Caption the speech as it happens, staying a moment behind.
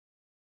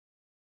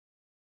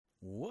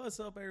What's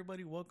up,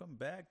 everybody? Welcome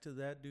back to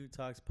That Dude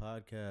Talks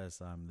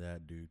podcast. I'm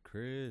that dude,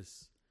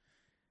 Chris,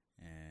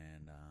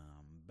 and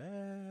I'm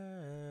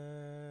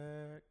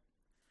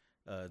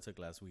back. Took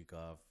last week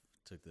off.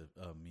 Took the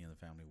me and the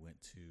family went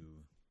to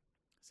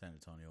San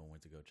Antonio.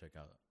 Went to go check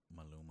out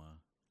Maluma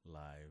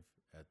live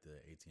at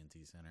the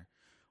AT&T Center.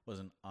 It was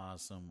an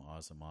awesome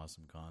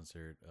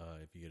concert.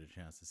 If you get a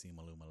chance to see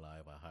Maluma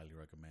live, I highly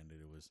recommend it.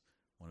 It was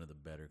one of the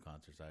better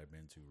concerts I've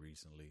been to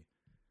recently.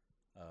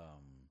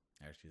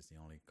 Actually, it's the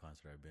only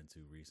concert I've been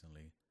to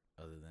recently,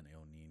 other than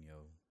El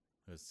Nino.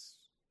 It's,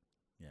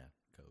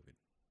 COVID,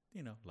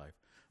 life.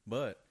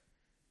 But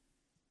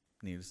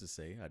needless to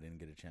say, I didn't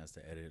get a chance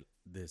to edit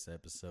this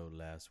episode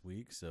last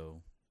week,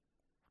 so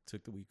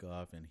took the week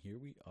off, and here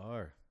we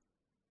are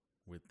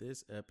with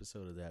this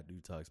episode of That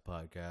Dude Talks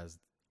podcast.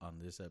 On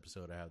this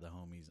episode, I have the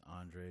homies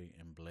Andre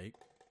and Blake,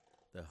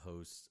 the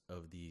hosts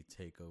of the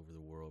Take Over the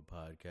World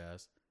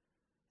podcast.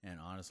 And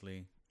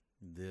honestly,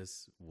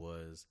 this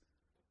was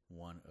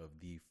one of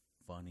the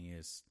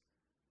funniest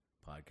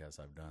podcasts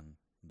I've done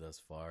thus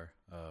far.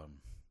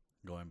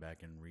 Going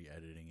back and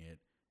re-editing it,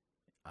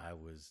 I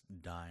was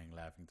dying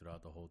laughing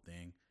throughout the whole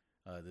thing.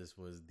 This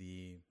was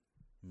the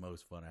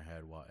most fun I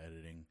had while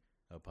editing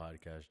a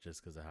podcast,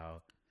 just because of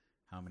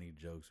how many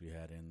jokes we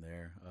had in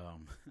there.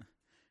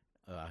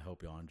 I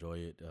hope y'all enjoy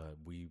it.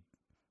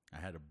 I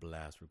had a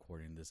blast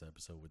recording this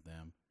episode with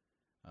them.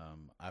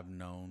 I've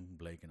known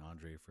Blake and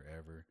Andre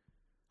forever.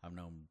 I've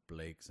known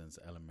Blake since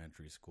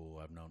elementary school.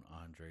 I've known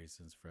Andre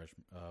since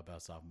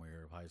about sophomore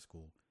year of high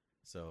school.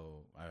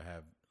 So I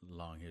have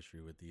long history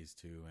with these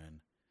two,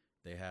 and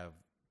they have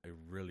a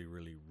really,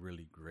 really,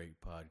 really great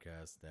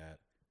podcast that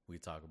we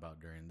talk about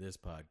during this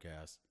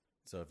podcast.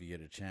 So if you get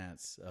a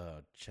chance,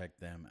 check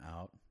them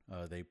out.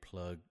 They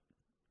plug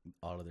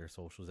all of their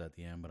socials at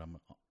the end, but I'm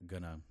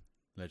gonna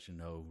let you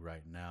know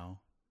right now.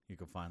 You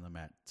can find them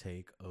at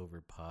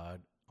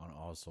TakeOverPod on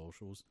all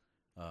socials.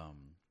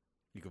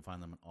 You can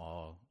find them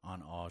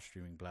on all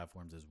streaming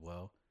platforms as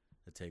well.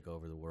 The Take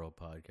Over the World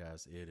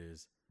podcast. It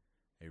is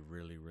a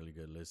really, really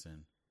good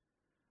listen.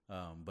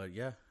 But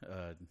yeah,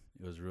 it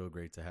was real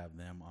great to have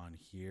them on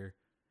here.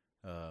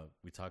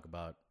 We talk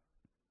about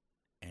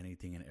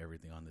anything and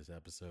everything on this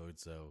episode,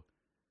 so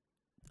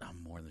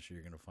I'm more than sure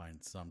you're going to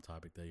find some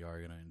topic that you are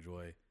going to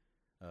enjoy.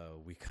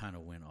 We kind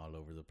of went all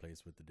over the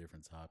place with the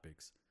different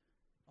topics.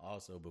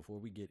 Also, before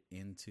we get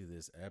into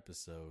this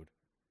episode,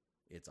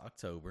 it's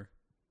October.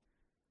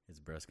 It's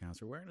Breast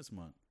Cancer Awareness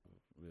Month.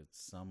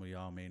 Some of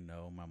y'all may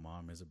know my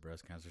mom is a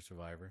breast cancer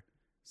survivor,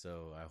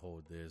 so I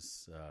hold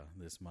this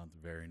month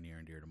very near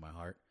and dear to my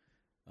heart.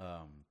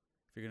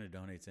 If you're going to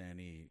donate to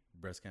any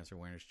breast cancer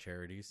awareness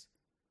charities,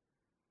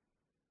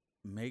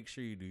 make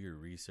sure you do your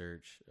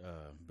research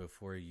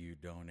before you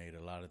donate.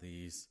 A lot of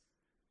these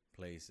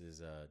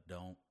places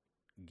don't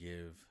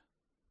give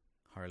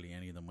hardly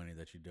any of the money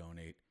that you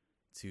donate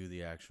to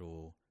the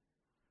actual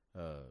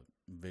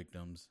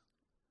victims,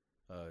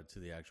 to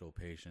the actual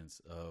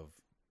patients of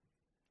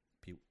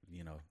people,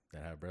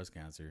 that have breast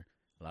cancer.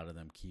 A lot of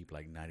them keep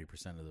like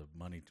 90% of the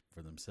money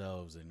for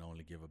themselves and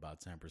only give about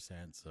 10%.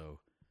 So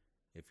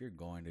if you're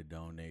going to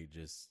donate,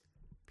 just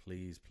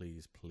please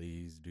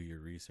do your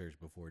research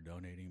before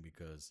donating,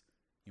 because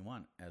you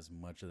want as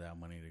much of that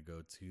money to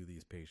go to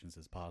these patients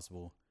as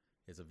possible.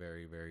 It's a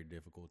very, very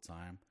difficult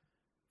time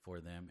for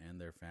them and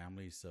their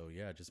families. So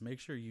yeah, just make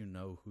sure you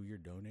know who you're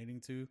donating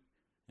to,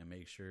 and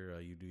make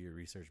sure you do your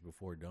research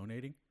before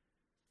donating.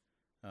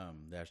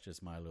 That's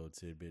just my little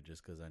tidbit,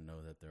 just because I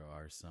know that there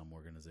are some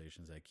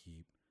organizations that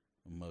keep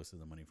most of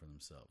the money for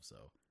themselves.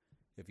 So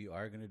if you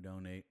are going to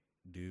donate,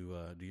 do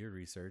your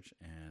research.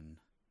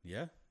 And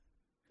yeah,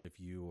 if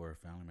you or a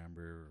family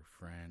member or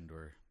friend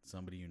or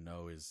somebody you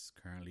know is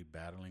currently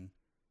battling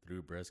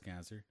through breast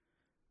cancer,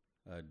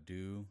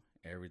 do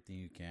everything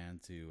you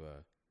can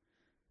to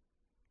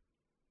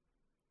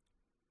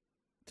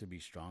be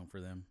strong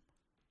for them,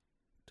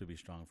 to be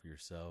strong for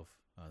yourself.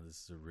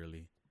 This is a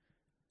really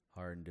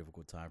hard and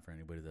difficult time for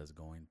anybody that's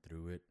going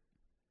through it.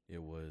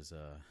 It was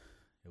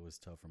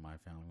tough for my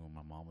family when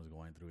my mom was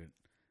going through it.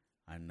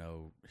 I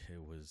know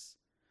it was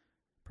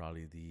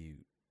probably the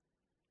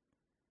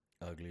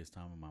ugliest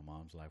time of my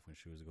mom's life when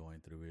she was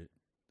going through it.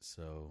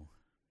 So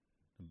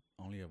the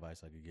only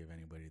advice I could give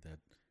anybody that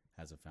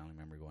has a family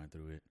member going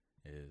through it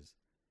is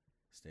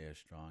stay as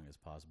strong as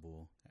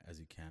possible as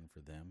you can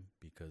for them,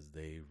 because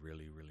they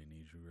really, really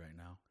need you right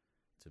now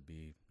to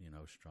be,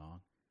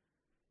 strong.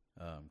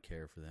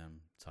 Care for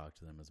them, talk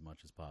to them as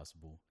much as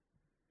possible.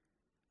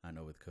 I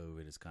know with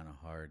COVID, it's kind of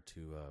hard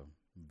to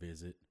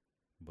visit,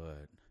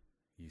 but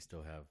you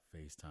still have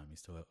FaceTime. You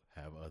still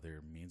have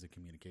other means of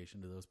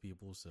communication to those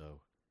people.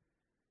 So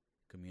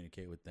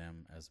communicate with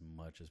them as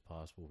much as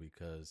possible,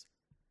 because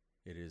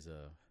it is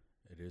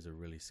a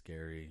really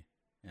scary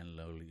and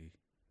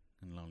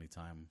lonely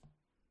time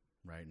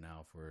right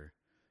now for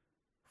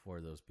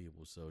those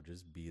people. So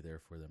just be there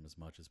for them as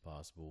much as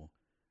possible.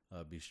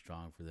 Be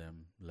strong for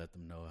them. Let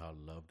them know how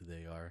loved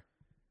they are.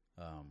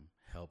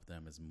 Help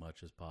them as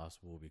much as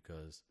possible,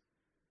 because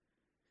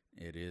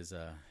it is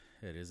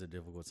a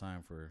difficult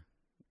time for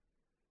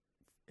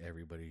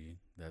everybody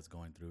that's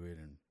going through it,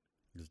 and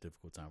it's a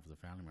difficult time for the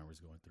family members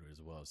going through it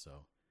as well.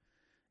 So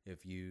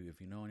if you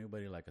know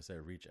anybody, like I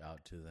said, reach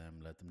out to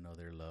them, let them know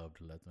they're loved,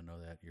 let them know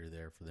that you're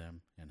there for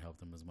them, and help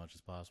them as much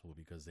as possible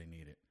because they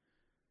need it.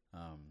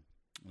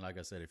 Like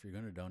I said, if you're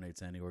going to donate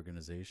to any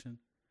organization,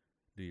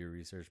 do your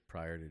research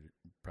prior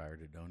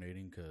to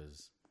donating,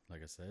 because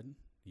like I said,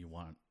 you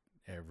want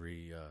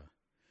every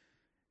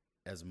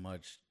as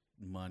much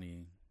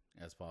money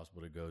as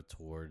possible to go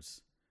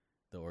towards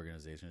the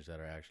organizations that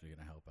are actually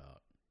going to help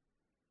out.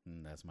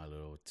 And that's my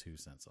little 2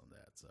 cents on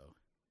that.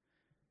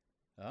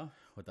 So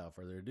without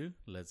further ado,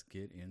 let's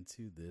get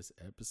into this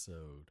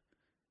episode.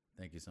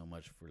 Thank you so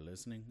much for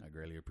listening. I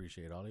greatly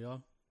appreciate all of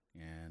y'all,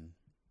 and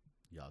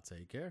y'all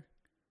take care.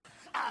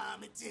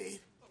 I'm a dude,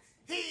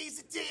 he's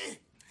a dude,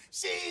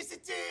 she's a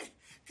dude,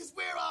 cause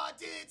we're all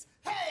dudes,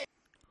 hey!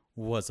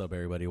 What's up,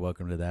 everybody?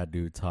 Welcome to That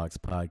Dude Talks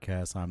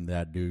podcast. I'm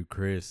That Dude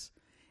Chris,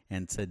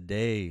 and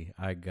today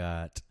I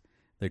got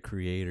the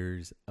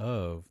creators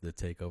of the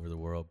Take Over the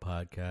World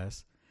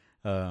podcast.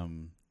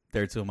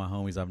 They're two of my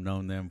homies. I've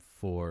known them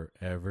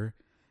forever.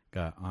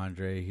 Got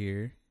Andre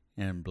here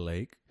and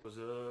Blake. What's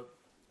up?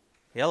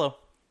 Hello.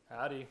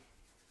 Howdy.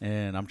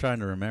 And I'm trying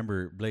to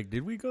remember, Blake,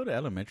 did we go to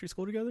elementary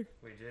school together?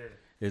 We did.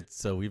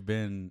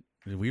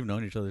 We've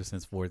known each other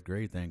since 4th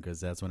grade then, because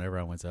that's whenever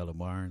I went to Ella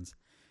Barnes.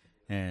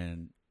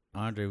 And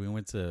Andre, we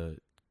went to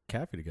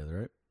Cafe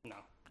together, right? No.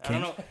 I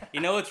don't know. You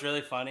know what's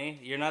really funny?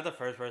 You're not the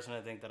first person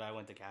to think that I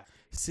went to Cafe.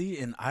 See,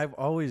 and I've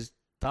always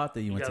thought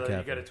that you went to Cafe.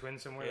 You got a twin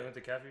somewhere that went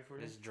to Cafe for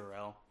you? It's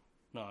Jarrell.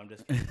 No, I'm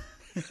just kidding.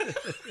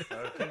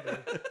 Okay.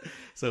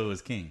 So it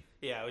was King.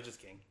 Yeah, it was just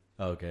King.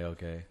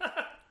 Okay.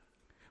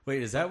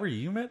 Wait, is that where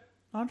you met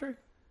Andre?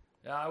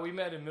 We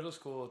met in middle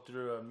school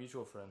through a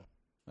mutual friend.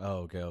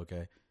 Oh,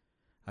 okay.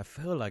 I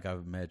feel like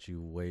I've met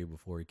you way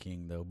before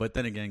King, though. But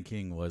then again,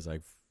 King was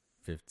like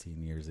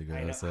 15 years ago.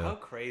 I know. So. How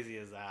crazy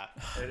is that?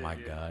 Oh, my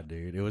God,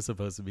 dude. It was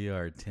supposed to be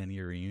our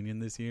 10-year reunion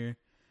this year.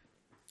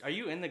 Are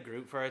you in the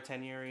group for our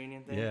 10-year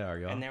reunion thing? Yeah, are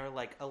y'all? And they were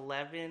like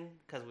 11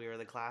 because we were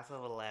the class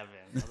of 11.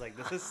 I was like,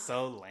 this is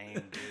so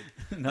lame,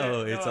 dude.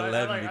 No, it's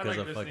 11 because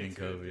of listening fucking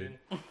to it,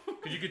 COVID.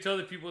 Because you could tell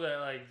the people that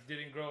like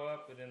didn't grow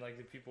up, and then like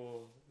the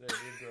people that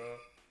did grow up.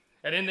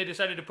 And then they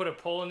decided to put a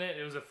poll in it.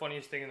 It was the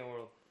funniest thing in the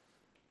world.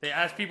 They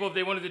asked people if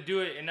they wanted to do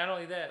it, and not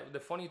only that, the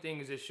funny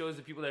thing is it shows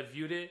the people that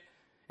viewed it,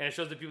 and it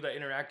shows the people that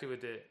interacted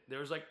with it. There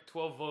was like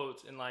 12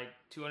 votes, and like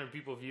 200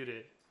 people viewed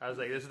it. I was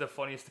like, this is the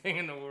funniest thing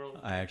in the world.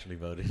 I actually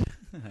voted.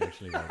 I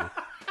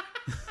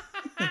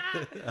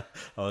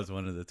was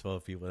one of the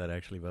 12 people that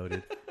actually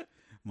voted.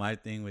 My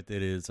thing with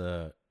it is,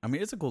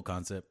 it's a cool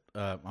concept.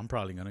 I'm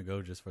probably going to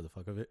go just for the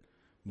fuck of it.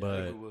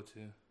 But I will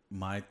too.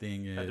 My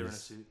thing Heather in a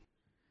is, suit.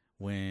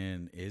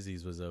 when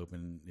Izzy's was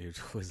open, it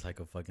was like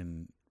a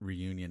fucking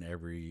reunion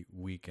every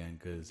weekend.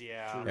 Because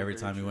every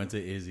time you went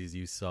to Izzy's,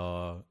 you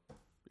saw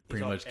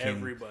pretty much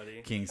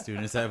everybody. King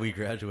students that we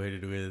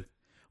graduated with.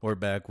 Or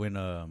back when,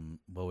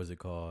 what was it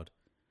called?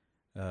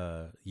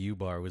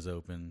 U-Bar was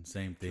open.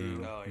 Same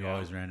thing. Oh, you yeah.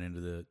 always ran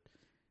into the,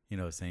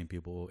 same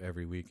people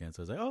every weekend.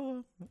 So it's like,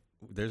 oh,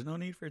 there's no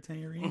need for a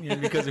 10-year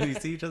reunion because we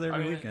see each other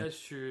every weekend. That's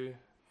true.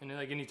 And then,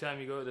 like, anytime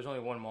you go, there's only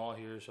one mall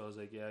here. So I was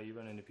like, yeah, you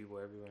run into people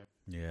everywhere.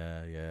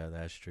 Yeah,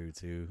 that's true,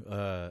 too.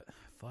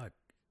 Fuck.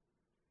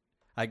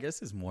 I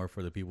guess it's more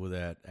for the people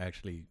that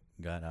actually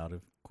got out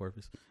of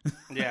Corpus.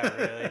 Yeah,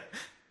 really.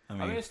 I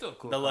mean, it's still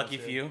cool. The lucky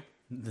few.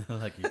 The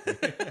lucky few.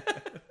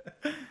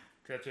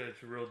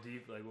 It's real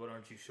deep. Like, what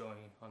aren't you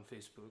showing on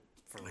Facebook?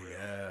 For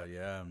real.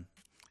 Yeah.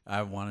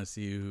 I want to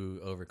see who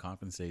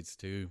overcompensates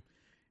too,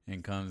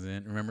 and comes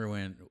in. Remember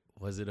when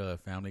was it a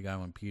Family Guy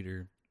when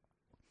Peter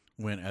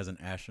went as an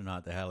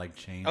astronaut that had like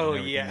chains? Oh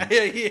and yeah.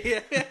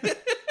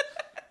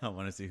 I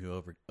want to see who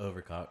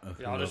overcompensates.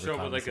 Yeah, I'll just show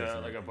up with like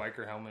a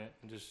biker helmet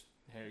and just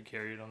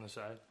carry it on the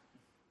side.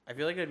 I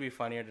feel like it'd be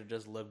funnier to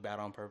just look bad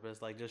on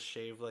purpose, like just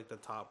shave like the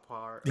top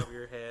part of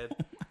your head,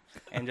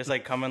 and just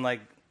like come in like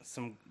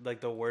some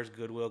like the worst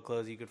Goodwill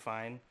clothes you could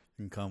find,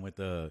 and come with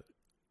the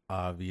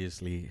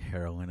obviously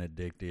heroin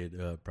addicted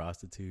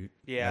prostitute.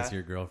 Yeah, that's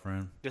your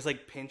girlfriend. Just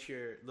like pinch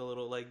the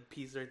little like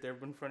piece right there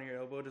in front of your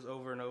elbow, just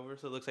over and over,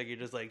 so it looks like you're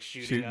just like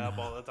shooting up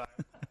all the time.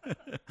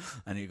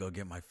 I need to go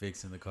get my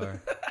fix in the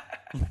car.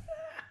 It's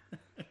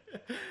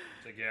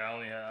like, yeah,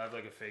 I have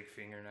like a fake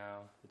finger now.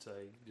 It's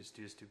like, just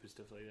do stupid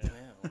stuff like that.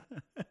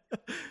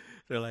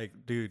 They're like,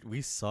 dude,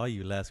 we saw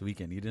you last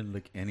weekend. You didn't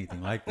look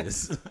anything like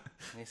this.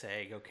 They say,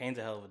 hey, cocaine's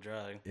a hell of a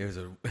drug. It was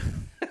a...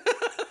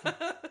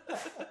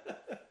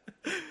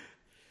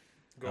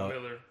 Go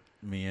Miller.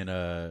 Me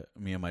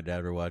and my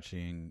dad were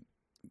watching.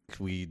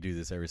 We do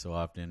this every so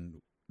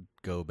often.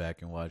 Go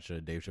back and watch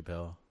Dave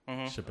Chappelle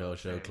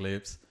show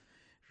clips.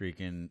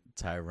 Freaking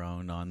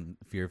Tyrone on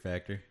Fear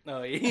Factor.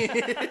 Oh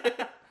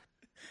yeah.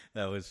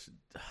 That was,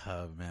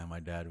 oh man, my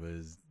dad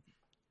was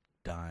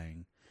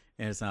dying.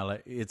 And it's not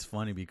like, it's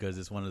funny because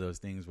it's one of those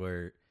things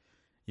where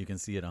you can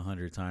see it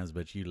 100 times,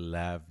 but you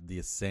laugh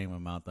the same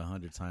amount the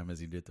 100th time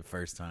as you did the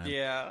first time.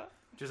 Yeah.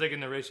 Just like in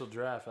the racial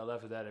draft, I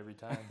laugh at that every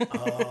time.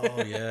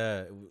 Oh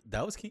yeah,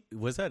 that was King.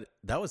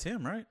 That was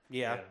him, right?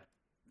 Yeah.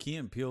 Key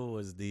and Peele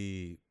was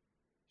the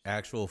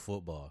actual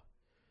football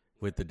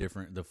with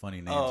the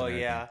funny names. Oh and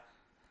yeah.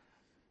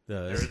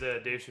 They're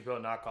the Dave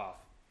Chappelle knockoff.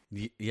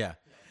 Yeah,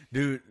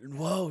 dude.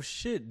 Whoa,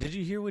 shit! Did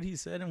you hear what he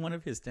said in one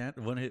of his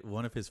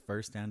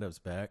first stand-ups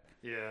back?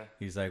 Yeah.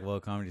 He's like, "Well,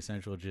 Comedy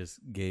Central just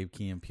gave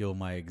Key and Peele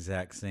my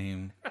exact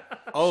same."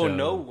 Oh show.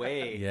 no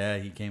way. Yeah,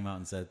 he came out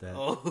and said that.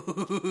 Oh.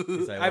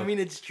 like, I well, mean,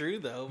 it's true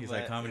though. He's but,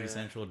 like, Comedy yeah.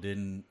 Central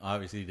didn't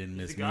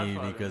miss the me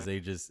Godfather, because man. they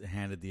just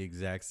handed the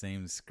exact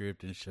same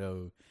script and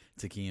show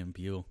to Key and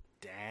Peele.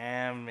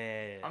 Damn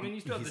it. I mean,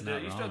 you still have He's to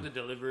not you still have to wrong.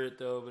 deliver it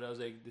though. But I was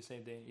like the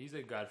same thing. He's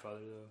a Godfather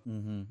though.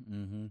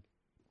 Mm-hmm.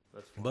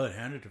 That's fun. But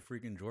hand it to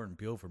freaking Jordan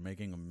Peele for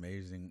making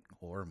amazing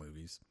horror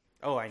movies.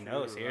 Oh, I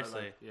know. True,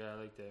 Seriously. I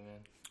like that, man.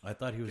 I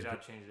thought he was. Get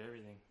Out changed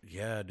everything.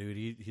 Yeah,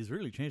 dude, he's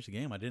really changed the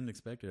game. I didn't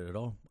expect it at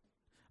all.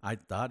 I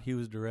thought he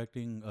was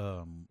directing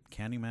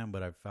Candyman,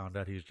 but I found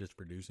out he's just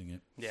producing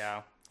it.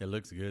 Yeah. It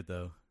looks good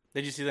though.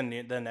 Did you see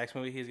the next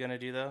movie he's gonna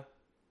do though?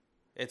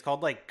 It's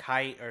called like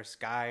Kite or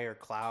Sky or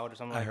Cloud or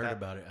something I like heard that.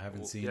 about it. I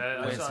haven't seen. Yeah, I I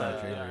haven't saw, saw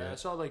a trailer I yet.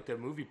 saw like the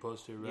movie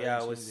poster. Right? I Yeah,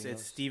 haven't seen anything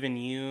it's else. Steven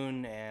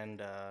Yeun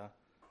and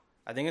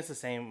I think it's the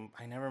same.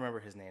 I never remember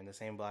his name. The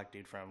same black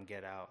dude from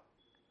Get Out.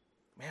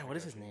 Man, what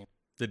is his name?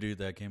 The dude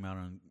that came out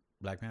on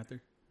Black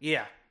Panther.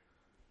 Yeah.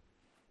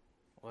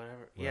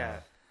 Whatever. Wow. Yeah.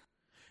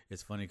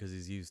 It's funny because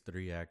he's used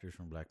 3 actors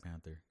from Black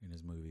Panther in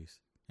his movies,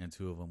 and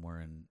 2 of them were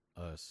in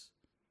Us.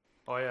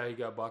 Oh yeah, he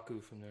got Baku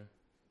from there.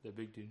 The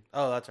big dude.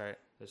 Oh, that's right.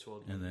 That's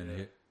what. And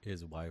then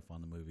his wife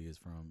on the movie is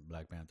from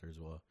Black Panther as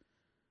well.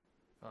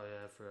 Oh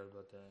yeah, I forgot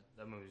about that.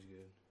 That movie's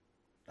good.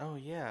 Oh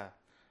yeah.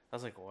 I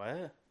was like,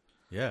 what?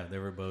 Yeah, they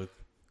were both.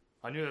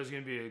 I knew that was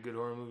gonna be a good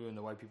horror movie when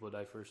the white people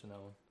die first in that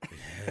one.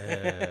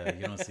 Yeah,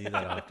 you don't see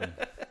that often.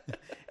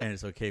 And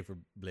it's okay for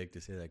Blake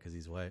to say that because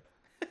he's white.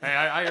 Hey,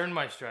 I earned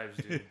my stripes,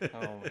 dude. Oh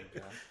my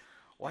god.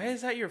 Why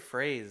is that your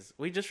phrase?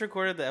 We just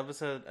recorded an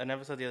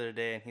episode the other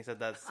day, and he said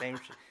that same.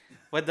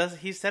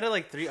 He said it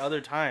like 3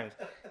 other times.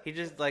 He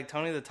just like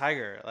Tony the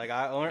Tiger. Like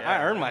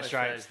I earned my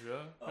stripes.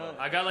 bro.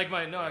 I got like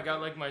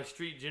my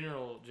street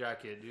general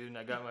jacket, dude, and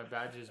I got my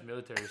badges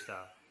military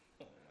style.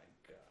 Oh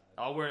my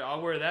god.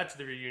 I'll wear that to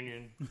the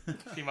reunion.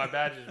 See my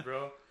badges,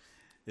 bro.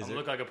 Is I'm it?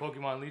 look like a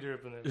Pokemon leader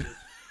up in there.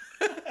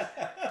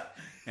 Bitch.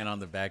 And on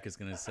the back it's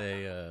gonna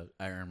say,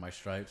 "I earned my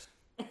stripes."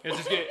 It's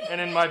just and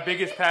then my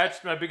biggest patch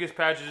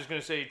is just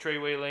gonna say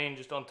Treyway Lane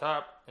just on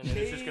top, and then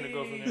it's just gonna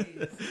go from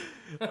there.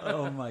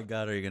 Oh my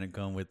god, are you gonna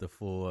come with the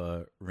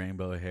full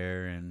rainbow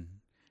hair and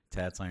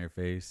tats on your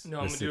face? No,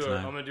 The I'm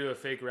 6ix9ine? gonna do a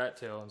fake rat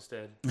tail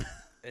instead.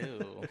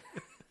 Ew.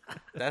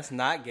 That's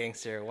not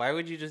gangster. Why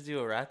would you just do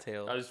a rat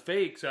tail? I was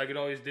fake, so I can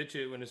always ditch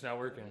it when it's not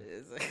working.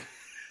 It's like,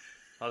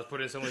 I was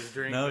putting someone's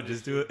drink. No, and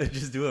just do it.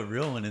 Just do a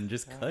real one and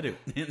just cut it.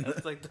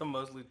 that's like the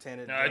most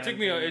Lieutenant. No, it Dan took thing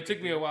me you a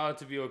could while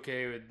to be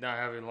okay with not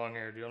having long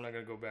hair, dude. I'm not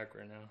gonna go back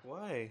right now. do.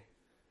 Why?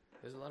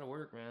 There's a lot of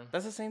work, man.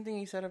 That's the same thing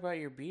you said about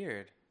your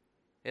beard.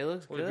 It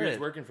looks Well, the good. beard's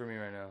working for me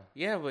right now.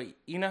 Yeah, but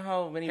you know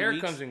how many Hair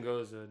weeks... comes and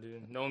goes, though,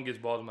 dude. No one gets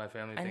bald in my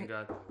family, thank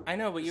God. I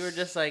know, but you were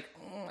just like,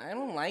 I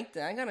don't like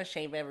that. I gotta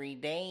shave every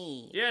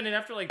day. Yeah, and then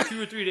after like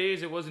 2 or 3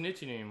 days, it wasn't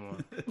itching anymore.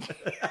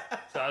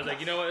 So I was like,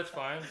 you know what? It's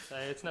fine.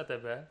 It's not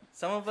that bad.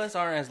 Some of us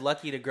aren't as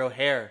lucky to grow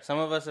hair. Some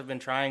of us have been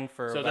trying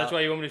for. So that's why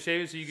you want me to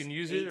shave it so you can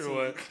use it, 18. or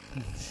what?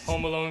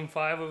 Home Alone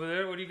 5 over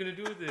there. What are you gonna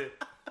do with it?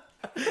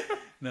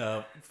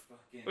 No,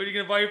 What are you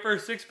gonna buy your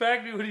first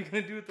 6-pack, dude? What are you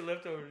gonna do with the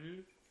leftovers,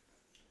 dude?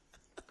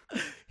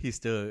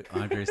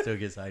 Andre still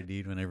gets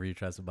ID'd whenever he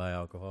tries to buy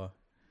alcohol.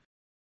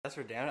 That's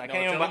for damn. I No, can't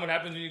tell even them buy. what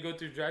happens when you go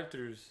through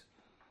drive-thrus.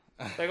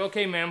 Like,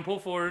 okay, man, pull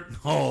forward.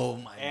 Oh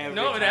my Every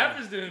No, it time.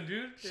 happens to him,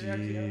 dude. It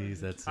actually happens. Jeez,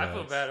 that I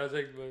feel sucks. bad. I was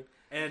like, but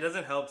And it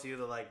doesn't help too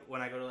that like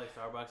when I go to like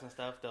Starbucks and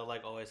stuff, they'll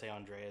like always say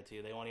Andrea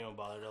too. They won't even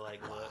bother to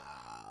like look.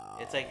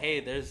 It's like, hey,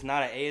 there's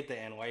not an A at the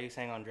end. Why are you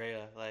saying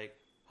Andrea? Like,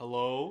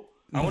 hello?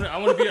 I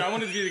want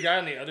to be the guy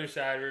on the other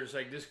side where it's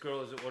like this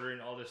girl is ordering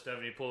all this stuff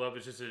and you pull up,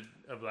 it's just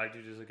a black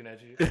dude just looking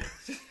at you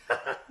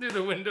through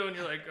the window, and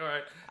you're like, all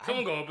right,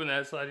 someone go open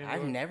that sliding door.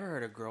 I've never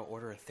heard a girl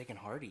order a thick and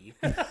hearty.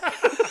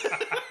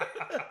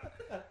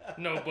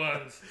 No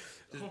buns,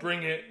 just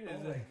bring it.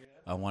 It's like,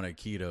 I want a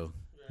keto,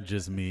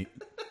 just meat.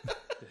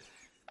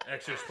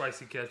 extra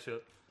spicy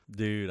ketchup.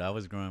 Dude, I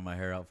was growing my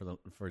hair out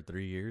for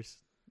 3 years,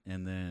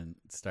 and then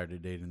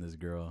started dating this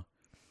girl,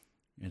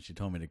 and she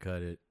told me to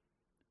cut it,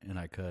 and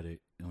I cut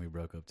it, and we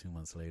broke up 2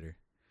 months later.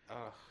 Ugh.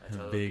 That's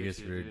The how it biggest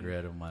gets you, dude.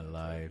 regret of my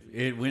life.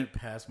 It went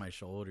past my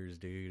shoulders,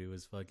 dude. It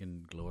was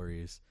fucking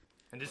glorious.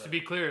 And just to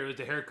be clear, it was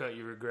the haircut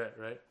you regret,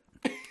 right?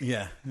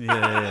 Yeah.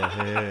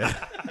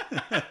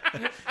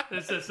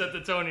 This just set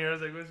the tone here. I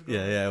was like, what's going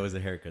on? Yeah, it was a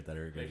haircut that I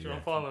Make regretted. sure I'm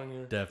Yeah. following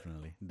you.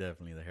 Definitely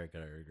the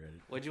haircut I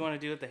regretted. What'd you want to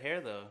do with the hair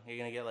though? You're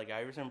gonna get like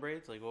Iverson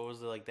braids? Like, what was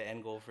the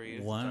end goal for you?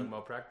 Talking One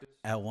about practice.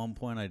 at one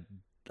point,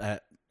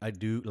 I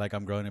do, like,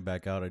 I'm growing it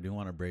back out. I do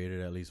want to braid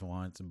it at least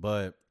once,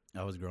 but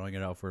I was growing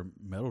it out for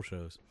metal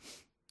shows.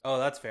 Oh,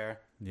 that's fair.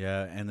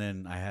 Yeah, and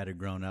then I had it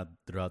grown out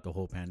throughout the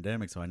whole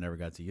pandemic, so I never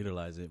got to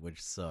utilize it,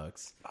 which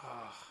sucks.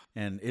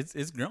 and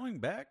it's growing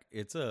back.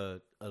 It's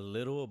a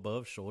little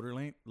above shoulder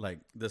length. Like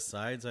the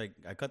sides, I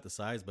cut the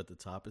sides, but the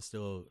top is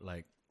still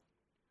like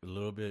a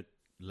little bit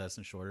less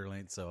than shoulder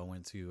length. So I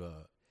went to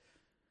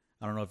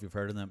I don't know if you've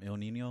heard of them, El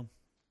Nino.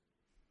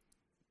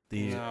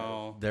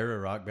 No. They're a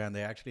rock band.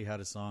 They actually had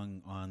a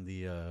song on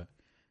the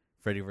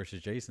Freddy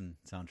vs. Jason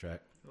soundtrack.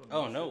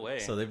 Oh, no way.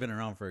 So they've been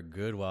around for a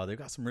good while. They've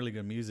got some really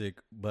good music,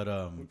 but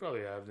We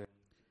probably have them.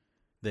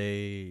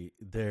 they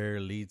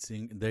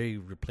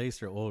replaced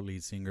their old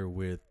lead singer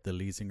with the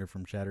lead singer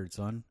from Shattered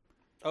Sun.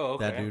 Oh,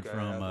 okay. That dude Okay,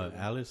 from I've heard of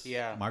Alice,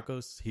 Yeah.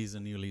 Marcos. He's the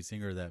new lead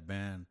singer of that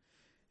band.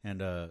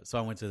 And so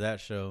I went to that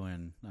show,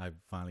 and I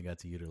finally got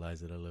to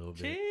utilize it a little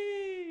bit.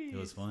 It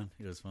was fun.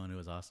 It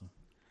was awesome.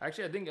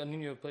 Actually, I think El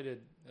Nino played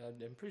it.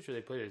 I'm pretty sure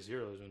they played at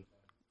Zeros.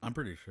 I'm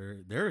pretty sure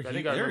they're. I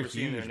think I they're remember a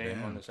seeing their huge name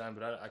band. on the sign,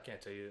 but I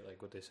can't tell you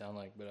like what they sound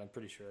like. But I'm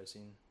pretty sure I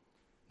seen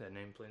that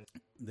name playing.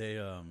 They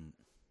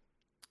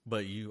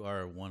but you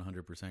are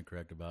 100%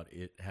 correct about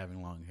it.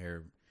 Having long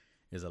hair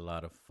is a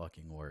lot of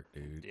fucking work,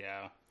 dude.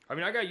 Yeah. I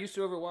mean, I got used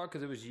to it over a while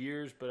because it was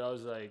years, but I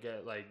was like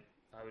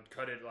I would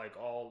cut it like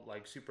all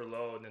like super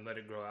low and then let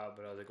it grow out.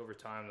 But I was like, over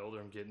time, the older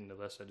I'm getting, the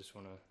less I just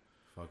want to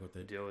Fuck with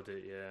it. deal with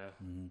it. Yeah.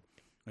 Mm-hmm.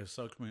 It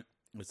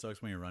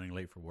sucks when you're running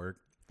late for work.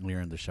 When you're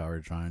in the shower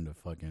trying to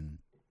fucking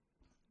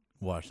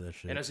wash that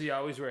shit. And I see I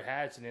always wear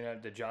hats, and then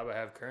the job I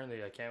have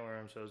currently, I can't wear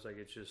them. So it's like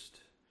it's just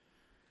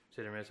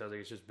hit or miss. I was like,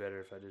 it's just better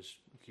if I just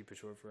keep it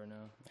short for right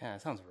now. Yeah,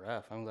 it sounds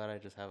rough. I'm glad I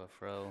just have a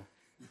fro.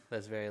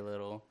 That's very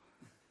little.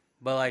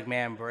 But like,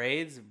 man,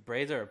 braids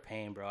are a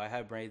pain, bro. I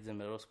had braids in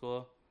middle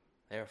school.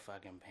 They're a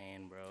fucking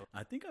pain, bro.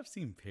 I think I've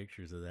seen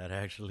pictures of that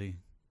actually.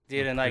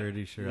 Dude, I'm and like,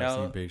 pretty sure no, I've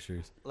seen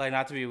pictures. like,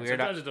 not to be weird.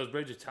 Sometimes if those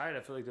braids are tight, I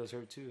feel like those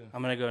hurt too.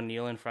 I'm gonna go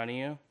kneel in front of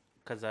you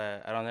because I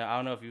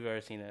don't know if you've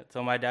ever seen it.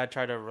 So my dad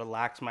tried to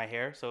relax my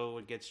hair so it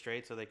would get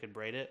straight so they could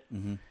braid it.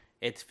 Mm-hmm.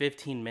 It's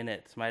 15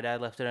 minutes. My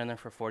dad left it in there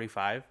for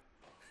 45,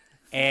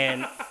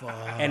 and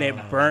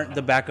it burnt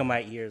the back of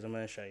my ears. I'm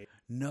gonna show you.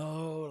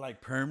 No,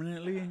 like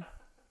permanently?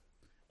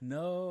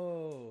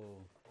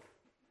 No.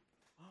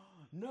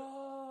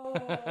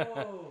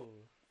 No.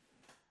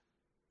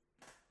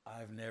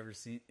 I've never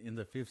seen, in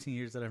the 15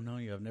 years that I've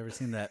known you, I've never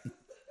seen that.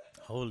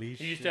 Holy He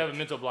shit. used to have a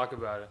mental block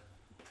about it.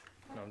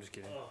 No, I'm just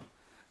kidding.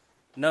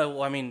 No,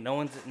 well, I mean, no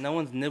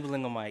one's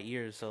nibbling on my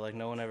ears, so like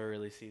no one ever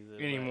really sees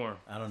it Anymore.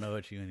 I don't know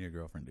what you and your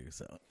girlfriend do,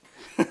 so.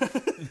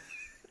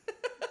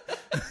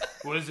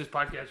 What is this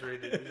podcast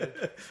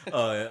rated?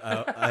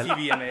 Oh,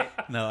 TVMA.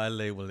 No, I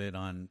label it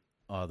on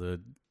all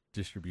the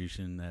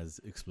distribution as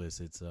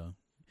explicit, so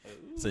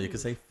you can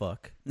say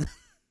fuck.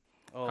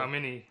 Oh, How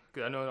many?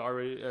 'Cause I know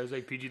already as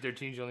like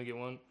PG-13, you only get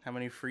one. how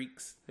many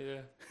freaks?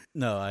 Yeah.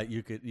 No,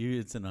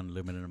 it's an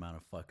unlimited amount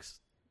of fucks.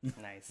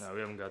 Nice. No, we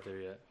haven't got there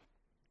yet.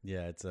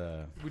 Yeah, it's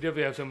We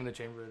definitely have some in the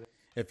chamber.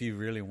 if you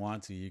really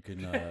want to, you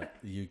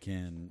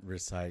can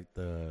recite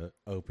the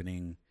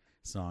opening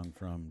song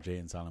from Jay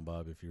and Silent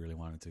Bob if you really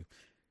wanted to.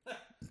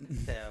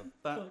 Yeah,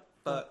 fuck.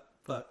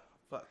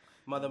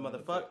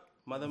 Motherfuck.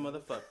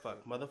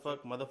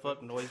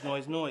 Motherfuck.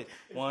 Noise.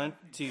 1,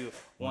 2,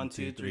 1,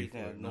 2, 3.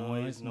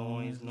 Noise.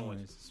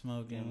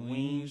 Smoking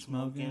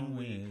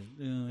weed,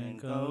 doing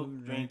coke,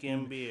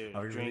 drinking beer,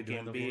 Are we really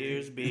doing the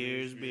beers,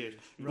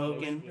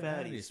 smoking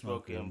fatties,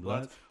 smoking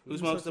blunts. Who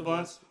smokes the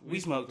blunts? We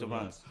smoke the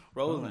blunts.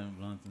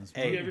 Rolling.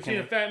 Hey, You ever seen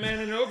a fat man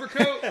in an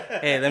overcoat?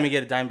 Hey, let me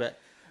get a dime bet.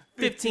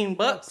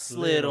 $15,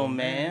 little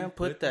man.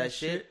 Put that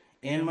shit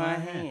in my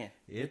hand.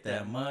 If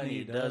that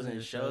money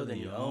doesn't show, then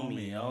you owe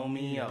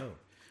me,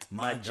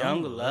 My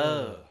jungle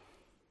love.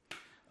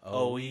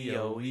 Oh.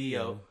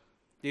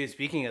 Dude,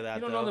 speaking of that,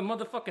 You don't know the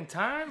motherfucking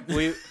time?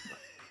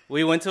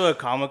 we went to a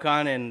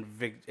Comic-Con in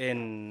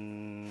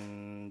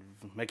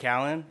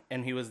McAllen,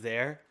 and he was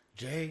there.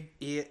 Jay?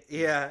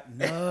 Yeah.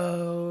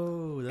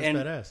 No, that's And-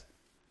 badass.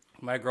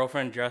 My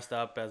girlfriend dressed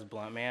up as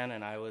Blunt Man,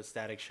 and I was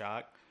Static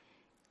Shock.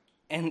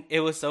 And it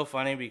was so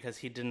funny because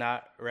he did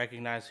not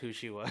recognize who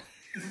she was.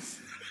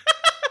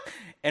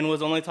 And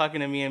was only talking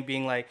to me and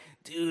being like,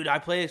 dude, I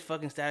play this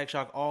fucking Static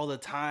Shock all the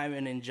time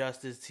in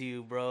Injustice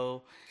 2,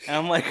 bro. And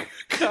I'm like,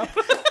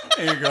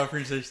 And your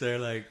girlfriend's just there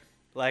like,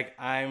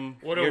 I'm...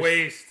 What a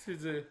waste.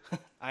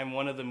 I'm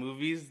one of the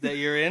movies that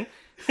you're in.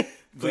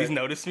 Please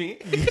notice me.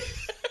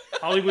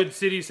 Hollywood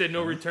City said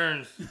no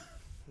returns.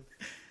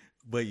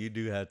 but you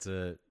do have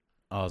to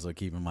also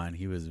keep in mind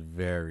he was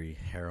very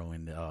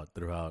heroin out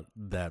throughout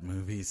that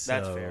movie. So,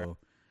 That's fair.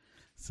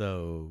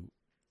 So,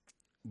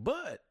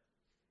 but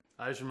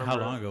I just remember how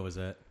long ago was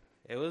that?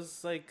 It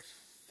was like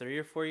 3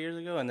 or 4 years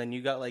ago, and then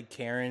you got like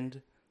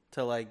Karen'd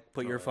to like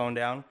put your phone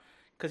down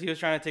because he was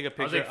trying to take a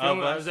I was picture like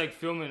filming, of I us. was like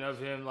filming of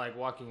him like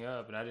walking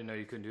up, and I didn't know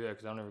you couldn't do that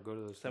because I don't ever go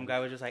to those. Some things. guy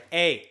was just like,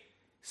 "Hey,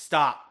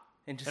 stop!"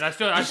 And And I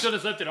still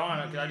just left it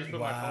on because I just put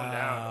my phone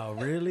down. Wow,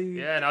 really?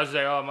 Yeah, and I was just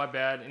like, oh, my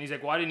bad. And he's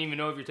like, well, I didn't even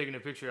know if you're taking a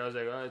picture. I was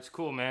like, oh, it's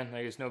cool, man.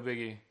 Like, it's no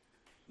biggie.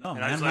 Oh And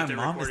I man, just my left it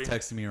mom is recording.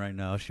 texting me right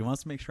now. She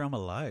wants to make sure I'm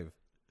alive.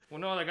 Well,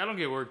 no, like, I don't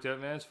get worked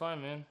up, man. It's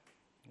fine, man.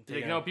 He's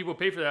like, no, people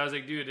pay for that. I was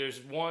like, dude, there's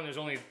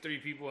only 3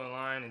 people in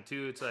line, and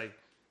 2, it's like,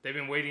 they've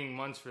been waiting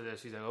months for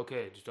this. He's like,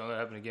 okay, just don't let it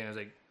happen again. I was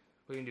like,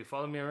 What you can do?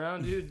 Follow me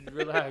around, dude?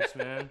 Relax,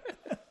 man.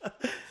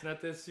 It's not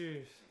that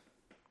serious.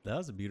 That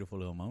was a beautiful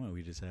little moment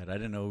we just had. I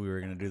didn't know we were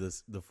gonna do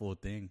the full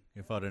thing.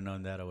 If I'd have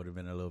known that, I would have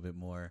been a little bit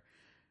more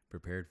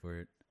prepared for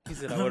it. He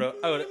said I would have.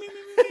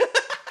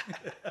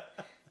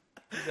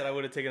 He said I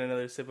would have taken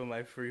another sip of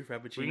my free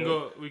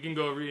frappuccino. We can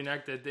go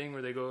reenact that thing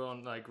where they go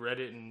on like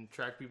Reddit and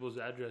track people's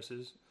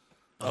addresses.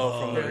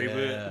 From the yeah.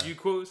 reboot. Did you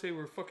quote say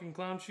we're fucking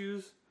clown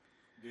shoes?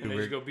 And they we're-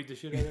 just go beat the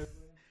shit out of everybody?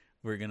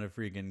 We're gonna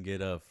freaking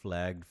get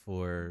flagged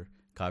for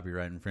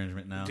copyright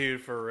infringement now.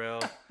 Dude, for real.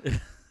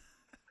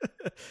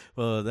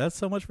 Well, that's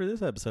so much for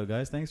this episode,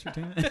 guys. Thanks for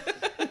tuning in.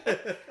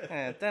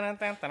 That's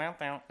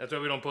why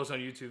we don't post on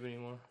YouTube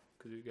anymore.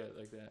 Because we got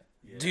like that.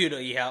 Dude,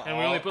 yeah. And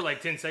we only put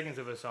like 10 seconds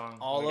of a song.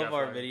 all We of got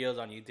our flagged. videos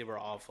on YouTube are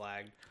all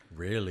flagged,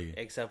 Really?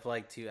 except for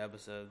like 2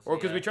 episodes. Or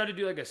because Yeah. we tried to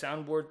do like a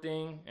soundboard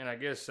thing. And I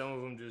guess some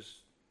of them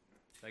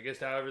just,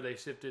 however they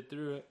sifted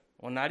through it.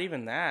 Well, not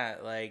even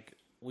that. Like,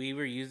 we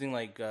were using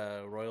like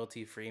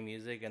royalty-free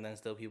music, and then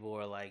still people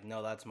were like,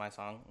 "No, that's my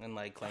song," and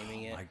like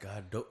claiming Oh it. my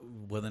God! Don't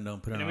put it And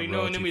on. then we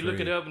know, and then we look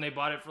royalty-free. it up and they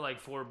bought it for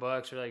like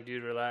 $4. We're like,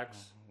 dude, relax.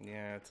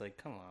 Yeah, it's like,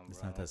 come on, bro.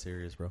 It's not that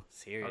serious, bro.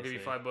 Seriously. I'll give you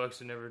 $5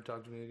 to never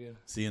talk to me again.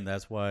 See, and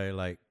that's why,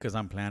 like, because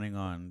I'm planning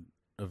on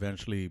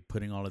eventually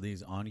putting all of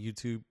these on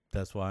YouTube.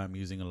 That's why I'm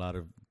using a lot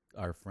of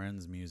our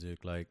friends'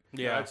 music. Like,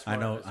 Yeah, That's I smart,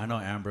 know, that's I know,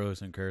 smart.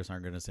 Ambrose and Curse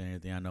aren't gonna say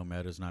anything. I know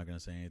Meta's not gonna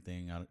say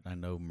anything. I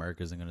know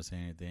Merc isn't gonna say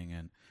anything,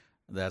 and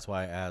that's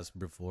why I asked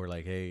before,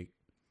 like, hey,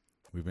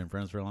 we've been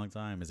friends for a long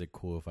time. Is it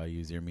cool if I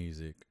use your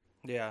music?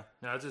 yeah.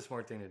 No, that's a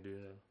smart thing to do,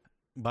 though.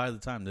 By the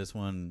time this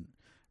one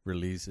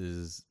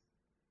releases,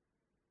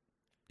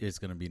 it's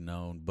gonna be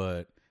known.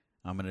 But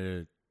I'm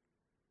gonna,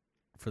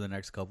 for the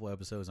next couple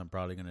episodes, I'm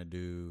probably gonna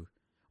do,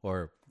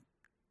 or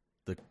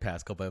the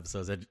past couple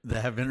episodes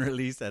that have been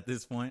released at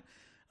this point,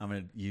 I'm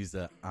gonna use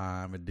the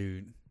 "I'm a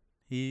dude,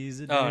 he's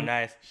a dude." Oh,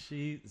 nice.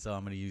 So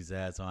I'm gonna use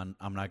that. So I'm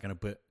not gonna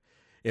put.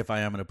 If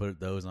I am gonna put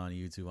those on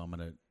YouTube, I'm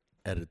gonna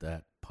edit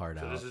that part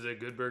So out. this is a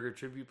Good Burger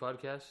tribute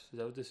podcast? Is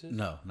that what this is?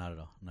 No, not at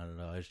all. Not at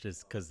all. It's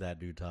just because that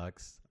dude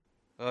talks.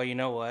 Oh, you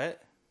know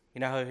what?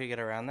 You know how we get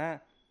around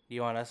that?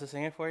 You want us to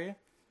sing it for you?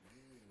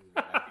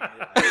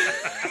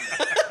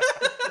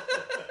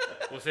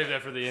 We'll save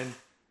that for the end.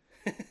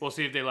 We'll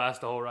see if they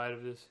last the whole ride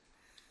of this.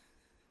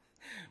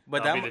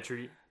 But That'll that be the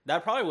treat.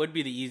 that probably would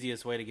be the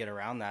easiest way to get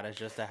around that, is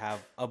just to have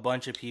a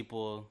bunch of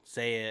people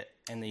say it,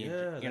 and Yeah, you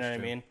know that's what I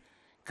true. mean?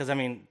 Because I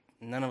mean,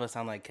 none of us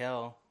sound like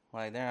Kel.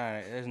 Like,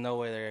 there's no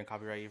way they're gonna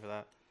copyright you for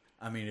that.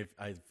 I mean, if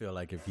I feel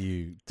like if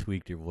you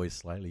tweaked your voice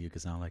slightly, you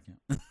could sound like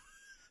him.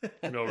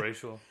 No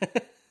racial.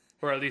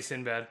 Or at least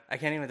Sinbad. I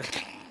can't even.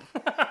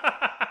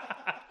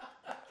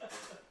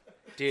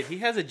 Dude, he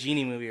has a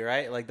genie movie,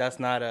 right? Like, that's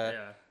not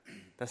a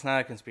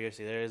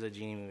conspiracy. There is a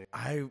genie movie.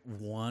 I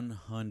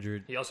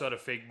 100 He also had a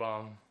fake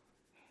bomb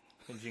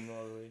in Jingle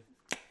All the Way.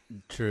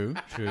 true.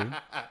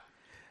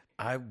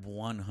 I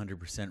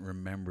 100%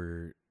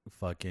 remember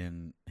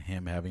fucking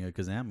him having a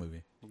Kazam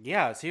movie.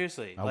 Yeah,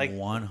 seriously. I Like,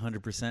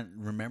 100%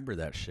 remember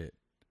that shit.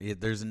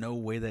 There's no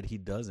way that he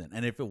doesn't.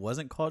 And if it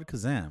wasn't called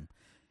Kazam,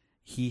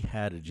 he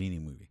had a genie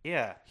movie.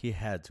 yeah. He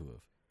had to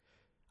have.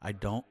 I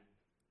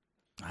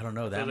don't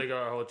know I that. feel like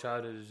our whole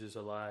childhood is just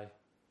a lie.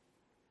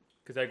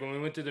 Because, like, when we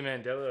went through the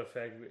Mandela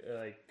effect,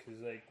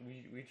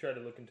 we tried to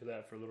look into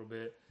that for a little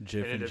bit.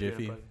 Jiff It and ended up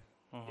being a Jiffy.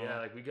 fucking- Yeah,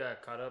 like, we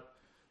got caught up.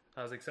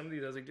 I was like, some of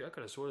these, I was like, dude, I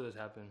could have swore this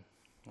happened.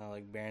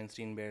 Like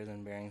Berenstein Bears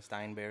and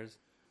Berenstein Bears.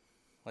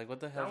 Like, what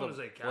the That hell? one was,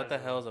 like, What the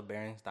casual. hell is a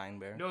Berenstein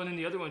Bear? No, and then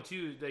the other one,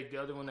 too, like, the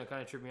other one that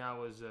kind of tripped me out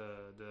was the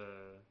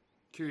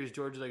Curious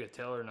George, like, a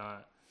tell or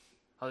not.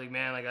 I was like,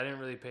 man, like, I didn't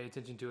really pay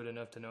attention to it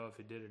enough to know if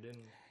it did or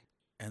didn't.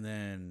 And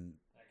then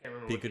I can't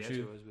remember what the Pikachu?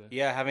 answer was, but...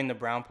 Yeah, having the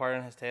brown part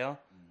on his tail.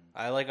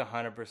 I like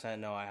 100%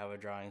 know I have a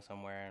drawing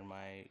somewhere in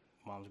my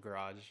mom's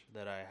garage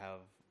that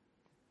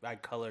I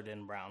colored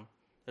in brown.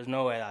 There's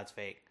no way that's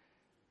fake.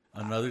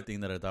 another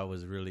thing that I thought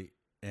was really,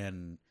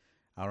 and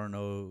I don't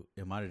know,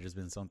 it might have just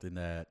been something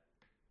that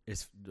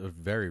it's a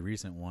very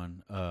recent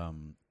one.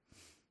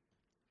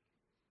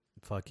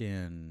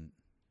 Fucking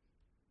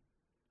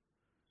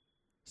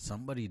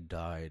somebody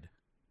died,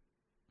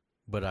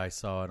 but I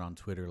saw it on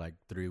Twitter like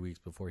 3 weeks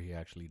before he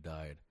actually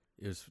died.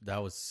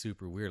 That was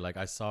super weird. Like,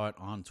 I saw it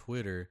on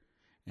Twitter,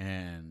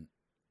 and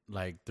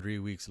like 3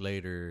 weeks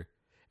later,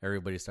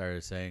 everybody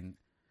started saying,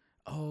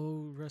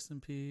 "Oh, rest in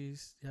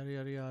peace," yada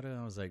yada yada. And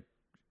I was like,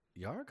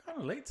 y'all are kind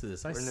of late to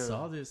this. I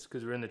saw this.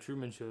 Because we're in the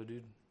Truman Show,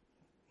 dude.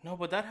 No,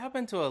 but that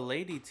happened to a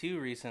lady too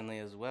recently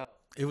as well.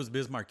 It was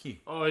Biz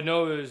Marquee. Oh,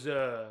 no, it was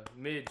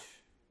Midge.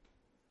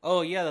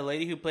 Oh yeah, the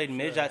lady who played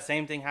Midge. That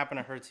same thing happened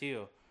to her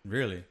too.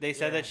 Really? They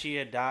said Yeah. that she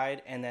had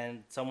died, and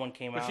then someone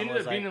came But out she and ended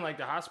was up being like, in, like,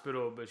 the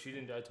hospital, but she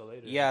didn't die till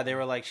later. yeah, they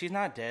were like, she's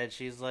not dead.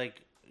 She's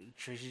like,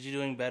 she's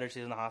doing better.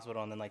 She's in the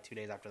hospital, and then like 2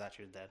 days after that,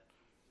 she was dead.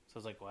 So I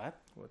was like, what?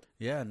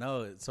 Yeah,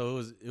 no. So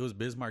it was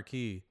Biz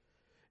Marquee,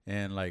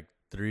 and like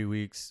 3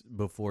 weeks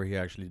before he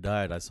actually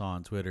died, I saw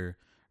on Twitter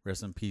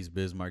rest in peace,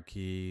 Biz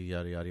Markie,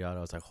 yada yada yada.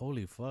 I was like,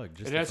 holy fuck!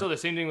 Just And I saw the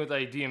same thing with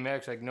like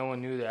DMX. Like no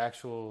one knew the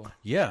actual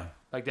yeah,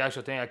 like the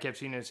actual thing. I kept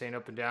seeing it saying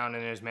up and down,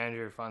 and then his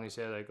manager finally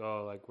said like,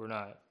 "Oh, like we're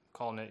not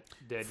calling it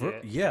dead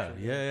yet."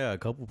 yeah. A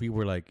couple people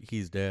were like,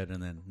 he's dead,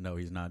 and then no,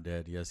 he's not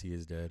dead. Yes, he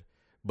is dead.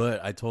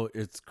 But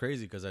it's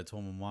crazy because I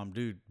told my mom,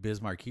 dude,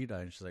 Biz Markie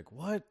died, and she's like,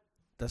 what?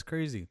 That's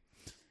crazy.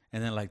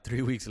 And then like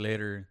 3 weeks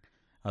later,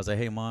 I was like,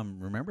 hey mom,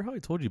 remember how I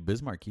told you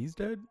Biz Markie's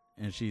dead?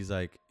 And she's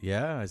like,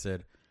 yeah. I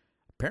said,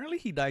 apparently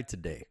he died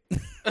today.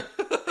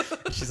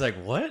 She's like,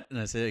 what? And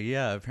I said,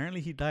 yeah,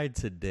 apparently he died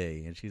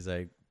today. And she's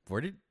like,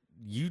 where did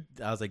you?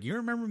 I was like, you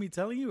remember me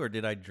telling you, or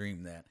did I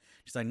dream that?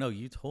 She's like, no,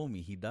 you told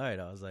me he died.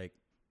 I was like,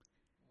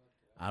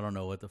 I don't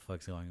know what the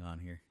fuck's going on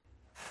here.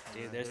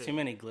 Dude, there's too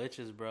many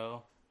glitches,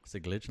 bro. It's a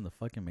glitch in the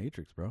fucking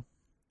Matrix, bro.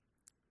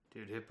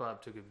 Dude, hip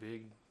hop took a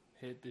big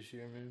hit this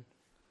year, man.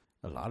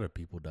 A lot of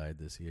people died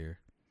this year.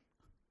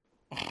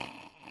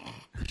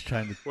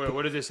 Trying to. Wait,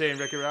 what does it say in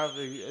Wreck-It Ralph?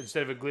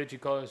 Instead of a glitch, you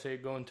call it, say,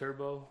 going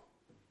turbo?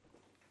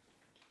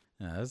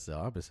 Yeah, that's the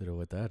opposite of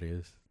what that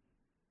is.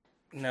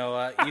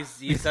 No,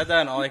 you said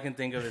that, and all I can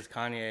think of is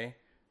Kanye,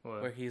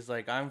 What? where he's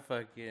like, "I'm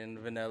fucking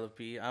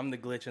Vanellope. I'm the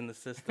glitch in the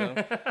system."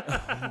 Oh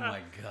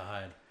my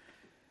god.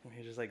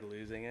 He's just like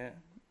losing it.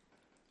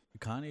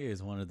 Kanye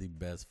is one of the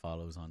best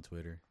follows on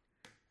Twitter.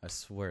 I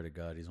swear to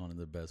God, he's one of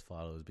the best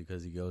follows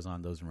because he goes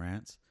on those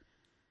rants.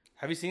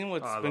 Have you seen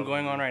what's Oh, I been love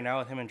going him, on dude. right now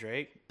with him and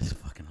Drake? It's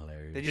fucking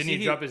hilarious. Did you Didn't see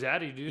he drop his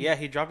addy, dude? Yeah,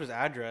 he dropped his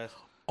address.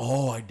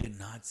 Oh, I did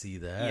not see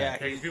that. Yeah.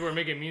 Like, people are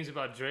making memes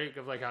about Drake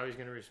of like how he's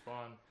gonna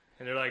respond,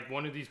 and they're like,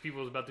 one of these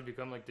people is about to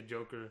become like the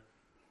Joker,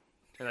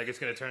 and like it's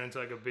gonna turn into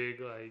like a big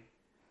like.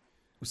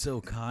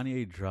 So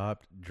Kanye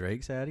dropped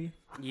Drake's Addy?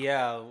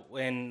 Yeah,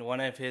 in one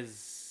of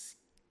his,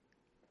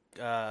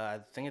 I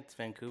think it's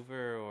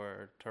Vancouver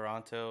or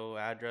Toronto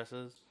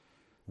addresses.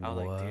 I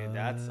was like, dude,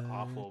 that's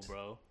awful, What?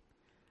 bro.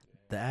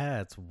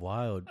 That's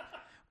wild.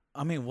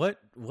 I mean, what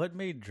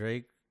made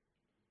Drake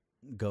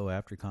go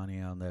after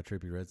Kanye on that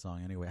Trippie Red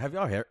song anyway? Have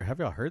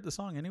y'all heard the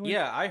song anyway?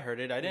 Yeah, I heard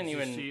it. I didn't It's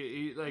even. just-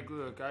 he, like,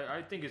 look,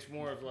 I think it's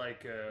more of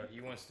like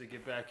he wants to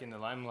get back in the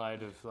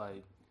limelight of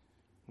like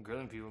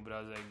grilling people, but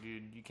I was like,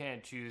 dude, you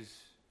can't choose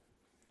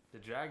the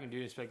dragon,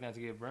 dude. Expect not to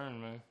get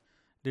burned, man.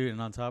 Dude,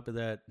 and on top of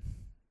that,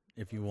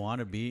 if you want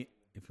to be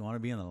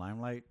in the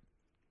limelight,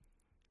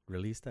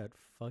 release that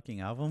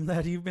fucking album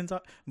that you've been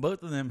talking.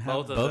 Both of them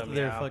have both of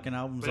their yeah. fucking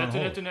albums But on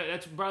hold.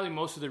 that's probably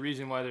most of the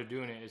reason why they're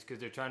doing it is because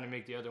they're trying to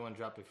make the other one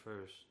drop it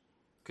first.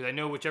 Because I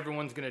know whichever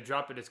one's gonna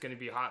drop it, it's gonna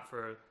be hot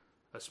for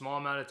a small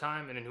amount of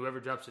time, and then whoever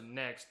drops it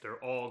next, they're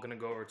all gonna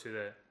go over to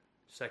the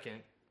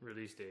second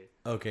release date.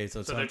 Okay,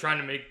 so So they're trying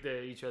to make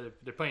each other.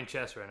 They're playing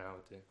chess right now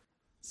with it.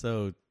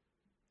 So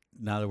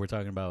now that we're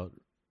talking about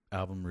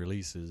album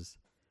releases,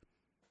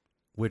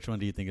 which one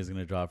do you think is going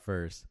to drop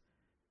first?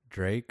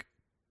 Drake,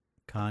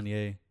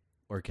 Kanye,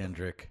 or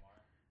Kendrick?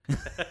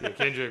 Yeah,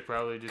 Kendrick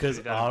probably just Because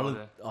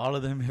down all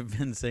of them have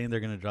been saying they're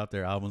going to drop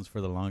their albums for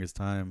the longest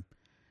time.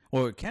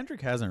 Well,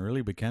 Kendrick hasn't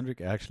really, but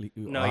Kendrick actually.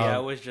 No, yeah,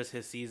 it was just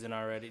his season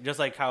already. Just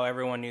like how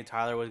everyone knew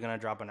Tyler was gonna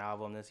drop an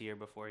album this year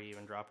before he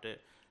even dropped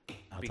it.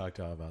 I'll talk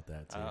to y'all about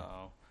that too.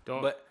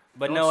 Don't But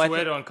don't no, I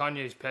sweat think on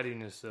Kanye's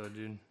pettiness, though,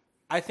 dude.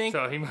 I think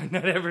So he might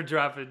not ever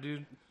drop it,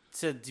 dude.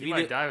 to He be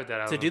might die with that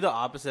to album. do the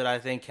opposite. I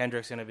think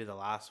Kendrick's gonna be the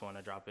last one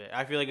to drop it.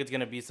 I feel like it's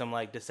gonna be some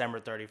like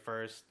December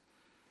 31st,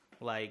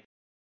 like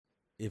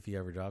If he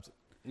ever drops it.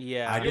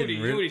 yeah. I You know what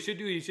didn't you know what he should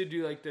do? He should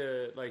do like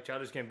the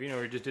Childish Gambino,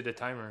 where he just did the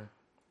timer.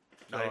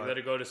 Like Oh. let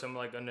it go to some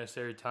like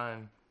unnecessary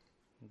time.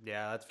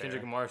 Yeah, that's fair.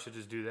 Kendrick Lamar should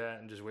just do that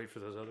and just wait for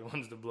those other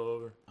ones to blow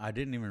over. I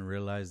didn't even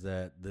realize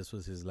that this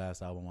was his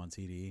last album on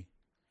TDE.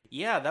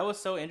 Yeah, that was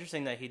so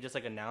interesting that he just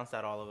like announced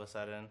that all of a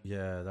sudden.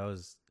 Yeah, that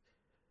was.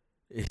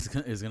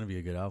 It's gonna be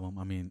a good album.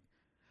 I mean,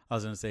 I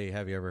was gonna say,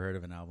 have you ever heard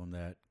of an album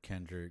that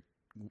Kendrick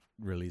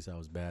released that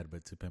was bad,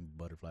 but To Pimp a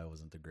Butterfly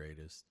wasn't the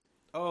greatest?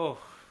 Oh,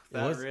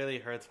 that was- really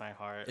hurts my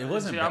heart. It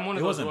wasn't. See, ba- I'm one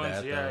of it those wasn't ones.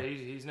 bad, Yeah, though.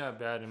 he's not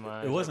bad in my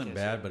eyes. It I wasn't can't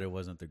bad, say but it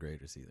wasn't the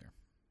greatest either.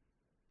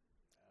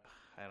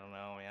 I don't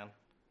know, man.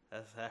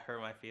 That hurt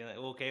my feeling.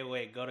 Okay,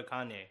 wait. Go to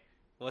Kanye.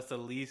 What's the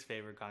least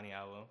favorite Kanye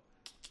album?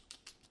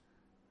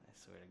 I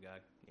swear to God,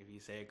 if you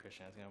say it,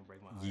 Christian, it's gonna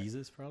break my heart.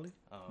 Yeezus probably.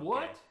 Oh, okay.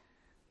 What?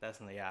 That's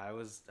yeah. I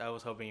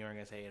was hoping you weren't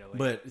gonna say 808.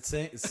 But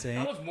saying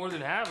Almost more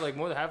than half. Like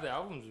more than half the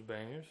albums are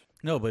bangers.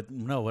 no,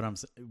 what I'm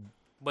saying.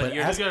 But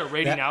You're just gonna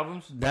rating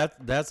albums.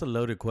 That's a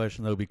loaded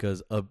question though,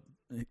 because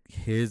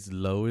his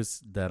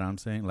lowest that I'm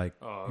saying, like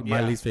Oh, my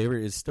yeah. least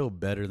favorite, is still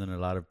better than a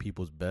lot of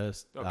people's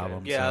best Okay.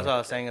 albums. yeah, so- that's what I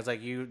was saying. It's like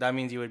that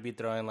means you would be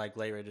throwing like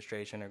Late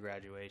Registration or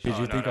Graduation. Did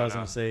you no, think no, I was no.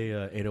 gonna say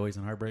 808s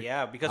and Heartbreak?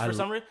 Yeah, because I for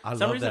some reason, I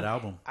love that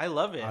album. I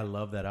love it. I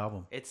love that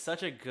album. It's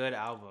such a good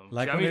album.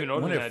 Like See, I'm when even it-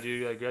 older when than it- that,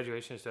 dude. Like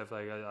graduation stuff.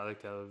 Like I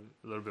like that a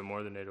little bit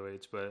more than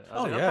 808s. But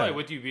Oh, I'll yeah. probably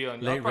with you be on.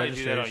 I'll Late probably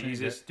do that on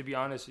Registration, Yeezus. To be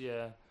honest,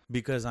 yeah.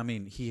 Because I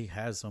mean, he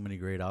has so many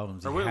great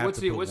albums. Or You have what's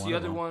to the put what's the of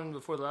other them. one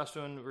before the last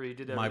one where he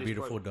did that? My release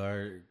Beautiful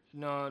party? Dark.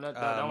 No, not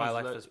that. My one's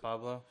Life the- is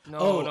Pablo. No,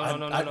 Oh, no, I'm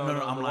the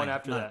lying. one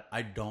after No, that.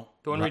 I don't.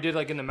 The one where he did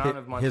like in the mountain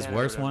of Montana. His or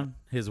worst whatever. one.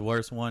 His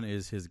worst one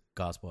is his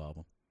gospel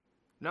album.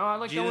 No, I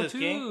like that one Jesus too.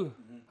 King?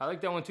 I like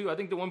that one too. I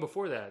think the one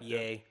before that.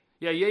 Yay.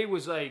 Yeah, Ye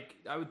was like,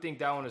 I would think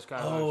that one is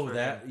kind of. Oh, like for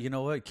that him. you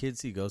know what? Kids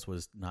See Ghosts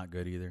was not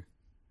good either.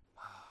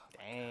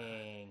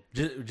 Dang.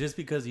 Just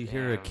because you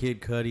hear a Damn.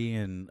 Kid Cudi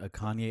and a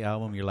Kanye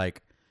album, you're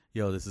like,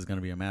 yo, this is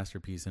gonna be a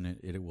masterpiece, and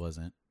it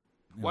wasn't.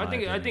 in Well, my I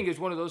opinion. think it's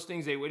one of those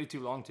things they waited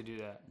too long to do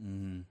that.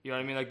 Mhm. You know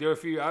what I mean? Like there are a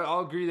few.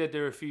 I'll agree that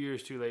there are a few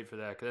years too late for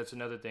that. Because that's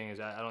another thing is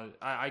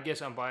I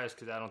guess I'm biased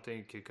because I don't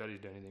think Kid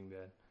Cudi's done anything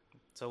bad.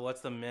 So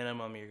what's the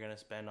minimum you're gonna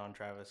spend on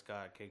Travis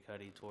Scott Kid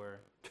Cudi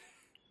tour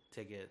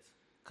tickets?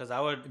 Because I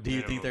would. Do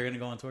you think they're gonna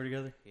go on tour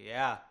together?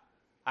 Yeah,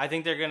 I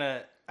think they're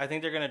gonna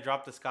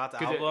drop the Scott's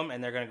 'Cause album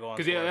and they're gonna go on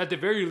Because tour. at the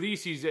very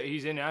least he's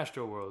in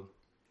Astroworld.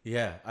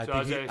 Yeah, I So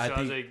I think was like- so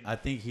I was like- I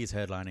think he's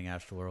headlining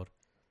Astroworld.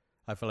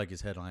 I feel like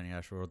he's headlining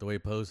Astroworld. The way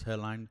Poe's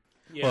headline,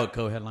 Yeah. well,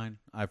 co-headline.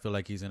 I feel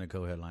like he's gonna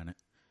co-headline it.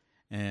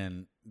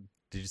 And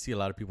did you see a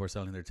lot of people are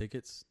selling their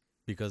tickets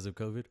because of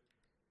COVID?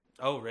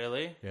 Oh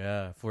really?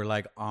 Yeah, for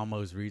like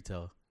almost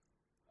retail.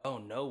 Oh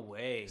no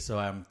way. So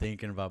I'm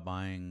thinking about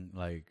buying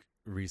like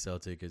resale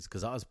tickets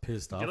because I was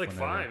pissed off. Get like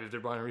whenever- 5 if they're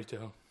buying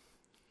retail.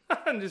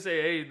 And just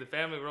say, hey, the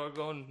family, we're all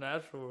going to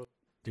Astroworld.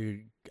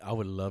 Dude, I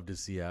would love to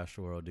see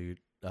Astroworld, dude.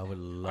 I would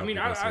love. I mean,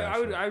 to go see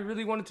Astroworld. I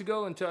really wanted to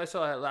go until I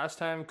saw it last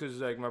time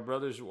because like my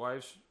brother's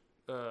wife's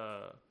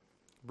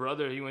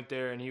brother, he went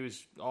there and he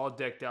was all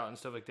decked out and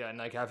stuff like that, and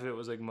like half of it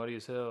was like muddy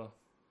as hell.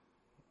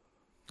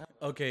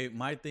 Okay,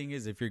 my thing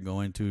is if you're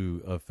going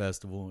to a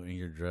festival and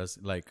you're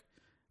dressed like,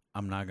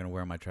 I'm not gonna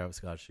wear my Travis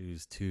Scott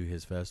shoes to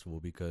his festival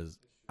because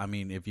I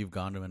mean, if you've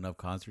gone to enough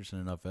concerts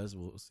and enough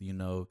festivals, you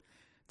know,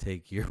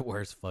 take your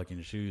worst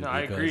fucking shoes. No,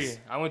 I because- agree.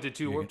 I went to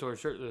 2 you're Warped Tour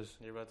shirtless.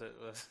 You're about to.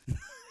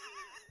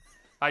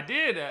 I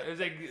did. It was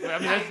like I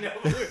mean,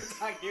 that's, we were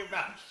talking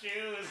about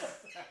shoes.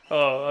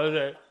 oh, I was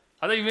like,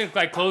 I thought you meant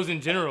like clothes in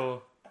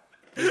general,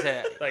 He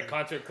said. like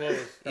concert clothes.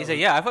 He said,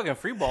 "Yeah, I fucking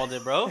freeballed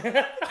it, bro."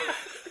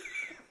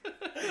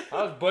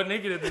 I was butt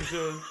naked at them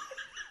shows.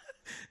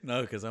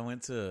 No, because I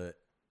went to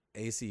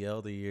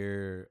ACL the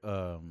year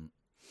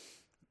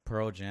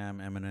Pearl Jam,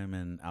 Eminem,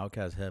 and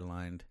Outkast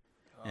headlined,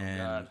 Oh and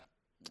God.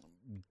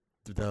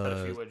 Had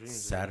a few the wet dreams,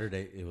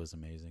 Saturday it was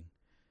amazing.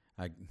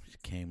 I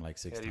came like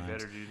 6 Eddie times,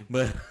 better, dude.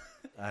 but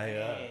I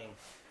Dang.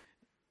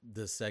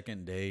 the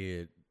second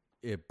day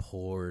it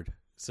poured.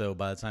 So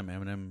by the time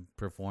Eminem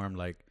performed,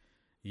 like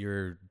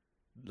you're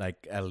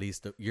like at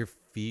least your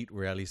feet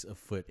were at least a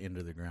foot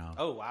into the ground.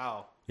 Oh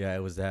wow. Yeah, it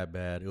was that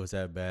bad. It was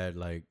that bad.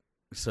 Like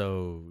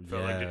so,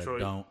 Felt like yeah.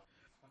 Detroit.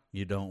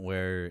 You don't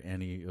wear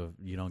any of.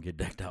 You don't get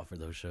decked out for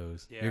those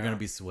shows. You're Yeah. gonna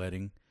be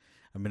sweating.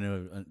 I've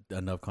been to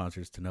enough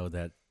concerts to know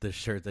that the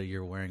shirt that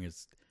you're wearing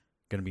is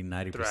gonna be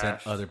 90%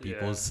 Thrashed, other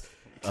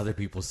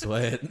people's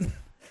sweat.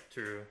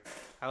 True.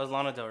 How was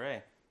Lana Del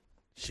Rey?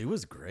 She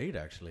was great,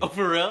 actually. Oh,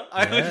 for real?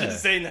 I was Yeah.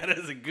 just saying that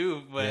as a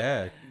goof, but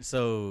Yeah.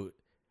 So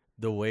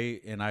the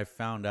way, and I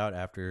found out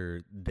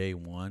after day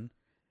one,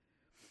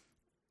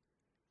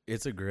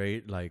 it's a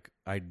great like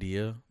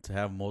idea to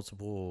have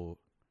multiple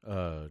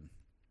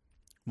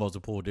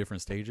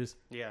different stages.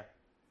 yeah.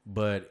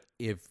 But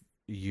if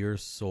your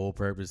sole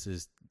purpose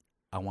is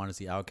I want to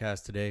see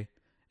Outkast today,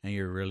 and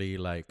you're really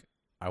like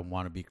I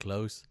want to be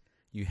close,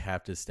 you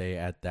have to stay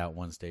at that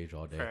one stage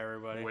all day. For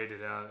everybody. Wait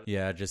it out.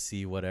 Yeah, just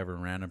see whatever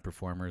random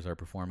performers are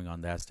performing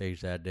on that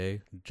stage that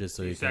day, just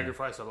so You you can.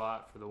 sacrifice a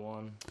lot for the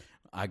one.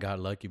 I got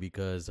lucky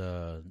because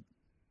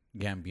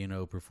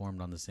Gambino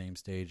performed on the same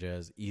stage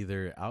as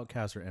either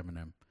Outkast or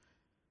Eminem.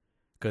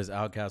 Because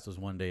Outkast was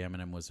one day,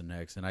 Eminem was the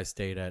next, and I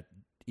stayed at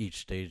each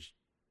stage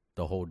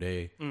the whole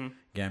day. Mm.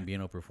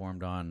 Gambino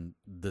performed on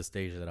the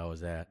stage that I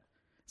was at,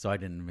 so I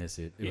didn't miss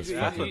it. It was He's,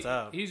 That's fucking. what's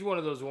up. he's one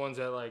of those ones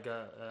that like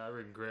I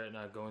regret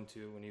not going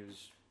to when he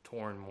was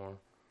touring more.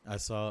 I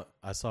saw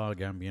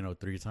Gambino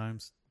 3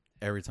 times.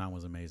 Every time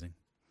was amazing.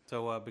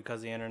 So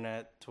because the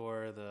internet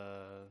tour,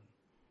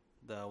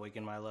 the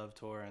Awaken My Love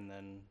tour, and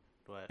then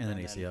what? And then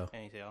ACL.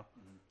 ACL.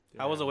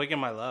 How was Awaken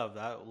My Love?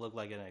 That looked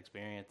like an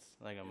experience,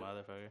 like a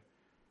motherfucker.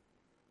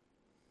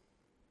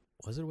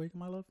 Was it Awaken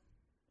My Love?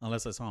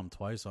 Unless I saw him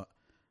twice.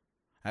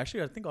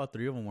 Actually, I think all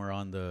 3 of them were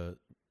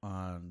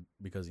on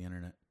because of the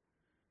internet.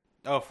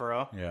 Oh, for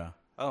real? Yeah.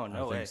 Oh,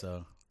 no I way. think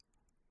so.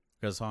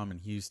 Because I saw him in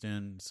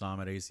Houston, saw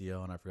him at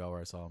ACL, and I forgot where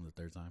I saw him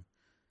the 3rd time.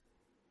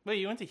 Wait,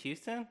 you went to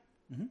Houston?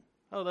 Mhm.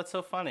 Oh, that's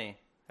so funny.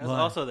 I was Why?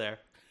 also there.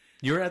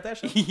 You were at that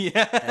show?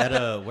 Yeah.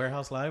 At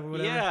Warehouse Live or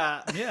whatever?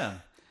 Yeah. Yeah.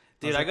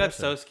 Dude, was I at got that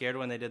so show. scared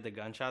when they did the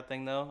gunshot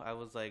thing, though. I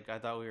was like, I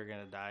thought we were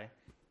going to die.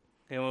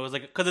 And it was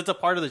like, because it's a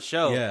part of the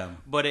show. Yeah.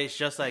 But it's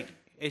just like,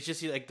 you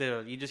just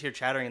hear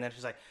chattering, and then it's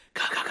just like,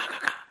 ka, ka, ka, ka,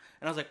 ka.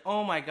 And I was like,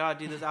 oh my God,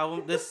 dude, I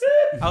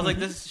was like,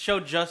 this show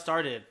just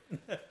started.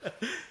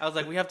 I was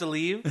like, we have to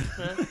leave.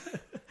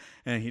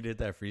 And he did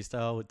that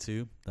freestyle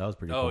too. That was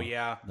pretty Oh, cool.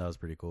 yeah. That was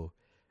pretty cool.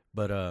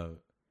 But,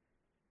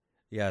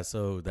 yeah,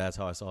 so that's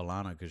how I saw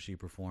Lana, because she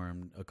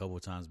performed a couple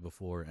of times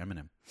before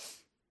Eminem.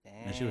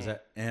 And she was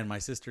and my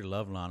sister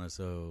loved Lana,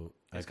 so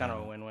It's kind of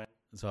a win-win.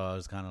 So I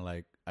was kind of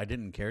like, I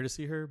didn't care to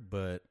see her,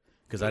 but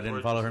because Good I didn't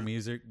words. follow her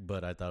music,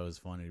 but I thought it was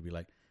funny to be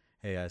like,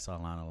 hey, I saw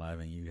Lana live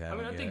and you I haven't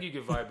mean, I yet. think you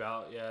could vibe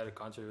out, at a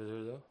concert with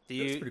her though.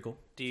 That's pretty cool.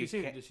 Do you?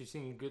 Does she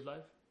sing good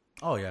live?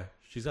 Oh yeah,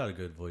 she's got a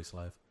good voice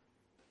live.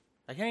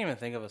 I can't even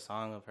think of a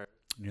song of her.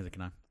 Neither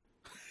can I.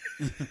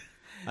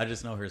 I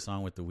just know her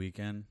song with The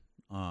Weeknd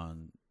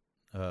on.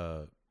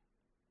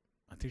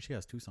 I think she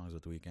has 2 songs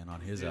with The Weeknd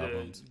on his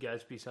albums,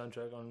 Gatsby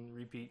soundtrack on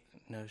repeat.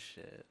 No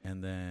shit.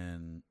 and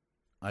then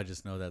I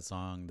just know that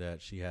song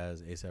that she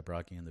has ASAP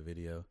Rocky in the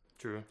video.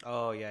 True.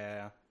 Oh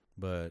yeah.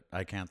 But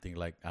I can't think,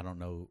 like, I don't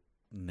know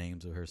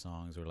names of her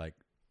songs, or like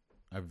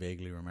I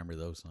vaguely remember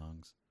those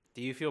songs.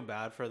 Do you feel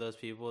bad for those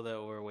people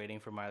that were waiting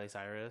for Miley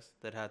Cyrus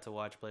that had to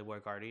watch Playboy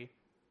Cardi?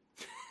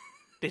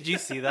 Did you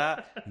see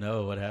that?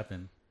 No, what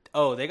happened?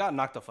 Oh, they got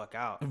knocked the fuck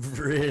out.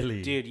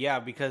 Really? Dude, yeah,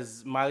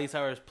 because Miley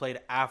Cyrus played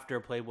after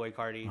Playboy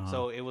Cardi. Uh-huh.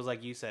 So it was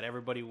like you said,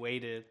 everybody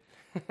waited.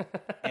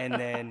 And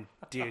then,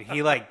 dude,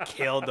 he like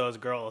killed those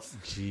girls.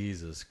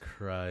 Jesus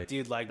Christ.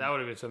 Dude, like, That would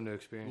have been something to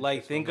experience. like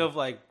That's think funny. of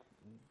like,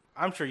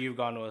 I'm sure you've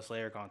gone to a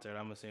Slayer concert,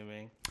 I'm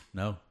assuming.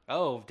 No,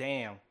 Oh,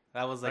 damn.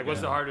 That was like, Like,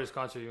 what's the hardest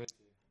concert you went to?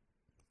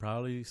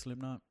 probably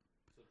Slipknot.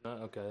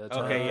 Okay, that's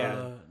Okay,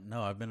 yeah.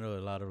 No, I've been to a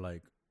lot of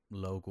like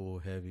local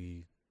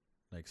heavy,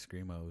 like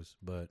screamos,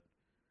 but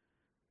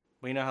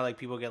well, you know how like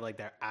people get like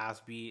their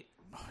ass beat?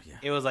 oh yeah,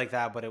 It was like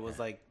that, but it was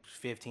like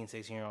 15,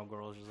 16-year-old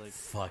girls just like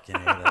fucking A,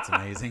 that's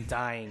amazing.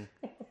 dying.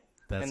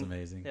 That's And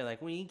amazing. They're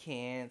like, we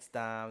can't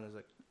stop. And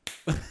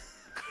there's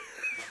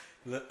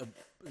like,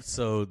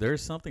 So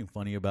there's something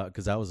funny about,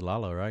 because that was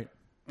Lala, right?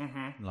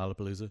 mm-hmm.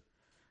 Lollapalooza.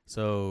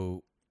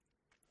 So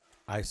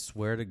I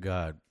swear to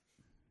God,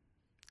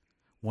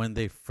 when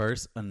they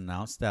first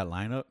announced that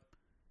lineup,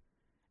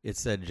 it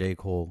said J.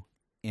 Cole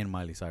in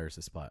Miley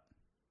Cyrus's spot.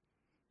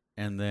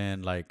 And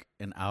then like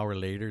an hour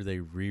later, they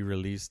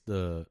re-released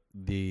the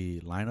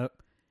lineup,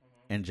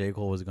 and J.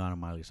 Cole was gone and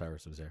Miley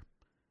Cyrus was there.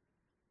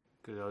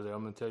 Because I was like,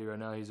 I'm going to tell you right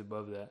now, he's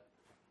above that.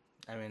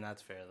 I mean,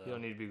 that's fair You though.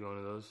 don't need to be going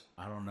to those.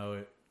 I don't know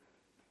it.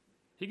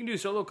 He can do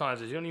solo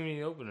concerts. You don't even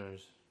need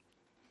openers.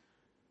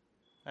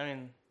 I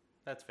mean,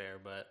 that's fair,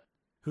 but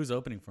Who's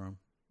opening for him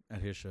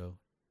at his show?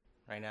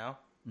 right now,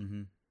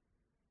 Mm-hmm.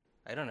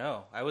 I don't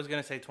know. I was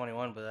gonna say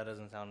 21, but that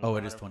doesn't sound. Oh,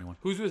 it is 100%. 21.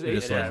 Who's with It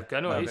is ASAP? 'Cause I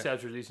know Okay.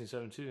 ASAP's releasing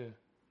something too.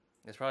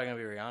 It's probably gonna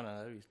be Rihanna.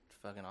 That'd be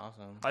fucking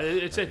awesome.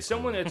 It's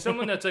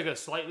someone that's like a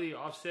slightly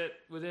offset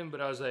with him,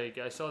 but I was like,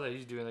 I saw that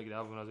he's doing like an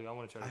album, and I was like, I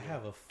want to try to do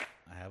it.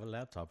 I have a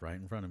laptop right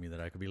in front of me that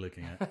I could be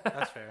looking at.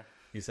 That's fair.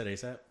 You said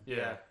ASAP?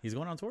 Yeah, He's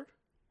going on tour?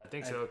 I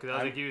think so. Because I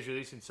was like, he was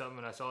releasing something,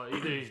 and I saw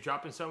either he's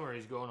dropping something or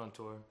he's going on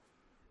tour.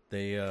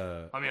 They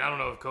I mean, I don't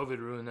know if COVID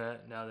ruined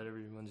that now that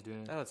everyone's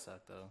doing it. That would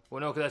suck though. Well,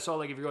 no, because I saw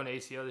like if you're going to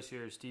ACL this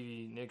year,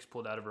 Stevie Nicks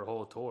pulled out of her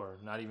whole tour,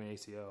 not even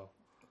ACL.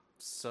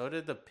 So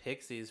did the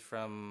Pixies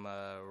from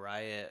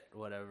Riot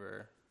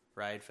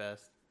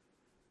Fest.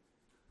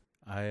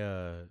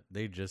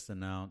 they just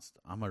announced,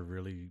 I'm a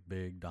really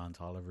big Don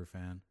Toliver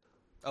fan,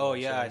 Oh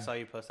yeah, I Same. saw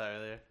you post that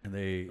earlier. and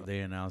they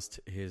announced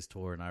his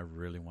tour, and I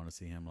really want to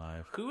see him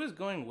live. Who is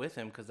going with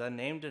him? Because that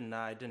name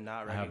I did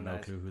not I have recognize.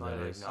 no clue who Probably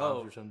that like is. Nas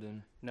Oh. or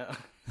something. No.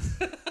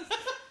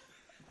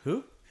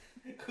 Who?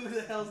 Who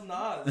the hell's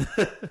Nas?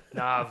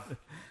 Nav.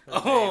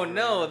 Oh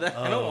no, I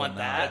don't Oh, want no.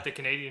 that. The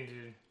Canadian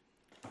dude.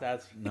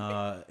 That's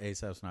Nah,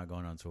 ASAP's not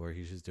going on tour.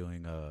 He's just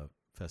doing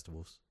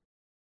festivals.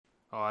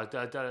 Oh, I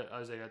thought I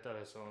was like, I thought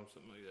I saw him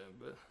something like that,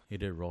 but He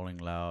did Rolling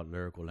Loud,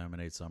 Lyrical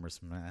Lemonade, Summer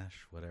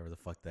Smash, whatever the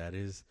fuck that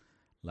is.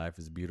 Life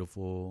is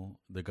Beautiful,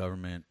 the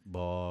Government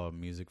Ball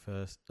Music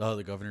Fest. Oh,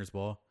 the Governor's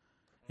Ball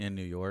in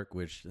New York,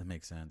 which that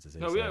makes sense. It's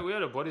no, A$AP. we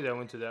had a buddy that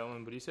went to that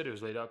one, but he said it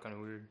was laid out kind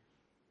of weird.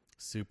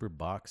 Super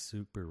Box,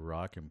 Super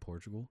Rock in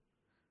Portugal.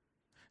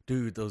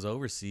 Dude, those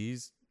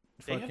overseas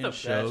They have fucking the best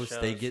shows,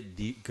 they shows. get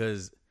deep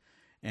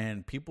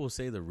and people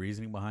say the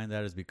reasoning behind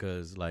that is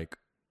because like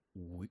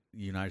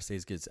United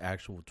States gets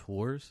actual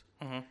tours,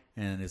 Mhm.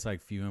 and it's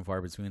like few and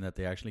far between that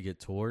they actually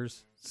get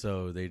tours,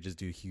 so they just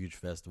do huge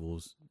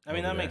festivals. I mean,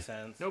 over that there. makes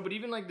sense. No, but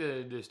even like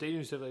the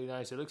stadium stuff like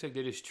nice. It looks like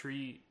they just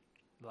treat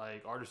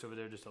like artists over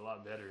there just a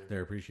lot better.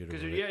 They're appreciative.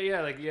 Because Of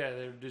it.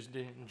 they just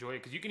didn't enjoy it.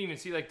 Because you can even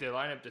see like the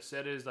lineup, the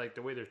set is like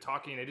the way they're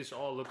talking. They just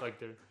all look like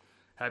they're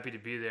happy to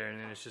be there, and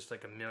then it's just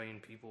like a million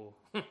people.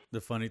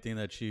 The funny thing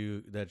that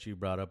you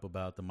brought up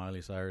about the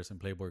Miley Cyrus and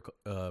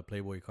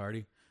Playboy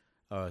Cardi,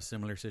 a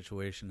similar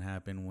situation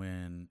happened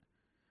when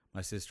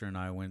my sister and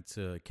I went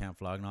to Camp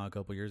Flognaw a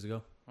couple years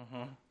ago.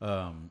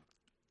 Mm-hmm.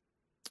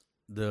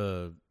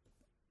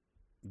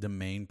 The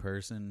main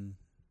person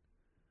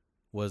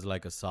was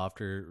like a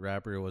softer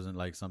rapper. It wasn't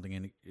like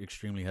something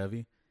extremely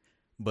heavy.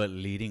 But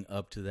leading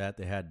up to that,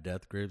 they had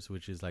Death Grips,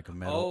 which is like a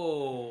metal.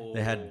 Oh,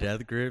 They had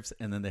Death Grips,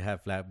 and then they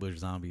had Flatbush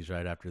Zombies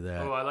right after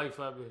that. Oh, I like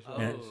Flatbush. Oh.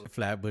 And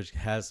Flatbush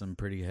has some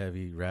pretty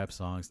heavy rap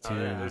songs too. Oh,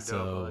 yeah, they're dope. I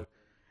So like-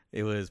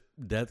 it was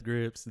Death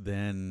Grips,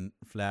 then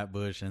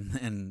Flatbush, and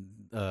then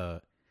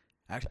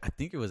actually I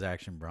think it was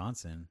Action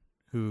Bronson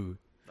who.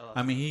 Oh.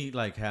 I mean, he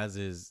like has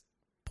his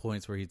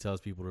points where he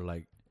tells people to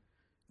like,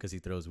 because he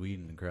throws weed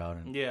in the crowd,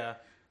 and yeah.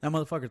 that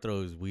motherfucker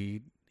throws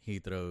weed. He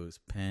throws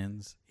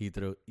pens. He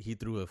threw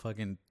a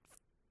fucking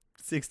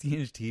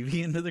 60-inch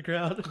TV into the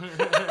crowd.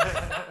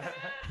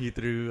 He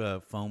threw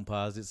foam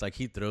posits. Like,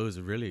 he throws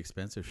really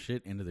expensive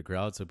shit into the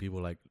crowd so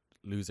people like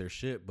lose their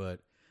shit. But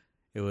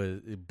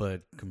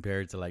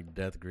compared to like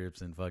Death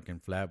Grips and fucking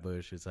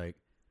Flatbush, it's like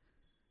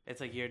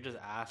you're just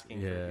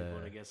asking Yeah. for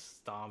people to get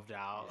stomped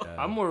out. Yeah.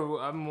 I'm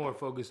more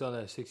focused on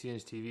that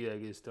 60-inch TV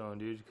that gets thrown,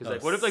 dude. Because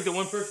like, what if like the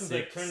one person's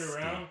like turned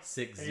around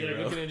and you're like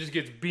looking and it just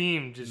gets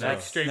beamed, just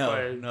like straight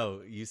by.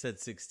 No, you said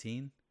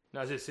 16.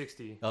 No, I said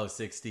 60. Oh,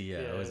 60. Yeah,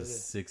 Yeah, it was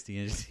a yeah.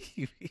 60-inch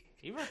TV.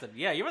 You're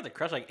about to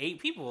crush like 8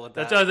 people with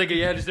that. That's why I was like,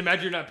 yeah, just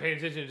imagine you're not paying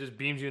attention, it just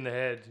beams you in the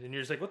head, and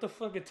you're just like, what the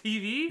fuck, a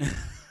TV?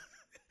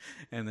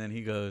 And then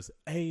he goes,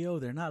 "Hey, yo,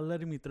 they're not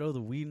letting me throw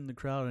the weed in the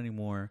crowd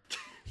anymore."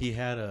 He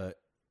had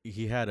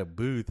a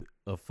booth,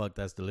 a Fuck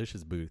That's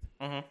Delicious booth,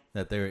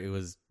 that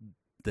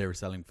they were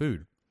selling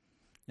food,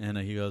 and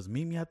he goes,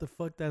 "Meet me at the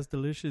Fuck That's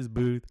Delicious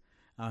booth.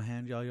 I'll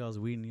hand y'all's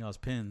weed and y'all's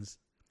pins."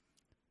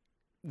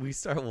 We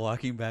start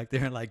walking back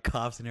there and like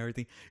cops and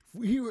everything.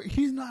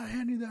 He's not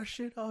handing that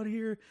shit out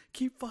here.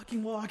 Keep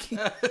fucking walking.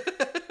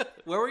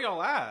 Where were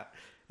y'all at?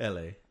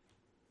 L.A.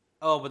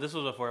 Oh, but this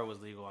was before it was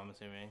legal, I'm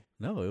assuming.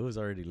 No, it was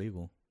already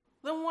legal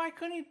Then why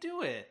couldn't he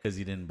do it? because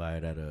he didn't buy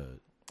it at a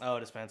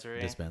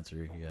Dispensary.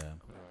 dispensary. Yeah.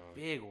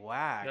 Big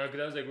whack. No,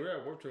 because I was like, we were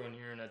at Warped Tour one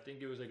year, and I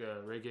think it was like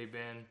a reggae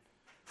band.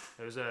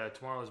 It was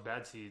Tomorrow's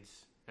Bad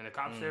Seeds, and the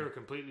cops there were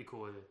completely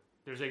cool with it.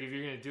 There's like, if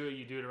you're gonna do it,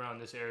 you do it around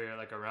this area,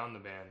 like around the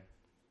band.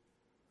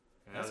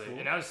 And That's I was cool.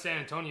 And that was San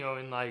Antonio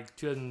in like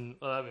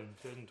 2011,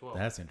 2012.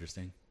 That's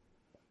interesting.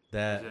 It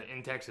That was,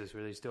 in Texas,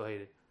 where they still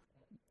hate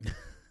it.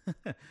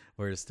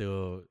 where it's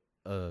still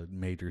a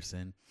major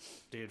sin.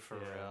 Dude, for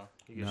real.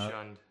 You get No.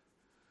 shunned.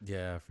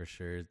 Yeah, for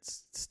sure.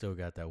 It's still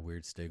got that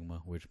weird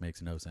stigma, which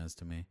makes no sense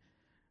to me.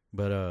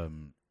 But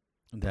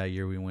that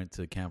year we went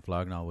to Camp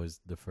Flognaw was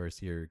the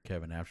first year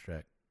Kevin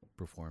Abstract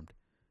performed,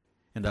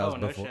 and that Oh,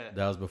 was no before shit.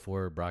 that was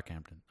before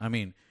Brockhampton. I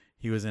mean,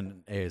 he was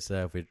in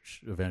ASF,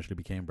 which eventually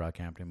became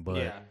Brockhampton, but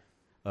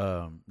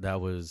Yeah.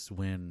 that was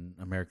when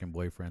American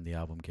Boyfriend, the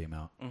album, came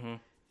out,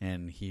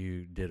 and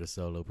he did a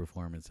solo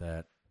performance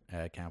at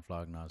Camp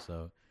Flognaw.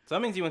 So So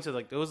that means you went to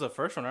like, it was the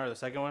first one or the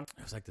second one?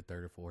 it was like the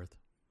third or fourth.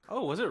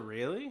 Oh, was it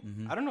really?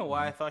 Mhm. I don't know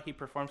why I thought he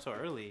performed so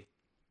early.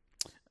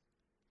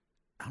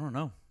 I don't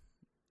know.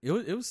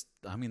 It was.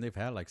 I mean, they've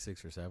had like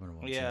 6 or 7 of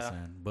them Yeah. since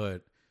then.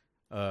 But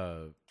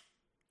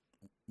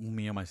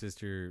me and my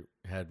sister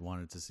had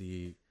wanted to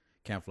see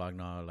Camp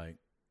Flognaw like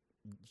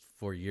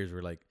for years.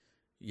 We're like,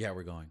 yeah,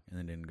 we're going, and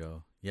then didn't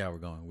go. Yeah, we're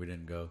going. We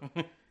didn't go.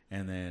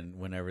 And then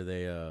whenever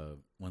they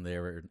when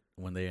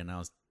they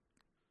announced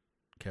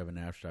Kevin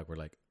Abstract, we're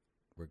like,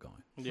 we're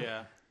going,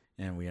 Yeah.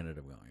 and we ended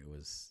up going. It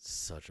was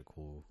such a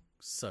cool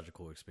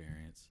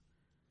experience.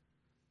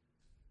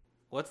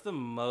 What's the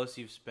most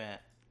you've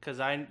spent? Because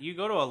you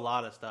go to a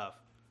lot of stuff.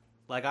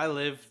 Like, I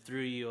live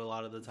through you a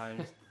lot of the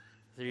times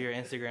through your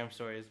Instagram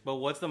stories. But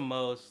what's the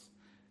most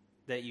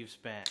that you've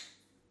spent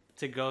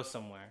to go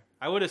somewhere?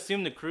 I would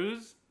assume the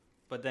cruise,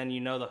 but then you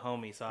know the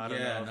homie, so I don't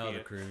know. If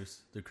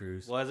The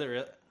cruise. Was it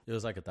real? It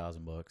was like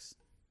 $1,000.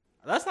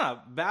 That's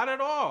not bad at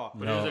all.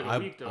 But it was like a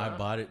week, though, I huh?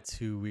 bought it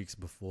 2 weeks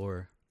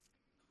before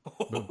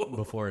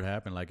before it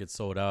happened. Like, it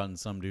sold out, and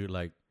some dude,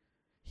 like,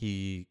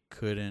 he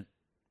couldn't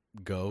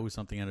go.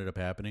 Something ended up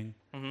happening.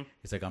 Mm-hmm.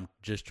 He's like, I'm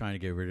just trying to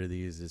get rid of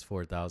these. It's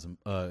 4,000.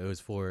 I'm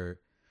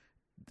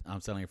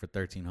selling it for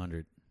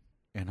 1,300.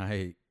 And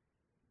I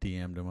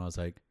DM'd him. I was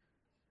like,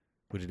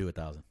 would you do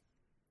 1,000?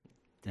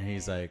 And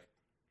he's like,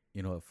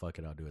 you know what? Fuck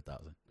it. I'll do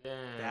 1,000. Damn.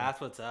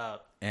 That's what's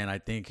up. And I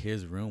think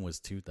his room was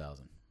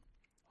 2,000.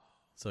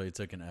 So he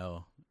took an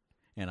L,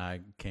 and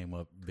I came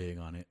up big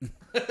on it.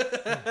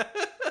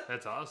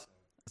 That's awesome.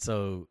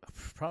 So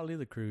probably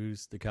the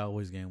cruise. The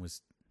Cowboys game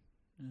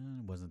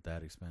wasn't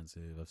that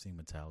expensive. I've seen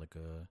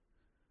Metallica,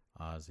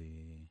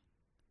 Ozzy.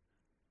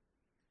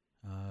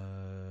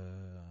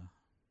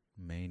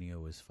 Mania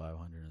was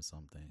 500 and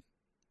something.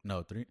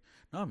 No,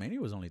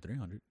 Mania was only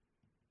 300.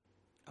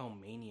 Oh,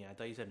 Mania. I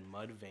thought you said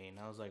Mudvayne.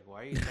 I was like,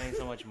 why are you spending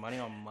so much money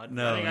on Mudvayne?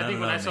 No. I think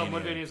when I saw Mania.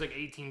 Mudvayne, it was like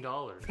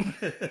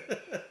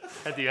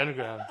 $18 at the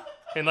Underground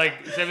in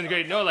like 7th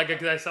grade. No, like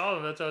because I saw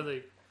them. That's why I was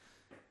like,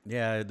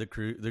 Yeah, the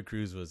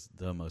cruise was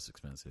the most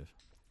expensive.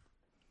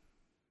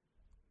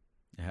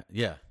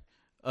 Yeah.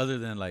 Other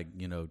than like,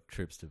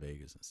 trips to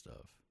Vegas and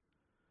stuff.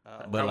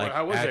 But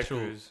how was that actual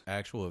cruise?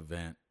 actual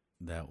event,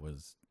 that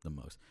was the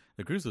most.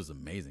 The cruise was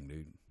amazing,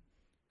 dude.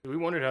 We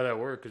wondered how that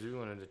worked because we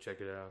wanted to check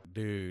it out.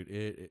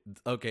 Dude,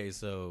 okay,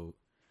 so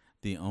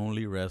the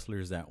only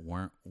wrestlers that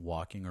weren't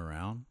walking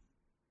around,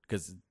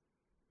 because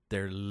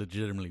they're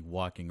legitimately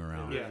walking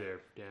around. Yeah. There,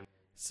 damn.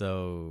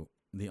 So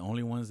the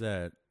only ones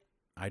that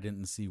I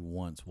didn't see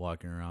once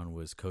walking around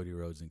was Cody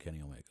Rhodes and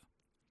Kenny Omega.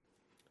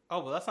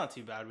 Oh, well, that's not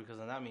too bad because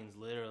then that means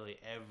literally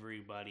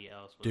everybody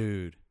else was.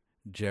 Dude,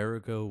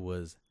 Jericho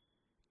was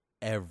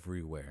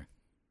everywhere.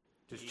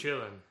 Just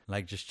chilling.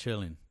 Like, just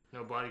chilling.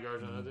 No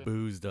bodyguards or nothing.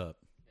 Boozed up.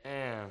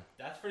 Damn.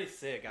 That's pretty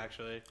sick,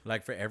 actually.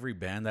 Like, for every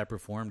band that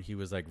performed, he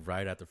was, like,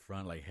 right at the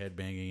front, like,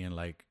 headbanging and,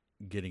 like,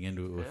 getting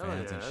into it with Hell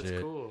fans yeah, and that's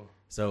shit. cool.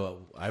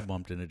 So I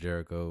bumped into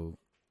Jericho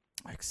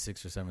like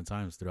 6 or 7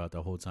 times throughout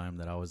the whole time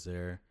that I was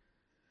there.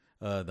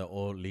 The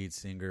old lead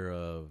singer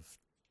of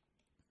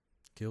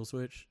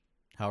Killswitch,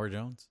 Howard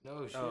Jones.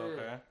 No shit. Oh,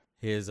 okay.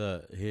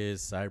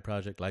 His side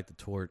project, Light the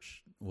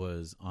Torch,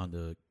 was on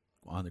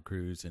the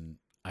cruise, and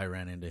I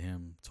ran into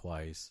him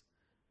twice.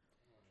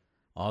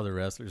 All the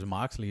wrestlers.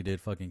 Moxley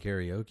did fucking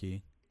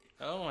karaoke.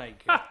 Oh my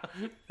god.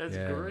 That's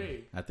Yeah.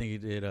 great. I think he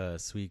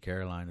did Sweet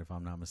Caroline, if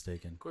I'm not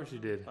mistaken. Of course you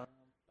did.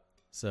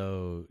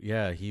 So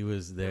yeah, he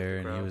was there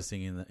and he crowd. was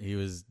singing. He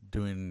was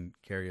doing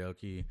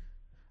karaoke.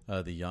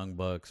 The Young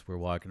Bucks were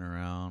walking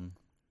around.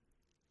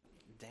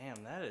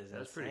 Damn, that is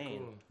That's insane. pretty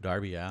cool.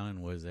 Darby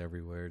Allin was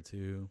everywhere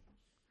too.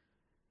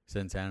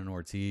 Santana and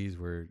Ortiz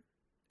were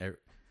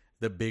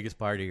the biggest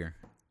partier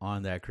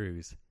on that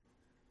cruise.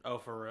 Oh,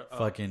 for real? Oh.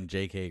 Fucking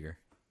Jake Hager.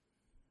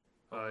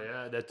 Oh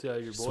yeah, that's your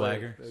boy.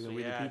 Swagger. Like, So,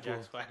 We the yeah, People.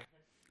 Jack Swagger.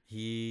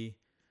 He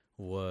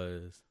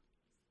was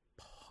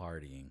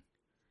partying.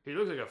 He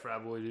looks like a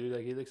frat boy, dude.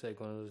 Like he looks like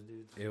one of those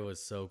dudes. It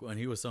was so cool, and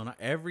he was so nice.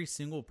 Every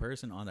single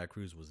person on that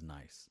cruise was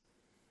nice.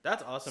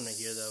 That's awesome to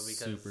hear, though,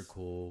 because super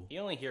cool. you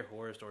only hear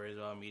horror stories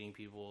about meeting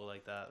people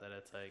like that. That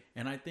it's like,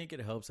 And I think it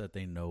helps that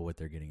they know what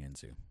they're getting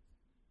into.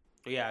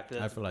 yeah, cause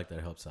I feel like that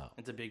helps out.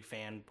 it's a big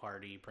fan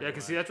party. Yeah,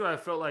 because see, that's why I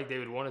felt like they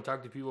would want to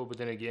talk to people, but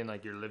then again,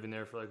 like you're living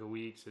there for like a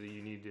week, so that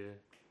you need to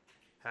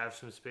have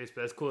some space.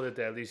 But that's cool that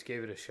they at least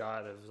gave it a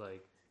shot. Of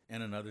like,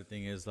 And another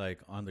thing is, like,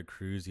 on the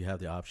cruise, you have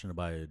the option to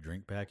buy a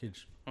drink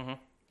package. Mhm.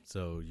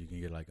 So you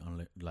can get like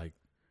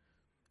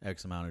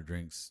X amount of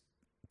drinks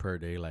per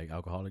day, like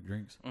alcoholic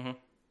drinks. Mhm.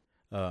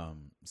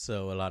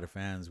 So a lot of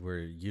fans were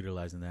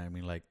utilizing that. I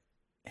mean, like,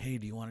 hey,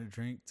 do you want a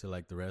drink? To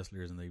like the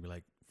wrestlers, and they'd be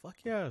like, fuck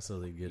yeah. So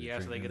they get a Yeah,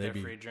 drink. so they and get they'd their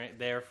be, free drink.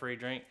 Their free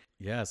drink.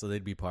 Yeah, so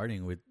they'd be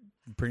partying with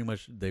pretty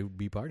much. They would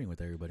be partying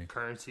with everybody.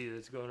 currency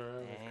that's going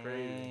around. That's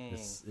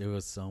crazy. It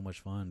was so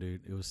much fun,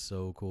 dude. It was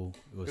so cool.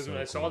 It was Because so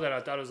when I cool. saw that, I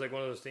thought it was like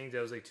one of those things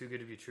that was like too good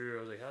to be true.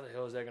 I was like, how the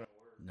hell is that gonna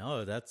work?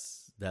 No,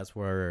 that's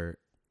where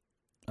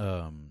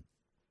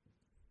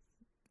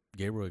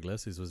Gabriel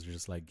Iglesias was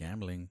just like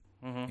gambling,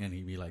 Mhm. and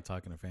he'd be like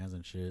talking to fans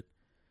and shit.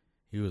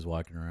 He was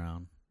walking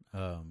around.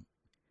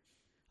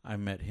 I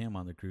met him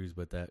on the cruise,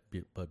 but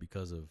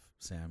because of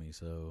Sammy.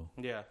 So,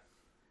 Yeah.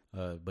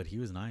 but he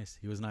was nice.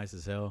 He was nice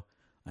as hell.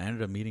 I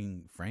ended up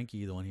meeting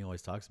Frankie, the one he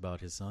always talks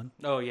about, his son.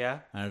 Oh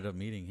yeah. I ended up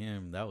meeting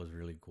him. That was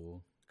really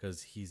cool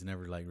because he's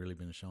never like really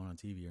been shown on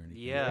TV or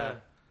anything.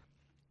 Yeah.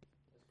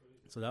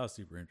 So that was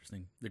super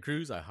interesting. The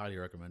cruise, I highly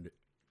recommend it.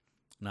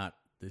 Not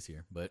this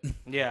year, but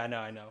Yeah,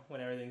 I know. When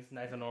everything's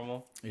nice and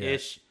normal Yeah.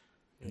 ish.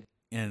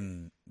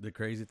 and the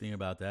crazy thing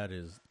about that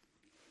is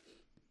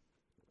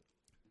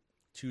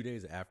 2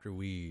 days after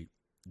we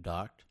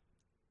docked,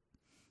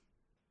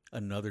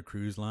 another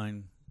cruise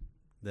line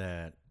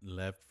that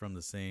left from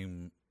the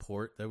same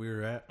port that we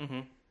were at,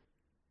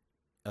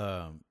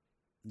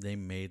 they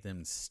made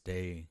them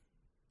stay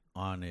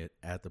on it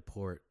at the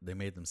port. They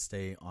made them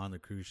stay on the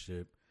cruise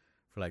ship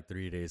for like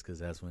 3 days because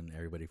that's when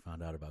everybody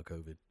found out about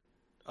COVID.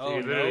 So Oh,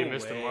 you literally no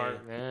missed the way.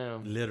 mark.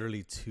 Damn.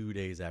 Literally 2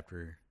 days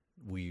after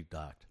we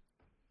docked.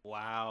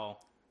 Wow.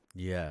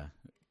 Yeah,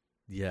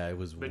 it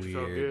was Bet weird, you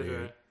felt good,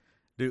 dude. right?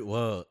 Dude,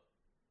 well,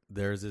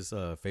 there's this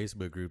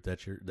Facebook group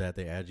that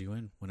they add you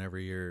in whenever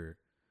you're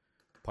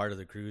part of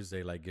the cruise.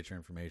 They like get your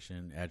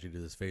information, add you to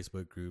this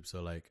Facebook group,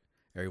 so like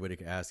everybody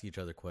can ask each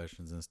other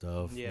questions and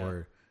stuff, Yeah.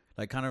 or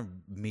like kind of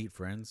meet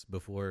friends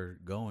before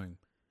going.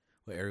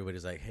 But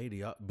everybody's like,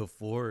 hey,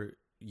 before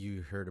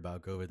you heard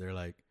about COVID, they're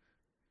like,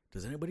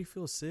 does anybody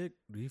feel sick?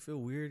 Do you feel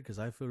weird? Because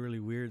I feel really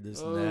weird.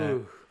 This and that.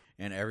 Oh,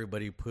 And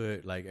everybody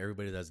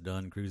everybody that's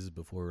done cruises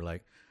before were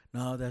like,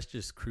 no, that's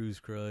just cruise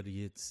crud.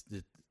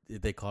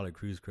 They call it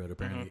cruise crud.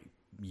 Apparently,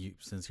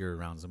 since you're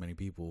around so many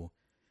people,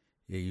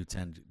 yeah, you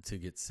tend to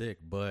get sick.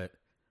 But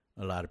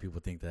a lot of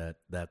people think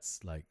that's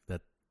like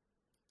that.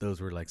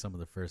 Those were like some of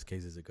the first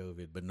cases of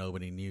COVID, but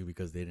nobody knew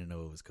because they didn't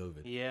know it was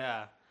COVID.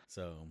 Yeah.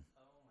 So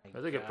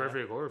that's like a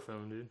perfect horror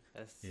film, dude.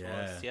 That's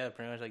Yeah. yeah,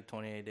 pretty much like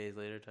 28 days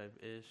later type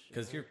ish.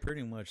 because you're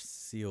pretty much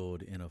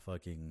sealed in a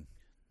fucking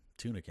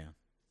tuna can.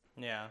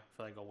 Yeah,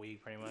 for like a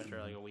week pretty much,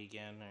 or like a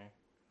weekend, or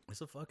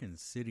It's a fucking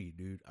city,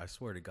 dude. I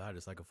swear to God,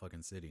 it's like a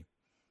fucking city.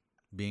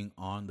 Being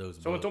on those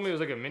Someone boats. told me it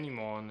was like a mini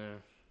mall in there.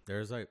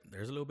 There's a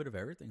little bit of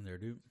everything there,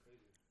 dude.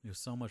 It was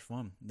so much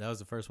fun. That was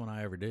the first one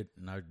I ever did,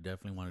 and I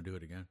definitely want to do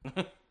it again.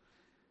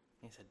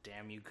 he said,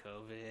 "Damn you,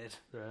 COVID."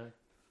 Right.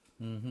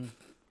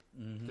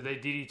 Mm-hmm. Did they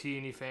DDT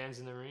any fans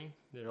in the ring?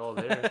 They're all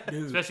there.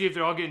 Dude. Especially if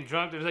they're all getting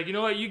drunk. They're like, you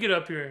know what? You get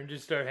up here and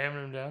just start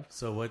hammering them down.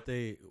 So what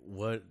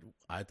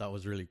I thought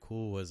was really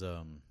cool was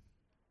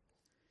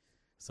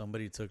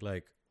somebody took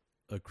like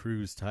a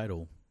cruise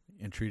title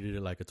and treated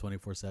it like a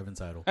 24/7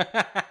 title,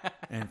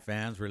 and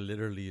fans were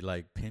literally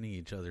like pinning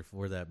each other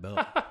for that belt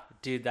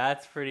Dude,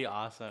 that's pretty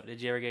awesome.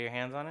 Did you ever get your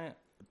hands on it?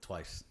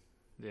 twice.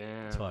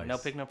 Damn. No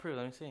pick, no proof.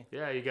 Let me see.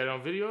 Yeah, you got it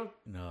on video?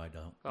 No, I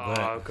don't.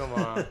 Oh, come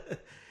on.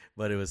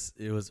 But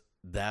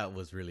that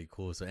was really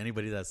cool. So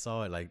anybody that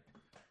saw it, like,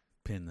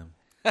 pinned them.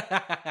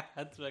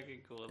 That's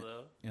fucking cool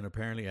though. And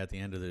apparently at the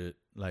end of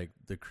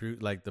the crew,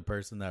 like the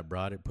person that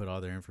brought it put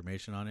all their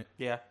information on it,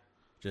 Yeah.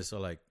 just so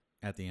like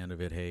at the end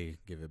of it, hey,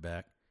 give it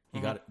back. They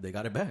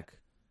got it back.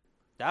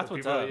 That's So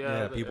what's people- up. Yeah,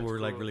 that- people that's were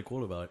like cool. really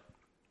cool about it.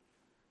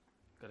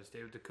 Gotta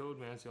stay with the code,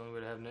 man. It's the only way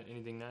to have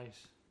anything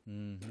nice.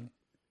 Mm-hmm.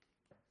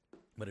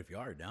 But if you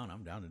are down,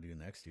 I'm down to do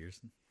next year's.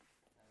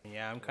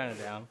 Yeah, I'm kind of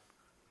down.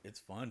 It's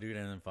fun, dude.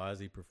 And then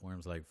Fozzy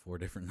performs like 4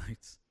 different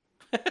nights.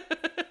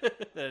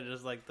 They're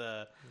just like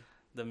the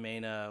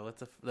main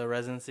what's the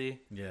residency.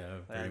 Yeah,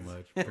 pretty That's-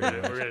 much. We're Pretty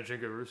gonna, much. we're gonna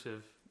drink a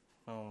Rusev.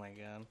 Oh my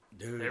god.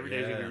 Dude, Every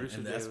day's gonna be Rusev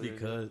and Day that's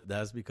over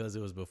there. because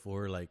it was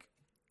before like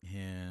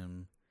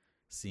him,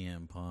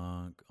 CM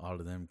Punk, all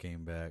of them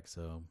came back.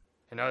 So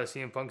And now that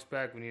CM Punk's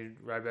back, we need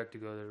Ryback to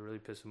go there to really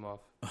piss him off.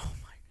 oh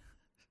my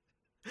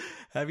god,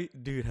 have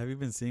you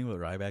been seeing what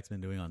Ryback's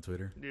been doing on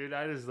Twitter? Dude,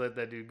 I just let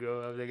that dude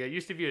go. I was like, I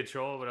used to be a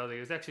troll, but I was like,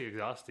 it was actually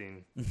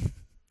exhausting.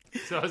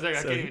 So I was like,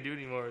 I So can't he- even do it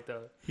anymore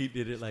without. He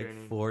did it like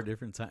Straining. 4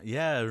 different times.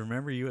 Yeah,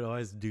 remember you would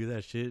always do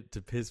that shit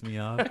to piss me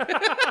off.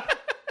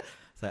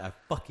 It's like I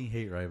fucking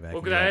hate Ryback.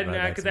 Well,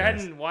 because I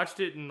hadn't watched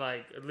it in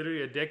like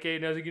literally a decade,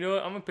 and I was like, you know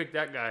what, I'm gonna pick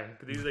that guy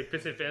because he was like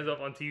pissing fans off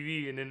on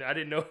TV, and then I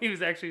didn't know he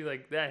was actually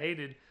like that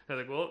hated. I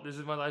was like, well, this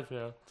is my life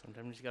now.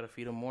 Sometimes you just gotta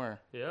feed them more.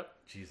 Yep.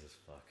 Jesus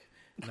fuck.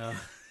 No.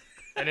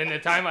 And then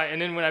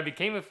and then when I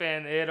became a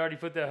fan, they had already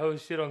put that whole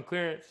shit on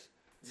clearance.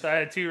 So I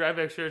had 2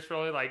 Ryback shirts for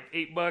only like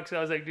 $8.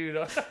 I was like, dude,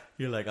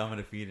 You're like, I'm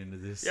gonna feed into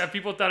this. yeah,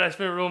 people thought I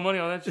spent real money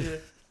on that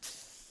shit.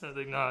 I was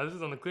like, nah, this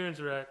is on the clearance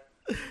rack.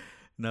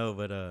 No,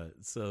 but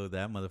so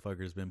that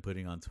motherfucker's been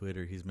putting on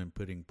Twitter. He's been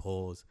putting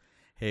polls.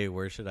 Hey,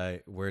 where should I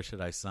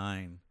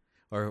sign,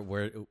 or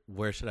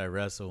where should I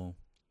wrestle?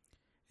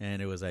 And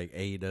it was like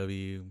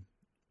AEW,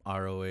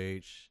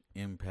 ROH,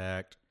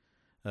 Impact,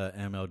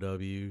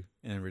 MLW,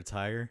 and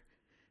retire.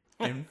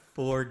 And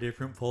 4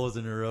 different polls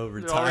in a row.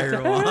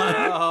 Retire one.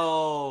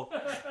 Oh,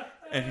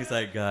 And he's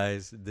like,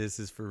 guys, this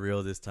is for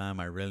real this time.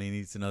 I really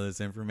need to know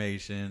this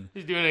information.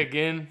 He's doing it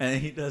again.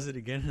 And he does it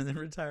again, and then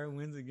retire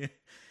wins again.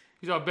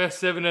 He's on best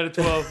 7 out of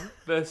 12.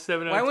 Best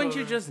 7 out of 12. why wouldn't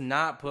you just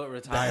not put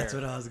retire? That's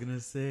what I was gonna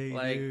say,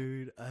 Like-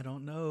 dude. I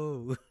don't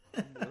know.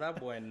 That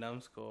boy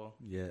numbskull.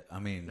 Yeah, I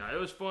mean, Nah, it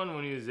was fun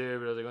when he was there,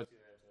 but I was like, once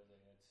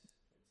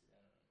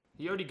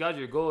you already got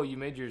your goal. You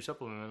made your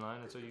supplement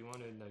line. That's what you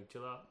wanted. Like,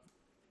 chill out.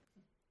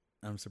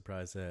 I'm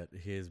surprised that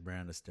his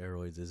brand of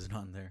steroids isn't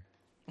on there.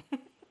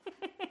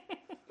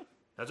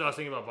 That's what I was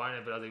thinking about buying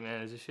it, but I was like,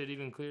 man, is this shit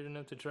even cleared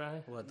enough to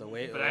try? What the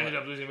weight? But I ended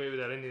up losing weight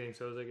without anything,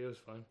 so I was like, it was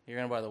fun. You're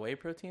gonna buy the whey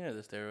protein or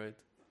the steroids?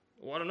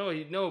 Well, I don't know.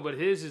 No, but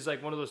his is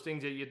like one of those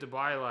things that you have to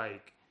buy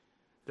like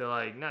the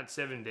like not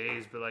 7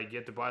 days, but like you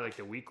have to buy like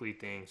the weekly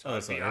thing. So Oh,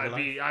 it'd so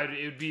be,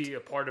 it would be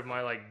a part of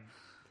my like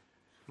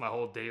my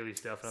whole daily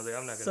stuff. And I was like,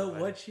 I'm not gonna. So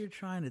buy what you're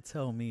trying to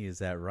tell me is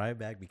that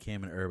Ryback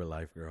became an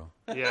Herbalife girl.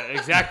 it. Yeah,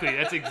 exactly.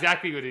 That's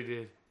exactly what he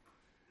did.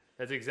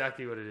 That's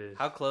exactly what it is.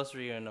 How close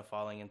were you into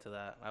falling into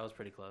that? I was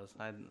pretty close.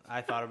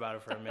 I thought about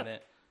it for a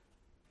minute.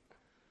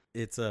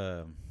 It's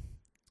a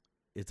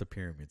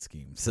pyramid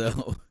scheme.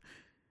 So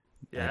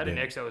Yeah, I had an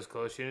did. ex that was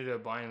close. She ended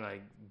up buying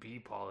like bee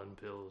pollen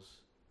pills.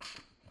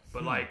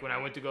 But like when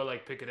I went to go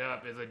like pick it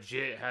up, it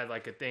legit had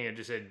like a thing that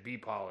just said bee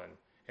pollen,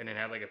 and then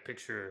had like a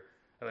picture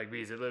of like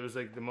bees. It was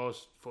like the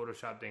most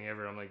Photoshop thing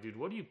ever. I'm like, dude,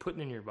 what are you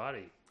putting in your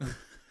body?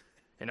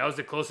 And that was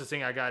the closest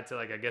thing I got to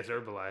like I guess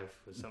Herbalife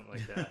or something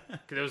like that.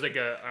 Because it was like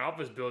an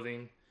office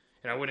building,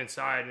 and I went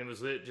inside and it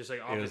was lit just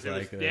like office. was It was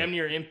like a- damn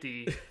near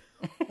empty.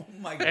 oh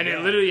my god. And it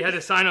literally had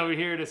a sign over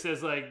here that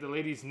says like the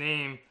lady's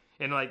name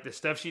and like the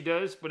stuff she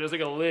does, but it was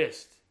like a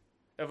list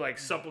of like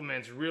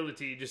supplements,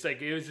 realty, just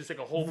like it was just like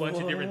a whole bunch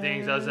of different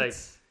things. I was like,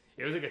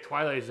 it was like a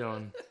Twilight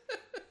Zone.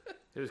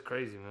 It was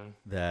crazy, man.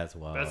 That's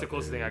wild. That's the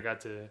closest dude. thing I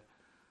got to.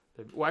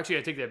 Well, actually,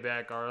 I take that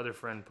back. Our other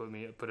friend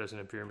put us in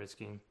a pyramid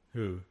scheme.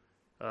 Who?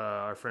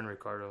 Our friend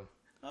Ricardo.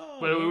 Oh,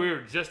 But we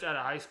were just out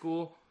of high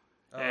school,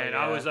 and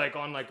I yeah. was like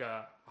on like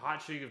a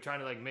hot streak of trying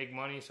to like make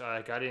money. So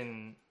like I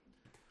didn't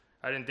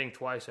think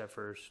twice at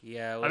first.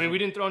 Yeah, I mean, we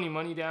didn't throw any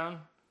money down,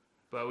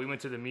 but we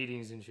went to the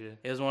meetings and shit.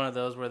 It was one of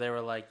those where they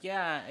were like,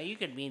 yeah, you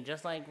could be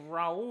just like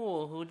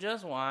Raul, who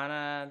just won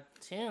a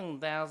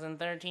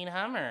 2013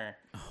 Hummer.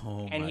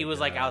 Oh And my he was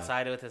like God.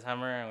 outside with his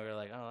Hummer, and we were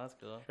like, oh, that's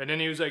cool. And then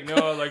he was like,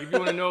 no, like if you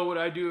want to know what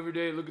I do every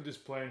day, look at this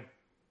plane.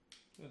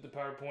 With the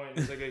PowerPoint,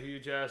 it's like a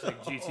huge ass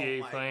like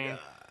GTA plane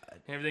and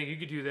everything. You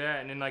could do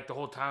that, and then like the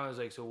whole time I was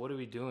like, so what are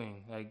we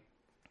doing? Like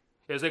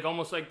it was like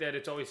almost like that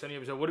It's Always Sunny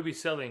episode. What are we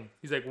selling?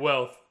 He's like,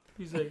 wealth.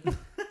 He's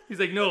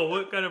like, no,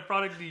 what kind of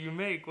product do you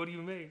make? What do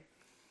you make?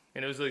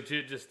 And it was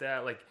legit just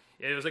that. Like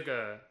it was like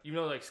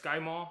like Sky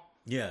Mall.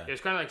 Yeah.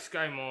 It's kind of like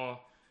Sky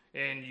Mall,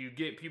 and you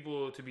get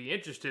people to be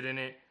interested in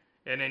it,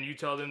 and then you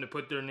tell them to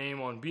put their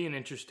name on being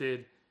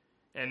interested,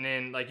 and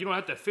then like you don't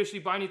have to officially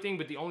buy anything,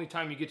 but the only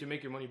time you get to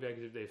make your money back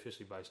is if they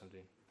officially buy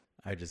something.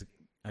 I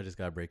just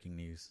got breaking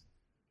news.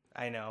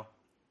 I know.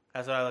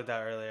 That's what I looked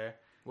at earlier.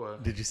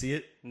 What? Did you see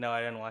it? No, I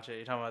didn't watch it.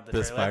 You're talking about the The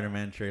trailer?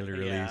 Spider-Man trailer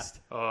Yeah. released.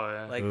 Oh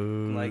yeah. Like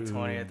Ooh.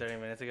 20 or 30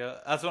 minutes ago.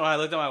 That's when I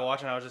looked at my watch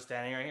and I was just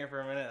standing right here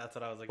for a minute. That's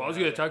what I was like. Well, I was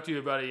gonna talk to you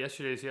about it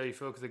yesterday to see how you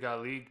feel because it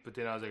got leaked, but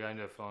then I was like, I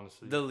ended up falling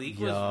asleep. The leak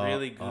Y'all was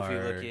really goofy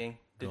are looking.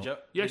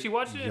 You actually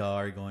watched it? Y'all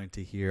are going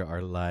to hear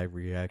our live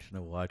reaction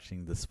of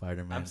watching the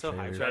Spider-Man I'm so hyped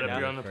trailer Try right to now.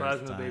 be on the for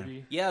first plasma, time.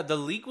 baby. Yeah, the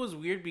leak was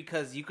weird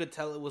because you could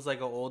tell it was like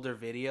an older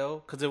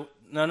video because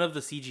none of the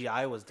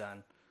CGI was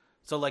done.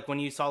 So like when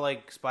you saw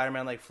like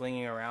Spider-Man like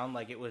flinging around,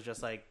 like it was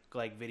just like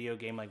video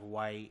game like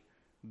white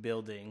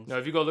buildings. No,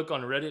 if you go look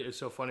on Reddit, it's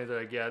so funny. They're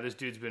like, yeah, this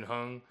dude's been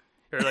hung.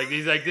 Or like,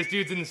 he's like, this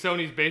dude's in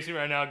Sony's basement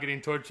right now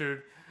getting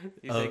tortured.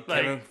 He's Oh. like,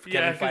 Like, Kevin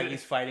yeah, 'cause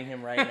Feige's fighting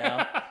him right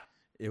now.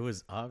 It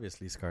was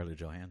obviously Scarlett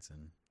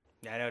Johansson.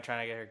 Yeah, I know,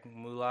 trying to get her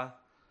moolah.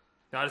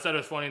 No, I just thought it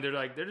was funny. They're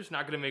like, they're just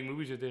not going to make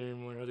movies with it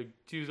anymore. I was like,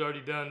 she was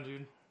already done,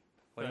 dude.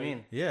 What do you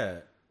mean? Yeah,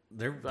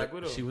 Black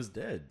Widow. she was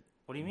dead.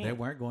 What do you They mean?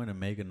 weren't going to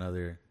make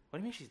another. What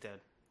do you mean she's dead?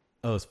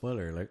 Oh,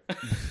 spoiler! Like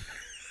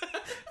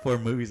for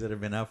movies that have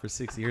been out for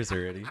 6 years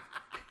already.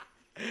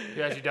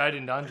 Yeah, she died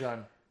in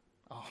Donjon.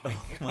 Oh Oh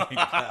my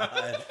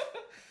god!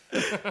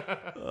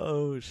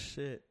 Oh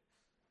shit!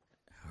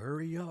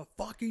 Hurry up,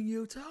 fucking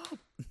YouTube!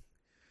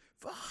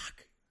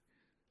 Fuck!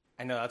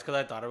 I know, that's because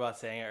I thought about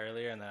saying it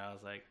earlier, and then I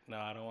was like, no,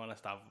 I don't want to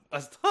stop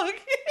us talking.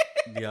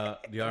 Do y'all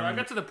I remember?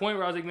 got to the point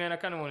where I was like, man, I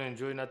kind of want to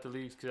enjoy not the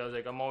leaks because I was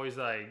like, I'm always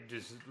like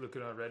just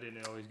looking on Reddit and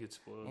it always gets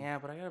spoiled. Yeah,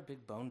 but I got a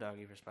big bone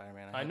doggy for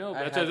Spider-Man. I know, but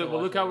I that's had why, to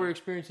well, look watch how it. we're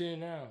experiencing it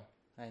now.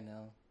 I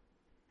know.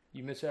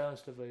 You miss out on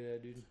stuff like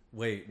that, dude.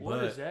 Wait, What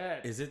but is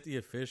that? Is it the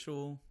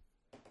official?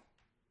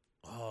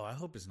 Oh, I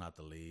hope it's not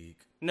the leak.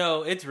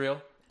 No, it's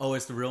real. Oh,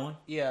 it's the real one.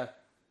 Yeah.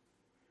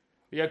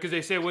 Yeah, because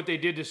they said what they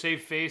did to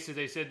save face is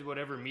they said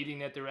whatever meeting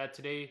that they're at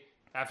today,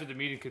 after the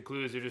meeting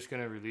concludes, they're just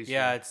going to release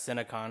Yeah, it. it's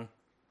Cinecon.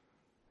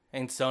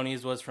 And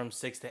Sony's was from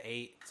 6 to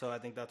 8, so I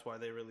think that's why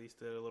they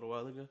released it a little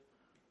while ago.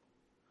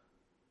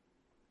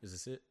 Is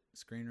this it?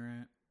 Screen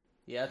Rant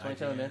Yeah,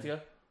 27 IGN. minutes ago?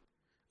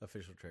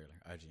 official trailer.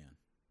 IGN.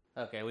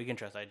 Okay, we can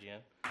trust IGN.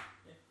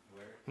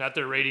 Not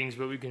their ratings,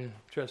 but we can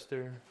trust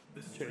their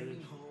trailers.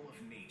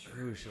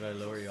 Ooh, should I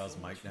lower y'all's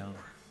mic down?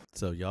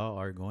 So y'all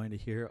are going to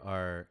hear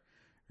our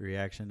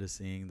reaction to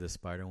seeing the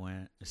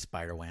Spider-Man.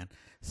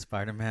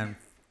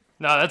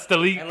 No, that's the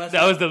leak. Unless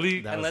that you- was the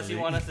leak. That was Unless the you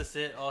leak. want us to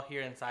sit all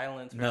here in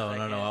silence for a No.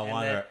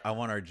 second. I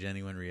want our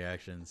genuine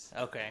reactions.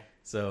 Okay.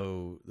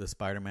 So the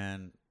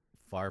Spider-Man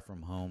Far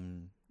From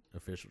Home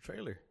official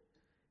trailer.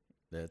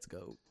 Let's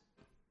go.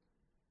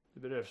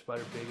 You better have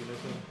Spider Pig in this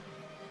one.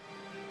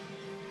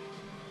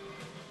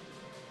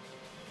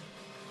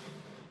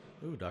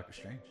 Ooh, Doctor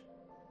Strange.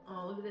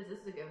 Oh, look at this. This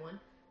is a good one.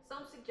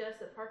 Some suggest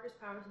that Parker's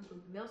powers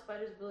include the male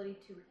spider's ability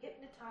to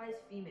hypnotize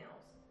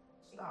females.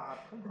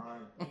 Stop, come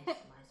on. My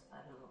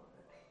spider lord.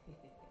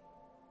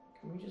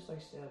 Can we just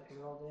like stay up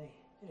here all day?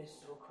 It is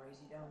so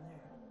crazy down there.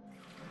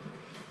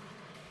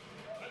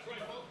 That's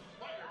right, folks.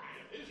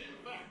 Spider-Man is in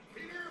fact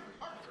Peter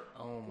Parker.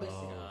 Oh my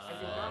Listen, I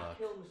did god. not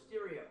kill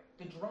Mysterio.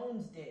 The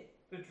drones did.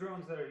 The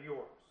drones that are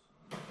yours.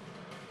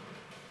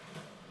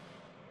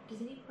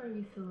 Does any part of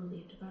you feel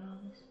relieved about all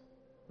this?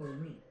 What do you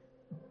mean?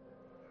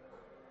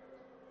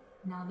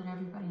 Now that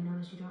everybody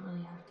knows you don't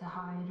really have to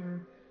hide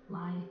or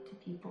lie to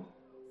people.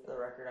 For the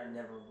record, I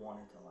never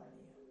wanted to lie to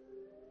you.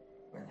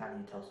 Then how do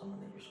you tell someone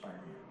that you're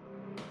Spider-Man?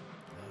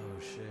 Oh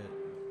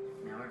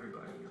shit. Now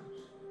everybody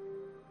knows.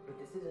 But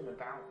this isn't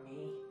about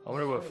me. I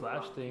wonder what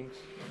Flash thinks.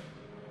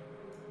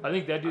 I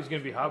think that dude's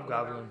gonna be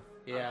Hobgoblin.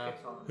 Yeah.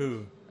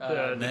 Who?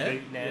 The Ned?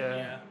 big- Ned,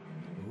 yeah.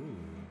 Ooh.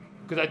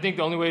 Because I think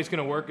the only way it's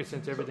gonna work is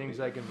since everything's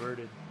like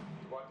inverted.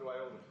 What do I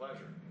owe the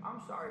pleasure? I'm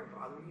sorry to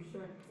bother you,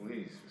 sir.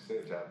 Please, we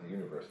saved half the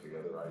universe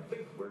together. I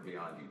think we're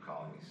beyond you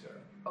calling me sir.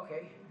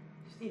 Okay,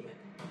 Steven.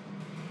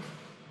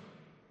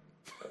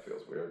 That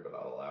feels weird, but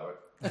I'll allow it.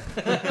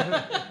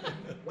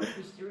 When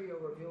Mysterio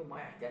revealed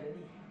my identity,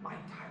 my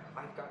entire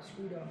life got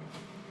screwed up.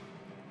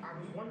 I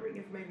was wondering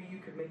if maybe you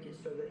could make it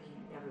so that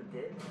he never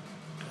did.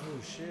 Oh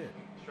shit.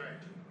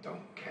 Strange.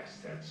 Don't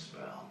cast that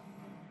spell.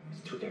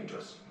 It's too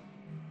dangerous.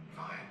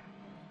 Fine.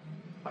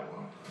 I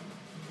won't.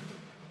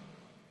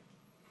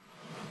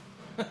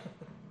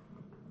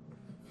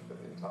 The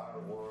entire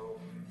world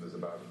is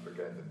about to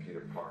forget that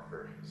Peter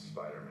Parker is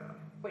Spider-Man.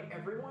 Wait,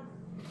 everyone?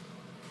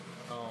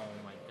 Oh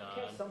my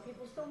Can't god. some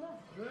people still know?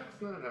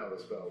 That's not how the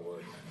spell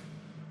works.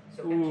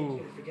 So Ooh. MJ's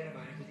gonna forget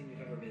about everything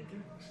we've ever been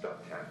through?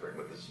 Stop tampering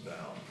with the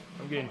spell.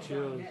 I'm getting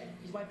chills. Ned,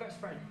 he's my best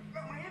friend.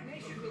 My Aunt May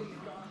should really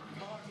have gone to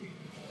talk to you.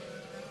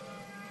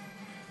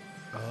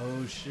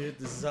 Oh shit.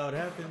 This is how it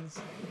happens.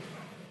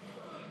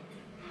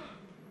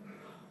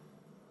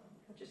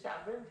 What just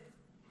happened?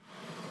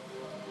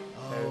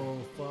 Oh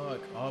fuck.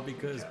 All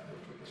because.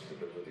 With the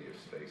stability of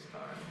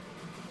space-time.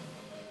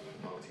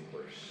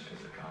 Multiverse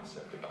is a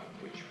concept about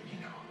which we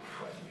know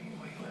presently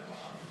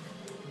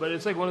lives. But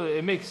it's like one of the.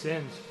 It makes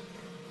sense.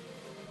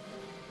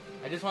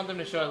 I just want them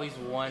to show at least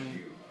one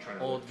You trying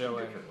to old live two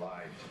villain. different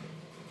lives.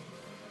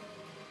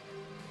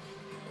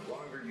 The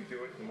longer you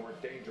do it, the more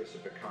dangerous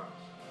it becomes.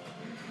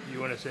 You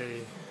want to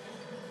say.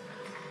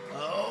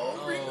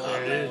 Oh,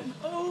 There it is.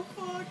 oh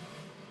fuck.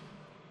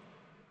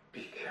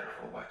 Be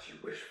careful what you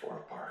wish for,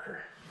 Parker.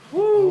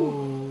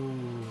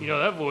 You know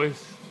that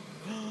voice.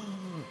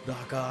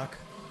 Doc Ock.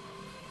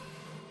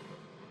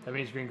 That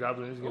means Green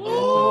Goblin is gonna be.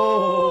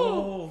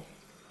 Oh.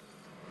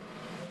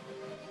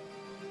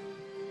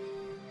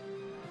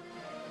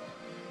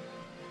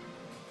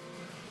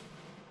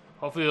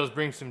 Hopefully, those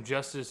bring some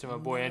justice to my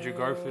boy Andrew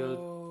Garfield.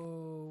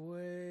 No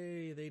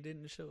way. They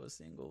didn't show a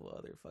single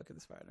other fucking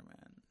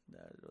Spider-Man.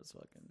 That was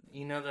fucking...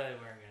 You know that they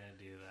weren't gonna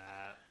do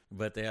that.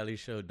 But they at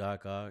least showed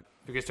Doc Ock.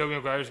 Because Tobey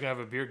Maguire's going to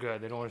have a beer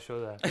gut. They don't want to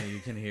show that. And you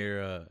can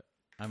hear...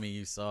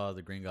 you saw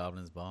the Green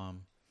Goblin's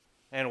bomb.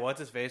 And what's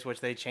his face, which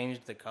they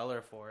changed the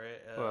color for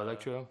it.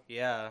 Electro?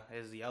 Yeah,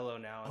 is yellow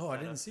now. Oh, I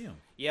didn't see him.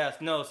 Yes,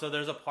 no. So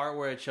there's a part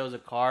where it shows a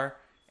car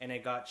and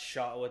it got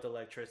shot with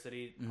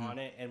electricity on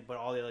it, but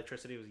all the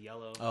electricity was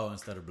yellow. Oh,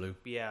 instead of blue.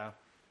 Yeah.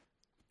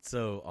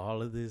 So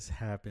all of this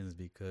happens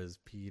because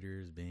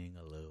Peter's being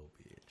a little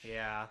bitch.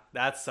 Yeah,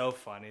 that's so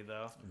funny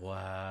though.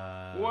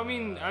 Wow. Well, I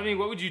mean,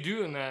 what would you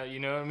do in that? You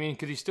know what I mean?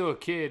 Because he's still a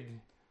kid.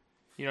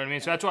 You know what I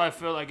mean? So that's why I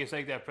feel like it's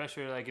like that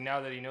pressure. Like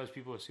now that he knows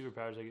people with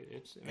superpowers, like it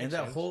makes and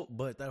that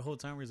sense. whole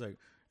time where he's like,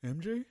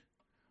 MJ,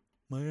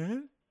 my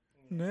aunt,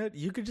 Ned,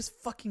 you could just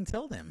fucking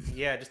tell them.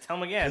 Yeah, just tell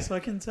him again. Just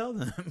fucking tell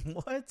them.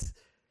 What?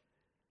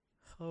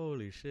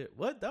 Holy shit!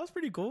 What? That was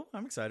pretty cool.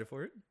 I'm excited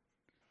for it.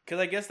 Because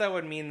I guess that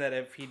would mean that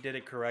if he did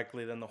it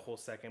correctly, then the whole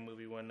second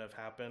movie wouldn't have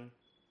happened.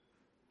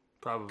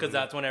 Probably. Because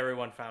that's when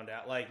everyone found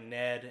out, like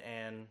Ned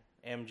and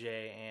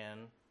MJ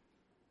and...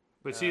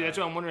 But see, that's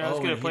what I'm wondering how it's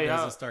going to play he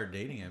doesn't out. start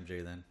dating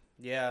MJ then.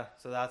 Yeah,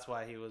 so that's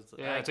why he was...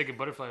 Yeah, it's like a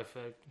butterfly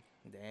effect.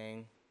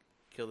 Dang.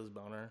 Killed his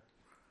boner.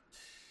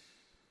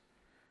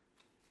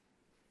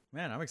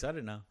 Man, I'm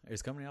excited now.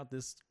 It's coming out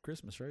this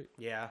Christmas, right?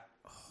 Yeah.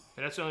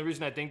 And that's the only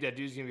reason I think that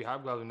dude's going to be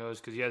Hobgoblin knows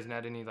because he hasn't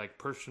had any like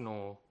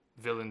personal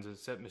villains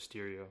except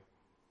Mysterio.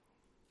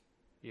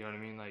 You know what I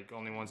mean? Like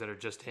only ones that are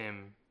just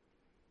him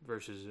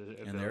versus a And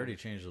villain. they already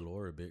changed the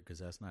lore a bit because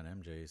that's not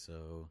MJ,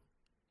 so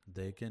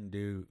they can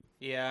do...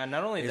 Yeah,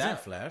 not only Isn't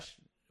that... Flash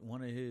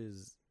one of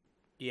his...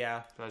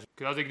 Yeah. Because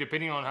I was like,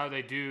 depending on how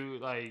they do,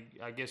 like,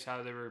 I guess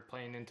how they were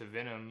playing into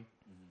Venom,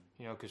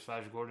 you know, because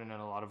Flash Gordon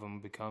and a lot of them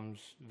becomes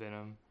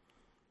Venom.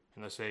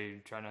 Unless they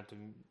try not to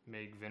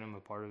make Venom a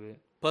part of it.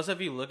 Plus,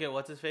 if you look at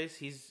what's-his-face,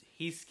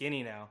 he's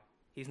skinny now.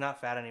 He's not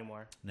fat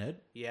anymore. Ned?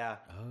 Yeah.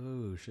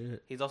 Oh,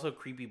 shit. He's also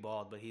creepy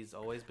bald, but he's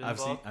always been I've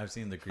bald.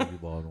 seen the creepy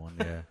bald one,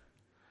 yeah.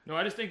 No,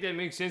 I just think that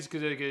makes sense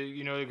because, like,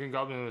 you know, the Green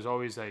Goblin was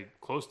always, like,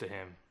 close to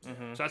him.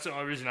 Mm-hmm. So that's the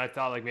only reason I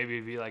thought, like, maybe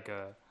it'd be, like,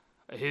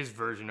 his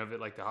version of it,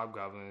 like the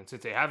Hobgoblin. And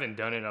since they haven't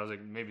done it, I was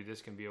like, maybe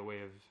this can be a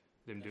way of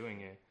them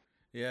doing it.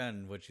 Yeah,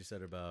 and what you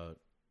said about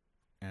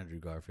Andrew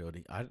Garfield,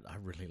 I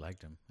really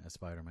liked him as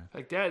Spider-Man.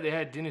 Like that, they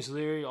had Dennis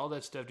Leary, all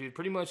that stuff, dude.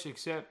 Pretty much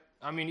except,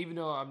 I mean, even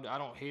though I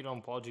don't hate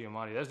on Paul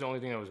Giamatti, that's the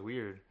only thing that was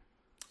weird.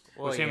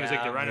 Well, Was him as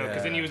like the Rhino,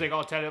 because then he yeah. was like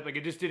all tied up, like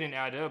it just didn't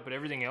add up. But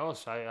everything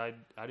else, I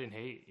didn't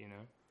hate, you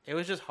know. It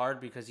was just hard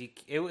because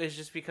it was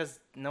just because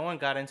no one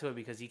got into it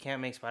because you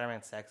can't make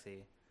Spider-Man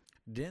sexy.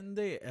 Didn't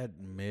they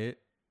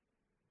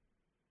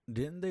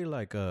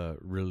like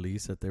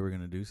release that they were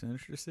gonna do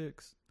Sinister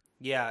Six?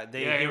 Yeah,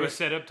 It was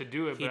set up to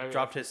do it. He but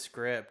dropped his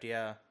script.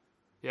 Yeah.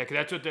 Yeah, because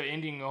that's what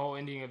the whole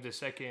ending of the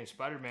second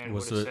Spider-Man would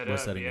Was have set up.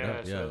 setting it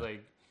up, yeah. So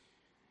like,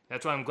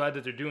 that's why I'm glad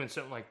that they're doing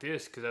something like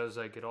this because I was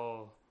like, it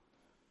all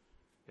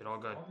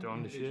got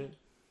thrown to shit.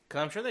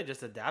 Because I'm sure they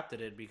just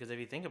adapted it because if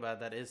you think about it,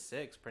 that is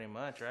 6 pretty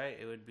much, right?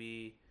 It would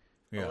be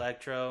Yeah.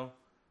 Electro,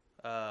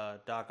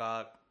 Doc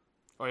Ock,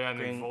 Oh yeah, and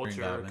Green- then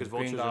Vulture, Goblin. because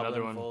Green Vulture's Goblin,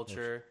 another one.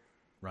 Vulture.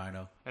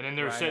 Rhino. And then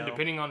they were set, Rhino.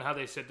 depending on how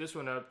they set this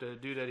one up, the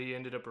dude that he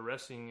ended up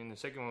arresting in the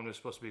second one was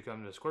supposed to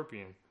become the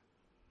Scorpion.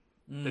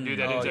 The dude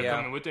that Oh, ends up yeah.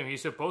 coming with him,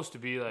 he's supposed to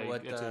be like,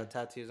 What it's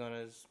tattoos on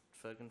his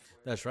fucking...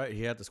 That's right.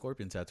 He had the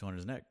scorpion tattoo on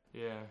his neck.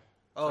 yeah.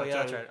 Oh, So yeah,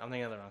 that's how- right. I'm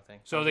thinking of the wrong thing.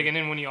 So like, and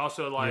then when he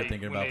also like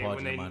thinking when about they Paul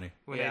when they Giamatti.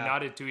 when Yeah. they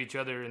nodded to each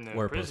other in the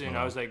Or Post prison, I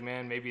Malone. was like,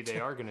 man, maybe they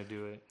are gonna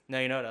do it. No,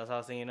 you know what else I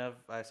was thinking of?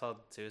 I saw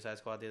Suicide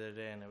Squad the other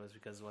day, and it was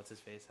because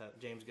what's-his-face?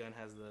 James Gunn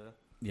has the...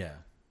 Yeah.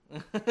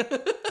 Sean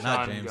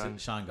Not James. Gunn.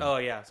 Sean Gunn. Oh,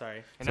 yeah,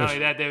 sorry. And So not only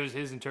that, there was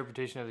his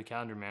interpretation of the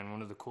calendar, man.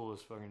 One of the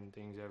coolest fucking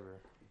things ever.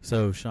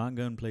 So Sean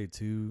Gunn played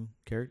 2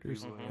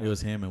 characters. Weasel, It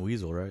was him and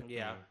Weasel, right?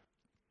 Yeah.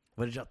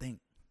 What did y'all think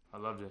I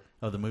loved it.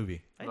 of the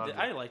movie?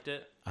 I liked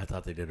it. I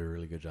thought they did a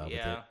really good job with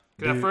Yeah. it.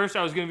 Because at Dude, first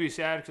I was gonna be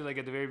sad because like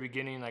at the very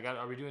beginning, like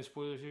are we doing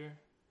spoilers here?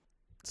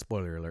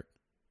 spoiler alert.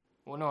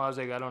 Well, no, I was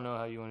like, I don't know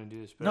how you want to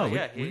do this. But No,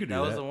 like, we could do that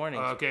was that. the warning.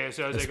 okay,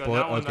 so I was like, Spoil- on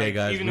that one, okay, like,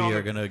 guys, even we though are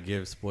I'm- gonna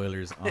give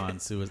spoilers on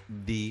it's Suicide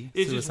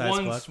just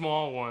one Squad.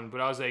 small one, but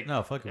I was like,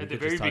 No, fuck it. We at the could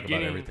very just talk about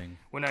beginning everything.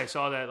 when I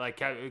saw that like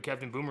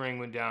Captain Boomerang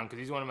went down because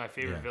he's one of my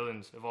favorite Yeah.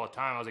 villains of all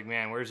time. I was like,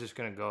 man, where's this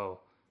gonna go?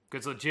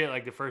 Because legit,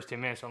 like the first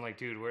 10 minutes, I'm like,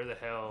 dude, where the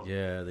hell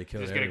Yeah, they is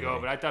killed this gonna everybody.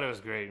 go? But I thought it was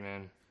great,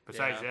 man.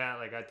 Besides Yeah. that,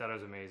 like I thought it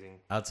was amazing.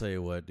 I'll tell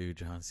you what, dude.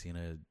 John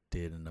Cena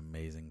did an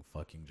amazing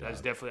fucking job.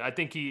 That's definitely. I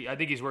think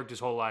he's worked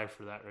his whole life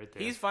for that right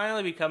there. He's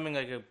finally becoming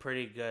like a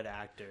pretty good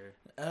actor.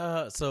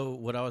 So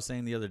what I was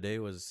saying the other day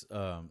was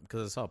because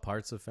I saw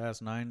parts of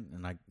Fast 9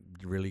 and I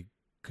really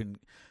couldn't.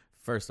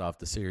 First off,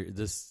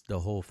 the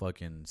whole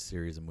fucking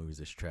series of movies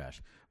is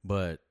trash.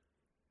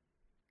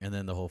 And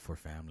then the whole For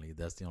Family.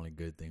 That's the only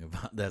good thing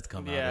about that's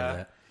come out Yeah. of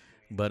that.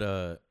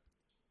 But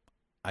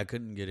I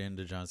couldn't get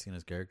into John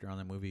Cena's character on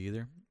that movie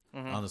either.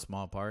 Mhm. On the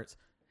small parts,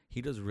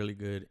 he does really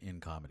good in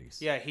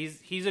comedies. Yeah,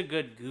 he's a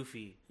good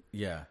goofy.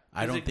 Yeah.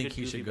 I He's a don't think good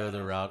he should goofy go the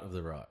badass. route of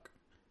The Rock.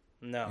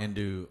 No. and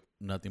do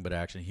nothing but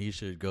action. He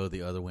should go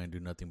the other way and do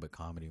nothing but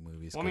comedy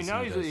movies. Well, I mean, 'cause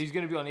now he does- he's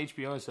going to be on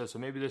HBO and stuff, so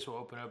maybe this will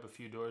open up a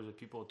few doors of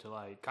people to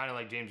like, kind of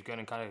like James Gunn,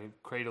 and kind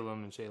of cradle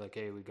him and say like,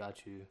 "Hey, we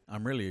got you."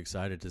 I'm really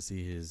excited to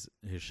see his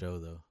show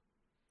though.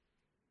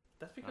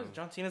 That's because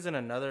John Cena's in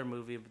another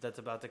movie that's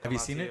about to come Have you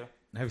out seen too.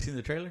 it? Have you seen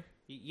the trailer?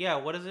 Yeah,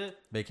 what is it?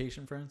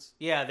 Vacation Friends.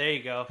 Yeah, there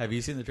you go. Have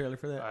you seen the trailer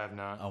for that? I have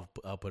not.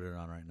 I'll put it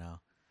on right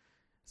now.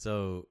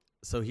 So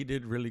he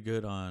did really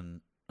good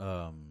on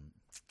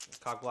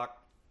Cock block.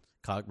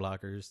 Cock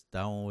Blockers.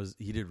 That one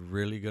he did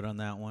really good on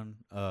that one.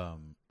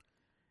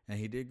 And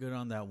he did good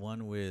on that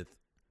one with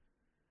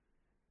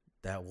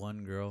that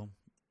one girl.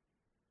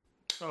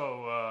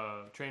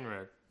 Oh,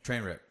 Trainwreck.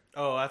 Trainwreck.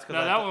 Oh, that's because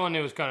No, that one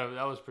it was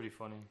that was pretty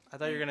funny. I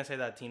thought you were gonna say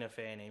that Tina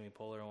Fey and Amy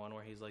Poehler one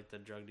where he's like the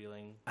drug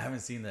dealing. I haven't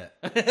seen that.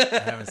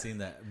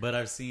 But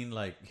I've seen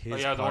like his. Oh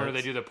yeah, the one where they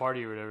parts. do the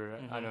party or whatever.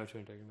 I know what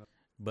you're talking about.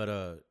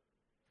 But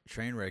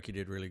Trainwreck, he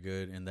did really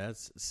good, and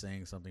that's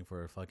saying something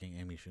for a fucking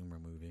Amy Schumer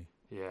movie.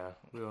 Yeah,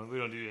 we don't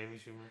do Amy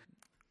Schumer.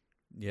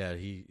 Yeah,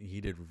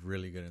 he did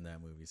really good in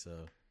that movie.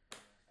 So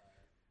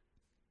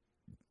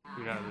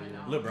You're not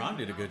really, LeBron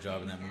did a good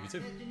job in that movie too.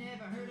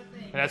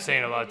 and that's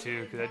saying a lot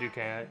too, because I do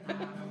can't.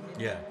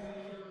 Yeah.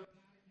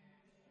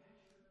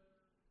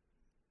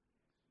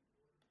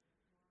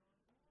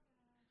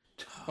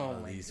 Oh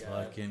my These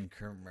God. fucking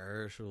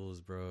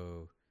commercials,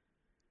 bro.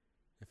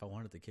 If I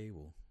wanted the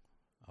cable,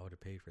 I would have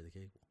paid for the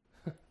cable.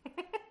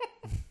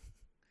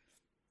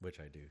 Which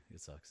I do.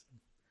 It sucks.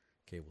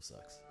 Cable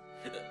sucks.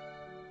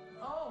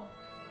 Oh,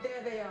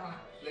 there they are.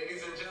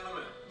 Ladies and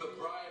gentlemen, the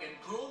bride and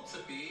groom to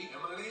be,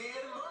 Emily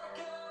and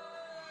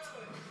Marcus.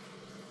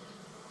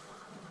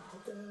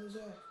 What the hell is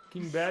that?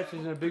 King Batch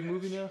is in a big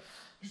movie now.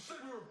 You said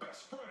we were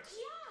best friends.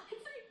 Yeah,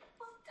 it's like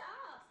fucked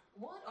up.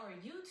 What are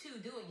you two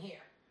doing here?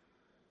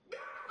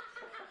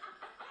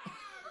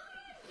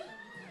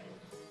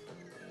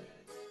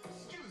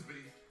 Excuse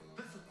me,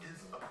 this is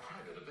a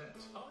private event.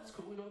 Oh, that's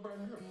cool. We know the bride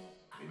and groom.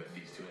 We met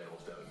these two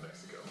animals down in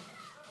Mexico.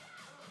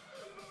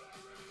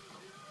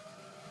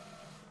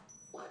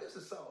 Why does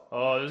it salt?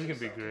 Oh, this is gonna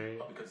be great.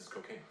 Oh, because it's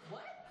cocaine.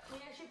 What? We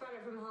actually brought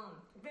it from home.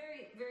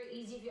 Very, very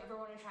easy if you ever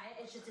want to try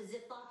it. It's just a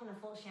Ziploc and a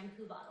full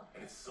shampoo bottle.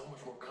 And it's so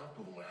much more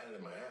comfortable when I had it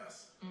in my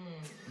ass.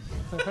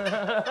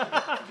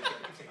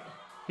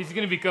 He's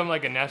gonna become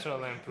like a National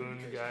Lampoon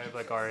guy of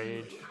like our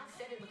age. I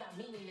said it without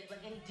meaning it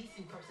like any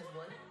decent person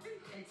would.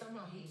 And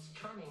somehow he's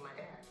charming my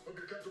dad. Hope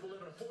you're comfortable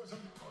living in a foursome.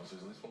 Oh,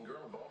 there's at least one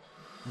girl involved.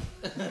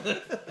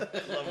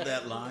 Love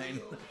that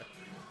line.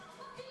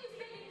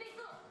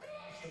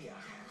 Hey,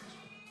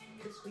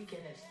 this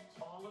weekend is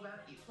all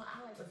about you. Well, I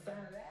like the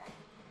sound of that.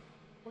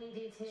 We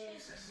do too.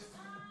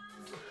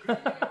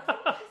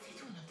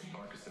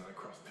 Marcus and I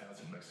crossed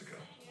paths in Mexico.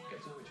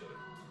 Get to know each other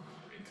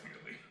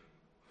intimately.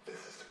 This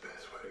is the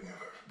best wedding I've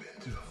ever been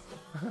to.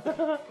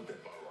 Put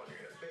that bottle on your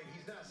head. Babe,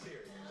 he's not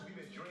serious. We've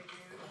been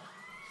drinking.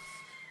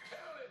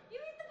 Count it. You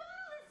hit the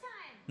bottle this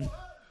time.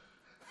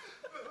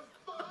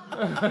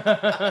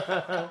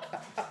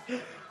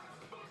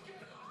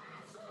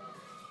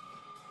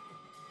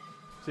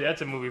 See,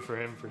 that's a movie for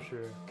him for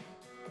sure.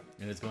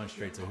 And it's going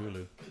straight to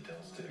Hulu. The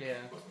devil stick. Yeah.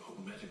 Was the whole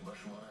magic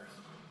mushroom on earth.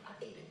 I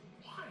ate it.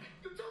 Why?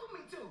 You told me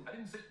to. I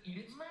didn't say eat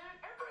it. Man,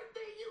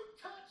 everything you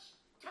touch,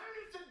 turn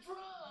it to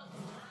drugs.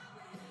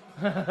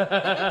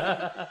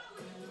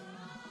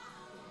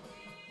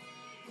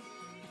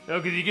 No,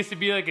 because he gets to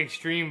be like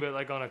extreme, but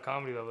like on a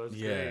comedy level. It's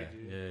Yeah,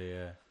 great, dude.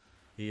 yeah.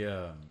 He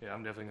Yeah,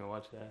 I'm definitely gonna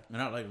watch that.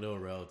 and I like Lil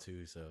Rel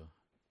too, so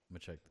I'm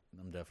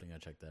definitely gonna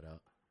check that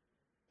out.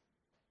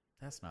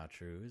 That's not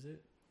true, is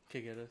it?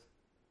 Could get us.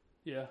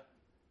 Yeah,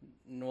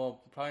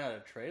 Well, probably not a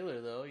trailer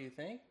though. You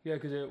think? yeah,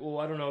 because well,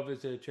 I don't know if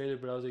it's a trailer,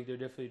 but I was like, they're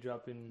definitely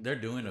dropping. They're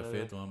doing a Uh,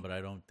 fifth one, but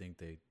I don't think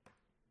they.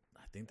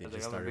 I think they I was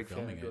just like, I'm a started big fan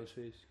filming of it.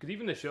 Ghostface. Because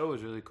even the show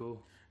was really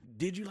cool.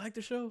 Did you like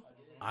the show?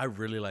 I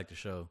really liked the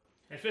show.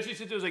 Especially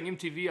since it was like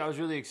MTV, I was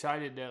really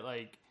excited that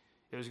like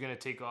it was gonna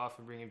take off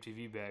and bring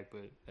MTV back.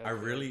 But that I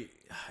was- really.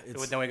 So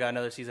It's, then we got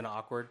another season of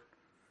Awkward.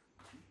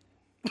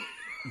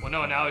 well,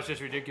 no, now it's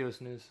just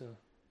ridiculousness. So.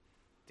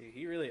 Dude,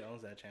 he really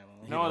owns that channel.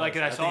 No, like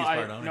and I I think saw, he's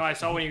part owner. I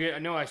saw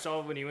when I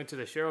saw when he went to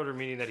the shareholder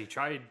meeting that he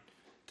tried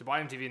to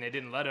buy MTV and they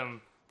didn't let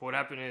him. But what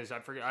happened is I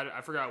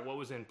forgot what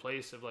was in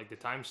place of like the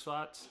time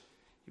slots.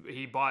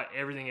 He bought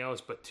everything else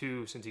but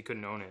 2 since he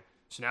couldn't own it.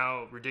 So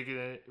now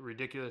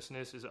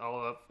ridiculousness is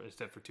all up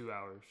except for 2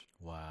 hours.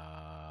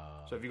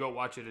 wow. So if you go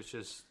watch it, it's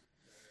just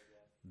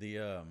The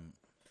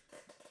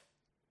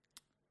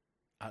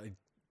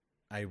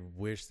I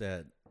wish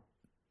that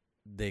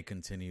they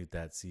continued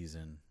that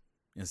season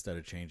instead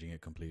of changing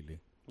it completely,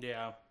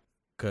 Yeah.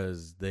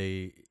 because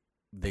they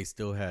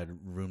still had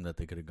room that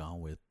they could have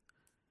gone with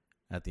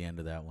at the end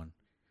of that one.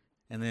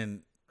 And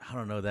then I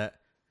don't know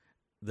that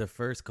the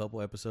first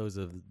couple episodes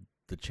of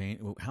the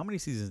chain. How many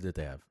seasons did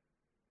they have?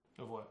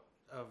 of what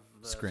Of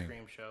the Scream.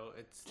 Scream show.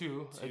 It's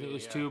 2. I think it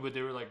was yeah. 2, but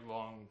they were like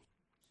long,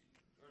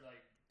 or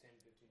like 10,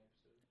 15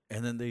 episodes.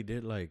 And then they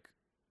did like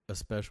a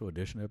special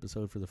edition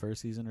episode for the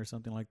first season or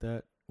something like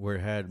that, where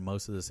it had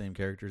most of the same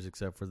characters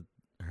except for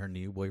her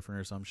new boyfriend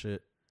or some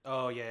shit.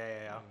 Oh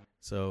yeah.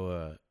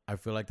 So I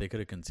feel like they could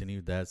have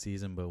continued that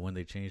season, but when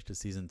they changed to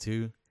season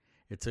 2,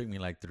 it took me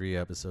like 3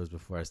 episodes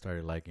before I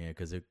started liking it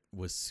because it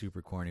was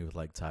super corny with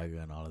like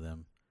Tyga and all of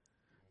them.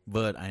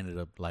 But I ended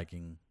up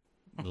liking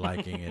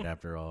it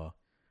after all.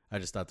 I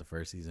just thought the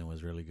first season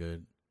was really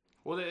good.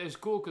 Well, it's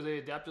cool because they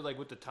adapted like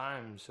with the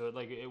times, so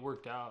it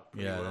worked out.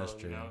 Pretty well, that's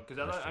true.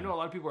 Because I know a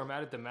lot of people are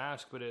mad at the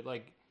mask, but it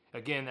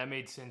again that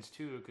made sense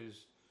too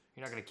because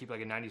you're not gonna keep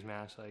like a '90s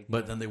mask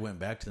But then they went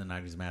back to the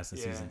 '90s mask in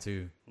season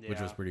 2, which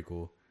was pretty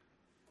cool.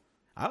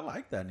 I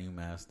like that new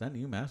mask. That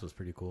new mask was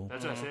pretty cool.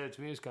 That's what I said.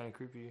 To me, it's kind of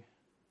creepy.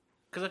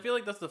 Because I feel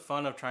like that's the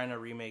fun of trying to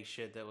remake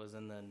shit that was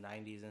in the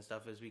 '90s and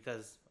stuff is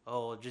because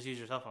just use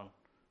your cell phone.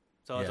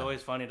 So it's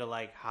always funny to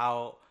like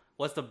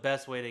what's the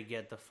best way to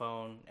get the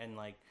phone and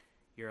like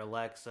your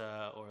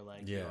Alexa or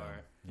like your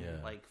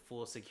like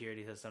full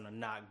security system to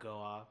not go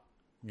off.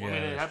 Well, I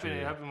mean, it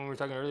happened when we were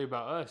talking earlier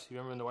about us. You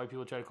remember when the white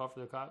people tried to call for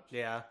the cops?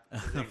 Yeah.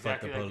 Exactly.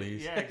 Fuck the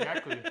police. Yeah,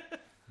 exactly.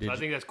 So I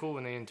think that's cool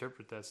when they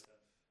interpret that stuff.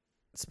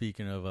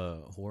 Speaking of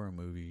horror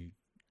movie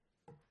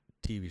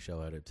TV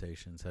show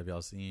adaptations, did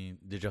y'all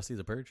see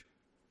The Purge?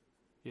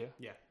 Yeah.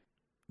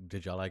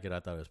 Did y'all like it? I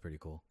thought it was pretty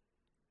cool.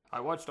 I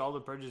watched all the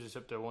Purges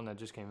except the one that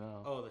just came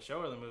out. Oh, the show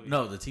or the movie?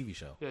 No, the TV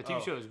show. Yeah, the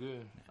TV show is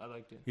good. I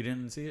liked it. You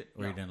didn't see it?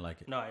 Or you didn't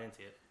like it? No, I didn't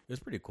see it. It was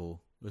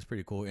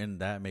pretty cool.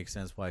 And that makes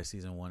sense why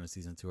season 1 and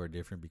season 2 are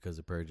different because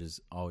The Purge is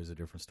always a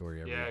different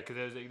story every Yeah,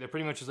 because they're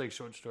pretty much just like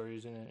short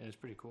stories in it, and it's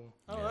pretty cool.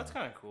 Oh, that's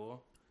kind of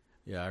cool.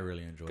 Yeah, I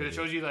really enjoyed it. Because it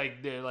shows you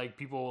like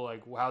people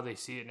like how they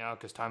see it now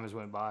because time has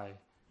went by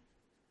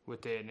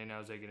with it, and then I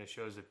was like, and it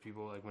shows that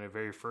people like when it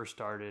very first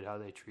started how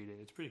they treat it.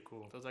 It's pretty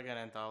cool. So it's like an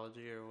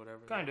anthology or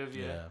whatever. Kind of,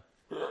 yeah.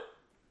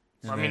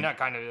 And I mean, not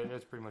kind of.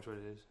 That's pretty much what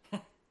it is.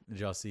 Did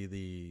y'all see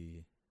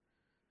the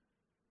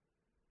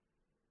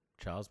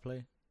Child's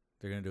Play?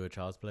 They're gonna do a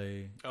Child's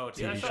Play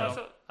TV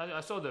show.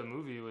 I saw the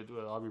movie with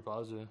Aubrey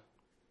Plaza.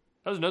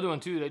 That was another one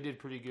too. They did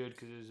pretty good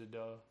because it was a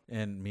dog.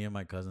 And me and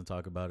my cousin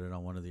talk about it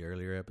on one of the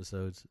earlier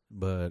episodes.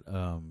 But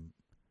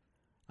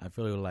I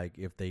feel like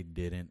if they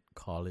didn't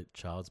call it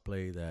Child's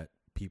Play, that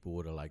people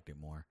would have liked it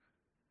more.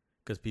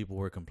 Because people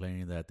were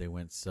complaining that they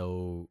went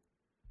so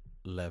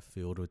left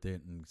field with it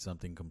and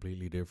something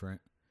completely different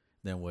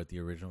than what the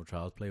original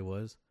Child's Play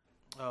was.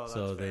 Oh, that's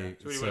So fair.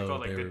 what you would have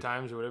called like Good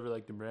Times or whatever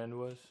like the brand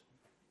was.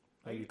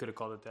 Like you could have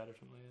called it that or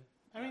something like that.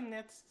 I mean,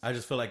 that's. I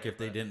just feel like if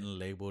they didn't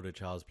label it a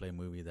Child's Play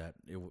movie, that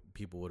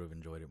people would have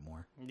enjoyed it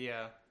more.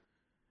 Yeah.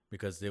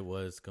 Because it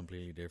was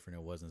completely different.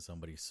 It wasn't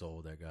somebody's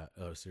soul that got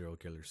a serial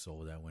killer's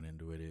soul that went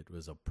into it. It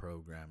was a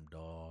programmed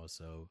doll.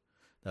 So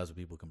that's what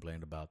people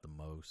complained about the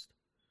most.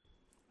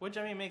 Which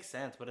I mean makes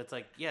sense, but it's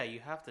like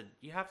you have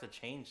to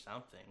change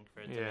something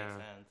for it to make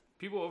sense.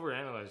 People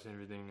overanalyze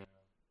everything now.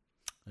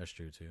 That's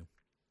true too.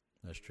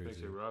 Makes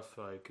it rough,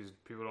 like because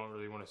people don't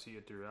really want to see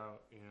it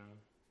throughout. You know,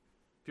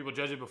 people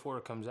judge it before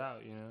it comes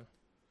out. You know,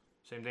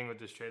 same thing with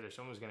this trailer.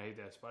 Someone's gonna hate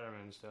that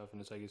Spider-Man stuff,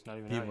 and it's like it's not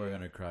even. People out are yet.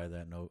 gonna cry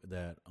that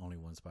only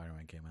one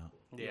Spider-Man came out.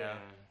 Yeah,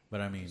 but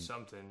I mean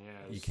something.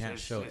 Yeah, you can't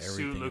show his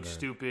everything. Suit looks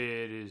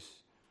stupid. His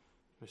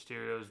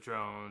Mysterio's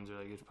drones, or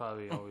like it's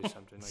probably always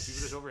something. Like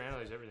people just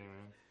overanalyze everything,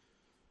 man.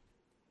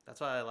 That's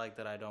why I like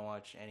that I don't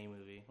watch any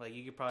movie. Like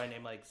you could probably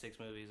name like 6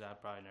 movies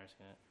I've probably never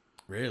seen it.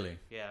 Really?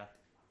 Yeah.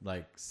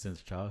 Like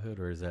since childhood,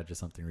 or is that just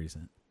something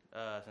recent?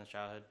 Since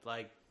childhood.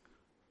 Like,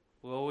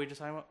 what were we just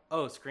talking about?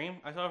 Oh, Scream.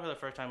 I saw it for the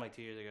first time like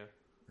 2 years ago.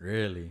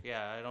 Really?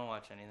 Yeah, I don't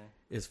watch anything.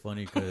 It's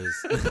funny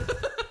because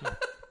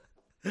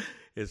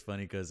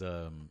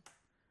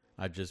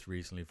I just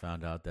recently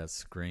found out that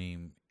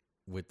Scream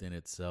within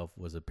itself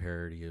was a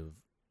parody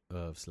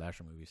of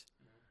slasher movies.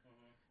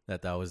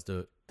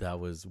 That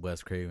was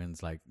Wes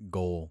Craven's like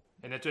goal.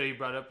 And that's what he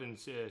brought up in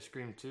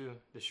Scream 2,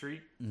 the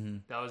Shriek. Mm-hmm.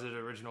 That was his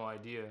original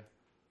idea.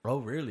 Oh,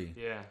 really?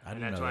 Yeah,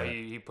 and that's why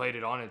he played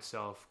it on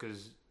itself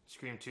because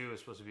Scream 2 was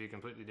supposed to be a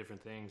completely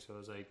different thing. So it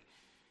was like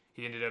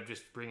he ended up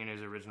just bringing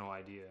his original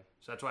idea.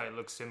 So that's why it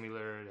looks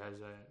similar. It has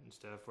that and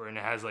stuff. And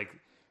it has like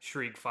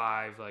Shriek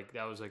 5. Like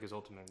that was like his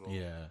ultimate goal.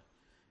 Yeah,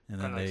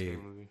 and then like Scary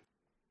Movie.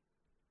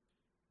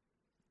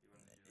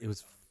 It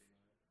was.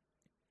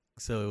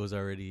 So it was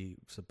already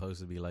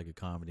supposed to be like a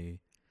comedy,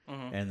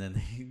 and then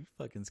the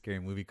fucking Scary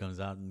Movie comes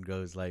out and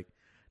goes like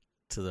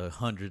to the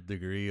 100th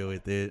degree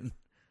with it.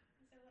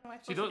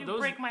 See, those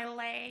break my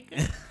leg.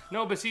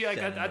 No, but see, like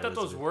I thought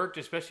those worked,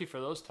 especially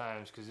for those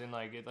times, because then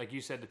like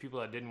you said, the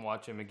people that didn't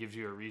watch them, it gives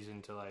you a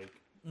reason to like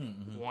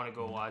want to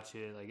go watch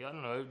it. Like I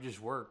don't know, it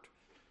just worked.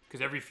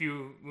 Because every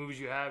few movies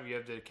you have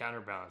the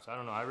counterbalance. I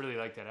don't know, I really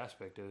like that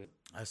aspect of it.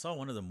 I saw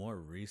one of the more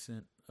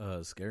recent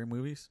scary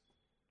movies.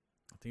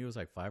 I think it was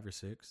like 5 or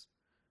 6.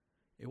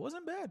 It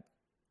wasn't bad.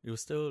 It was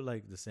still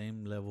like the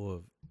same level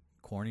of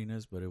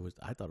corniness, but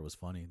I thought it was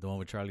funny. The one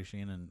with Charlie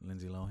Sheen and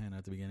Lindsay Lohan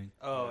at the beginning.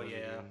 Oh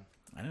yeah.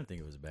 I didn't think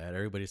it was bad.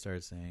 Everybody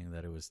started saying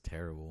that it was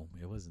terrible.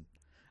 It wasn't.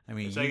 I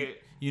mean,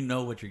 you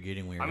know what you're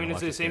getting when you're. I mean,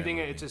 it's the same thing.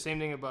 It's the same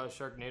thing about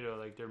Sharknado.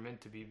 Like they're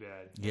meant to be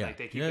bad. Yeah, like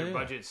they keep their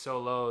budget so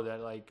low that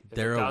like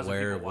they're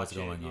aware of what's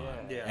going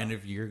on. Yeah. And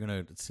if you're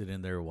gonna sit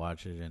in there and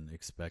watch it and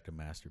expect a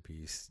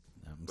masterpiece,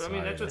 But I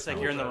mean, that's It's like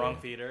you're in the wrong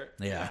theater.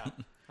 Yeah.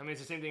 I mean,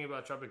 it's the same thing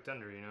about Tropic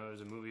Thunder. You know, it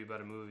was a movie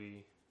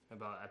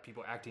about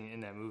people acting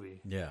in that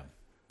movie. Yeah.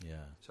 Yeah.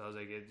 So I was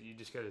like, you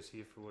just got to see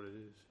it for what it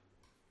is.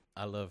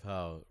 I love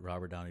how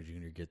Robert Downey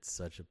Jr. gets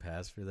such a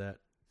pass for that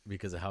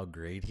because of how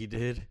great he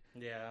did.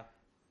 Yeah.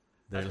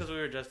 That's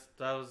because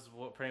that was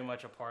pretty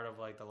much a part of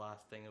like the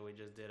last thing that we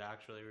just did.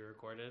 Actually, we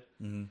recorded.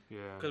 Mm-hmm.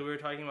 Yeah. Because we were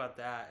talking about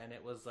that, and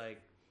it was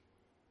like,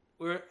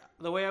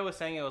 the way I was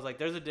saying it was like,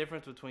 there's a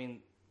difference between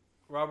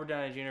Robert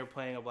Downey Jr.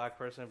 playing a black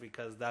person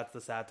because that's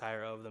the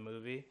satire of the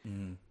movie,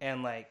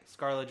 and like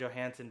Scarlett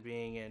Johansson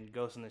being in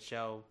Ghost in the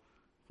Shell,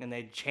 and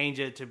they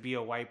change it to be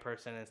a white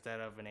person instead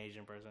of an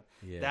Asian person.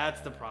 Yeah. That's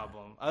the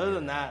problem. Other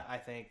than that, I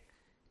think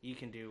you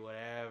can do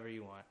whatever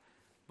you want.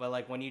 But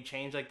like when you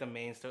change like the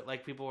main story,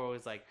 like people were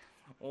always like,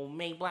 "Oh,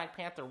 make Black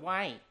Panther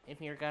white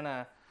if you're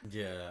gonna."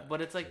 Yeah.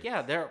 But it's like,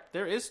 yeah,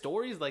 there is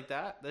stories like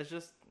that. They're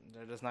just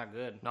not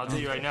good. And I'll tell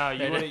you right now,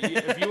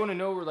 if you want to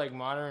know where like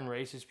modern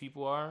racist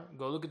people are,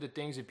 go look at the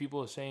things that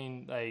people are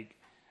saying, like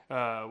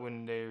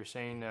when they were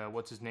saying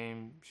what's his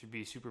name should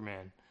be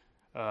Superman.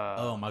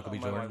 Michael B.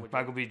 Jordan.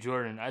 Michael B.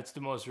 Jordan. That's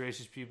the most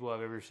racist people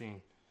I've ever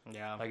seen.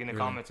 Yeah. Like in the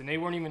comments, and they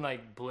weren't even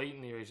like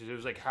blatantly racist. It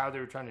was like how they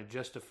were trying to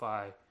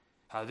justify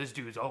how this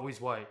dude's always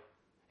white.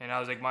 And I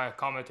was like, my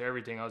comment to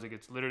everything, I was like,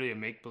 it's literally a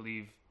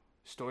make-believe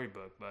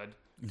storybook, bud.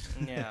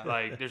 Yeah.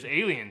 Like there's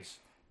aliens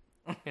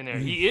in there.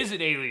 He is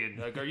an alien.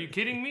 Like, are you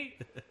kidding me?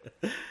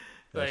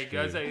 Like,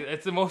 I was like,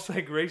 that's the most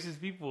like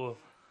racist people.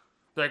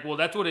 They're like, well,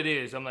 that's what it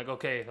is. I'm like,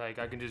 okay, like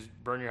I can just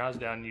burn your house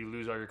down and you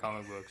lose all your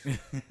comic books.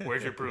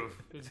 Where's your proof?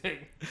 It's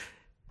like,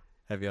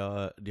 do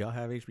y'all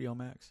have HBO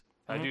Max?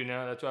 I do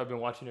now. That's why I've been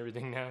watching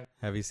everything now.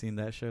 Have you seen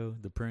that show,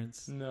 The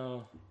Prince?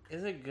 No.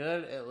 Is it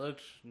good? It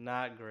looks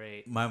not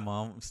great. My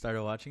mom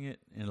started watching it,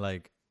 and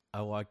like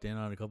I walked in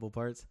on a couple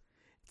parts.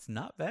 It's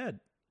not bad.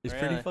 It's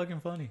pretty fucking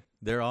funny.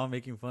 They're all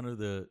making fun of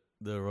the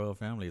royal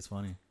family. It's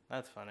funny.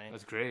 That's funny.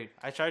 That's great.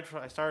 I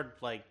started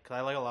like, cause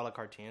I like a lot of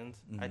cartoons.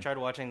 I tried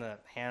watching the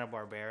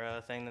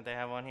Hanna-Barbera thing that they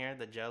have on here,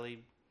 the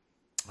Jelly.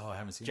 Oh, I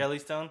haven't seen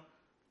Jellystone.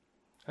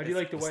 How do you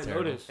like the White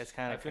Lotus? It's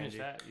kind of finished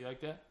that. You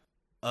like that?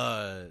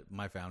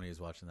 My family is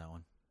watching that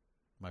one.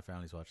 My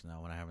family's watching that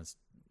one. I haven't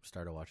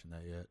started watching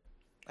that yet.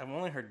 I've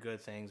only heard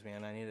good things,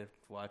 man. I need to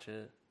watch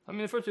it. I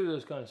mean, the first video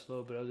was kind of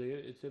slow, but I was like,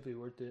 it's definitely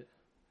worth it.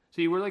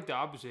 See, we're like the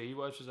opposite. He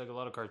watches like a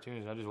lot of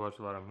cartoons. I just watch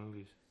a lot of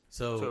movies.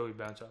 So we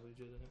bounce off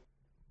each other.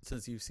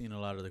 Since you've seen a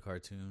lot of the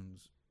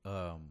cartoons,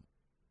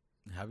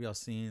 have y'all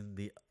seen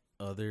the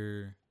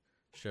other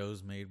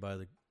shows made by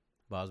the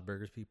Bob's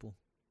Burgers people?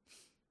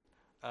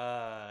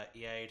 Yeah,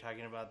 you're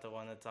talking about the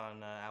one that's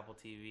on Apple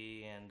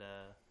TV and.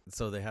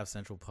 So they have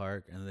Central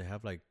Park, and they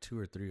have like 2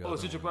 or 3 other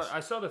Central Park. I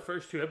saw the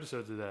first 2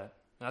 episodes of that,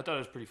 and I thought it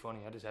was pretty funny.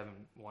 I just haven't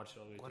watched it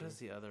all the way through. What is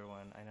the other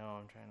one? I know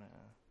I'm trying to.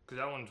 Because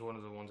that one's one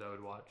of the ones I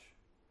would watch.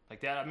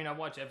 Like that. I mean, I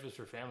watch F is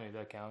for Family. If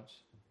that counts.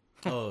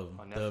 Oh,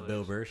 the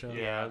Bill Burr show.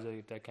 Yeah, I was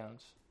like, that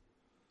counts.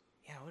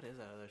 Yeah, what is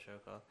that other show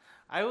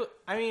called?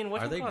 I mean,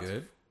 are they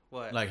good?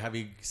 What? Like, have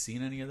you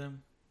seen any of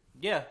them?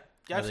 Yeah,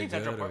 I've seen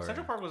Central Park.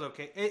 Central Park was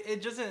okay.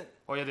 It doesn't.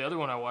 Oh yeah, the other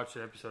one I watched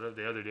an episode of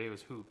the other day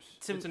was Hoops.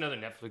 It's another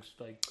Netflix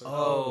like.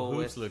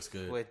 Hoops looks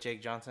good with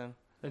Jake Johnson.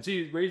 And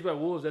see, Raised by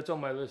Wolves, that's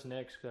on my list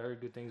next because I heard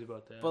good things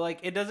about that. But like,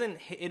 it doesn't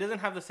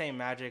have the same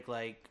magic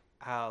like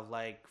how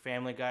like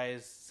Family Guy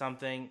is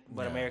something,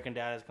 but American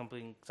Dad is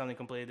something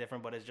completely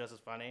different, but it's just as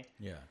funny.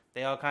 Yeah,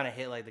 they all kind of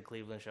hit like the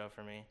Cleveland Show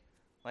for me.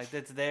 Like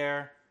it's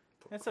there,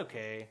 it's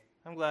okay.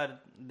 I'm glad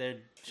they're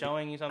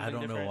showing you something. I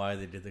don't different. know why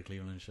they did the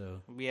Cleveland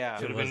Show. Yeah,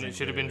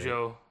 should have been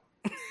Joe.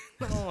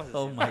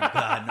 Oh my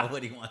God!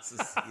 Nobody wants to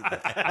see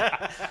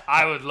that.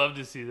 I would love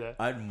to see that.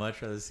 I'd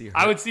much rather see her.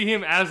 I would see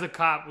him as a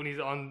cop when he's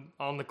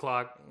on the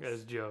clock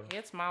as Joe.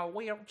 It's my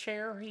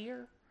wheelchair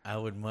here. I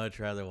would much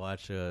rather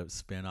watch a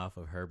spin-off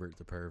of Herbert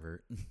the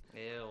Pervert.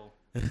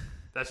 Ew.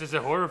 That's just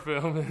a horror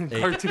film and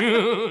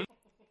cartoon.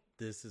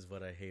 This is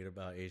what I hate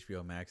about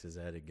HBO Max is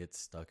that it gets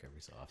stuck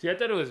every so often. See, I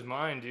thought it was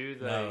mine, dude.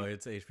 Like, no,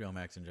 it's HBO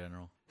Max in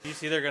general. You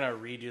see, they're gonna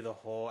redo the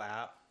whole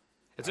app.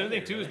 It's another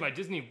thing too is my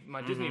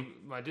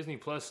Disney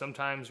Plus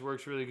sometimes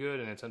works really good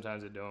and then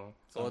sometimes it don't.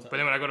 But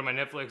then when I go to my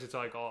Netflix, it's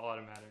like all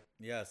automatic.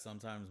 Yeah,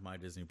 sometimes my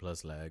Disney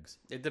Plus lags.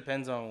 It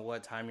depends on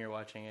what time you're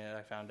watching it.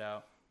 I found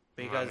out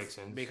that makes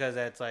sense. Because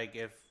that's like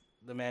if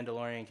The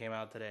Mandalorian came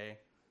out today,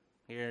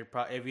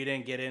 if you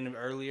didn't get in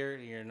earlier,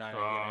 you're not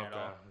gonna get in at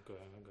all.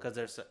 Because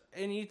there's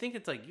and you think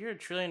it's like you're $1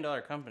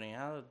 trillion company.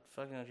 How the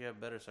fuck don't you have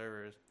better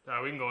servers?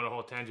 We can go on a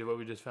whole tangent. What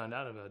we just found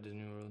out about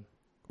Disney World.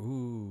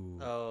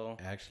 Ooh. Oh.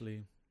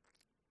 Actually.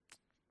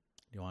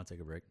 You want to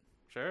take a break?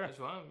 Sure. That's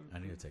fine. I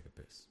need to take a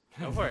piss.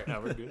 Go for it. No,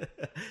 we're good.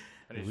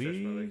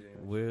 We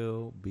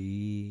will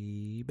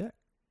be back.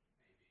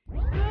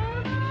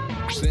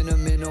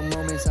 Phenomenal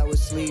moments I would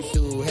sleep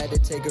through. Had to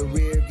take a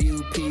rear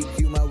view peek.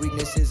 View my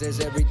weaknesses as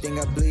everything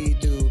I bleed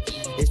through.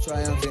 It's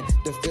triumphant,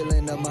 the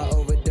feeling of my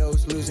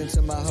overdose. Losing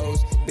to my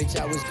host. Bitch,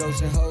 I was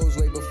ghosting hoes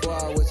way before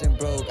I wasn't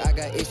broke. I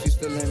got issues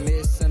feeling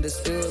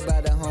misunderstood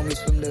by the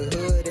homies from the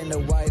hood and the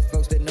white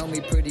folks that know me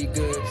pretty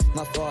good.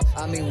 My fault,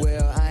 I mean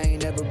well, I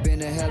ain't never been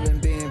to hell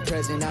and being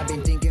present. I've been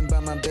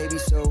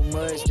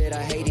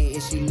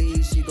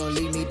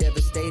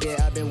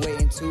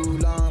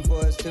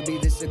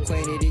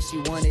disacquainted. If she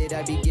wanted,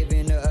 I'd be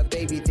giving her a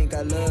baby. Think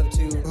I love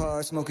to.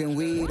 Hard smoking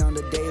weed on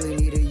the daily.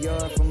 Need a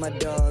yard for my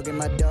dog, and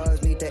my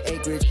dogs need the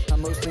acreage. I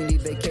mostly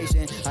need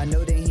vacation. I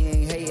know that he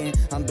ain't hating.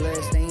 I'm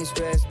blessed, ain't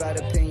stressed by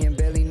the opinion.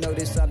 Barely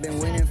noticed I've been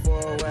winning for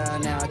a while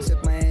now. I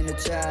took my inner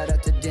child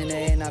out to dinner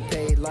and I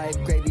paid life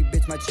gravy.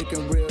 Bitch, my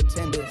chicken real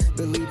tender.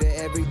 Believe it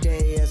every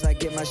day as I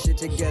get my shit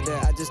together.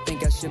 I just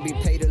think I should be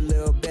paid a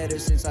little better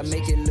since I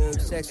make it look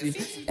sexy.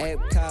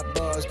 Epcot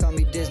bars call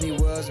me Disney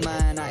World's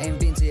mine. I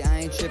invented, I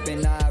ain't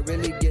tripping. Nah, I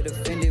really get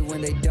offended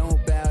when they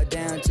don't bow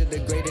down to the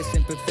greatest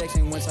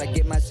imperfection. Once I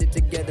get my shit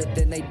together,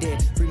 then they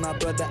did. Free my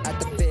brother out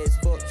the feds.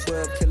 Fuck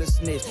 12 killer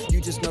snitch.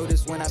 You just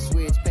notice when I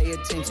switch. Pay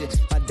attention.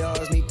 My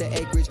dogs need the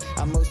acreage.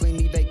 I mostly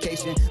need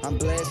vacation. I'm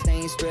blessed,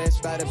 ain't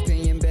stressed by the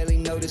opinion. Barely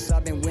notice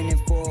I've been winning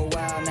for a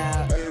while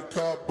now.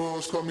 Epcot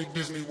bars call me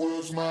Disney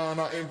World's mine.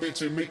 I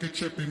invented, make it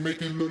trippy,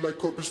 make it look like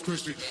Corpus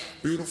Christi.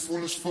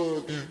 Beautiful as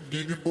fuck, and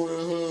give your boy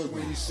a hug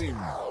when you see me.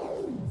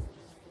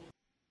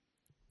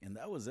 And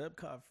that was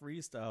Epcot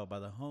Freestyle by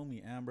the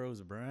homie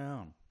Ambrose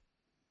Brown.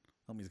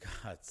 Homie's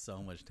got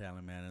so much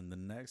talent, man. And the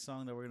next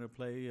song that we're going to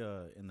play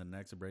in the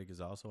next break is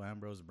also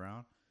Ambrose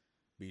Brown.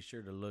 Be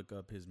sure to look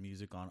up his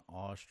music on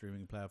all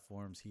streaming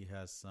platforms. He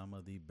has some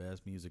of the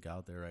best music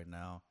out there right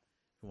now.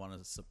 If you want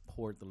to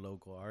support the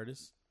local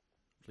artists,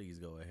 please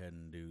go ahead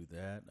and do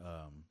that.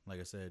 Like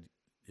I said,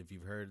 if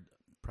you've heard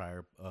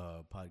prior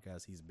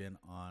podcasts, he's been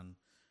on.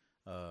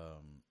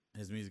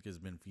 His music has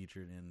been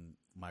featured in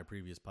my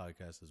previous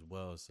podcast as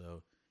well.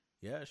 So,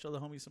 yeah, show the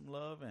homie some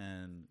love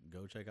and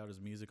go check out his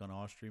music on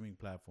all streaming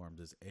platforms.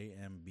 It's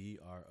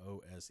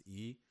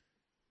AMBROSEBROWN.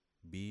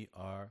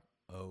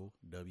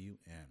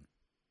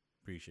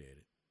 Appreciate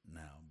it.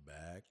 Now,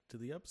 back to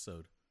the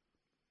episode.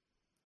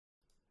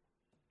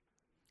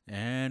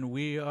 And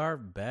we are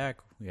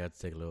back. We had to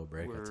take a little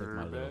break. I took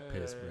my little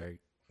piss break.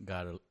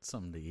 Got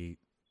something to eat.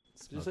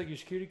 Is this like your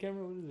security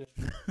camera? What is it?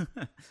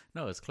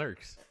 No, it's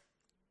Clerks.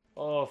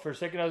 Oh, for a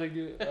second I was like,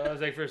 dude,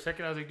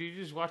 you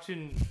just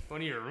watching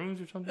one of your rooms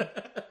or something?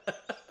 I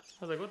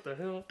was like, what the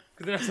hell?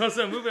 Because then I saw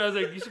something moving. I was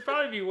like, you should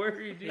probably be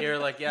worried, dude. You're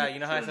like, yeah, you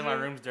know how I said my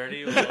room's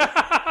dirty? Well,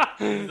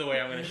 this is the way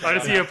I'm going to show I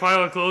just see a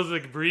pile of clothes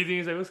like breathing.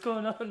 He's like, what's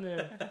going on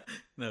there?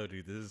 No,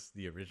 dude, this is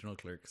the original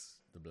Clerks,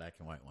 the black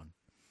and white one.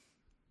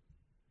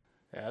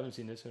 Yeah, I haven't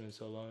seen this one in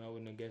so long. I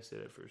wouldn't have guessed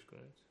it at first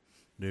glance.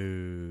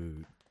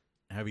 Dude,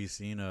 have you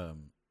seen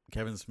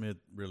Kevin Smith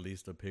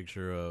released a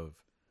picture of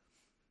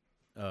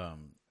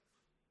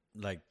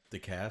like the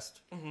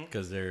cast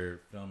because they're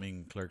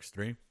filming Clerks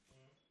 3?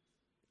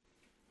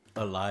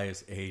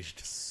 Elias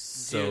aged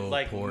so dude,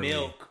 like poorly.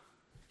 Milk.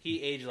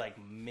 He aged like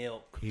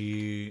milk.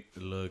 He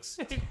looks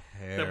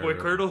terrible. That boy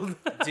curdled.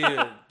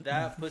 Dude,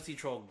 that pussy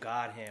troll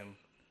got him.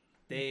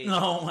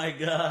 Oh my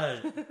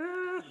god.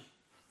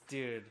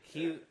 Dude,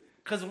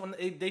 because when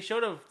they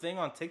showed a thing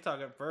on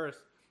TikTok at first,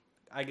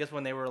 I guess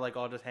when they were like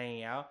all just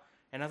hanging out,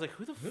 and I was like,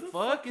 who the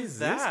fuck is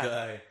that? This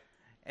guy?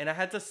 And I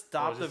had to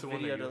stop the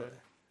video to.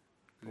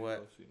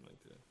 What?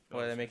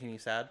 What, are they making you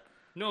sad?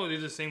 No, these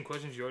are the same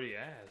questions you already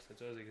asked.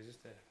 That's why I was like, is this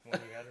the one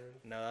you had already?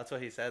 No, that's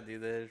what he said,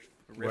 dude.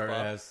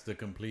 Whereas the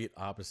complete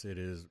opposite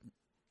is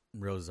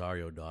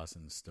Rosario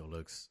Dawson still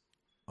looks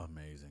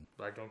amazing.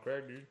 Black don't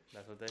crack, dude.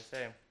 That's what they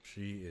say.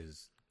 She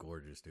is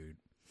gorgeous, dude.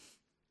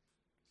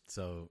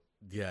 So,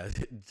 yeah.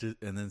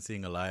 And then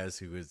seeing Elias,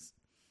 who was...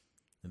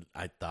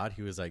 I thought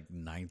he was like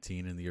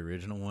 19 in the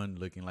original one,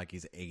 looking like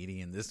he's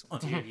 80 in this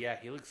one. Dude, yeah,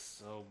 he looks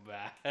so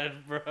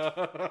bad, bro.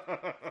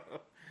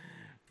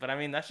 But I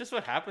mean, that's just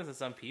what happens to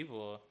some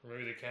people.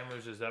 Maybe the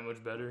camera's just that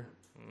much better.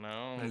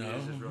 No. Maybe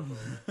it's just rough.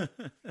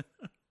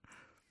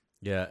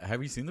 Yeah,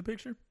 have you seen the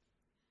picture?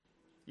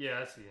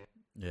 Yeah, I see it.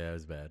 Yeah, it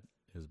was bad.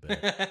 It was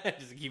bad.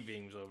 Just keep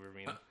being over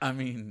me. I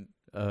mean,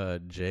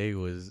 Jay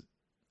was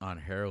on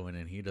heroin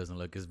and he doesn't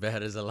look as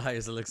bad as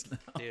Elias looks now.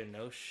 Dude,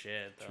 no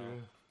shit, though.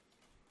 True.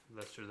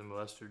 Lester the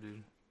Molester,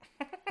 dude.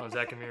 Oh,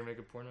 Zach and Miri make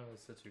a porno?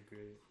 That's such a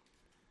great...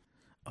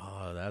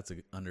 Oh, that's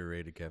an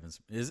underrated Kevin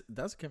Smith.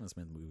 That's a Kevin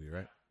Smith movie,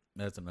 right?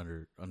 That's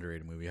an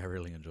underrated movie. I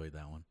really enjoyed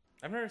that one.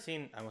 I've never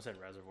seen... I almost said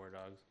Reservoir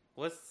Dogs.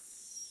 What's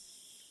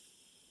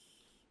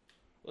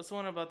the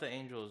one about the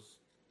angels?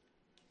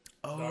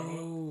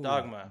 Oh,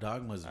 Dogma.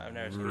 Dogma's I've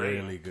never seen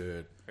really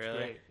good. Really?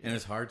 Great. And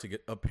it's hard to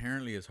get...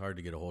 Apparently, it's hard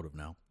to get a hold of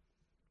now.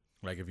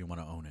 Like, if you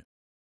want to own it.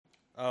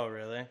 Oh,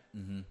 really?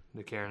 Mm-hmm.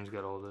 The Karens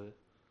got hold of it.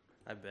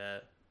 I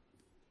bet.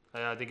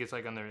 I think it's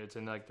like it's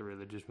in like the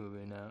religious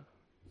movement now.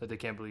 That they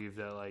can't believe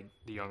that like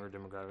the younger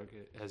demographic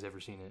has ever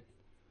seen it.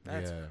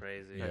 That's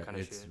crazy. Yeah, that kind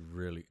of it's shit.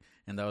 really...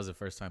 And that was the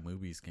first time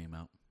movies came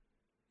out.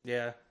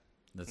 Yeah.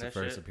 That's the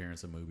first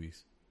appearance of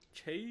movies.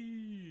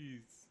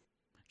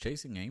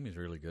 Chasing Amy is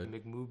really good.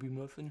 McMovie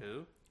Muffin?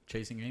 Who?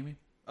 Chasing Amy?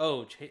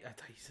 Oh, I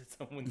thought you said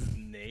someone's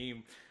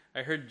name.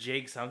 I heard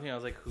Jake something. I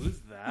was like, who's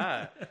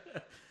that?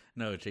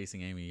 No,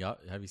 Chasing Amy. Y'all,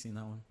 have you seen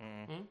that one?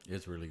 Mm-hmm.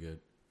 It's really good.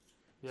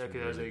 Yeah, It's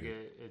because really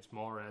it's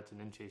Mallrats and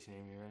then Chasing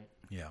Amy, right?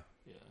 Yeah.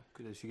 Yeah,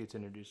 because she gets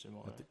introduced in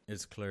Mallrats.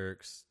 It's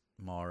Clerks,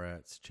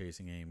 Mallrats,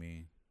 Chasing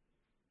Amy.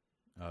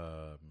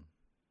 I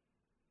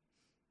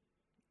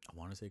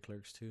want to say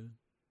Clerks too.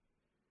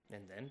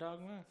 And then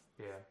Dogma?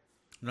 Yeah.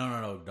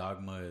 No.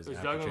 Dogma is Was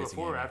after Dogma Chasing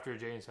before or Amy. after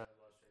Jay and Silent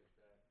Bob Strikes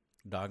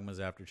Back? Dogma's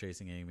after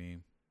Chasing Amy.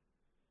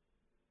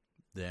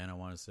 Then I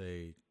want to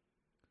say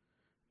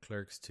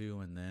Clerks 2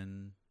 and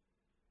then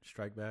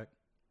Strike Back.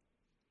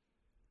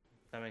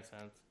 That makes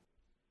sense.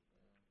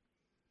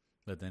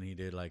 But then he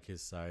did like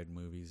his side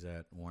movies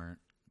that weren't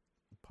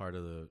part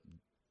of the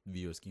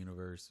Views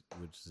universe,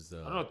 which is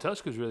I don't know.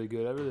 Tusk was really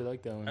good. I really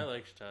like that one. I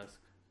like Tusk.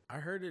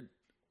 I've heard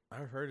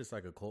it's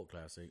like a cult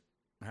classic.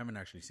 I haven't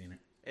actually seen it.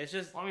 It's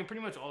just, Well, I mean,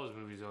 pretty much all his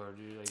movies are,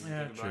 dude. Like, you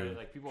Yeah, think about true, it,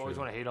 like people always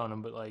want to hate on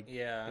them, but like,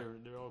 yeah.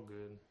 they're all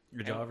good.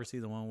 Did y'all ever see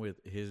the one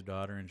with his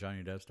daughter and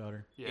Johnny Depp's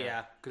daughter?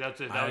 Yeah. Because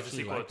that I was the actually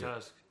sequel to liked it.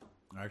 Tusk.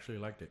 I actually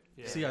liked it.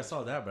 Yeah. See, I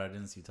saw that, but I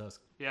didn't see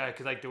Tusk. Yeah,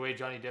 because like the way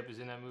Johnny Depp is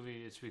in that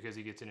movie, it's because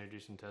he gets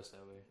introduced in Tusk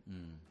that way.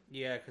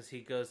 Yeah, because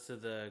he goes to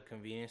the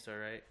convenience store,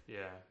 right?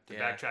 Yeah, to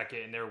Yeah. backtrack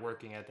it, and they're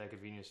working at that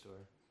convenience store.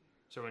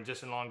 So when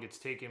Justin Long gets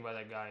taken by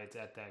that guy, it's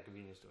at that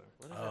convenience store.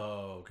 What is that?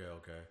 Oh,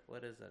 okay.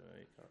 What is that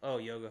movie called? Oh,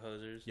 Yoga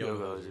Hosers.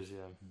 Yoga Hosers, Hosers.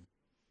 yeah.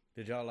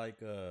 Did y'all like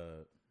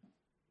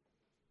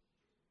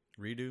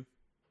Redo?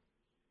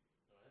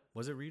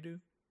 Was it Redo?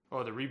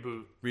 Oh, the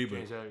reboot.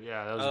 Reboot.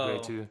 Yeah, that was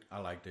great too. I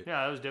liked it.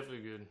 Yeah, that was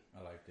definitely good.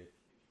 I liked it.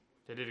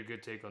 They did a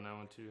good take on that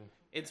one too.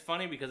 It's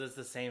funny because it's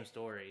the same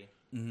story.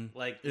 Mm-hmm.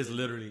 Like It's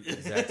literally the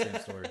exact same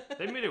story.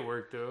 They made it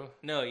work though.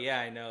 No, yeah,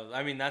 I know.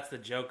 I mean, that's the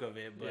joke of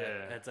it, but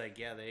Yeah. it's like,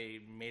 yeah, they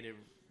made it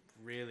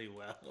really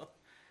well.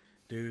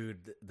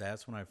 Dude,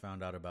 that's when I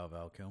found out about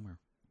Val Kilmer.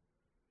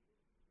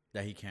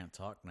 That he can't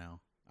talk now.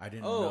 I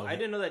didn't know. I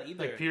didn't know that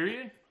either. Like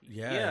period.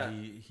 Yeah.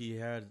 He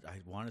had, I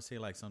want to say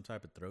like some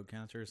type of throat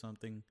cancer or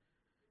something.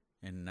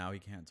 And now he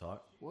can't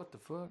talk. What the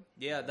fuck?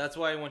 Yeah, that's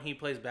why when he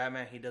plays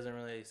Batman, he doesn't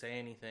really say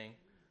anything.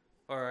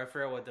 Or I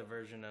forget what the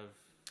version of...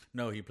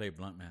 No, he played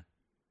Blunt Man.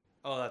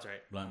 Oh, that's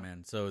right. Blunt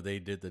Man. So they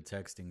did the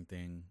texting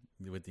thing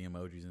with the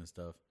emojis and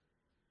stuff.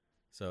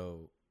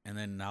 So, and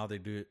then now they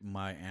do it.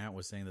 My aunt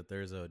was saying that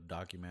there's a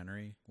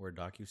documentary or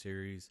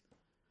docuseries,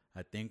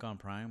 I think on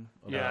Prime.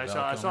 Yeah, I Val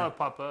saw Kilmer. it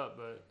pop up,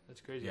 but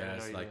it's crazy. I Yeah, didn't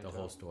know it's you like didn't the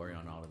whole tell. story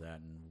on all of that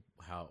and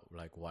how,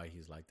 like, why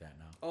he's like that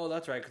now. Oh,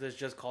 that's right, because it's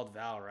just called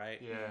Val, right?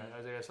 Yeah, I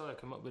was like, I saw that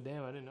come up, but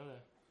damn, I didn't know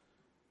that.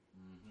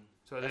 Mm-hmm.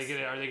 So are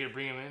they gonna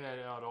bring him in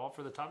at all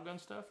for the Top Gun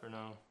stuff or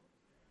no?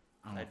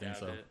 I don't think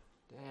so. doubt it.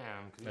 Damn,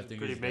 I because he's a think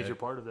pretty he's major dead.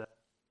 part of that.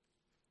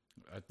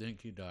 I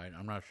think he died.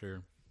 I'm not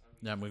sure.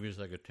 That movie is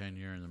like a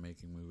 10-year in the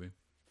making movie.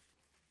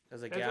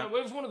 It's like, It yeah.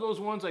 was one of those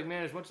ones like,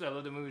 man, as much as I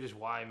love the movie, just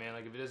why, man?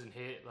 Like if it doesn't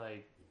hit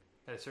like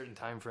at a certain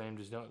time frame,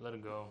 just don't let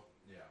it go.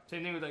 Yeah.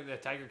 Same thing with like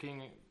that Tiger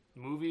King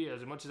movie.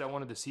 As much as I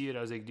wanted to see it,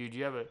 I was like, dude,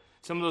 you have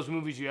some of those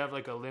movies you have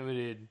like a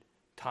limited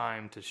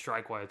time to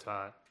strike while it's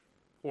hot,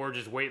 or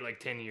just wait like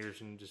 10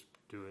 years and just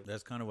do it.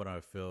 That's kind of what I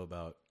feel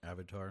about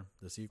Avatar,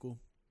 the sequel.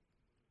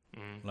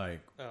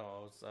 Like,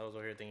 Oh, I was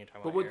over here thinking you're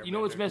talking But about what you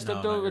know what's Airbender. messed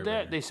up No, though not with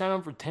that? Airbender. They signed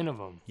up for 10 of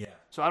them. yeah.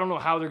 So I don't know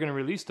how they're gonna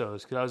release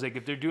those. Because I was like,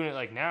 if they're doing it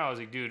like now, I was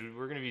like, dude,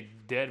 we're gonna be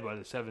dead by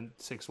the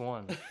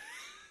 761.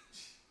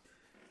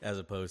 As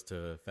opposed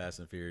to Fast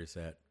and Furious,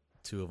 that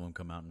 2 of them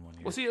come out in 1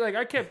 year. Well, see, like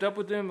I kept up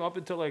with them up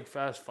until like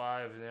Fast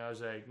 5, and then I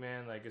was like,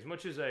 man, like as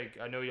much as like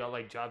I know y'all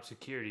like job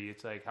security,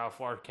 it's like how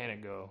far can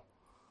it go?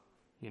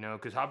 You know,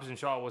 because Hobbs and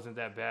Shaw wasn't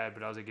that bad,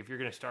 but I was like, if you're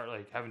gonna start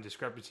like having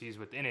discrepancies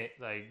within it,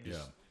 like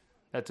just,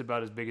 that's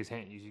about as big as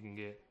hint as you can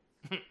get.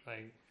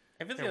 Like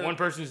I feel if like one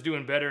person's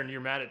doing better and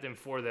you're mad at them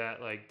for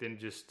that, like then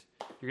just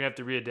you're gonna have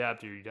to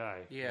readapt or you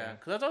die. Yeah,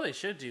 because that's all they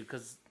should do.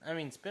 Because I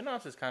mean,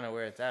 spin-offs is kind of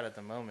where it's at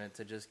the moment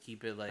to just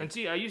keep it like. And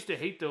see, I used to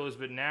hate those,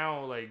 but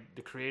now like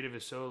the creative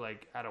is so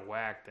like out of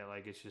whack that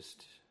like it's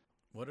just.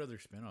 What other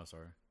spin-offs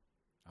are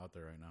out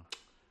there right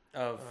now?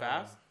 Of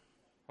Fast,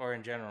 or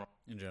in general.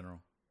 In general.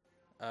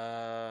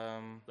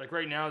 Like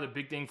right now, the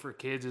big thing for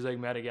kids is like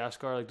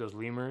Madagascar, like those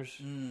lemurs.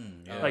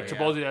 Yeah, Like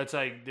supposedly that's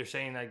like they're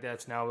saying like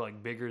that's now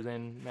like bigger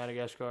than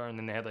Madagascar, and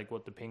then they had like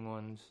what the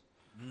penguins,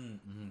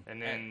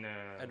 and then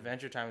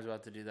Adventure Time is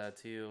about to do that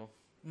too.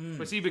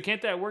 but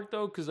can't that work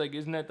though? Because like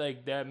isn't that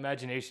like that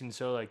imagination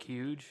so like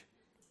huge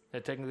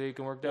that technically it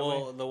can work that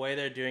Well, way? the way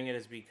they're doing it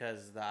is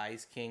because the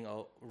Ice King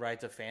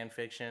writes a fan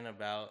fiction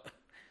about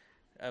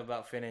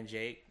Finn and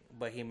Jake,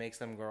 but he makes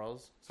them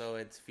girls, so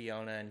it's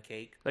Fiona and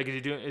Cake. Like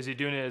is he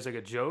doing it as like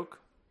a joke,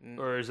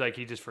 or is like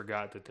he just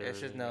forgot that It's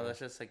just that's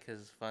just like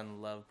his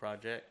fun love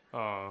project.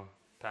 Oh,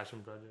 passion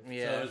project.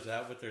 Yeah. So is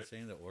that what they're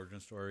saying the origin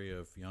story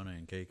of Fiona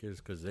and Cake is?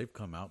 Because they've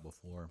come out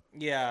before.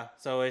 Yeah,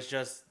 so it's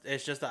just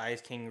the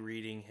Ice King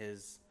reading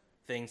his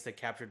things to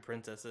captured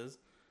princesses.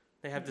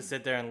 They have to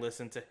sit there and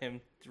listen to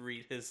him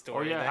read his Oh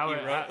story. yeah, that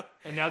he wrote.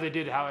 and now they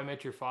did How I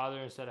Met Your Father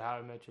instead of How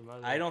I Met Your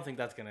Mother. I don't think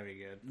that's gonna be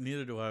good.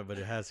 Neither do I, but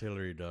it has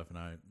Hilary Duff,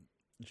 and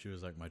she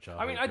was like my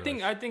childhood. I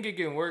mean, I think it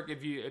can work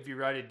if you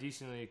write it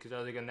decently. Because I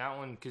was like on that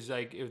one, because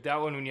like if that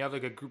one when you have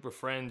like a group of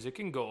friends, it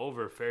can go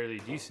over fairly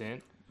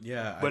decent.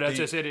 Yeah, But as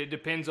I said, it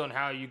depends on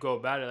how you go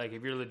about it. Like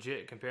if you're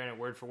legit comparing it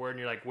word for word, and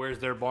you're like, "Where's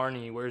their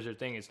Barney? Where's their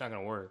thing?" It's not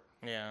gonna work.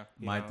 Yeah.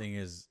 My thing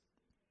is,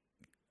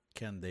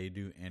 can they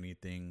do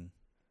anything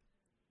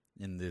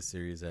in this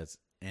series that's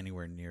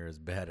anywhere near as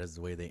bad as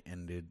the way they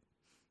ended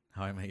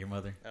How I Met Your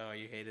Mother. Oh,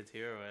 you hate it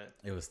too, or what?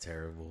 It was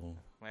terrible.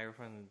 My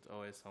girlfriend's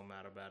always so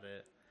mad about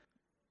it.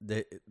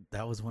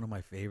 That was one of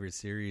my favorite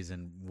series,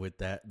 and with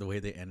that, the way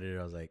they ended it,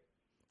 I was like,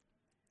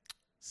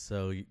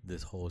 so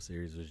this whole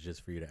series was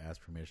just for you to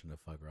ask permission to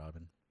fuck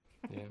Robin?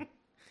 Yeah.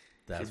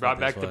 That's She brought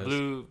what this back the was.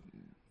 blue,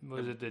 what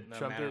was it, the the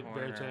trumpet,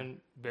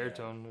 Matterhorn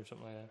baritone or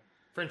something like that.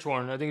 French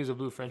horn. I think it was a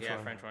blue French horn.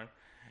 Yeah, French horn.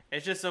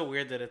 It's just so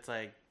weird that it's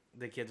like,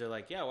 the kids are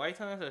like, yeah, why are you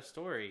telling us a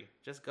story?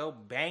 Just go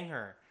bang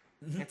her.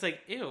 It's like,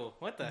 ew,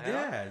 what the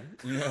hell?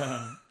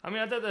 Yeah. I mean,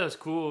 I thought that was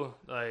cool,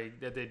 like,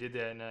 that they did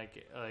that, and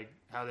like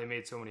how they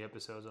made so many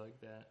episodes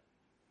like that.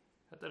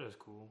 I thought it was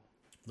cool.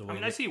 I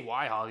mean, I see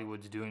why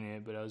Hollywood's doing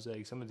it, but I was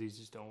like, some of these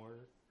just don't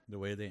work. The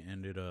way they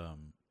ended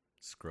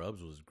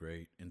Scrubs was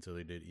great until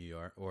they did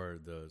ER or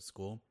the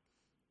school.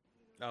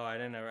 Oh, I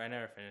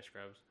never finished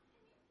Scrubs.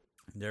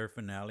 Their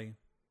finale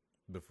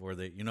before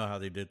they, you know how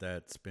they did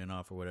that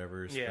spin-off or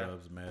whatever,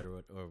 Scrubs Med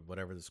or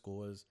whatever the school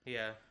was.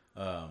 Yeah.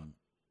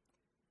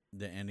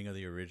 The ending of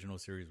the original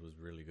series was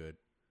really good.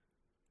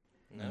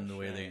 No And the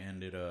way shit. they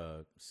ended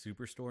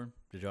Superstore.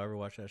 Did y'all ever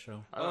watch that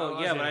show?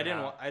 Oh yeah, but I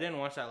didn't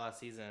watch that last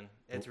season.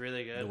 It's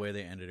really good. The way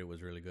they ended it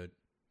was really good.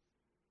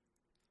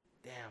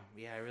 Damn,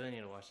 yeah, I really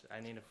need to watch it. I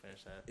need to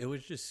finish that. It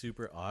was just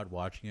super odd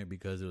watching it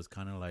because it was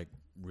kind of like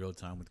real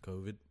time with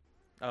COVID.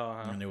 Oh,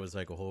 uh-huh. And there was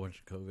like a whole bunch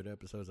of COVID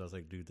episodes. I was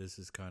like, dude, this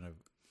is kind of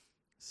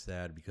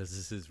sad because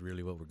this is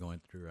really what we're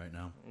going through right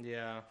now.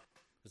 Yeah.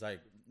 It's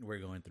like, we're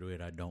going through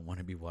it. I don't want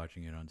to be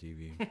watching it on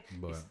TV.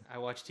 But I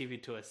watch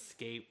TV to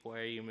escape. Why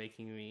are you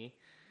making me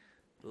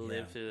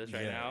live through this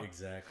right now?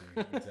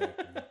 Exactly.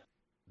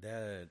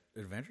 That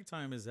Adventure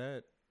Time, is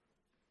that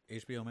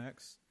HBO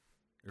Max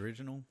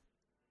original?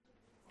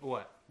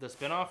 What? The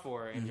spinoff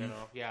or in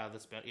general? Yeah,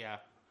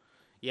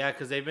 Yeah,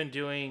 because they've been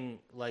doing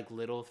like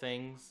little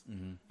things,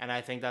 and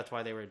I think that's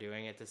why they were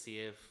doing it, to see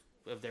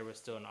if there was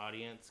still an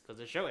audience. Because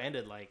the show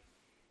ended like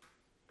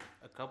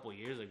a couple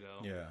years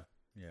ago. Yeah.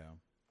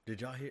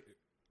 Did y'all hear?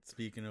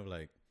 Speaking of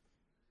like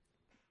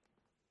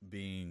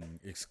being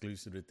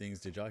exclusive to things,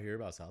 did y'all hear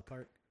about South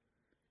Park?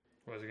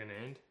 Was it gonna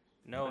end?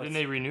 No, Didn't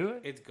they renew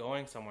it? It's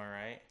going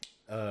somewhere,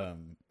 right?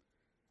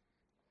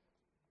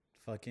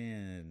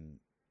 Fucking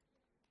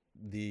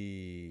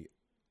the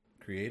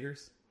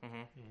creators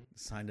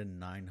signed a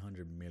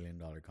 $900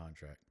 million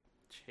contract.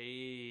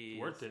 Jeez.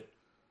 Worth it.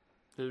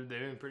 They've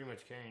been pretty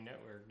much carrying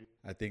network, dude.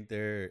 I think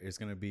it's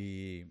going to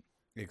be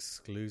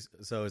exclusive.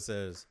 So it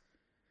says,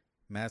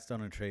 Matt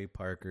Stone and Trey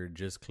Parker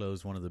just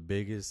closed one of the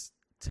biggest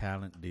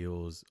talent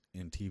deals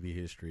in TV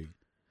history.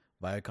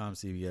 Viacom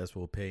CBS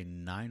will pay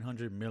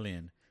 $900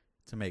 million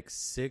to make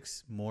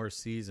 6 more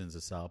seasons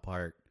of South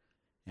Park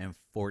and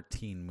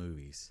 14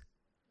 movies.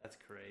 That's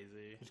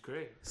crazy. It's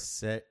great.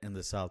 Set in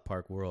the South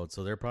Park world.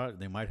 So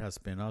they might have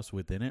spin-offs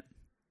within it.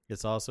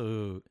 It's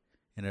also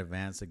an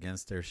advance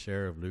against their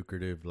share of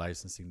lucrative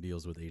licensing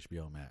deals with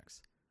HBO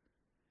Max.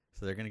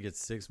 So they're going to get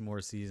 6 more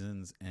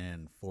seasons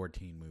and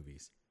 14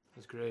 movies.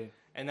 That's great.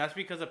 And that's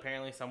because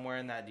apparently somewhere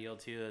in that deal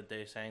too that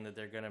they're saying that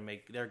they're gonna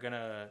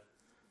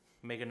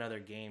make another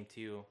game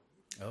too.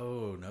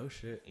 Oh, no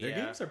shit. Their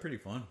games are pretty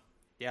fun.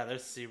 Yeah, they're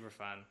super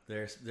fun.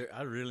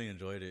 I really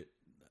enjoyed it.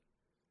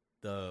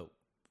 The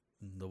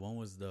one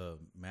was the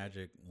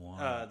magic one.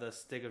 The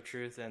Stick of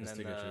Truth and then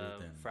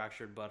the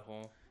Fractured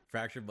Butthole.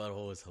 Fractured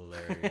Butthole is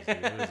hilarious,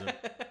 dude.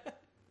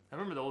 I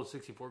remember the old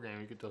 64 game.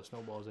 You could throw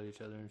snowballs at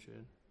each other and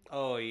shit.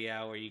 Oh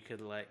yeah, where you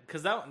could like,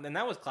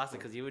 that was classic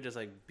because you would just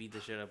like beat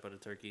the shit up out of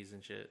turkeys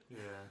and shit. Yeah.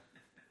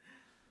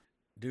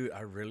 Dude,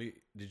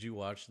 did you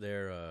watch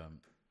their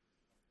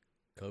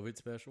COVID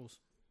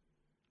specials?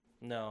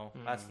 No,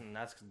 that's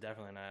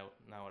definitely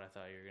not what I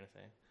thought you were gonna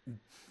say.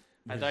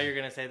 I thought you were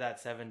gonna say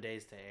that 7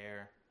 Days to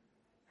Air.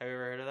 Have you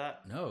ever heard of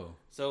that? No.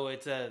 So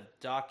it's a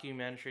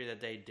documentary that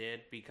they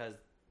did because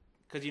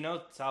you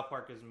know South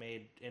Park is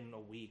made in a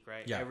week,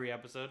 right? Yeah. Every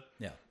episode.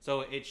 Yeah.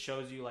 So it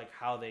shows you like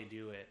how they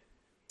do it.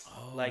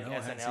 Oh, like no,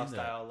 I hadn't SNL seen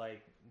style,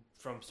 like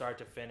from start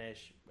to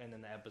finish, and then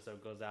the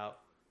episode goes out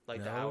like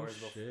the No hours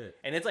shit. before,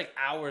 and it's like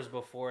hours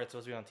before it's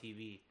supposed to be on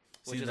TV,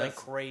 which is like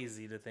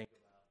crazy to think.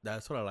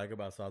 That's what I like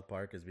about South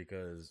Park is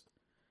because,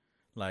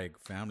 like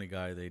Family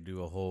Guy, they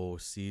do a whole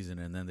season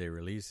and then they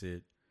release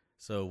it.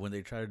 So when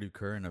they try to do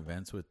current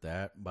events with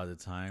that, by the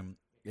time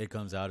it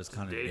comes out, it's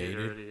kind of dated.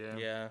 Already,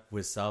 yeah.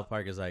 With South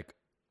Park, it's like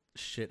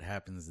shit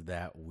happens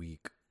that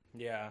week.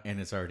 Yeah. And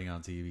it's already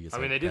on TV. It's I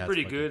mean, like, they did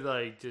pretty fucking good.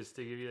 Like, just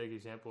to give you like an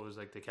example, it was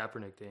like the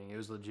Kaepernick thing. It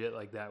was legit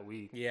like that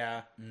week.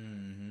 Yeah.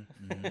 And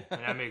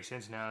that makes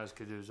sense now, is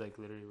because it was like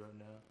literally right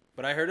now.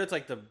 But I heard it's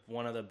like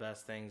one of the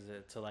best things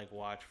to like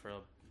watch for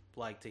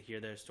like to hear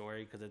their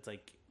story, because it's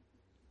like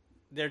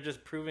they're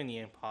just proving the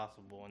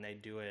impossible, and they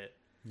do it.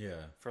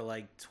 Yeah. For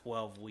like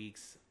 12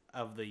 weeks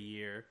of the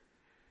year.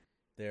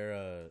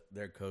 Their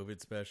COVID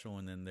special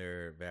and then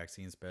their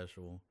vaccine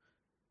special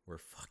were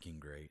fucking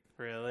great.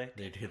 Really?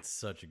 They did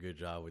such a good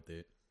job with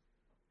it.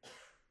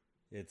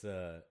 It's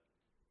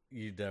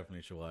you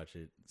definitely should watch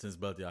it since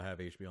both y'all have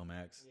HBO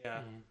Max.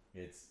 Yeah.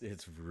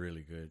 It's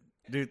really good.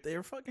 Dude,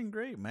 they're fucking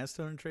great. Matt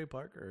Stone and Trey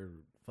Parker are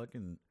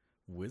fucking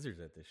wizards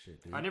at this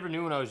shit, dude. I never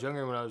knew when I was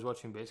younger, when I was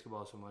watching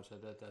basketball so much,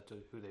 that's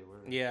who they were.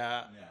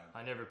 Yeah.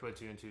 I never put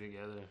two and two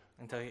together.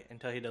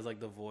 Until he does like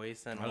the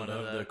voice and I one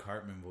love of the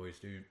Cartman voice,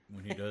 dude.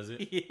 When he does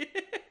it, Yeah.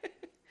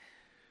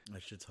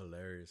 that shit's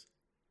hilarious.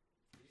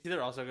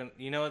 They're also gonna.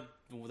 You know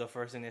what? The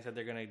first thing they said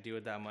they're gonna do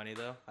with that money,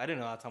 though. I didn't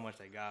know that's how much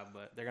they got,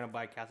 but they're gonna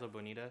buy Casa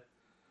Bonita,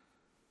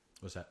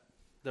 What's that?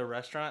 the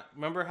restaurant.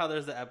 Remember how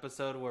there's the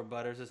episode where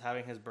Butters is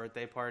having his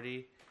birthday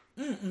party,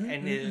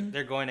 and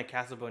they're going to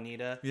Casa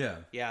Bonita. Yeah.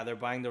 Yeah, they're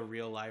buying the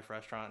real life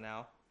restaurant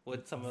now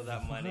with some of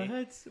that money.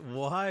 What?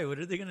 Why? What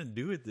are they gonna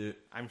do with it?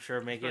 I'm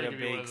sure make it a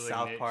big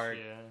South Park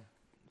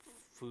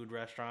food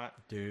restaurant.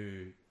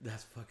 Dude,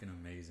 that's fucking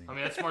amazing. I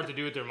mean, that's smart to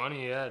do with their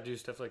money. Yeah, do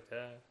stuff like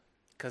that.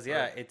 Cause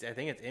I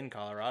think it's in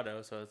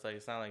Colorado, so it's like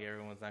it's not like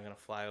everyone's not gonna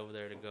fly over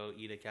there to go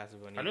eat at Casa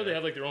Bonita. I know they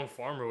have like their own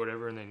farm or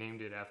whatever, and they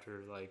named it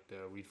after like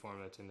the weed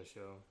farm that's in the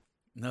show.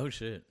 No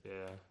shit.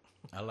 Yeah.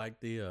 I like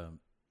the.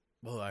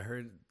 Well, I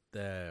heard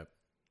that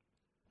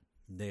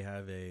they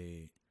have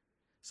a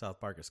South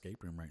Park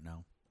escape room right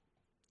now.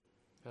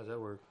 How's that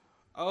work?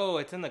 Oh,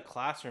 it's in the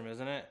classroom,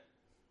 isn't it?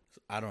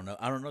 I don't know.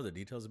 I don't know the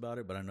details about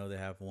it, but I know they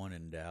have one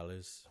in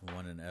Dallas,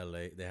 one in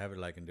LA. They have it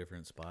like in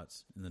different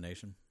spots in the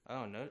nation.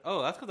 Oh no!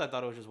 Oh, that's because I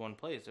thought it was just one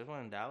place. There's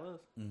one in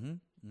Dallas.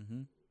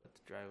 Mm-hmm. Let's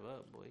drive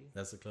up, boy.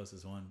 That's the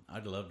closest one.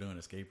 I'd love doing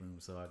escape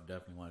rooms, so I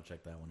definitely want to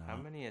check that one out. How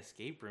many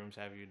escape rooms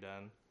have you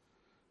done?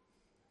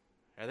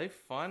 Are they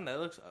fun? That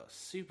looks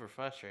super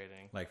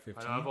frustrating. Like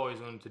 15. I know I've always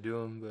wanted to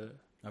do them, but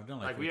I've done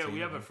like 15, we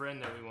have of a them.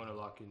 friend that we want to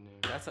lock in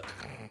there.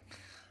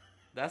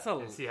 That's a.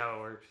 And see how it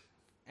works.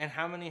 And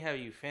how many have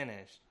you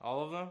finished?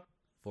 All of them?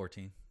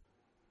 14.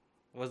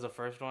 Was the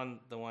first one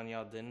the one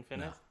y'all didn't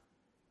finish? No.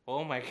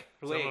 Oh my god!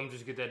 Some of them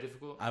just get that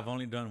difficult. I've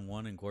only done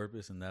one in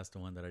Corpus, and that's the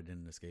one that I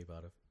didn't escape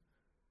out of.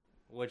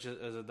 Which is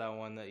it? That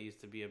one that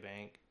used to be a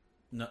bank?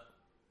 No.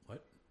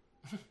 What?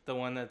 The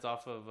one that's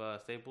off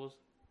of Staples?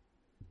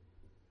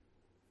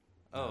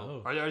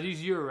 Oh. No. Are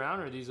these year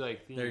round or are these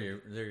like themed? They're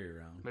year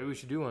round. Maybe we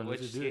should do one. Which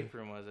Let's just do it. escape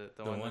room was it?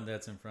 The one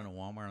that's in front of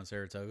Walmart on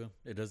Saratoga.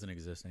 It doesn't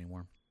exist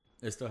anymore.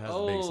 It still has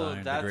a big sign,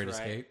 The that's Great right.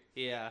 Escape.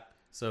 Yeah.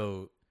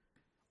 So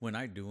when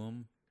I do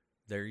them,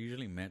 they're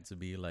usually meant to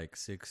be like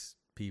 6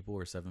 people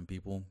or 7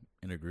 people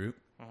in a group.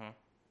 Uh-huh.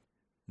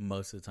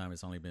 Most of the time,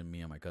 it's only been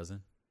me and my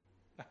cousin.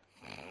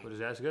 What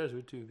does ask us?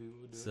 We're 2 people.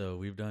 We'll do it. So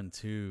we've done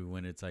 2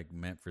 when it's like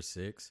meant for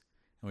 6,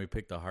 and we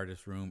picked the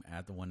hardest room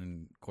at the one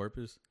in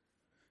Corpus,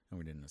 and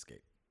we didn't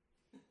escape.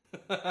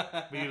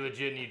 But you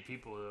legit need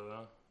people though,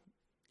 huh?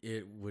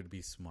 It would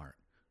be smart.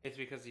 It's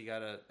because you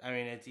gotta. I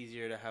mean, it's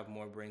easier to have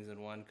more brains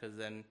than one. Because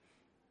then,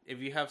 if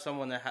you have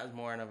someone that has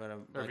more of an,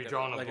 Or if you're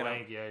drawing a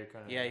blank, yeah, you're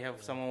kind of. Yeah, you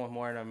have someone with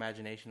more of an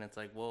imagination. It's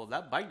like, well,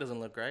 that bike doesn't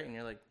look right, and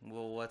you're like,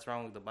 well, what's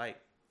wrong with the bike?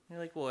 And you're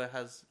like, well, it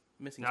has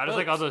missing. Now, there's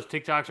like all those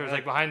TikToks where it's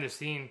like behind the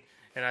scene,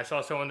 and I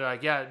saw someone they're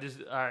like, yeah,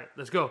 just all right,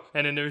 let's go.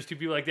 And then there's 2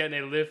 people like that, and they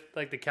lift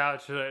like the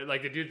couch,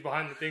 like the dude's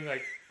behind the thing,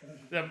 like.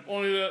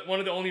 One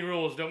of the only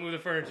rules: don't move the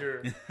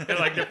furniture. And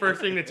like the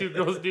first thing the 2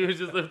 girls do is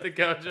just lift the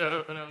couch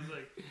up. And I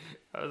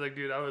was like,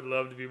 dude, I would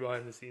love to be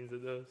behind the scenes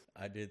of those.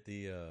 I did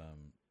the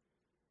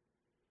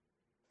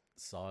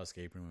Saw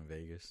escape room in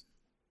Vegas.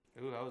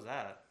 Ooh, how was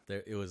that?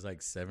 It was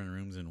like 7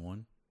 rooms in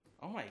one.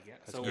 Oh my god!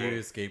 So you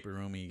escape a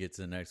room, and you get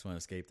to the next one.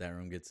 Escape that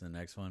room, get to the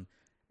next one.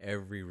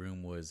 Every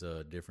room was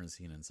a different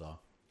scene in Saw.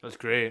 That's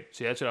great.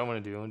 See, that's what I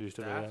want to do. I want to do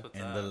stuff like that.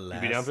 And the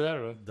last, you be down for that,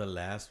 or what? The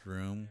last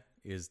room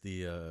is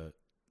the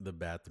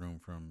bathroom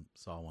from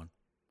Saw 1.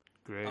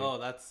 Great. Oh,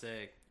 that's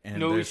sick. And you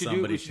know what we should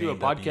do? We should do a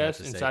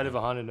podcast inside of a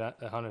haunted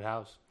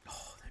house.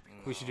 Oh, that'd be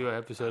cool. We should do an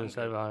episode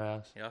inside of a haunted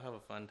house. Y'all have a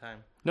fun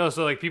time. No,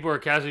 so like people are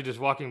casually just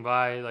walking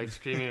by, like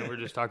screaming, and we're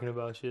just talking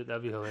about shit.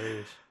 That'd be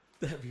hilarious.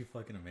 That'd be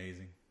fucking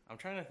amazing. I'm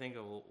trying to think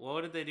of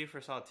what did they do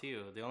for Saw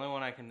 2? The only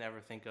one I can never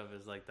think of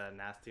is like that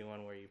nasty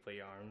one where you put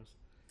your arms.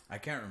 I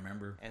can't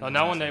remember. And On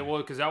that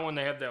one, because that one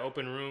they have the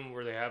open room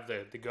where they have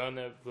the gun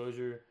that blows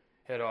your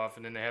head off,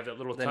 and then they have that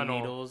little tunnel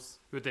needles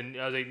with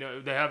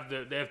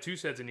they have 2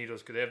 sets of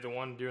needles because they have the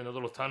one during the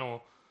little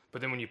tunnel,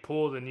 but then when you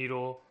pull the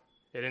needle,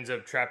 it ends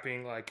up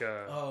trapping like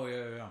a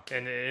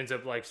and it ends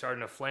up like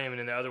starting a flame, and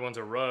then the other one's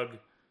a rug.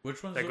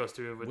 Which one's that goes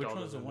through? With which all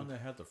one's the those one that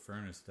had the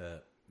furnace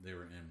that they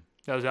were in?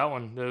 That was that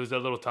one. That was that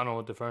little tunnel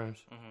with the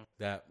furnace. Mm-hmm.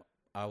 That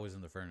I was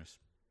in the furnace.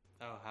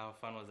 Oh, how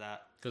fun was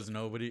that? Because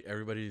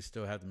everybody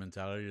still had the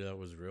mentality that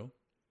was real,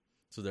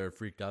 so they were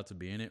freaked out to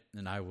be in it,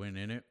 and I went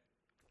in it.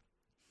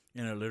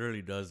 And it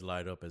literally does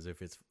light up as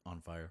if it's on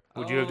fire.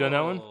 Would you have done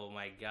that one? Oh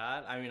my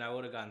god! I mean, I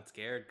would have gotten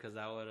scared because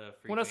that would have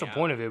freaked me out. Well, that's the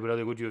point of it. But I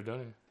think, would you have done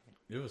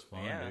it? It was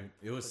fun, dude.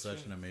 It was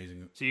such an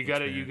amazing. So you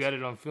got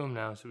it on film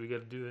now. So we got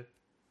to do it.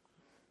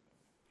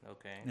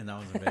 Okay. And that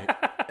was in Vegas.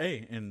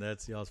 Hey, and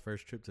that's y'all's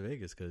first trip to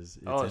Vegas because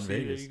it's in Vegas.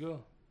 There you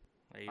go.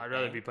 I'd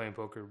rather be playing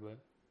poker, but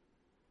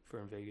for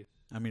in Vegas.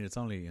 I mean, it's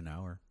only an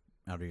hour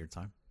out of your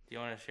time. Do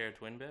you want to share a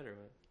twin bed or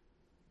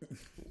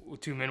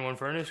what? 2 men, 1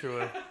 furnace, or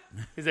what?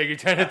 He's like, you're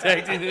trying to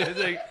tag team. It's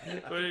like,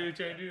 what are you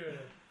trying to do?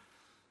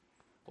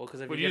 Well,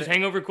 because if you just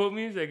hangover quote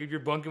me? It's like, if you're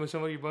bunking with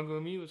somebody, you're bunking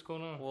with me. What's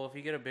going on? Well, if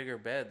you get a bigger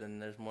bed, then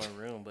there's more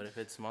room. But if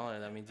it's smaller,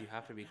 that means you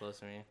have to be close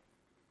to me.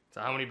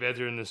 So how many beds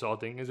are in the Salt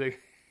thing? Is it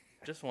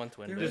Just one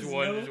twin. Just bed.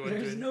 one. Just one.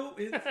 There's twin. no.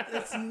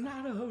 It's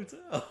not a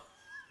hotel.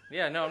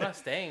 Yeah, no, I'm not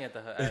staying at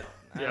the.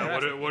 Yeah.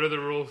 What are the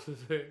rules?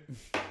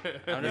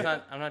 I'm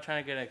not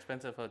trying to get an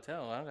expensive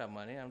hotel. I don't got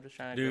money. I'm just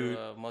trying to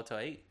go to Motel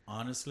 8.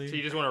 Honestly, So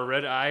you just want a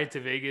red eye to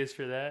Vegas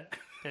for that,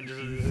 and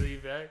just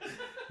leave back?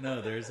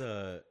 no. There's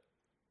a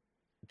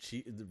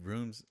cheap. The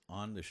rooms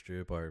on the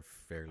strip are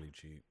fairly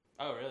cheap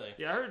Oh, really?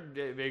 Yeah, I heard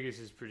Vegas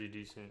is pretty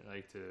decent.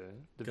 Like the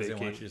because they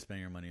want vacate. you to spend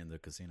your money in the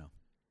casino.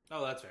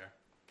 Oh, that's fair.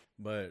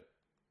 But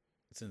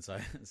since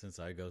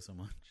I go so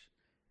much,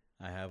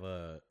 I have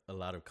a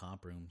lot of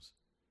comp rooms.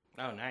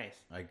 Oh, nice.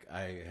 How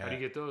do you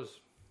get those?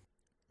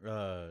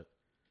 I'm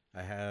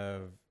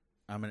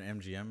an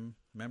MGM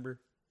member,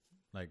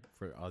 like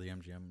for all the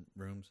MGM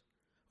rooms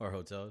or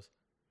hotels,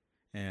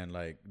 and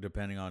like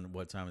depending on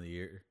what time of the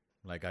year,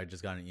 like I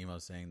just got an email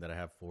saying that I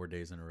have 4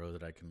 days in a row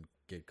that I can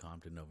get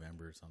comped in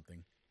November or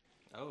something.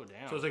 Oh,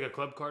 damn. So it's like a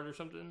club card or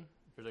something?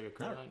 Or like a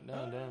card?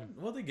 Damn.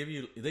 Well, they give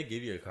you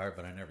a card,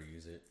 but I never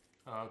use it.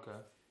 Oh, okay.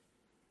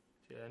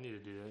 Yeah, I need to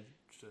do that.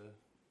 Just,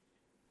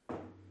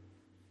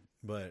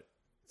 But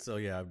so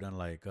yeah, I've done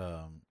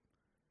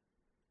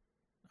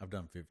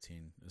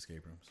 15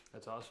 escape rooms.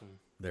 That's awesome.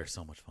 They're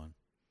so much fun.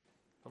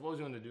 I've always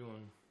wanted to do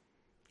one.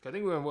 I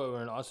think we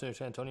were in Austin or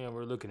San Antonio, and we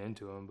were looking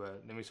into them,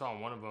 but then we saw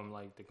one of them,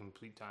 like, the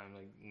complete time,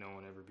 like, no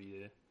one ever beat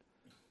it.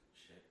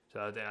 Shit.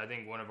 So I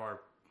think one of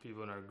our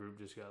people in our group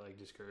just got, like,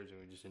 discouraged, and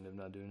we just ended up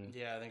not doing it.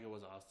 Yeah, I think it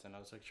was Austin. I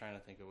was, like, trying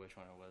to think of which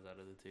one it was out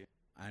of the two.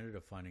 I ended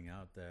up finding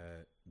out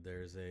that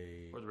there's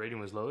Or the rating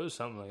was low. It was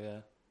something like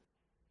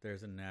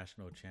that. a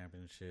national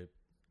championship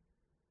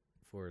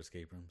for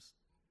escape rooms.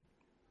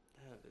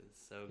 That is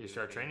so You good.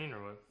 start training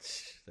or what?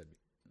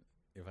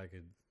 If I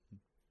could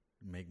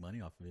make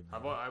money off of it. I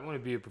want to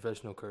be a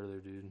professional curler,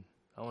 dude.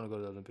 I want to go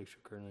to the Olympics for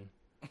curling.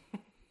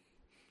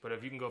 But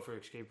if you can go for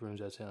escape rooms,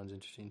 that sounds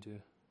interesting too.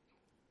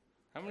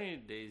 How many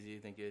days do you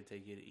think it would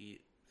take you to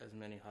eat as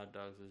many hot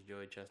dogs as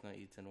Joey Chestnut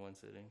eats in one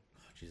sitting?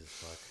 Oh, Jesus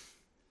fuck.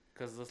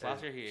 Because this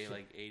last year he ate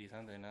like 80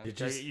 something. Now.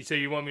 So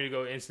you want me to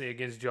go instantly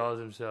against Jaws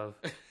himself?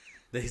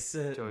 They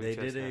said Joey they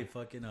Chestnut. did a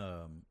fucking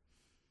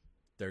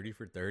 30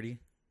 for 30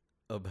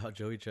 about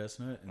Joey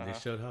Chestnut, and they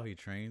showed how he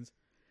trains.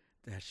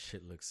 That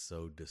shit looks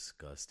so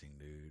disgusting,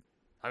 dude.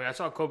 I mean, I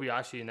saw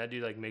Kobayashi, and that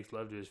dude like makes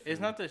love to his food. It's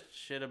not the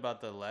shit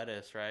about the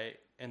lettuce, right?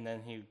 And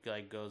then he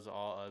like goes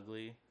all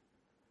ugly.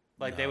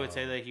 Like they would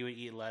say that he would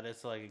eat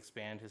lettuce to like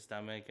expand his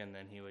stomach, and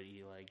then he would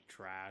eat like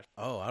trash.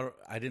 Oh,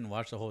 I didn't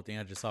watch the whole thing.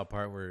 I just saw a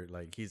part where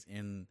like he's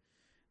in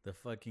the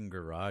fucking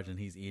garage and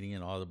he's eating,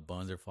 and all the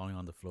buns are falling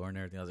on the floor and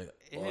everything. I was like,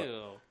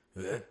 ew.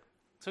 Ugh.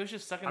 So he's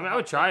just sucking. I mean, I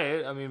would try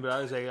it. I mean, but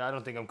I was like, I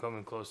don't think I'm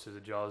coming close to the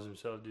Jaws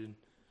himself, dude.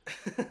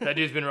 That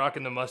dude's been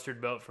rocking the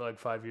mustard belt for like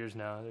 5 years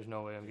now. There's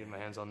no way I'm getting my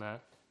hands on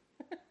that.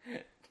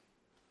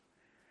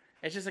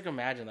 It's just like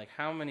imagine like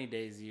how many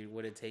days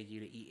would it take you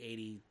to eat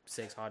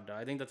 86 hot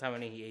dogs? I think that's how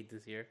many he ate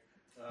this year.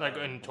 Like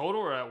in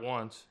total or at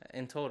once?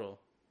 In total.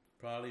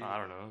 Probably. I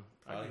don't know.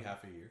 Probably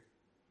half a year.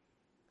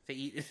 To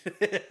eat.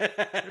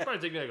 It'd probably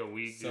take me like a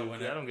week. So Dude, when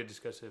 'cause I don't get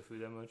disgusted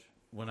food that much.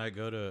 When I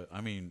go to, I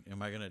mean,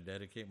 am I gonna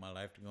dedicate my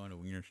life to going to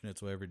Wiener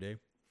Schnitzel every day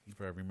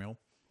for every meal?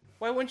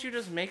 Why wouldn't you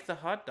just make the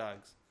hot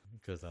dogs?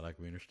 Because I like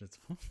Wiener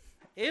Schnitzel.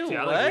 Ew, See,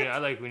 what? I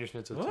like Wiener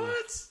Schnitzel too.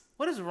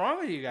 What is wrong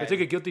with you guys? It's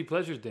like a guilty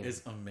pleasure thing.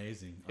 It's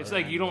amazing. It's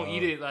like you don't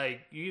eat it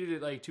like you eat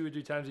it like 2 or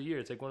 3 times a year.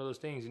 It's like one of those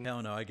things.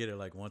 Hell no, I get it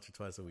like once or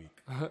twice a week.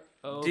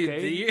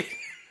 Okay. Dude,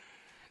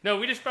 No,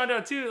 we just found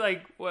out too.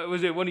 Like, what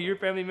was it? One of your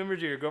family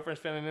members or your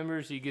girlfriend's family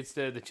members? He gets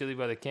the chili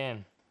by the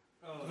can.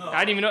 Oh,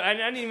 I didn't even know. I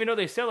didn't even know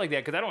they sell like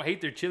that because I don't hate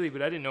their chili,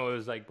 but I didn't know it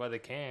was like by the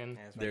can.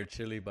 Their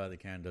chili by the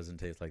can doesn't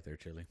taste like their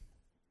chili.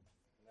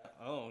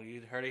 Oh,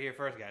 you heard it here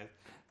first, guys.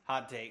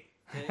 Hot take.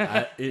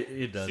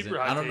 It doesn't. Super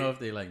hot I don't know take. if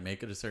they like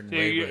make it a certain So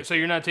way. you're, But so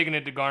you're not taking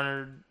it to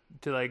Garner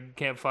to like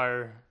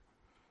campfire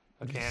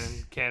a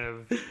can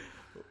of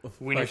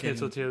Wiener fucking-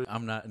 Schnitzel chili.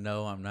 I'm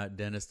not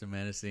Dennis the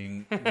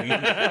Menacing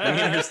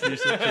Wiener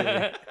Schnitzel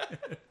chili.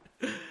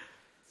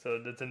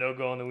 So that's a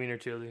no-go on the Wiener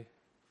chili.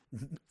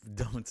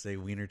 Don't say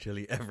Wiener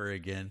chili ever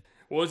again.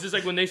 Well, it's just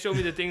like when they show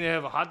me the thing they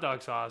have a hot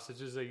dog sauce. It's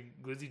just like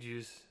glizzy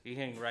juice. You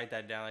can write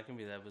that down. That can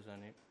be the episode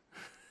name.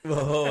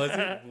 Whoa, what's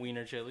it?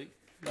 Wiener chili.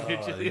 Oh,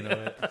 you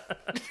know what?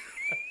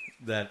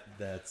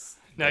 That's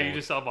Now you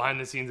just saw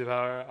behind the scenes of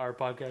our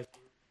podcast.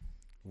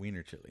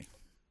 Wiener chili.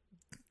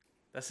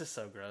 That's just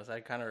so gross. I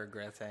kind of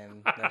regret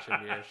saying that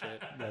should be our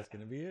shit. That's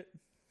gonna be it.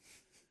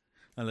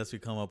 Unless we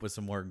come up with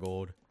some more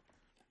gold.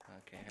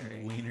 Okay,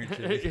 Harry. Wiener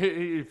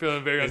chili. You're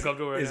feeling very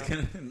uncomfortable right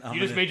now. You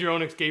just made your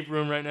own escape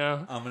room right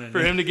now for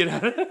him to get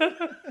out.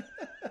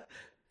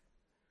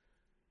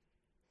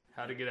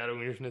 How to get out of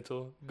Wiener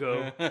Schnitzel?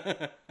 Go.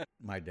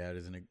 My dad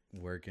isn't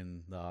work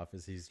in the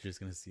office. He's just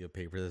gonna see a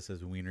paper that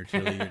says Wiener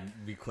chili and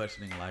be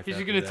questioning life. He's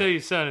just after gonna that. tell you,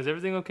 son, is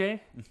everything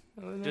okay?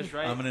 Just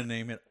write. I'm gonna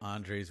name it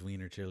Andre's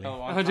Wiener chili.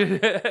 Oh,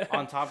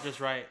 on top, just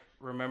write.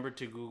 Remember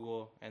to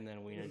Google and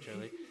then Wiener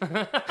chili.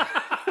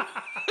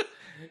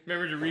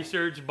 Remember to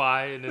research,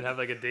 buy, and then have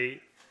like a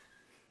date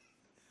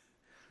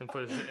and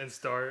put and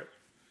start.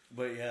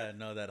 But yeah,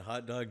 no, that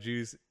hot dog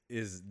juice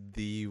is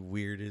the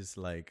weirdest.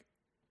 Like,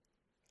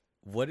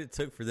 what it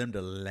took for them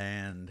to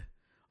land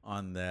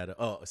on that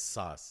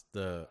sauce,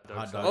 the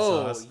hot dog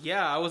sauce. Oh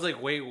yeah, I was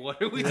like, wait,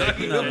 what are we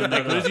talking about?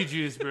 Like Glizzy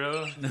juice,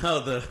 bro. No,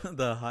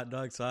 the hot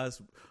dog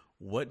sauce.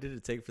 What did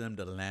it take for them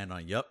to land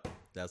on? Yup,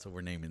 that's what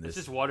we're naming this. It's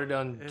just watered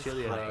down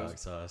chili, hot dog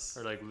sauce,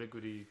 or like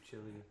liquidy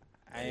chili.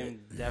 I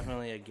am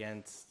definitely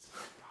against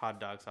hot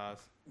dog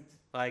sauce.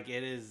 Like,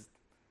 it is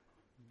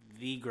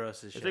the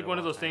grossest shit. It's like one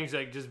of those things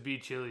like just be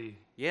chili.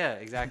 Yeah,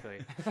 exactly.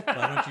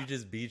 Why don't you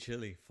just be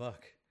chili?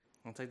 Fuck.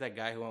 It's like that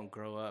guy who won't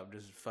grow up,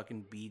 just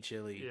fucking be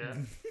chili. Yeah.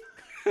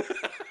 Just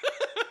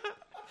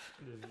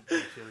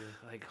be chili.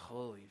 Like,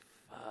 holy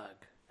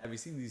fuck. Have you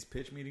seen these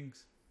pitch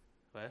meetings?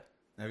 What?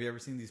 Have you ever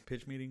seen these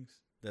pitch meetings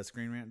that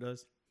Screen Rant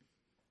does?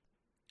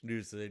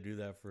 Dude, so they do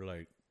that for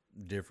like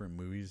different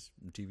movies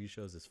and TV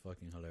shows. It's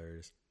fucking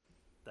hilarious.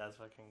 That's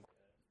fucking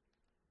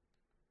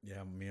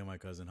Yeah, me and my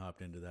cousin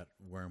hopped into that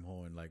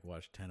wormhole and like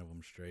watched 10 of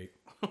them straight.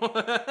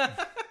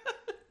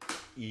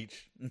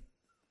 Each.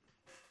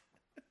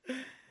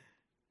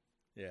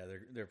 Yeah,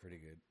 they're pretty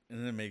good. And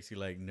then it makes you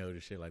like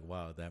notice shit like,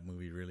 wow, that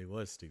movie really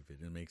was stupid.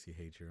 It makes you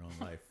hate your own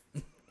life.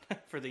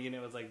 For thinking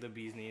it was like the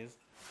bee's knees.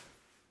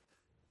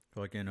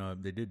 Fucking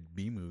they did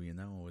B movie and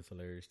that one was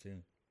hilarious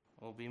too.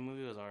 Well, B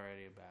movie was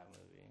already a bad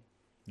movie.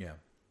 Yeah.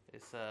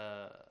 It's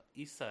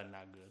Issa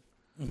not good.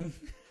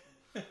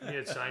 You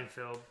had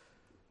Seinfeld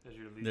as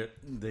your lead.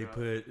 They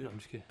put. No, I'm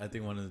just kidding. I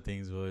think one of the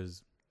things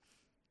was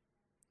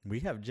we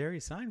have Jerry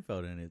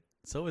Seinfeld in it,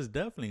 so it's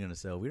definitely gonna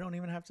sell. We don't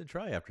even have to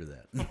try after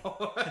that.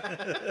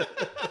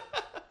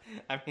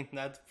 I mean,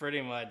 that's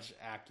pretty much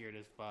accurate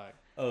as fuck.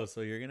 Oh,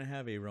 so you're gonna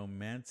have a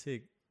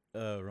romantic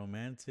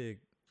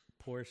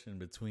portion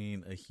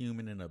between a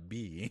human and a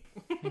bee.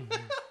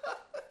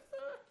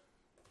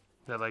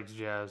 That likes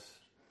jazz.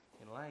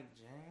 You like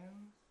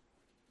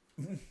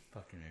jam?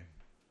 Fucking name.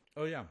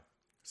 Oh yeah.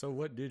 So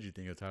what did you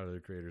think of Tyler the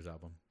Creator's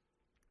album?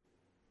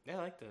 Yeah,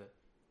 I liked it.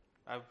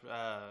 I've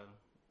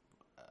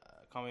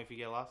Call Me If You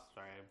Get Lost.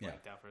 Sorry, I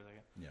blanked out for a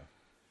second. Yeah.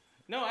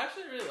 No, I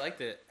actually really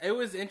liked it. It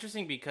was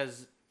interesting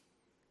because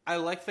I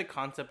liked the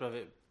concept of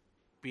it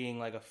being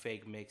like a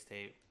fake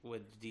mixtape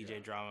with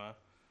DJ Drama.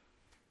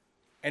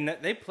 And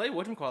they play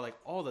whatchamacallit like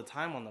all the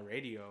time on the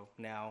radio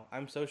now.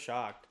 I'm so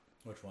shocked.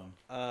 Which one?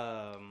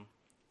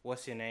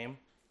 What's Your Name?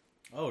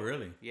 Oh,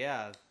 really?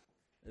 Yeah.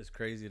 It's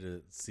crazy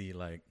to see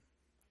like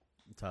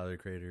Tyler the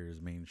Creator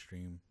is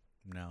mainstream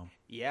now.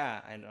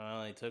 Yeah, and it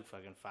only took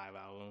fucking 5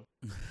 albums.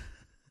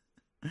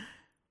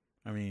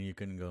 I mean, you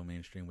couldn't go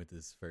mainstream with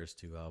his first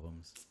 2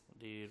 albums.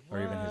 Dude,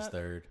 or even his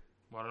third.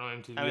 Well, I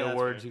don't know, MTV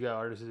Awards, you got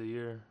Artist of the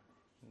Year.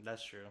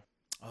 That's true.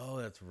 Oh,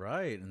 that's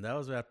right. And that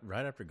was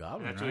right after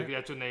Goblin, That's right?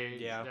 That's when they.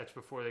 Yeah. That's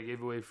before they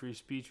gave away free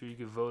speech where you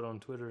could vote on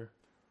Twitter.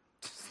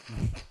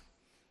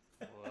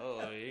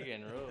 Whoa, you're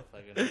getting real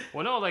fucking.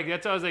 Well, no, like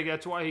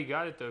that's why he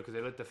got it though, because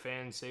they let the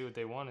fans say what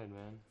they wanted,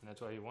 man. And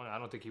that's why he won it. I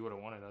don't think he would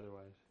have won it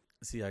otherwise.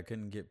 See, I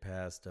couldn't get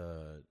past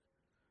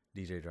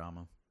DJ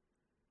Drama.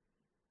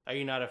 Are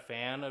you not a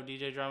fan of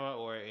DJ Drama,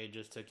 or it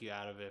just took you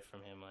out of it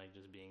from him, like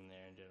just being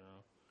there in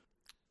general?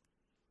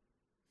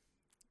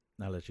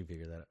 I'll let you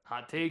figure that out.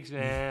 Hot takes,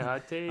 man.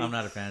 Hot takes. I'm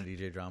not a fan of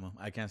DJ Drama.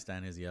 I can't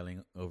stand his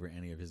yelling over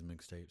any of his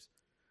mixtapes.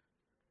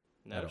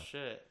 No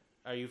shit.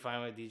 Are you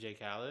fine with DJ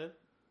Khaled?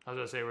 I was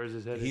gonna say, where's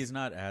his head? He's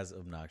not as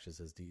obnoxious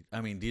as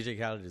DJ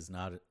Khaled is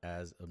not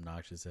as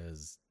obnoxious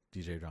as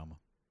DJ Drama.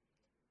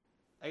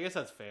 I guess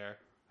that's fair.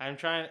 I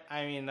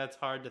mean, that's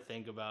hard to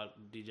think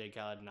about DJ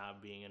Khaled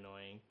not being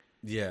annoying.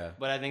 Yeah.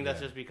 But I think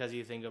that's just because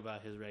you think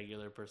about his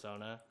regular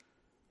persona,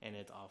 and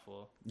it's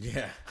awful.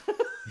 Yeah.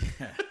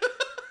 Yeah.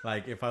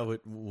 Like, if I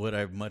would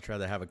I much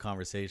rather have a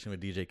conversation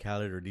with DJ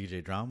Khaled or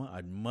DJ Drama?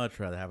 I'd much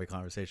rather have a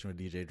conversation with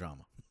DJ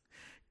Drama.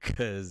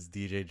 Because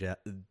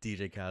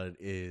DJ Khaled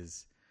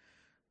is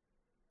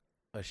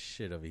a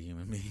shit of a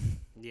human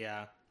being.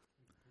 Yeah.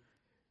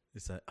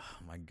 It's like, oh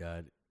my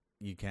God,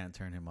 you can't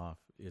turn him off.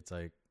 It's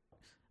like,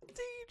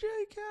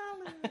 DJ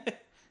Khaled.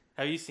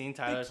 Have you seen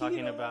Tyler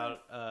talking about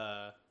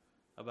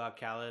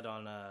Khaled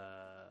on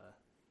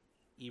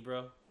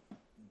Ebro?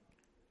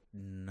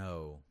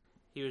 No.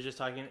 He was just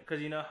talking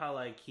because you know how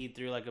like he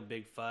threw like a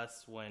big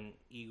fuss when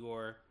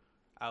Igor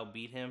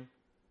outbeat him.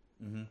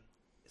 Mm-hmm.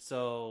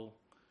 So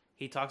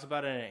he talks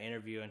about it in an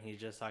interview, and he's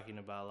just talking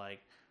about like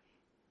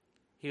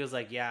he was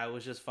like, yeah, it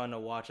was just fun to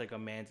watch like a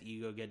man's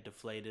ego get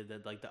deflated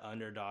that like the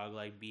underdog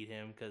like beat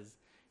him, because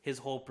his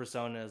whole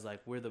persona is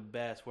like, we're the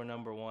best, we're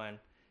number one,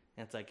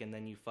 and it's like, and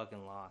then you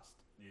fucking lost.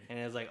 Yeah. And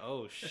it's like,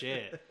 oh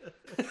shit.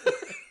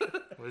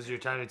 Was your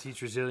time to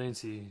teach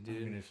resiliency, dude?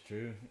 I mean, it's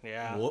true.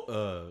 Yeah.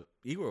 Well,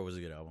 Igor was a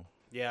good album.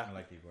 Yeah. I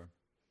like Igor.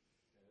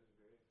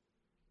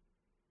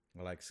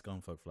 I like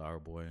Scumfuck Flower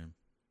Boy,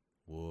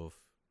 Wolf,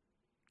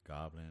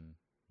 Goblin,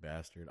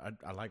 Bastard.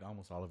 I like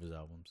almost all of his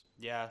albums.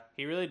 Yeah,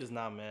 he really does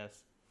not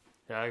miss.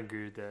 Yeah, I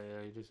agree with that.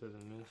 Yeah, he just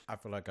doesn't miss. I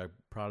feel like I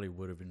probably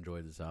would have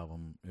enjoyed this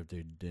album if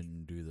they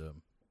didn't do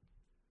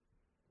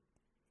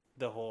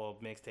the whole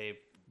mixtape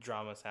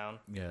Drama sound.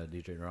 Yeah,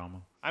 DJ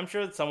Drama. I'm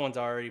sure that someone's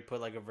already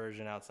put like a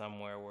version out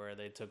somewhere where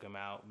they took him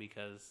out,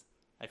 because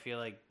I feel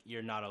like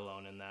you're not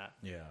alone in that.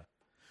 Yeah.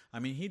 I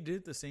mean, he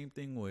did the same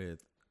thing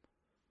with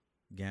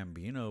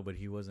Gambino, but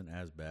he wasn't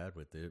as bad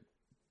with it.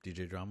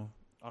 DJ Drama.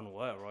 On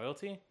what?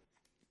 Royalty?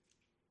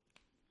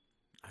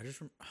 I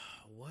just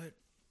what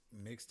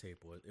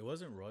mixtape was it?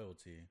 Wasn't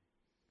Royalty.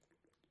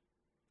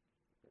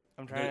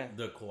 I'm trying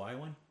the Kawhi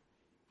one.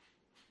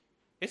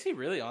 Is he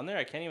really on there?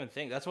 I can't even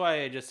think. That's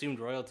why I just assumed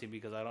Royalty,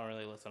 because I don't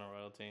really listen to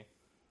Royalty.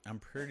 I'm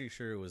pretty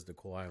sure it was the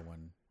Kawhi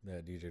one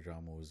that DJ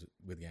Drama was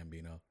with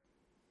Gambino.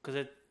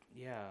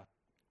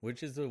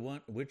 Which is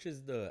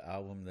the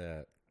album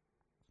that,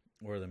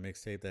 or the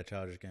mixtape that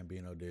Childish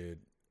Gambino did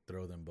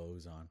Throw Them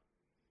Bows on.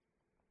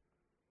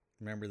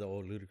 Remember the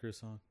old Ludacris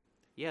song?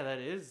 Yeah, that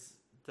is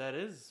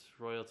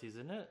Royalties,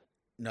 isn't it?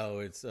 No,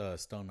 it's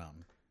Stone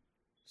Mountain.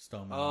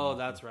 Stone Mountain. Oh,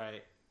 that's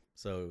right.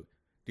 So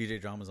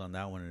DJ Drama's on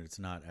that one, and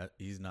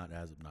he's not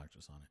as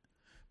obnoxious on it.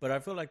 But I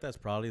feel like that's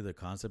probably the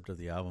concept of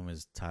the album.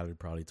 Is Tyler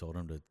probably told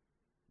him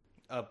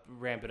to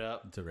ramp it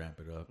up.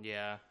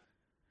 Yeah.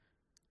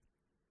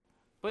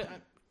 But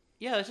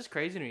yeah, it's just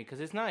crazy to me, because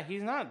he's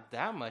not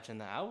that much in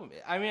the album.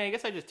 I mean, I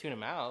guess I just tune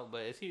him out,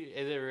 but is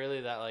it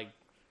really that like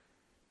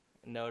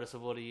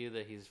noticeable to you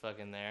that he's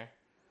fucking there?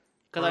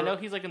 Because I know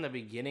he's like in the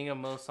beginning of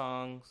most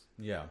songs.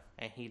 Yeah.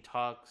 And he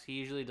talks. He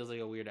usually does like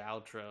a weird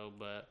outro,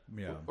 but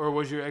yeah. Or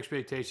was your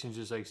expectations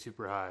just like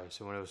super high?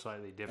 So when it was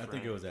slightly different, I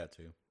think it was that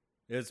too.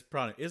 It's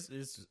probably it's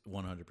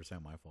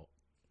 100% my fault.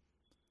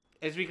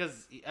 It's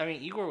because I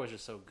mean Igor was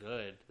just so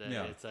good that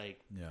it's like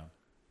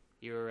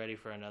you were ready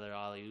for another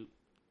alley-oop.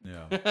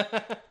 Yeah.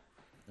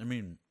 I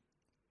mean,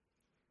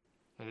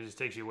 and it just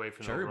takes you away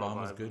from Cherry the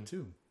Bomb was good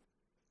too.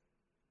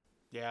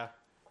 Yeah.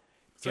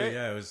 So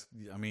yeah, it was.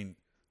 I mean,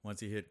 once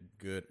he hit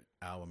good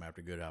album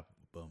after good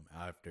album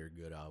after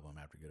good album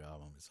after good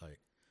album, it's like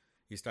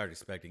you start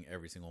expecting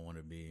every single one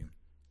to be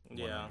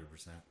 100%.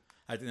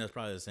 I think that's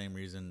probably the same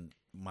reason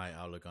my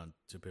outlook on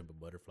To Pimp a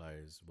Butterfly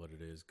is what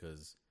it is,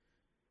 because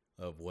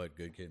of what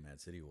Good Kid,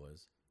 Mad City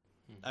was.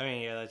 I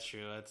mean, yeah, that's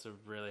true. That's a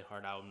really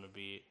hard album to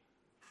beat.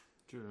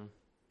 True.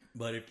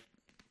 But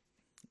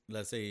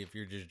let's say if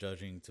you're just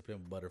judging To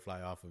Pimp a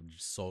Butterfly off of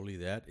just solely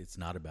that, it's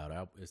not a bad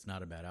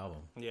album.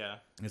 Yeah.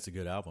 It's a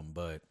good album,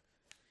 but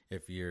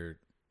if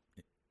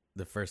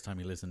the first time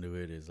you listen to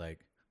it is like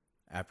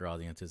after all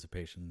the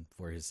anticipation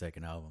for his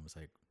second album, it's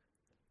like,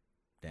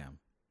 damn.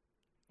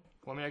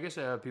 Well, I mean, I guess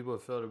people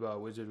have felt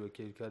about Wizard with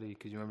Kid Cudi,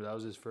 because you remember that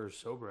was his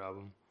first sober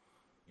album.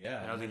 Yeah.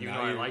 And I was like, even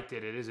though I liked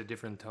it, it is a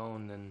different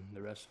tone than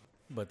the rest of it.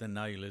 But then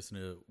now you listen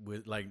to it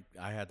with, like,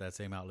 I had that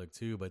same outlook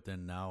too, but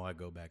then now I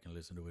go back and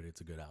listen to it. It's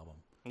a good album.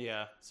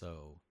 Yeah.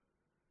 So,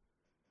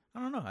 I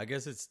don't know. I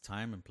guess it's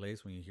time and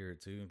place when you hear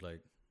it too. Like,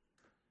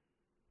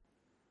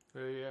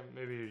 well, yeah,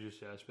 maybe your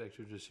just aspects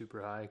are just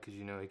super high because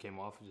you know he came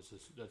off of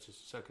that's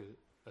just such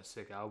a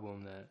sick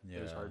album that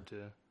it was hard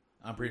to.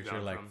 I'm pretty sure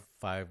like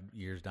 5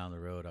 years down the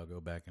road, I'll go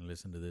back and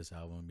listen to this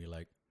album and be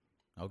like,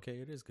 okay,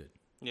 it is good.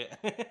 Yeah.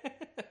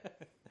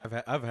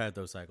 I've had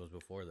those cycles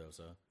before though,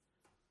 so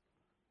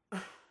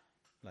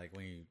like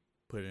when you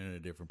put it in a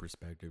different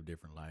perspective,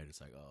 different light,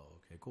 it's like, oh,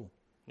 okay, cool.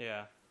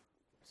 Yeah.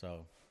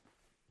 So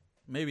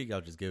maybe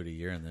I'll just give it a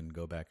year and then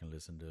go back and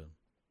listen to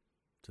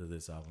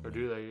this album. Or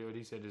do like what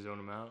he said, to zone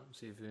them out,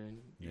 see if you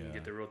can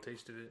get the real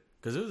taste of it.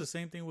 Because it was the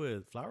same thing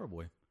with Flower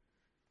Boy.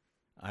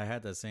 I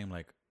had that same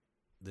like,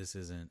 this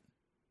isn't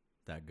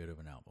that good of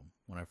an album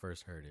when I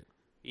first heard it.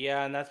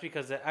 Yeah, and that's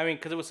because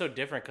because it was so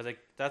different. Because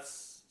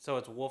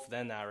it's Wolf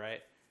then that,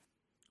 right?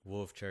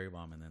 Wolf, Cherry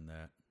Bomb, and then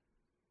that.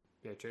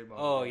 Yeah, Cherry Bomb.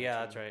 Oh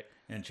yeah, that's right.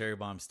 And Cherry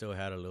Bomb still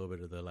had a little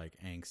bit of the like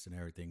angst and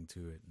everything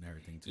to it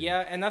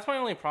Yeah, and that's my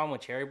only problem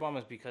with Cherry Bomb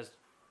is because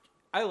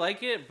I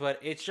like it, but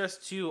it's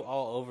just too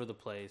all over the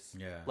place.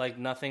 Yeah, like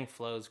nothing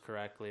flows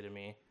correctly to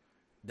me.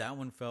 That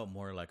one felt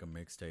more like a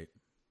mixtape.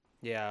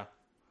 Yeah.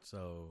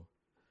 So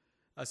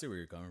I see where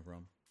you're coming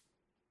from.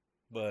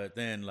 But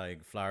then,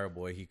 like, Flower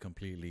Boy, he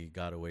completely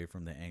got away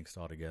from the angst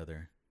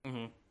altogether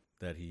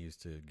that he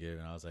used to give.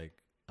 And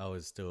I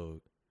was still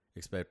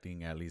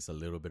expecting at least a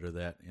little bit of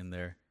that in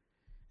there.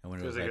 And when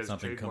it was like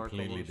something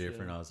completely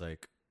different, I was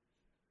like,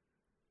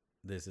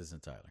 this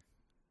isn't Tyler.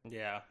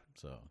 Yeah.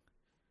 So,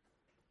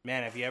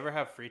 man, if you ever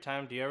have free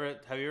time, have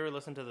you ever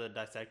listened to the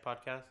Dissect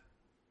podcast?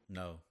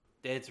 No.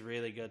 It's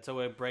really good. So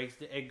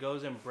it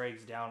goes and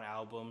breaks down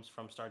albums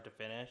from start to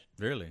finish.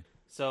 Really?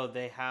 So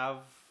they have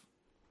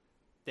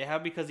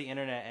Because the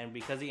Internet, and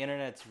Because the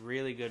Internet's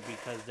really good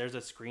because there's a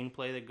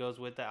screenplay that goes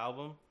with the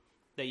album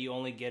that you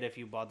only get if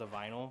you bought the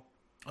vinyl.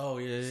 Oh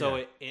yeah.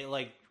 So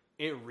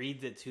it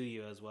reads it to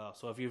you as well.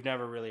 So if you've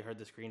never really heard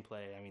the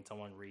screenplay, I mean,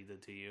 someone reads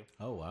it to you.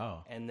 Oh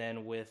wow. And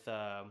then with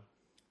I'm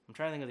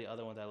trying to think of the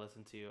other ones I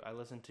listened to. I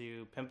listened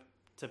to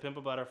To Pimp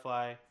a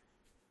Butterfly,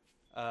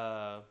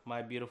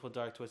 My Beautiful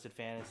Dark Twisted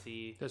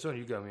Fantasy. That's one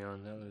you got me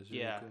on. That was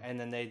really cool. And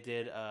then they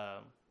did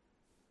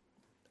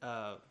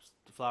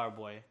Flower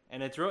Boy,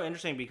 and it's real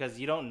interesting because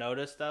you don't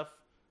notice stuff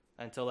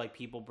until like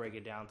people break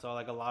it down. So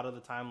like a lot of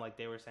the time, like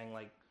they were saying,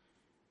 like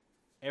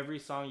every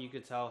song you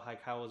could tell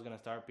like how it was gonna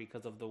start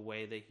because of the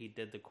way that he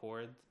did the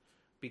chords.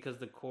 Because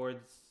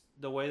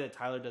the way that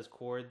Tyler does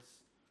chords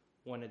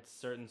when it's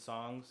certain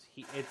songs,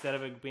 he instead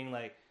of it being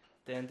like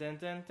dun dun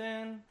dun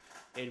dun,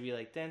 it'd be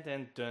like dun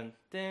dun dun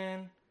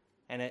dun,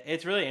 and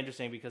it's really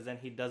interesting because then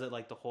he does it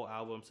like the whole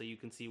album, so you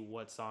can see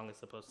what song is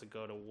supposed to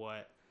go to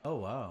what. Oh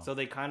wow! So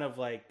they kind of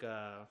like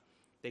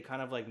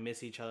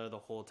miss each other the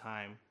whole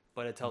time,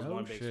 but it tells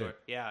one big story.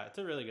 Yeah, it's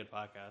a really good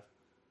podcast.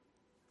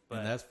 But,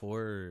 and that's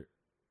for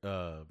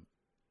Flower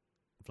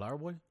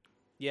Boy?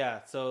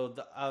 Yeah, so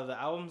the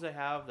albums I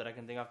have that I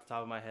can think off the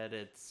top of my head,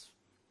 it's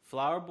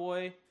Flower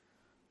Boy,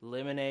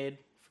 Lemonade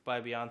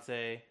by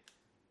Beyonce,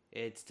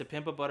 it's To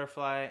Pimp a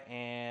Butterfly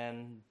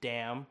and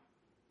Damn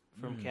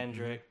from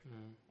Kendrick,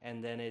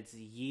 and then it's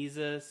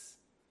Yeezus,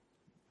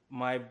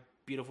 My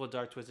Beautiful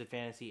Dark Twisted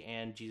Fantasy,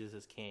 and Jesus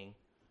is King.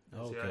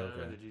 Okay.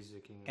 The Jesus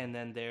is King. And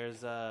then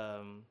there's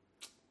oh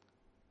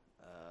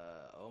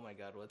my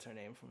God, what's her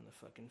name from the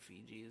fucking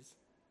Fijis?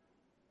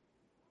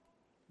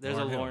 There's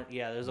Lauryn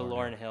a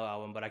Lauryn Hill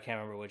album, but I can't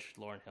remember which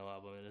Lauryn Hill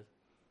album it is.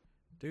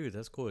 Dude,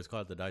 that's cool. It's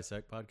called the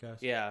Dissect Podcast.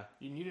 Yeah.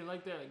 You didn't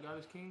like that? God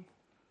is King?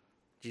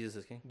 Jesus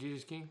is King.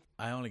 Jesus King?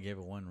 I only gave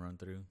it one run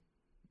through.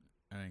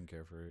 I didn't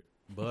care for it.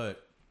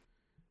 But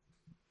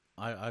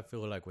I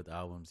feel like with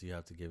albums, you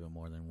have to give it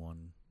more than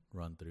one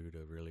run through to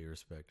really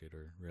respect it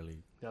or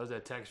really. That was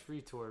that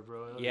tax-free tour,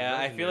 bro. Yeah,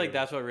 I feel like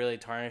that's what really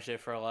tarnished it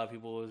for a lot of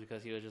people was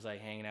because he was just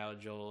like hanging out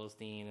with Joel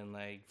Osteen and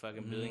like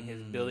fucking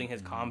building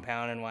his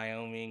compound in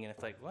Wyoming, and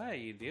it's like, what are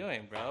you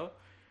doing, bro?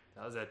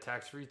 That was that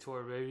tax-free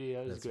tour, baby.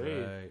 That was That's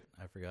great. Right.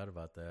 I forgot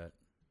about that.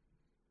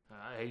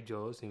 I hate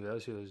Joel Osteen, but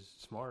that shit was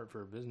smart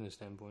for a business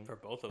standpoint. For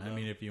both of them. I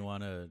mean, if you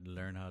want to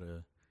learn how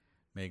to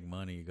make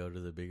money, you go to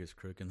the biggest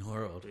crook in the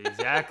world.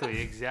 Exactly.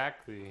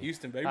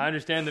 Houston, baby. I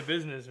understand the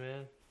business,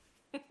 man.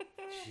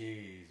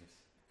 Jesus.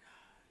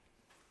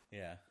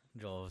 Yeah,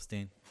 Joel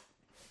Osteen.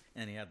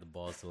 And he had the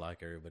balls to lock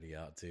everybody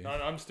out, too.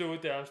 I'm still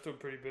with that. I'm still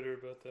pretty bitter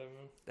about that,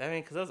 man. I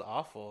mean, because that's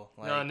awful.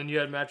 Like, no, and then you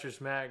had Mattress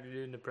Mac,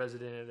 dude, and the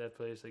president of that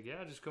place. Like,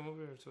 yeah, just come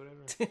over. It's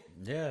whatever.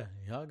 Yeah,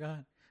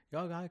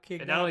 y'all got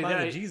kicked out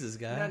by the Jesus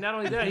guy. Not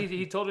only that,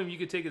 he told him you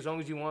could take as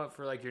long as you want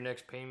for, like, your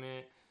next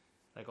payment.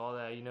 Like, all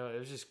that, you know. It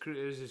was just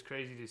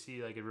crazy to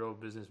see, like, a real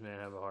businessman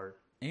have a heart.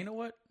 And you know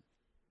what?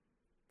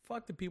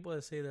 Fuck the people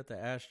that say that the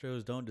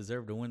Astros don't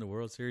deserve to win the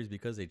World Series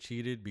because they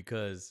cheated,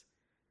 because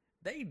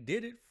they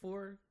did it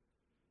for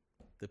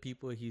the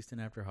people of Houston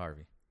after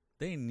Harvey.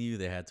 They knew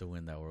they had to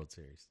win that World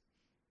Series.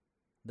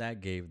 That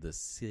gave the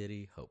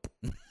city hope.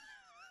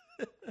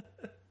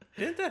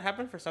 Didn't that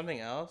happen for something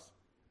else?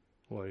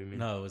 What do you mean?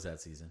 No, it was that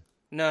season.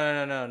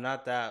 No,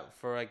 not that.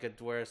 For like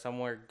where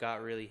somewhere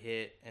got really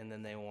hit and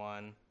then they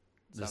won.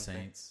 The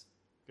something. Saints.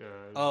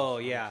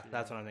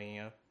 That's what I'm thinking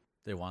of.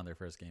 They won their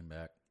first game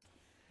back.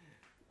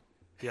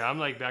 Yeah, I'm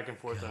like back and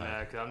forth on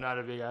that because I'm not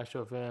a big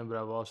Astro fan, but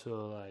I've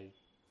also like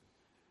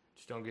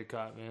just don't get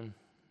caught, man.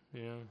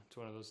 You know, it's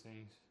one of those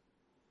things.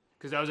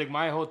 Because I was like,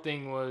 my whole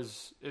thing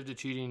was if the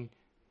cheating,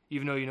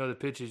 even though you know the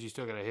pitches, you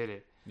still gotta hit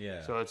it.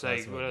 Yeah. So it's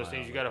like one of those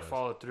things you gotta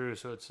follow through.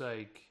 So it's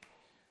like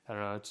I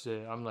don't know. It's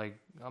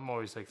I'm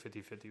always like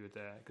 50-50 with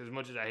that. Because as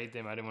much as I hate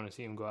them, I didn't want to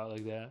see them go out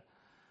like that.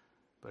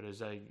 But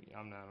it's like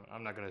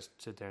I'm not gonna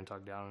sit there and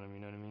talk down on them. You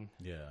know what I mean?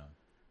 Yeah.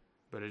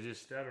 But it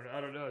just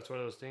I don't know. It's one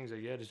of those things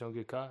like just don't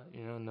get caught.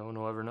 You know, no one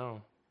will ever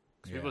know.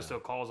 Because people still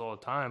calls all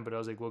the time. But I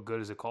was like, what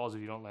good is it calls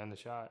if you don't land the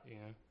shot? You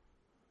know.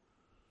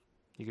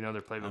 You can know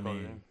their playbook all the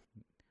time.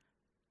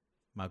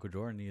 Michael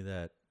Jordan knew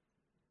that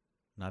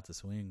not to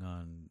swing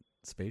on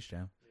Space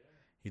Jam. Yeah.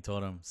 He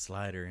told him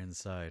slider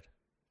inside.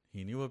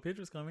 He knew what pitch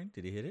was coming.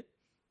 Did he hit it?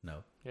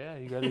 No. Yeah,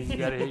 you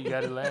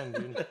gotta land,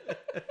 dude.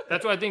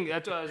 That's why I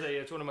was like,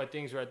 it's one of my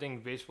things where I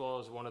think baseball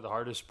is one of the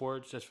hardest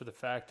sports, just for the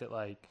fact that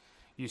like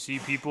you see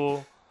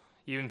people,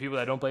 even people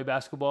that don't play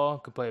basketball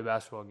could play a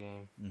basketball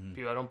game. Mm-hmm.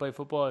 People that don't play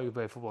football, you can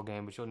play a football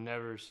game, but you'll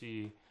never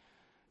see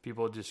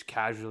people just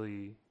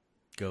casually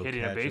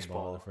hitting a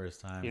baseball the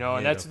first time. You know,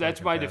 and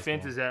that's my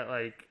defense is that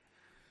like,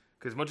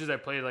 because much as I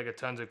played like a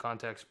tons of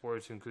contact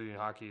sports, including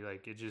hockey,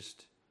 like it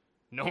just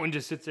no one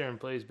just sits there and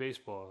plays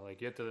baseball.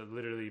 Like you have to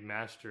literally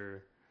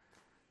master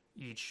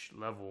each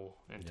level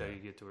until you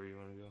get to where you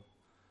want to go.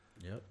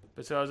 Yep.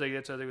 But so I was like,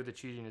 that's I think with the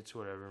cheating, it's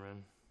whatever,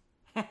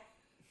 man.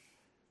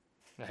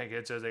 I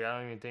guess I was like, I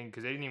don't even think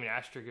because they didn't even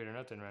asterisk it or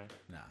nothing, right?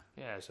 Nah.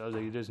 Yeah, so I was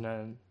like, it does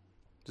not.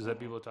 Just let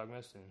people talk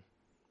mess to them.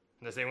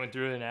 Unless they went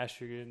through it and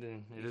asterisk it,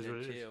 then it is what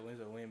it is. Win's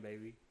a win,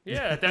 baby.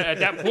 Yeah, at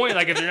that point,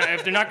 like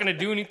if they're not gonna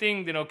do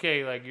anything, then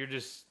okay, like you're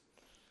just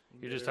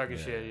talking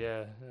shit.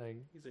 Yeah, like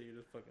he said you're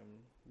just fucking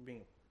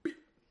being.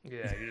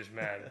 Yeah, you're just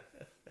mad.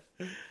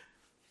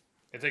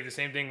 It's like the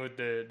same thing with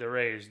the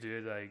Rays,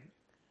 dude. Like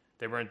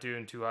they weren't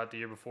doing too hot the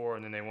year before,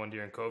 and then they won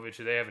during COVID,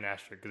 so they have an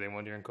asterisk because they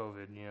won during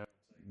COVID. You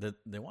know,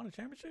 they won a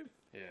championship.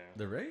 Yeah,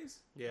 the Rays.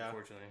 Yeah,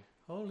 unfortunately.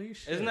 Holy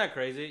shit! Isn't that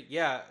crazy?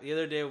 Yeah, the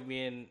other day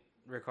me and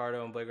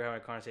Ricardo and Blake were having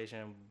a conversation,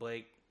 and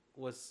Blake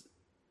was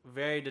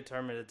very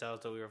determined to tell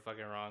us that we were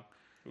fucking wrong.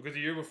 Because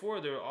the year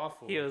before they were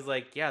awful. He was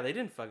like, yeah, they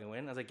didn't fucking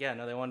win. I was like, yeah,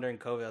 no, they won during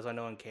COVID. That's why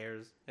no one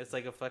cares. It's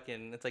like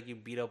it's like you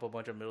beat up a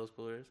bunch of middle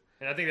schoolers.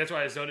 And I think that's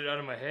why I zoned it out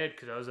of my head,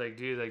 because I was like,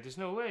 dude, like, there's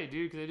no way,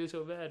 dude, because they did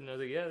so bad. And I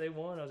was like, yeah, they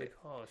won. I was like,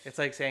 oh, shit. It's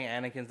like saying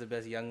Anakin's the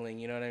best youngling.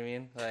 You know what I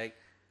mean? Like,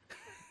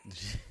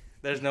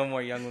 there's no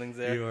more younglings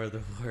there. You are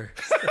the worst.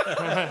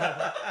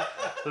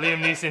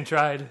 Liam Neeson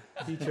tried.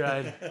 He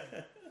tried.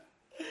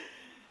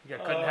 He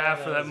got cut in half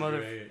for that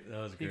mother. That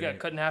was great. He got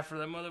cut in half for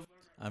that mother.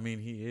 I mean,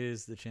 he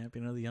is the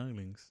champion of the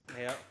younglings.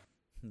 Yeah.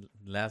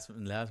 Last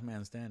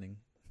man standing.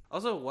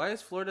 Also, why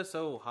is Florida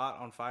so hot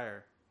on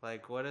fire?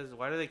 Like, why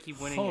do they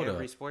keep winning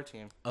every sport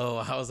team? Oh,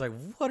 I was like,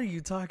 what are you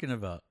talking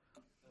about?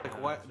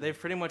 Like, what? They've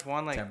pretty much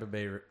won like Tampa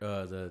Bay,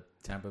 the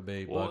Tampa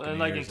Bay. Well, Buccaneers and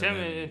like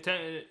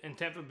in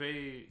Tampa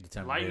Bay,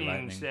 Tampa Bay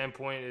Lightning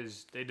standpoint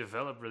is they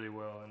develop really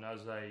well, and I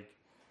was like,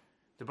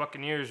 the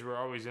Buccaneers were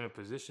always in a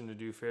position to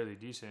do fairly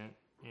decent,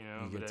 you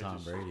know. You get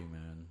Tom Brady,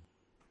 man.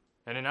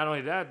 And then not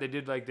only that, they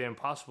did like the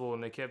impossible,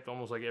 and they kept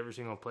almost like every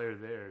single player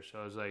there. So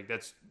I was like,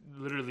 that's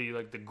literally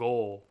like the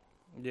goal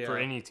for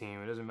any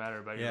team. It doesn't matter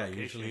about your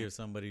location. Usually if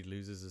somebody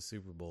loses a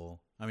Super Bowl,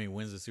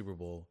 wins the Super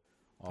Bowl,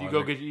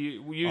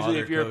 usually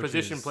if you're a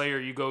position player,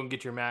 you go and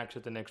get your max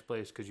at the next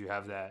place because you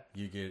have that.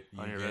 You get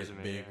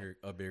resume,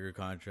 a bigger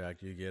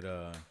contract. You get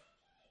a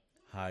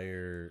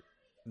higher.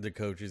 The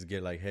coaches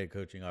get like head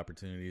coaching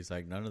opportunities.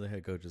 Like none of the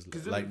head coaches,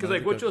 because like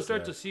what you'll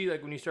start to see,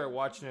 like when you start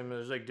watching them,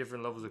 there's like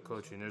different levels of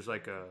coaching. There's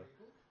like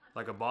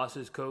a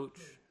boss's coach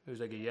who's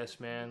like a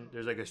yes man.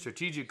 There's like a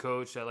strategic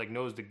coach that like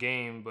knows the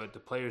game, but the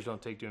players don't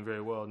take to him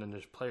very well. And then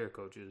there's player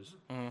coaches,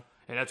 and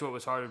that's what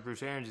was hard with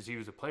Bruce Arians is he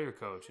was a player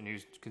coach and he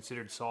was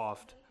considered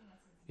soft,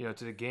 you know,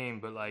 to the game.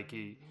 But like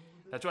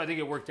that's why I think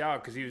it worked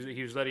out because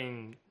he was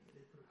letting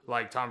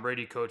like Tom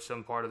Brady coach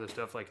some part of the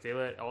stuff. Like they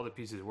let all the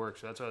pieces work,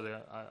 so that's why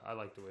I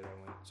like the way that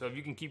went. So if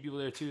you can keep people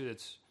there too,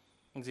 that's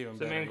even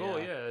the main goal.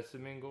 Yeah, that's the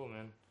main goal,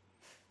 man.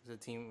 It's a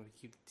team.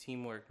 Keep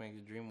teamwork makes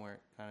the dream work,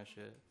 kind of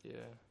shit. Yeah,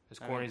 as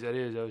corny as that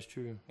is, that was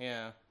true.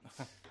 Yeah.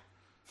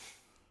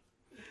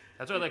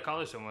 That's why I like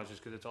college so much, is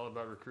because it's all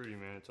about recruiting,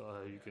 man. It's all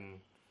how you can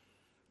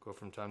go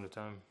from time to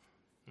time,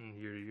 and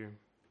year to year.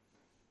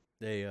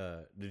 They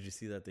did you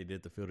see that they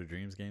did the Field of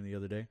Dreams game the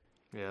other day?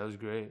 Yeah, that was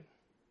great.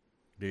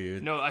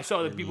 Dude, no, I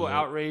saw the people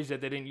outraged that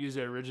they didn't use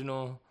their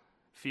original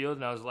field,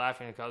 and I was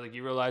laughing because I was like,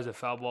 you realize a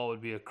foul ball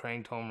would be a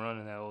cranked home run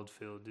in that old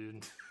field,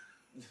 dude.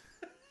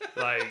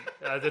 Like,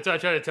 that's what I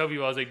tried to tell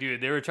people. I was like, dude,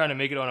 they were trying to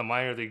make it on a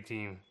minor league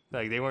team.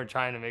 Like, they weren't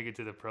trying to make it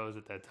to the pros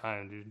at that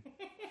time, dude.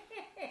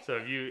 So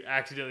if you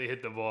accidentally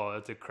hit the ball,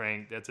 that's a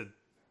crank. That's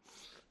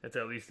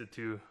at least a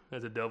 2.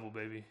 That's a double,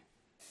 baby.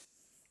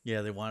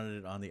 Yeah, they wanted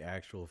it on the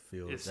actual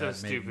field. It's that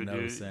so made stupid,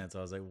 no dude. sense.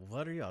 I was like,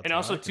 what are y'all And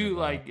also, too,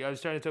 about? like, I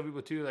was trying to tell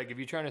people, too, like, if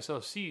you're trying to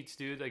sell seats,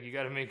 dude, like, you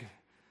got to make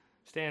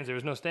stands. There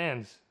was no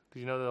stands.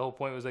 Because, you know, the whole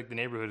point was, like, the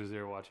neighborhood is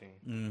there watching.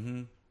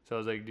 Mm-hmm. So I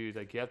was like, dude,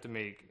 like, you have to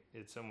make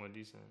it somewhat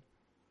decent.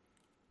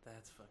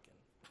 That's fucking...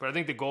 But I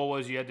think the goal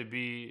was you had to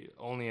be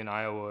only in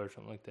Iowa or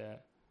something like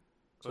that.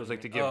 So it was,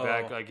 like, to give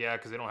back, like, yeah,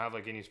 because they don't have,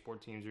 like, any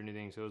sport teams or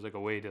anything. So it was, like, a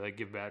way to, like,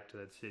 give back to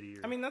that city.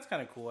 I mean, that's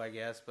kind of cool, I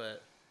guess,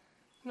 but...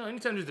 No,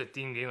 anytime there's a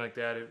theme game like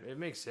that, it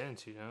makes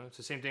sense, you know? It's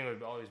the same thing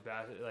with always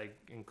like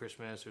in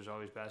Christmas, there's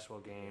always basketball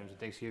games. And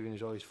Thanksgiving,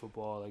 there's always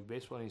football. Like,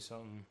 baseball needs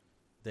something.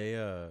 They,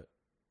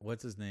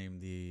 what's his name?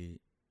 The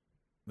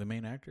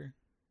main actor?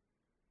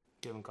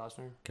 Kevin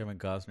Costner? Kevin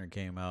Costner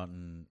came out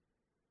and,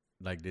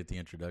 like, did the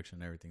introduction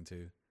and everything,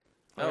 too.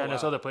 Oh, yeah, and I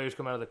saw the players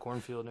come out of the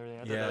cornfield and everything.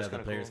 I yeah, that was the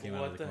players cool. came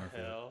out of the cornfield.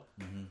 What the hell?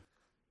 Mm-hmm.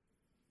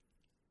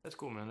 That's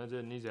cool, man.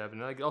 That needs to happen.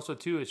 Like, also,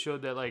 too, it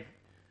showed that, like,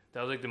 that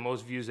was, like, the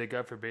most views they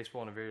got for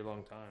baseball in a very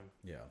long time.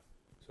 Yeah.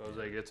 So I was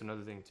like, that's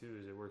another thing, too,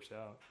 is it works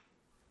out.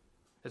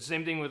 It's the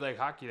same thing with, like,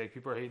 hockey. Like,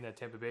 people are hating that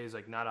Tampa Bay is,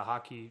 like, not a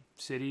hockey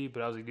city.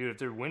 But I was like, dude, if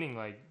they're winning,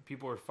 like,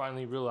 people are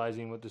finally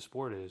realizing what the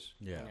sport is.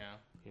 Yeah.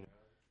 You know?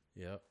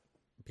 Yep.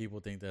 People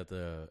think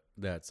that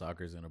that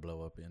soccer is going to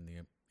blow up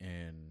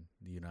in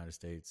the United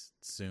States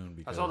soon.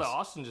 Because I saw that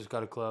Austin just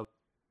got a club.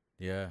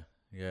 Yeah.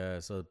 Yeah.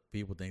 So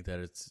people think that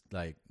it's,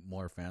 like,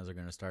 more fans are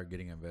going to start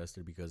getting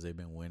invested because they've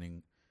been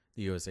winning.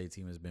 The USA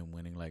team has been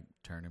winning, like,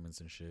 tournaments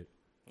and shit.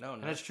 No,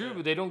 and that's true,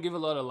 but they don't give a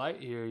lot of light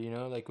here, you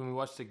know? Like, when we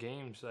watch the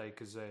games, like,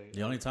 because they...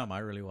 The only time I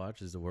really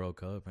watch is the World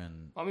Cup,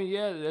 and... I mean,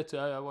 yeah,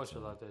 I watch a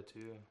lot of that,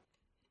 too.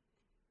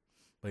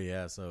 But,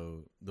 yeah,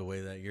 so the way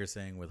that you're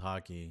saying with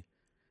hockey,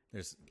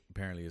 there's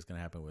apparently it's going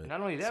to happen with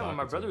Not only that, when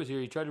my brother too. was here,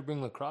 he tried to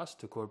bring lacrosse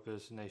to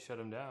Corpus, and they shut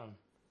him down.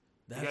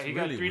 That's he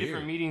got 3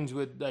 different meetings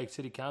with, like,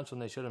 city council,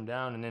 and they shut him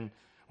down. And then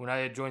when I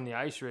had joined the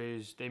Ice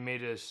Rays, they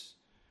made us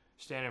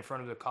stand in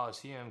front of the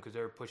Coliseum because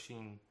they were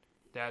pushing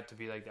that to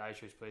be like the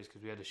Ice Race place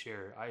because we had to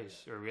share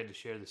ice, or we had to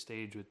share the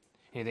stage with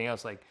anything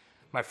else. Like,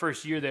 my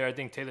first year there, I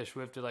think Taylor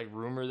Swift had, like,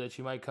 rumored that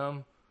she might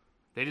come.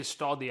 They just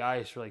stalled the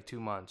ice for, like, 2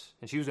 months,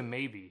 and she was a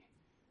maybe.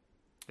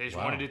 They just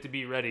wanted it to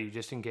be ready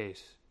just in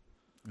case.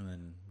 And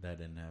then that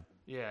didn't happen.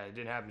 Yeah, it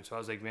didn't happen. So I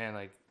was like, man,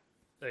 like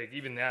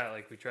even that,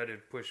 like, we tried to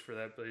push for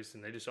that place,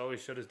 and they just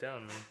always shut us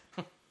down,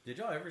 man. Did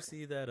y'all ever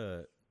see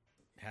that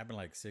happened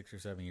like 6 or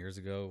 7 years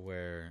ago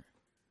where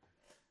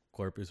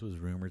Corpus was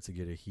rumored to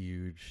get a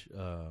huge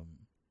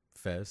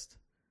fest,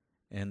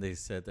 and they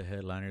said the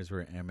headliners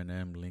were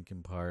Eminem,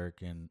 Linkin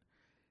Park, and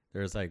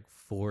there's like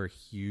 4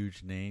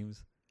 huge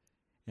names,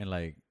 and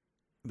like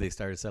they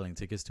started selling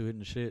tickets to it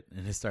and shit,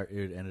 and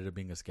it ended up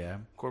being a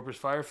scam. Corpus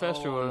Fire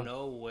Fest or what?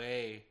 No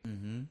way.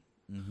 Mm-hmm.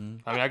 Mm-hmm.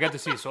 I mean, I got to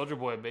see Soldier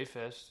Boy at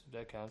Bayfest.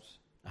 That counts.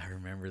 I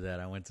remember that.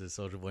 I went to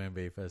Soldier Boy and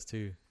Bayfest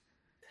too.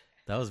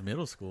 That was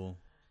middle school.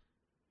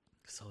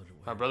 Soldier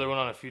Boy. My brother went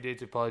on a few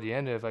dates at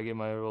Polydienda if I get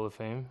my Roll of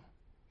Fame.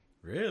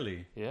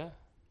 Really? Yeah.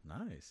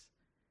 Nice.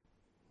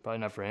 Probably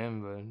not for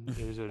him, but it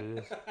is what it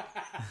is.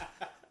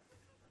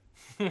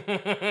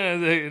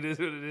 It is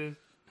what it is.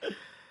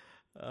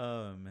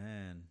 Oh,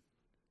 man.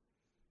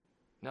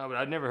 No, but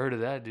I'd never heard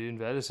of that, dude.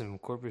 That is some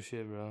Corpus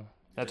shit, bro.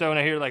 That's why when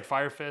I hear like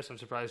Firefest, I'm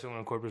surprised someone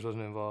in Corpus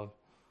wasn't involved.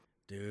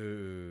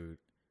 Dude.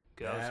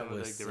 That was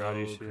like, the so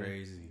rowdy shit.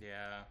 crazy.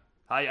 Yeah.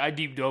 I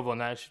deep dove on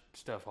that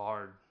stuff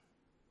hard.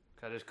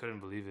 I just couldn't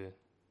believe it.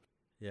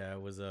 Yeah,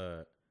 it was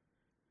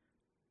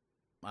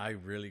I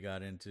really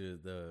got into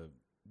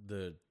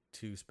the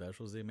 2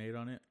 specials they made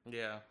on it.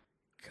 Yeah.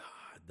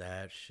 God,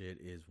 that shit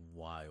is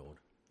wild.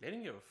 They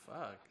didn't give a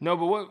fuck. No,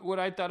 but what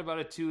I thought about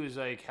it too is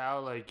like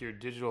how like your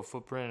digital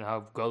footprint and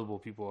how gullible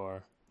people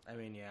are. I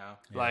mean, yeah.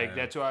 Like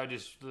that's why I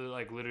just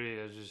like literally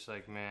I was just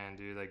like, man,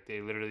 dude, like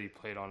they literally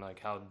played on like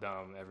how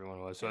dumb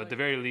everyone was. So at the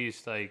very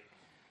least, like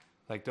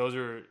those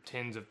are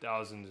tens of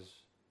thousands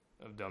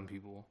of dumb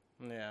people.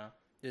 Yeah.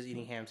 Just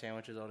eating ham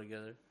sandwiches all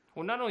together.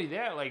 Well, not only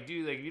that, like,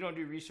 dude, like, if you don't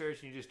do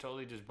research and you just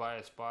totally just buy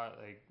a spot,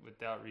 like,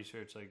 without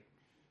research, like,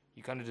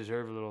 you kind of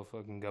deserve a little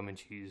fucking gum and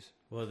cheese.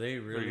 Well, they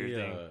really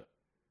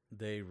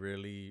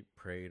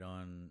preyed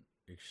on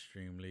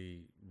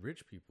extremely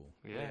rich people.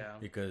 Yeah.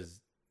 Because,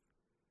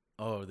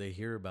 they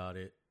hear about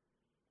it.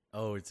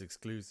 Oh, it's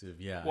exclusive.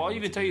 Yeah. Well, I'll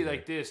even tell you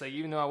like this, like,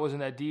 even though I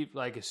wasn't that deep,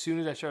 like, as soon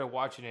as I started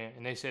watching it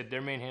and they said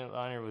their main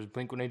headliner was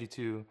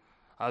Blink-182,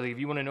 I was like, if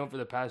you want to know for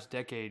the past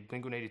decade,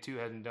 Blink-182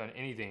 hasn't done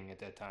anything at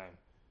that time.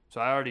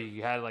 So I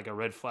already had like a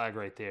red flag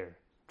right there,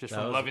 just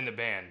from loving the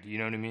band. You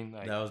know what I mean?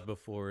 Like, that was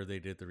before they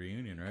did the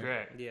reunion, right?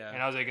 Correct. Yeah.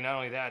 And I was like, not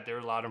only that, they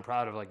were loud and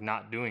proud of like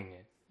not doing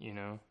it. You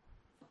know,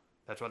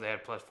 that's why they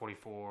had Plus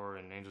 44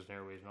 and Angels and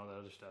Airways and all that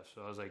other stuff.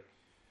 So I was like,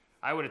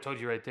 I would have told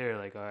you right there,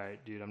 like, all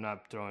right, dude, I'm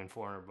not throwing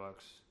 $400.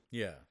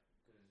 Yeah.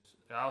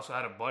 I also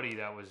had a buddy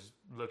that was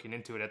looking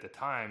into it at the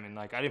time, and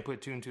like I didn't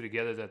put 2 and 2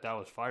 together that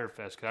was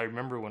Firefest because I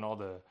remember when all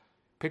the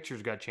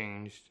pictures got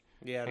changed.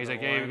 Yeah, and he's like,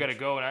 hey, we gotta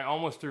go, and I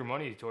almost threw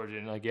money towards it,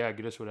 and like, yeah,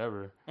 get us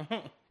whatever.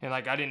 And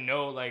like, I didn't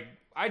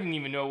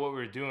even know what we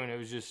were doing. It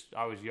was just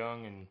I was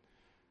young, and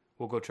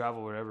we'll go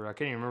travel wherever. I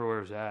can't even remember where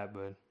it was at,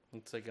 but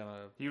it's like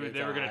they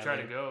were gonna try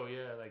to go,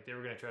 yeah, like they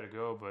were gonna try to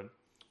go, but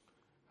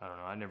I don't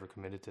know. I never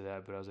committed to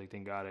that, but I was like,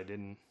 thank God I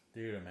didn't.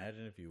 Dude,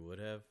 imagine if you would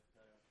have.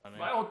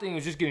 My whole thing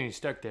was just getting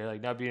stuck there,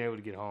 like not being able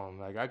to get home.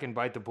 Like I can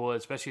bite the bullet,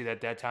 especially at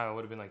that time. I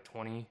would have been like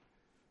 20,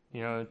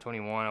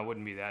 21. I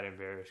wouldn't be that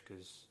embarrassed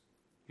because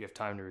you have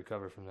time to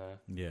recover from that.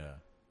 Yeah.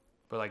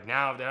 But like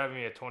now, if they have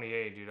me at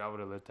 28, dude, I would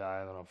have lit the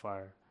island on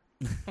fire.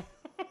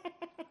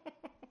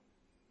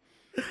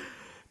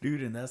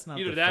 Dude, and that's not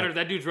either that or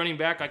that dude's running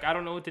back. Like I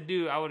don't know what to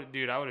do. I would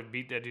have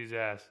beat that dude's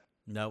ass.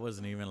 That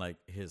wasn't even like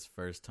his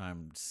first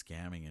time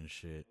scamming and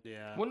shit.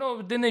 Yeah. Well, no.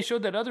 But then they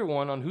showed that other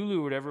one on Hulu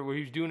or whatever, where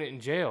he was doing it in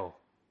jail,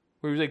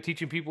 where he was like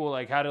teaching people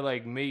like how to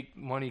like make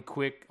money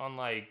quick on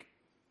like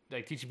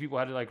teaching people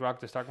how to like rock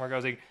the stock market. I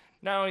was like,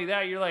 not only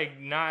that, you're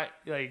not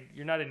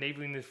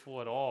enabling this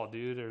fool at all,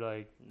 dude. Or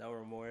like no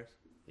remorse.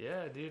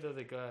 Yeah, dude. I was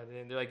like, God.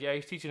 And they're like, yeah,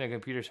 he's teaching a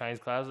computer science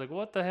class. I was like,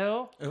 what the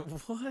hell?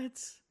 What?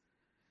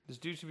 This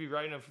dude should be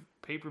writing a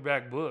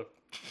paperback book.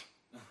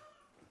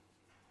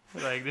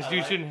 Like this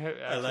dude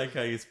shouldn't. I like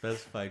how you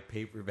specified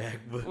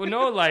paperback book. Well,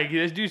 no, like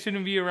this dude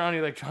shouldn't be around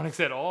electronics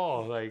at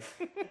all. Like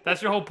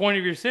that's your whole point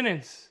of your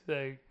sentence.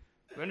 Like,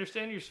 I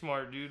understand you're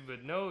smart, dude,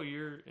 but no,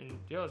 you're in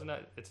jail.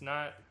 It's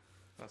not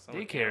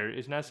daycare. Camp.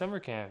 It's not summer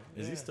camp.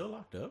 Is he still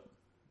locked up?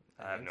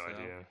 I have no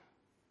idea.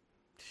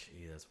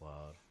 Gee, that's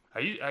wild.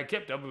 I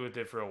kept up with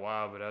it for a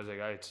while, but I was like,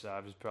 It's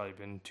probably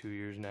been 2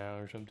 years now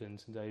or something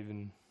since I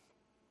even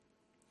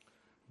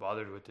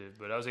bothered with it.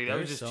 But I was like, that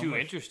was just too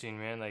interesting,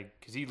 man. Like,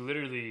 because he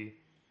literally,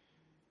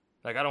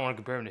 like, I don't want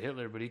to compare him to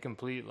Hitler, but he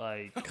complete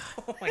like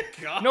oh my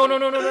God.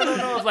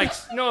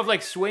 No of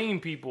like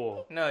swaying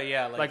people. No,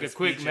 yeah, like a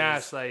quick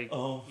mass, like,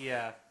 oh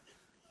yeah,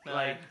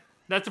 like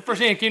that's the first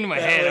thing that came to my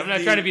head. I'm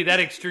not trying to be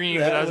that extreme,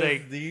 but I was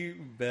like, the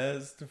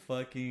best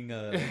fucking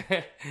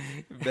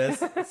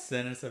best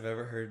sentence I've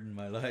ever heard in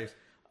my life.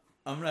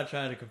 I'm not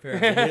trying to compare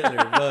him to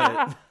Hitler,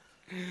 but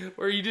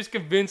where you just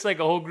convince like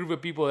a whole group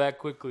of people that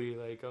quickly.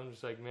 Like I'm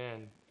just like,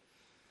 man,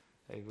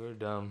 like we're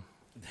dumb.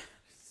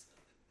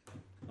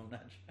 I'm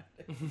not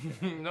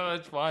trying. No,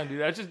 that's fine,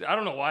 dude. I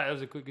don't know why that was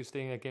the quickest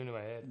thing that came to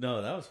my head.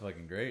 No, that was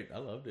fucking great. I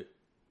loved it.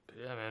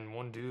 Yeah, man,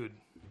 one dude.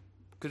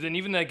 Because then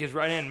even like his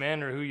right hand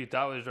man or who you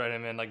thought was his right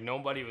hand man, like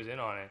nobody was in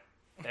on it.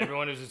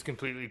 Everyone was just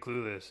completely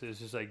clueless. It's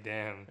just like,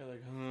 damn. They're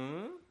like,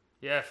 huh?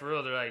 Yeah, for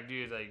real. They're like,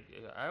 dude, like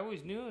I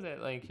always knew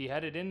that like he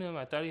had it in him.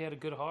 I thought he had a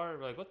good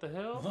heart. Like, what the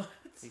hell? What?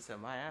 He said,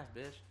 my ass,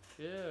 bitch.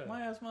 Yeah.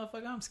 My ass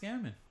motherfucker, I'm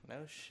scamming. No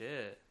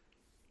shit.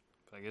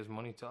 I guess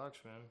money talks,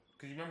 man.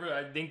 Because you remember,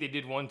 I think they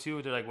did one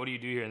too. They're like, "What do you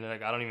do here?" And they're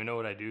like, "I don't even know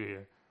what I do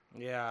here."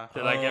 Yeah.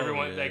 They're like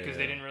everyone, yeah, like, because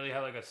they didn't really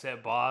have like a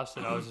set boss,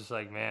 and I was just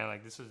like, man,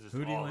 like this is just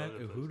Who do all you over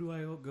the place. who do I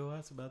go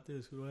ask about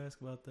this? Who do I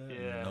ask about that?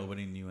 Yeah. And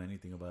nobody knew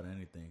anything about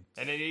anything.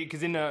 And because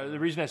the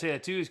reason I say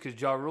that too is because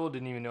Ja Rule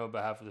didn't even know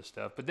about half of the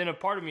stuff. But then a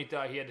part of me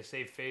thought he had to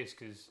save face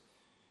because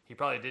he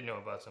probably did know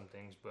about some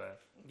things.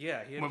 But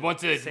Yeah. He had to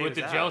once save with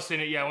the his jail ass.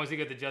 sentence, once he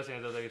got the jail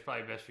sentence, I was like, it's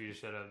probably best for you to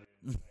shut up.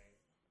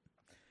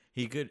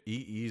 He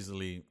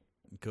easily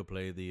could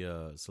play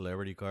the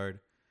celebrity card,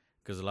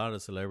 because a lot of the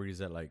celebrities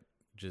that like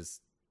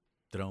just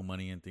throw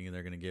money and thinking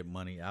they're gonna get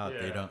money out,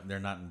 Yeah. they're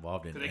not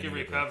involved in. They any can of it.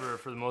 recover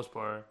for the most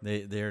part.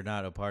 They're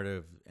not a part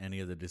of any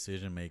of the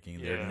decision making.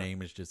 Their Yeah.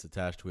 name is just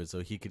attached to it, so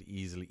he could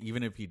easily,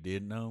 even if he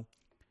did know,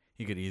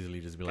 he could easily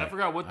just be I like,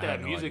 forgot what I had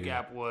that no music idea.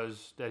 app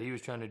was that he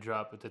was trying to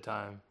drop at the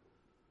time.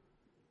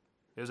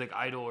 It was like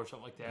Idol or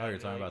something like that. Oh, you're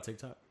talking Like- about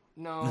TikTok?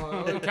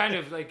 No, kind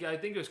of like I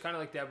think it was kind of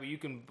like that, but you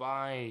can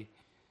buy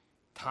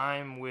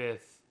time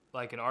with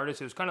like an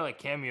artist. It was kind of like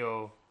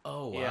Cameo.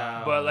 Oh, wow.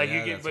 Yeah. But like Yeah,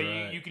 you get, that's but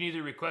right. you can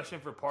either request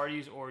them for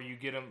parties or you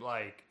get them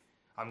like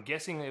I'm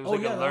guessing it was Oh,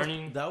 like yeah, a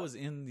learning. that was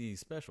in the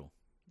special.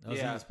 That was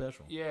in Yeah. the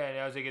special. Yeah, and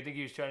I was like, I think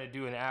he was trying to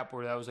do an app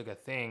where that was like a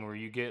thing where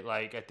you get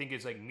like I think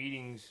it's like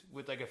meetings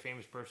with like a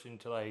famous person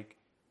to like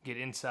get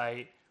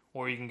insight,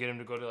 or you can get them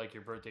to go to like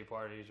your birthday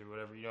parties or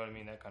whatever. You know what I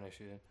mean? That kind of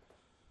shit.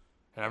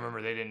 And I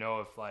remember they didn't know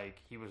if like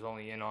he was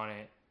only in on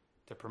it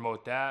to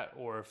promote that,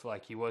 or if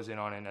like he was in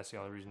on it and that's the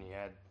only reason he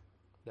had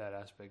that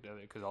aspect of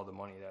it, because all the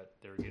money that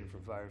they were getting from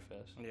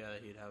Firefest. Yeah,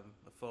 he'd have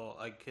a full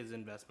like his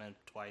investment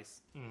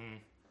twice. Mm-hmm.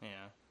 Yeah.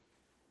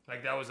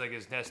 Like that was like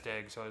his nest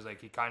egg, so I was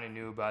like he kind of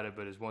knew about it,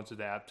 but as once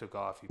the app took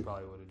off, he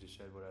probably would have just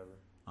said whatever.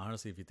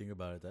 Honestly, if you think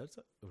about it, that's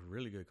a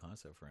really good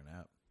concept for an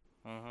app.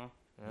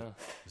 Yeah.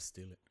 Just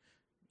steal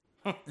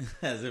it.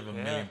 As if a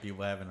million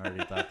people haven't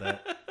already thought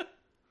that.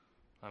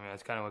 I mean,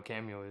 that's kind of what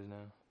Cameo is now.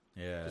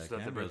 Yeah, Just stuff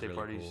the Cameo's birthday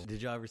parties. Cool.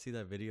 Did y'all ever see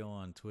that video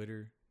on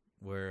Twitter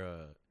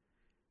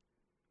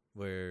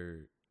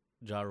where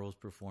Ja Rule's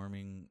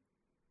performing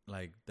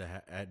like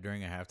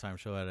during a halftime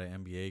show at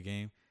an NBA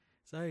game?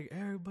 It's like,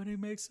 everybody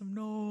make some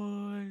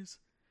noise.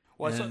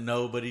 Well, and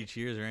nobody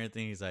cheers or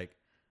anything. He's like,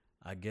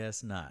 I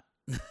guess not.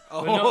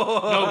 But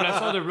no, but I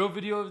saw the real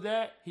video of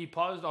that. He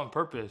paused on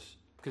purpose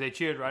because they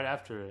cheered right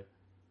after it.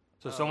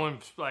 So someone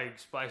like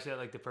spliced it at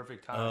like the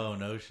perfect time. Oh,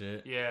 no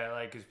shit. Yeah,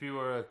 like because people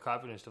were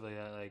clapping and stuff like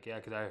that. Like, yeah,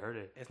 because I heard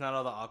it. It's not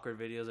all the awkward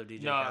videos of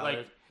DJ No, Khaled.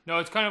 like no,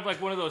 it's kind of like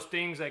one of those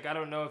things. Like I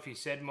don't know if he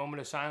said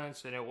moment of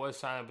silence and it was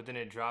silent, but then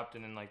it dropped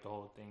and then like the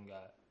whole thing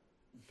got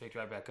picked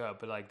right back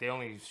up. But like they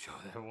only show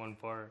that one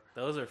part.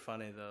 Those are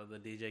funny though, the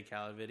DJ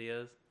Khaled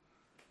videos,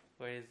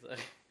 where he's like,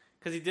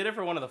 because he did it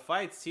for one of the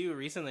fights too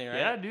recently, right?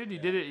 Yeah, dude, he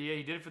did it. Yeah,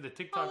 he did it for the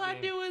TikTok. All I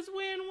game. do is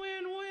win,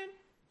 win, win.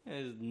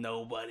 There's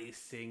nobody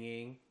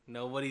singing.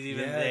 Nobody's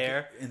even Yeah,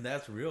 there. And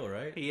that's real,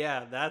 right?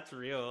 Yeah, that's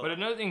real. But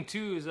another thing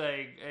too is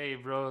like, hey,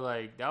 bro,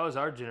 like that was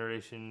our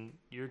generation.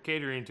 You're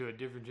catering to a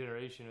different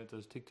generation with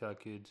those TikTok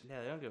kids. Yeah,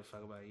 they don't give a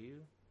fuck about you.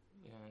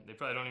 Yeah, they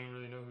probably don't even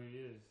really know who he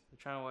is. They're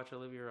trying to watch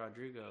Olivia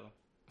Rodrigo.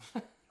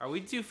 Are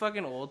we too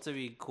fucking old to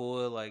be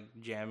cool at, like,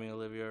 jamming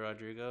Olivia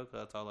Rodrigo? 'Cause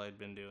that's all I'd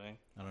been doing.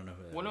 I don't know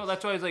who that Well, no, is.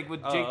 that's why it's like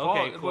with Oh, Jake Paul.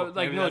 okay, cool. But,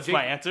 like, Maybe no, that's Jake,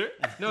 my answer.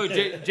 No,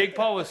 Jake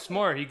Paul was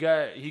smart. He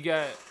got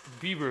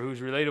Bieber, who's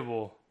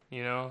relatable.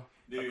 You know,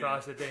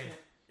 across the thing.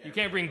 You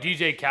can't bring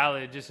DJ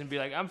Khaled just and be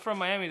like, I'm from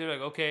Miami. They're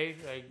like, okay,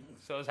 like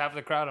so is half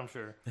the crowd, I'm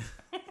sure.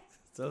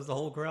 So is the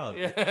whole crowd.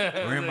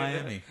 Yeah. We're in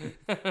Miami.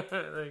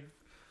 Like,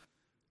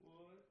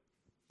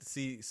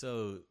 See,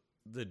 so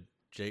the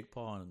Jake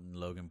Paul and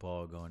Logan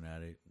Paul going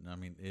at it. I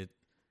mean,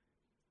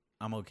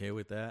 I'm okay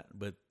with that,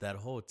 but that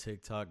whole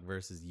TikTok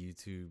versus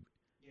YouTube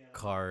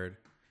card.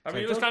 I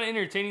mean, it was kind of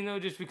entertaining though,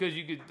 just because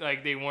you could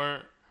like they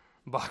weren't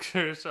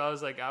boxers, so I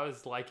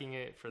was liking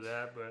it for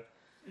that, but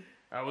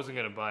I wasn't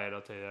gonna buy it.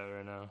 I'll tell you that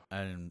right now.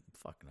 I didn't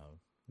fucking know.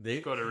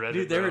 They Go to Reddit,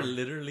 dude. They were bro.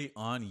 literally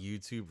on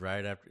YouTube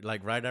right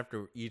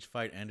after each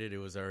fight ended. It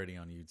was already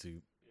on YouTube.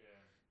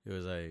 Yeah. It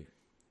was like,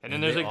 And then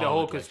there's they like the all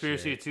whole look like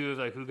conspiracy shit. too, is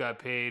like who got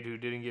paid, who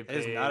didn't get paid.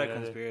 It's not a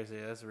and conspiracy.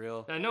 That's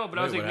real. I know, but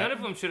I was Wait, like, what none of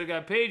happened? them should have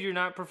got paid. You're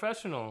not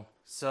professional.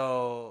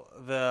 So,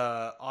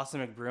 the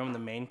Austin McBroom, the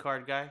main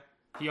card guy,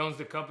 He owns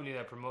the company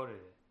that promoted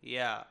it.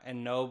 yeah,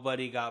 and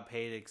nobody got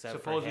paid except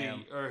Supposedly, for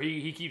him. or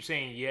he keeps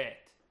saying yet,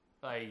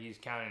 like he's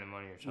counting the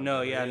money or something.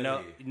 No, yeah,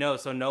 no.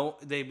 So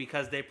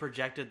because they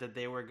projected that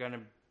they were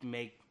gonna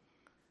make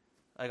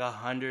like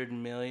 $100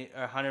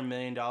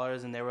 million,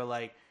 and they were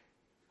like,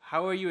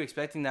 "How are you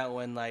expecting that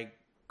when like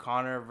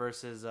Conor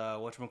versus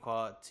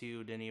whatchamacallit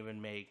 2 didn't even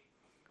make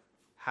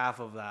half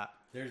of that?"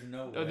 there's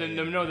no way.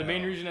 The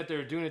main reason that they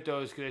were doing it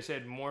though is because they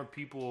said more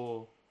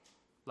people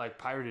like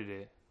pirated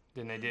it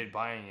than they did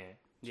buying it.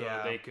 So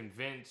Yeah. they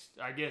convinced.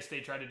 I guess they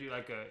tried to do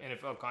like a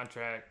NFL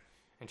contract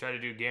and try to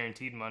do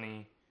guaranteed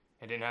money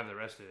and didn't have the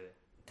rest of it.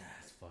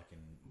 That's fucking.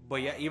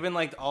 But yeah, even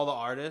like all the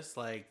artists,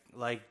 like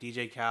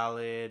DJ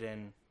Khaled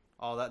and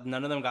all that,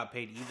 none of them got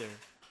paid either.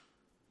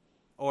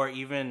 Or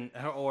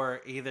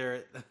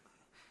either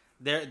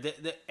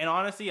And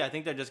honestly, I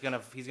think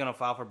he's gonna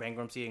file for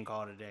bankruptcy and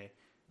call it a day,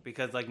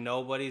 because like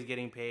nobody's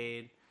getting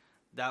paid.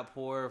 That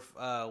poor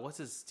what's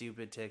his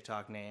stupid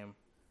TikTok name?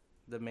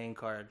 The main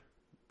card.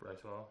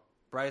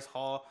 Bryce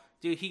Hall.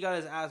 Dude, he got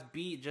his ass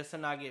beat just to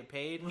not get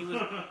paid.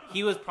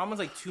 He was promised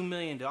like $2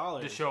 million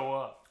to show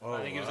up.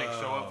 I think it was like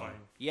show up money.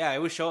 Yeah, it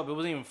was show up. It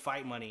wasn't even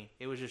fight money.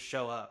 It was just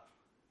show up.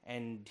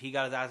 And he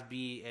got his ass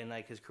beat and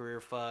like his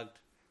career fucked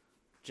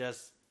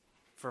just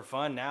for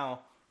fun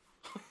now.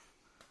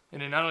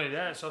 And then not only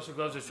that, Social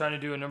Gloves is trying to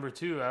do a number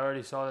 2. I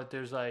already saw that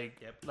there's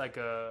like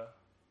a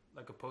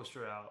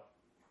poster out.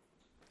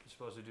 It's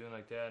supposed to do it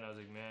like that, and I was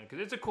like, man, because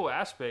it's a cool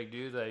aspect,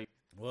 dude. Like,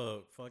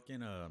 well,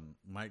 fucking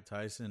Mike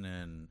Tyson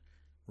and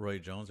Roy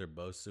Jones are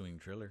both suing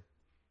Triller.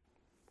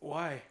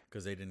 Why?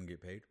 Because they didn't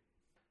get paid.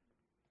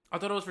 I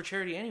thought it was for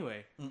charity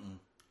anyway.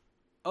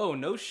 Oh,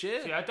 no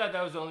shit. See, I thought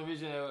that was the only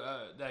reason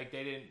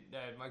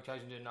that Mike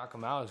Tyson didn't knock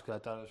him out is because I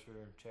thought it was for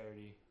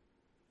charity.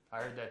 I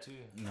heard that too.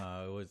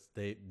 No, it was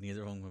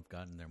neither of them have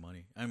gotten their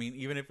money. I mean,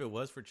 even if it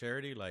was for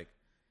charity, like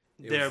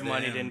their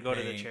money didn't go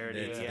to the charity.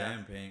 It's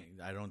them paying.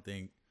 I don't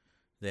think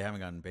they haven't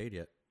gotten paid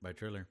yet by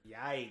Triller.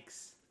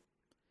 Yikes.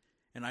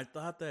 And I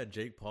thought that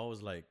Jake Paul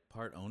was like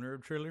part owner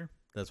of Triller.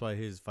 That's why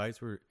his fights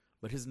were.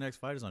 But his next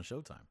fight is on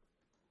Showtime.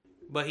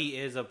 But he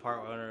is a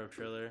part owner of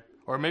Triller.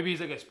 Or maybe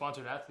he's like a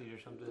sponsored athlete or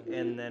something.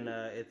 And then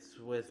it's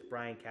with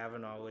Brian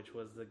Kavanaugh, which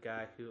was the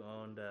guy who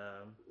owned.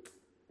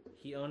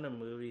 He owned a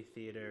movie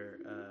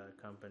theater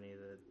company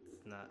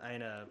that's not. I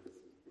mean, a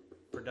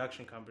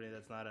production company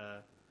that's not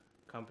a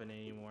company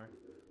anymore.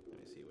 Let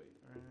me see.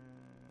 Wait.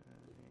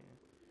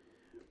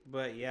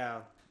 But yeah.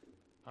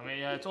 I mean,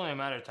 yeah, it's only a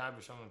matter of time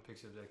before someone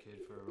picks up that kid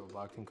for a real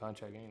boxing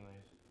contract, anyways.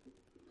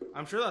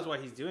 I'm sure that's why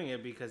he's doing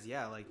it, because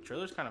yeah, like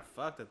Triller's kind of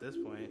fucked at this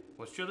point.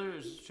 Well,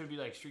 Triller should be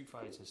like street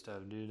fights and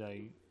stuff, dude.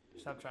 Like,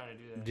 stop trying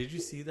to do that. Did you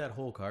see that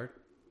whole card?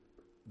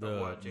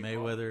 The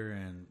Mayweather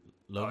Paul? And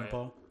Logan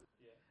Paul.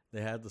 Yeah.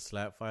 They had the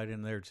slap fight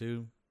in there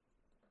too.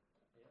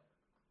 Yeah.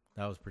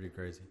 That was pretty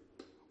crazy.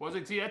 Well,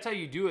 see, that's how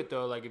you do it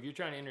though. Like, if you're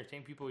trying to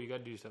entertain people, you got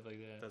to do stuff like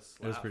that.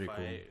 It was pretty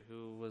cool.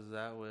 Who was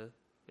that with?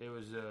 It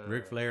was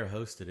Ric Flair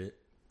hosted it.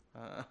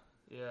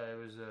 Yeah, it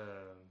was.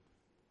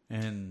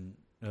 And.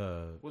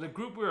 Well, the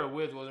group we were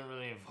with wasn't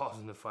really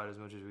involved in the fight as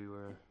much as we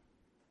were.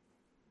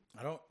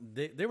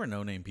 They were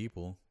no name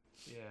people.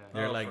 Yeah,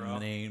 they're like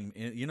name.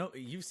 You know,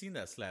 you've seen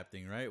that slap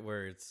thing, right?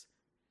 Where it's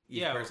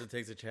each person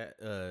takes a chat.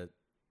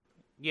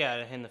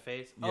 Yeah, in the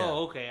face. Yeah.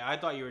 Oh, okay. I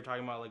thought you were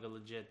talking about like a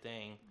legit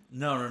thing.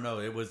 No.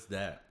 It was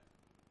that.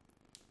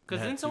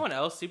 Because didn't someone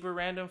else super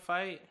random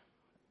fight?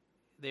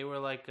 They were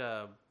like,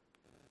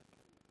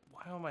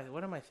 what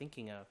am I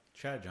thinking of?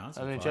 Chad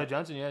Johnson. I mean, Chad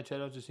Johnson. Yeah,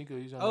 Chad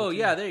Ochocinco. He's on. Oh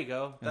yeah, there you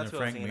go. That's what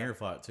Frank Mir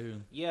fought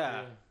too.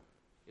 Yeah.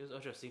 It was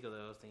Ochocinco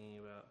that I was thinking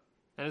about.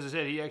 And as I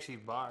said, he actually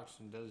boxed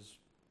and does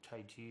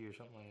Tai Chi or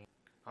something like that.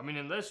 I mean,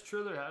 unless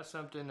Triller has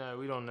something that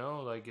we don't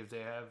know, like if they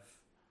have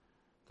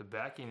the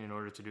backing in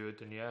order to do it,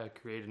 then yeah,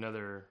 create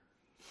another,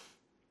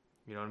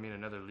 you know what I mean,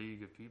 another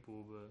league of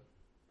people. But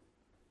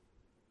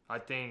I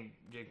think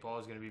Jake Paul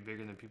is going to be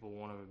bigger than people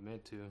want to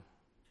admit to.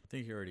 I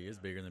think he already is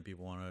bigger than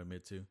people want to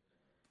admit to.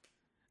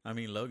 I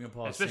mean, Logan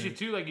Paul. Especially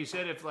too, like you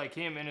said, if like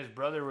him and his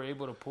brother were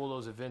able to pull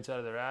those events out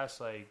of their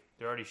ass, like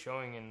they're already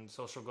showing, and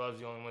Social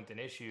Gloves the only one with an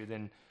issue,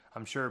 then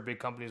I'm sure big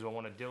companies will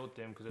want to deal with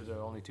them because there's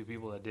only 2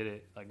 people that did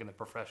it like in a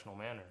professional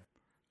manner.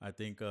 I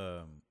think.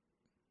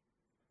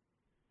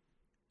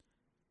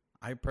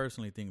 I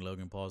personally think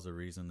Logan Paul is the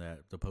reason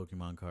that the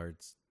Pokemon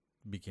cards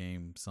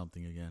became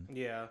something again.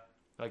 Yeah.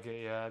 Like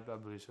yeah, I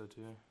believe so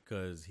too.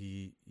 Because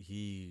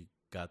he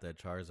got that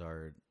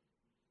Charizard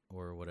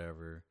or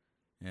whatever.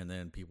 And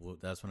then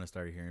that's when I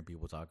started hearing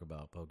people talk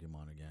about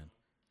Pokemon again.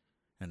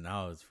 And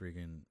now it's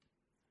freaking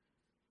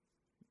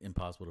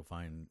impossible to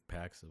find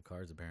packs of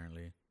cards,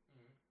 apparently.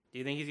 Do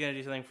you think he's going to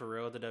do something for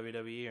real with the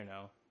WWE or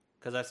no?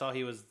 Because I saw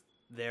he was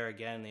there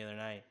again the other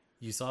night.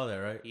 You saw that,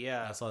 right?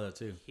 Yeah. I saw that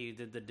too. He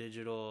did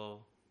it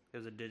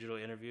was a digital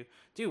interview.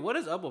 Dude, what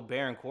is up with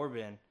Baron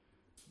Corbin?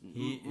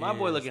 My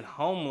boy looking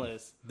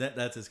homeless.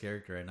 That's his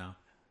character right now.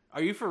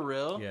 Are you for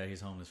real? Yeah,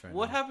 he's homeless right now.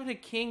 What happened to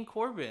King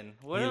Corbin?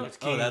 That's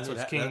King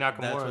Nakamura.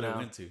 That's what it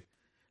went to.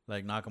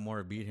 Like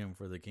Nakamura beat him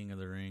for the King of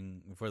the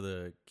Ring, for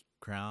the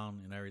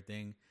crown and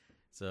everything.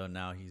 So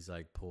now he's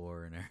like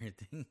poor and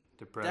everything.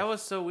 Depressed. That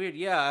was so weird.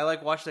 Yeah, I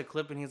like watched the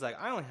clip and he's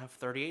like, I only have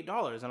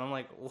 $38, and I'm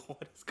like,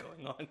 what is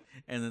going on?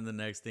 And then the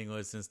next thing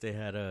was, since they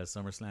had a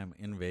SummerSlam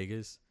in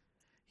Vegas,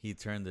 he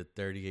turned the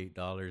 $38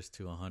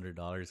 to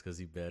 $100 because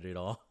he bet it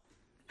all,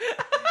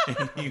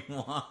 and he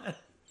won.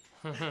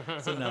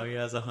 So now he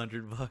has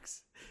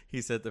 $100.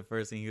 He said the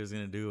first thing he was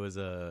gonna do was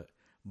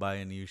buy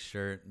a new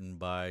shirt and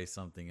buy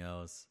something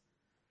else.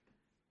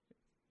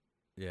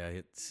 Yeah,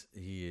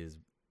 he is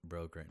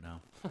broke right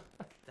now.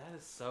 That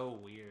is so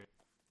weird.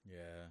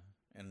 Yeah,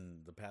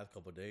 and the past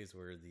couple of days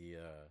were the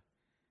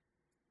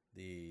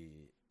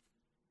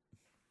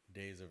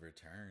days of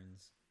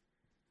returns.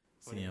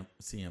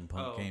 CM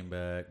Punk came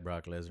back,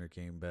 Brock Lesnar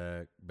came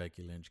back,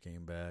 Becky Lynch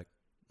came back,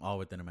 all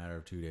within a matter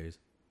of 2 days.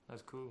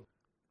 That's cool.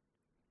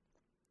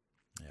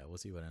 Yeah, we'll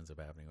see what ends up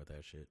happening with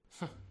that shit.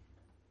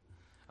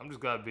 I'm just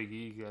glad Big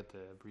E got the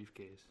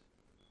briefcase.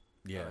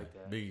 Yeah, like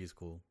that. Big E's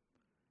cool.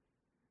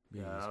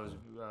 Big Yeah, E's I was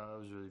cool.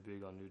 really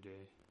big on New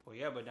Day. Well,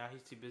 yeah, but now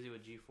he's too busy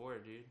with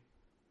G4, dude.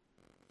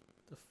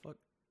 The fuck?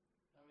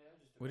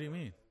 What do you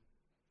mean?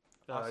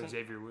 Austin?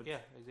 Xavier Woods. Yeah,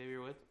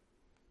 Xavier Woods.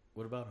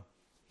 What about him?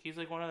 He's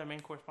like one of their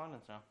main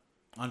correspondents now.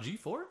 On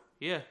G4?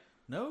 Yeah.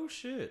 No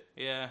shit.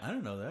 Yeah. I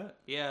didn't know that.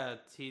 Yeah,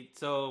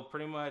 so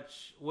pretty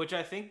much, which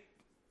I think,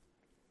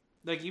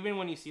 like, even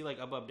when you see, like,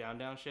 up, down,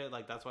 down shit,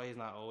 like, that's why he's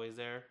not always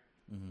there.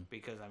 Mm-hmm.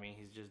 Because, I mean,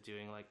 he's just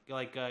doing,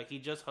 he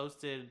just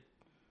hosted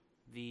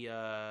the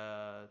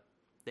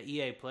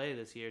EA Play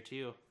this year,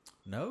 too.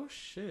 No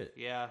shit.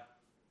 Yeah.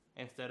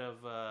 Instead of,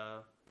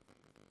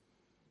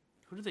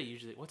 who do they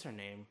usually, what's her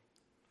name?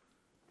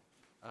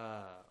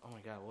 Oh my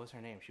god, what was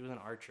her name? She was an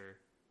archer.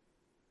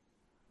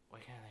 Why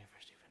can't I think of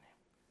her stupid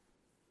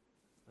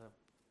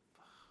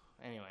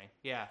name? Anyway,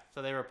 yeah.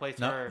 So they replaced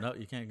her. No,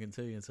 you can't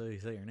continue until you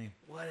say your name.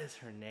 What is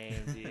her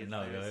name, dude?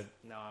 No, go ahead.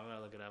 No, I'm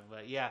gonna look it up.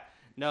 But yeah,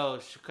 no,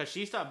 because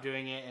she stopped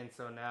doing it, and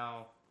so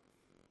now,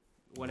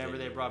 whenever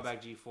they brought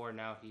back G4,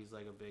 now he's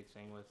like a big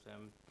thing with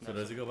them. So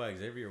does he go by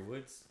Xavier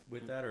Woods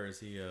with that, or is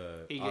he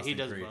he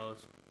does Creed?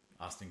 both.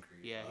 Austin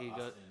Creed. Yeah, he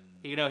goes. Austin...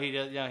 He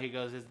does. Yeah, he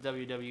goes. His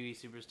WWE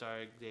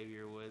superstar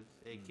Xavier Woods,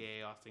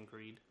 aka Austin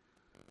Creed,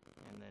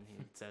 and then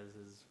he says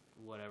his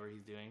whatever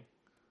he's doing.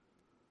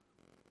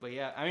 But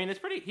yeah, I mean, it's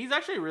pretty. He's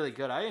actually really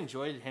good. I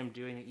enjoyed him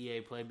doing the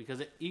EA Play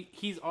because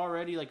he's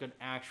already like an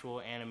actual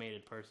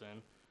animated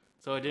person,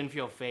 so it didn't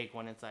feel fake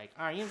when it's like,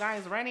 "Are you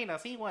guys ready to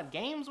see what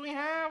games we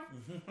have?"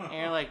 And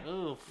you're like,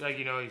 "Ooh," like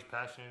he's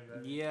passionate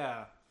about it.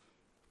 Yeah,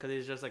 because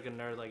he's just like a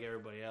nerd like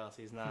everybody else.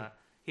 He's not.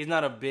 He's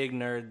not a big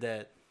nerd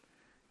that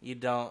you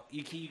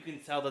can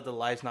tell that the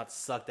life's not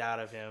sucked out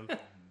of him.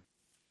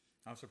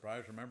 I'm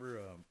surprised.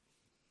 Remember,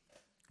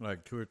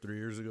 like 2 or 3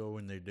 years ago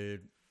when they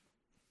did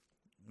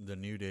the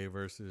New Day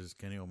versus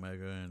Kenny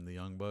Omega and the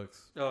Young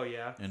Bucks. Oh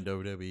yeah. And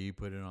WWE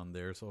put it on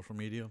their social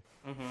media.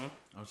 Mm-hmm.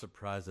 I'm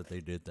surprised that they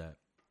did that.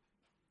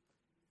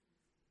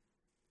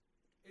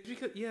 It's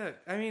because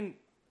I mean,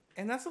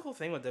 and that's the whole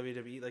thing with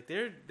WWE. Like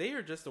they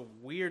are just the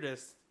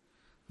weirdest.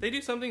 They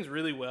do some things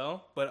really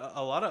well, but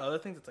a lot of other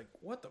things, it's like,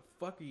 what the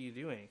fuck are you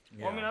doing?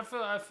 Yeah. Well, I mean,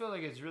 I feel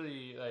like it's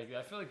really like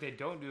I feel like they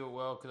don't do it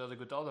well because like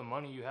with all the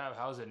money you have,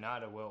 how is it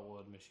not a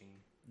well-oiled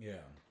machine?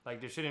 Yeah. Like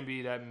there shouldn't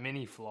be that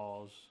many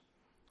flaws.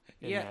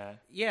 Yeah,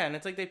 and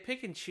it's like they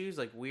pick and choose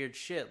like weird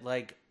shit.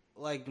 Like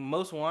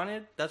Most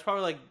Wanted, that's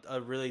probably like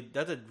a really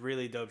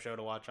dope show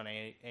to watch on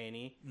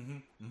A&E. Mm-hmm.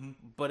 Mm-hmm.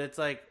 But it's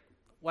like,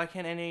 why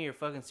can't any of your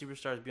fucking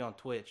superstars be on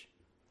Twitch?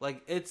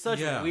 Like, it's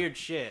such weird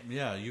shit.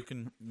 Yeah, you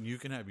can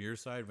have your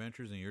side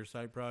ventures and your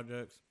side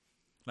projects.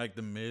 Like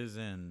The Miz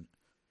and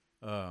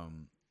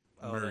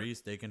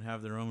Maurice, they can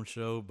have their own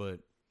show,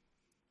 but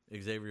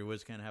Xavier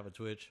Woods can't have a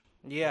Twitch.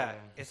 Yeah,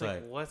 it's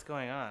like, what's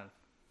going on?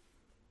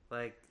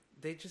 Like,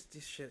 they just do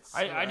shit so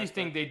I just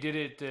think they did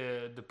it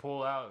to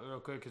pull out real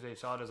quick because they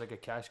saw it as like a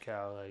cash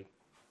cow. Like,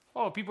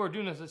 oh, people are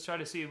doing this. Let's try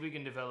to see if we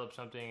can develop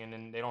something. And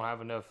then they don't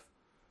have enough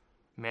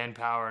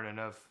manpower and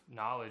enough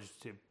knowledge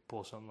to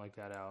pull something like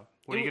that out.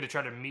 What, are you going to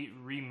try to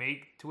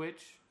remake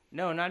Twitch?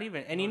 No, not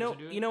even. And you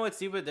know what's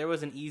stupid? There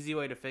was an easy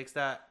way to fix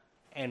that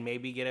and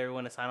maybe get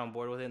everyone to sign on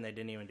board with it, and they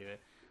didn't even do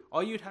it.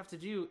 All you'd have to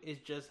do is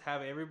just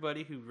have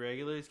everybody who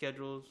regularly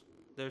schedules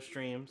their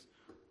streams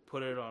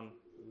put it on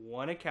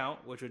one account,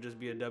 which would just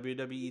be a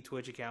WWE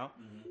Twitch account,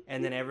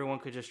 and then everyone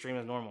could just stream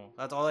as normal.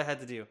 That's all they had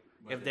to do.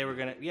 But if they were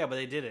gonna, but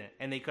they didn't,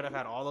 and they could have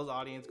had all those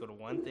audience go to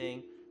one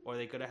thing, or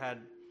they could have had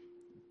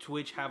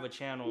Twitch have a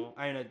channel.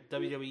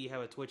 WWE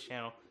have a Twitch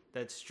channel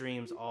that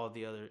streams all of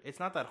the other. It's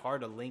not that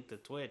hard to link the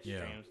Twitch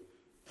streams,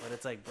 but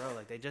it's like, bro,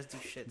 like they just do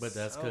shit. But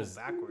that's because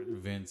backwards.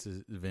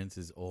 Vince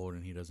is old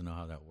and he doesn't know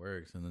how that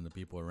works, and then the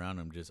people around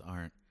him just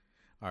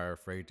are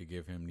afraid to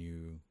give him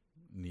new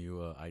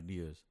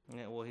ideas.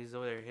 Yeah, well, he's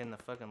over there hitting the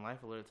fucking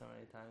life alert so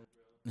many times,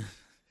 bro.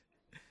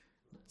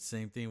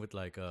 Same thing with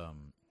like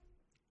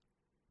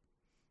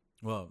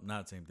well,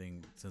 not same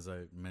thing. Since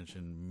I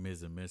mentioned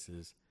Miz and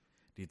Mrs.,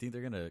 do you think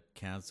they're gonna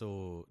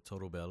cancel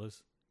Total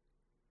Bellas?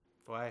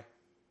 Why?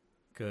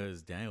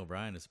 Because Daniel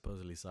Bryan is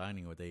supposedly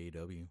signing with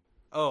AEW.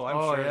 Oh, I'm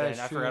sure. I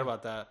forgot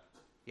about that.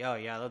 Yeah,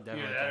 they'll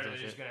definitely. Yeah, they're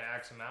just gonna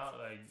axe him out.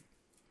 Like,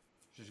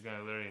 just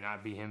gonna literally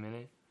not be him in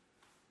it.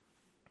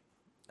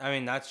 I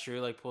mean, that's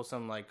true. Like, pull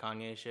some like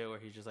Kanye shit where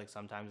he's just like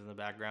sometimes in the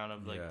background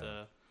of like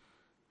the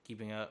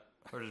keeping up,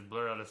 or just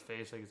blur out his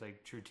face like it's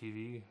like True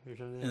TV or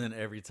something. And then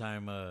every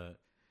time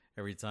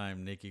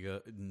Nikki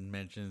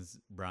mentions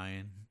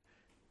Bryan,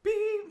 beep.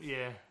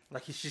 Yeah,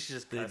 like he's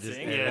just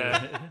cussing.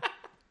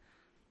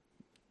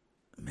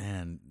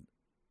 Man,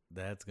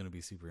 that's gonna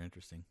be super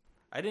interesting.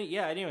 I didn't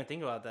even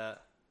think about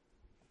that.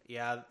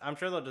 Yeah, I'm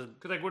sure they'll just.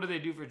 Cause like, what do they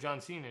do for John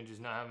Cena?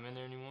 Just not have him in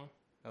there anymore?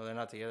 No, they're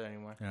not together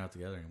anymore.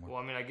 Well,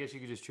 I mean, I guess you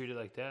could just treat it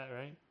like that,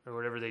 right? Or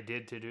whatever they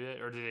did to do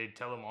it. Or did they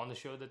tell them on the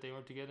show that they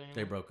weren't together anymore?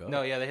 They broke up.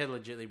 No, yeah, they had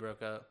legitly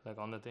broke up. Like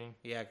on the thing?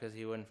 Yeah, because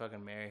he wouldn't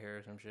fucking marry her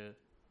or some shit.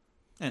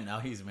 And now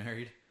he's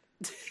married.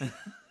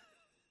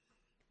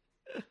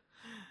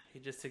 He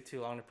just took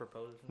too long to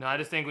propose. No, I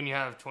just think when you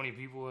have 20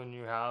 people in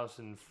your house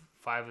and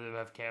 5 of them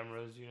have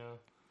cameras, you know,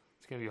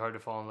 it's gonna be hard to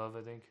fall in love.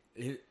 I think.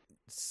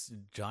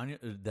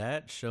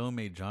 That show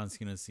made John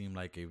Cena seem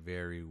like a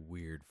very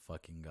weird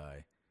fucking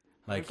guy.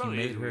 Like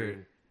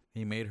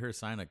he made her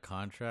sign a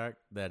contract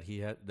that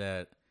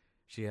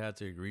she had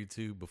to agree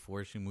to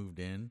before she moved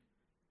in.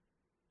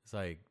 It's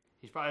like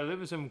he's probably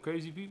lived with some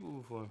crazy people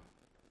before.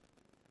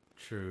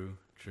 True.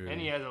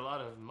 And he has a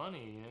lot of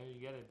money. You know,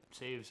 you gotta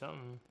save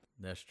something.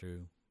 That's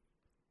true.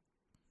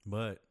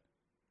 But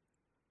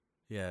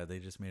yeah, they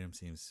just made him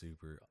seem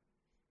super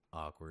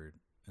awkward,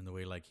 and the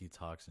way like he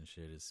talks and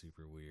shit is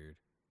super weird.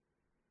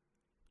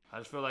 I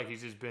just feel like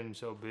he's just been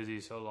so busy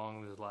so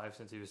long with his life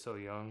since he was so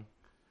young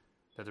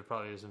that there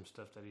probably is some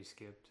stuff that he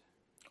skipped.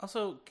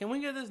 Also, can we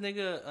get this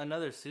nigga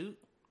another suit?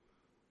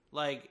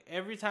 Like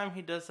every time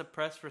he does a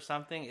press for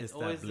something, it's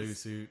always that blue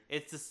suit.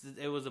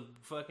 It was a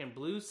fucking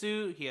blue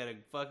suit. He had a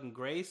fucking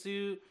gray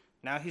suit.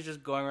 Now he's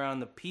just going around in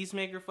the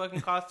Peacemaker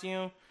fucking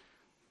costume.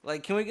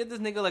 Like, can we get this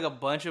nigga like a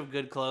bunch of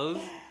good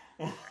clothes?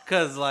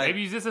 Cause like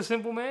maybe he's just a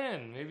simple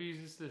man. Maybe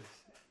he's just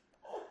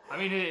I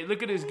mean,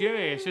 look at his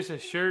gimmick. It's just a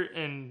shirt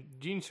and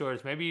jean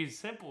shorts. Maybe he's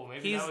simple.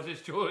 Maybe that was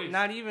his choice.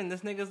 Not even.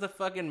 This nigga's the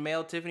fucking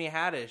male Tiffany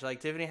Haddish.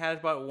 Like, Tiffany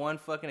Haddish bought one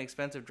fucking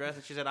expensive dress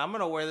and she said, I'm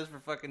gonna wear this for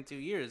fucking 2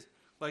 years.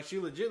 Like, she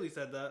legitly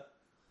said that.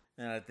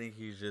 And I think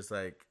he's just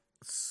like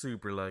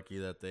super lucky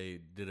that they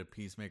did a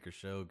Peacemaker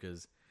show,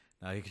 because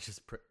now he could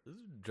just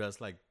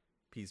dress like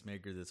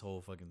Peacemaker this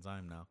whole fucking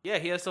time now. Yeah,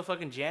 he has till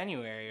fucking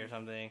January or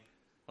something.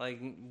 Like,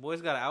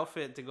 boy's got an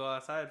outfit to go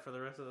outside for the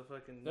rest of the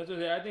fucking. That's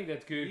what I think.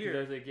 That's good. Because I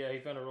was like, yeah, he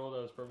found a role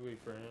that was perfectly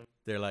for him.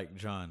 They're like,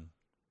 John,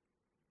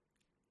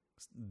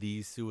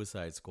 the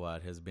Suicide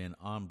Squad has been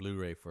on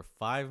Blu-ray for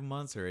 5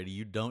 months already.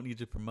 You don't need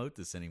to promote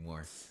this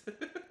anymore.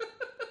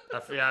 I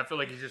feel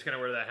like he's just gonna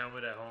wear that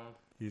helmet at home.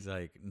 He's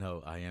like,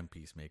 no, I am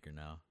Peacemaker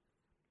now.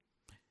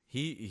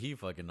 He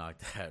fucking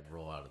knocked that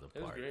role out of the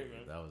park. It was great,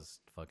 man. That was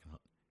fucking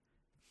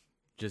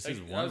just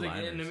his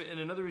one-liners. Like, and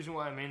another reason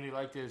why I mainly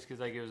liked it is because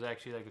like it was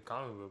actually like a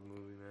comic book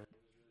movie, man.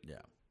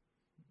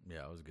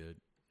 Yeah, it was good.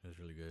 It was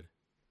really good.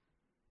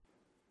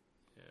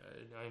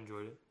 Yeah, I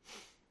enjoyed it.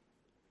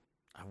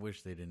 I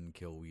wish they didn't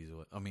kill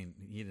Weasel. I mean,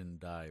 he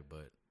didn't die,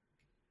 but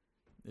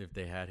if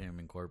they had him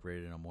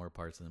incorporated in more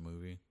parts of the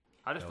movie.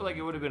 I just feel like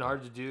it would have been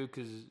hard to do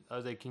because I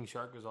was like, King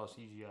Shark was all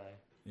CGI.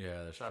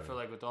 Yeah, that's true. I feel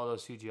like with all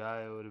those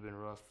CGI, it would have been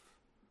rough.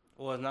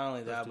 Well, it's not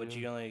only that, but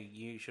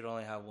you should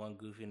only have one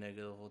goofy nigga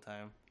the whole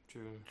time.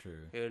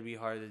 True. It would be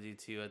hard to do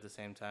two at the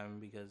same time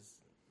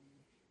because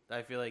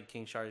I feel like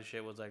King Shark's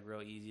shit was like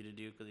real easy to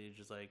do because he was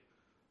just like,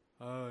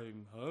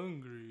 I'm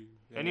hungry.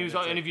 And he was,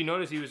 and if you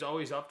notice, he was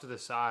always up to the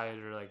side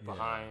or like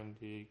behind.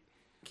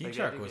 King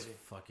Shark was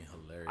fucking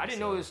hilarious. I didn't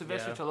know it was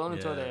Sylvester Stallone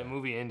until that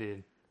movie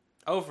ended.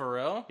 Oh, for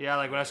real? Yeah,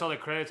 like when I saw the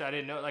credits, I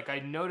didn't know. Like I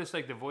noticed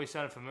like the voice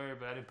sounded familiar,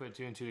 but I didn't put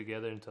two and two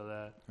together until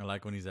that. I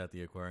like when he's at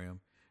the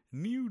aquarium.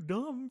 New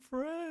dumb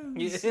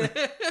friends.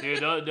 Dude,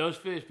 those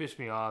fish pissed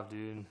me off,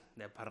 dude.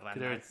 They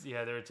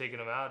were taking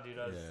him out, dude.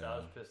 I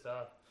was pissed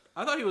off.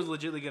 I thought he was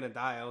legitimately gonna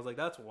die. I was like,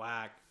 that's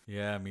whack.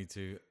 Yeah, me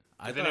too.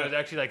 But then it was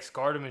actually like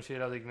scarred him and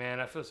shit. I was like, man,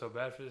 I feel so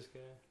bad for this guy.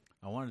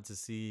 I wanted to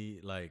see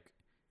like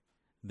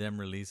them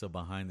release a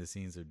behind the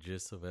scenes of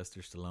just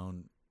Sylvester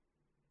Stallone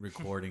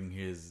recording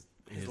his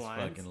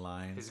fucking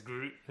lines. His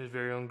Groot, his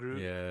very own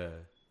Groot. Yeah,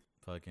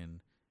 fucking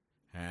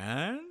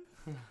and.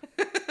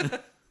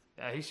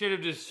 Yeah, he should have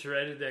just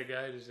shredded that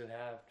guy just in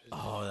half.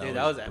 That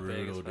was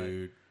brutal, epic,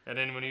 dude. And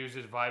then when he was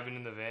just vibing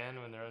in the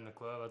van when they're in the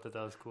club, I thought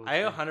that was cool. I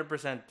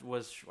 100%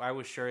 was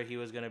sure he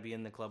was gonna be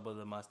in the club with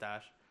a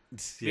mustache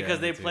because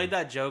they played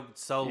that joke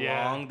so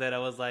long that I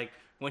was like,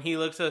 when he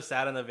looked so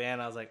sad in the van,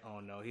 I was like, oh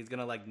no, he's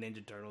gonna like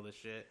Ninja Turtle this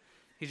shit.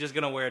 He's just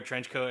gonna wear a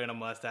trench coat and a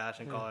mustache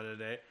and call it a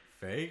day.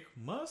 Fake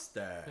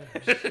mustache.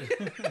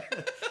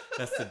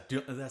 That's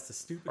the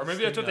stupid. Or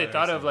maybe that's what they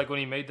thought of, like when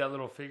he made that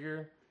little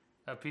figure.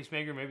 A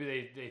Peacemaker, maybe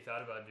they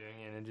thought about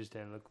doing it and it just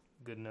didn't look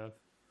good enough.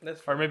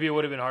 Or maybe it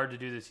would have been hard to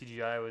do the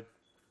CGI with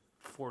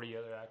 40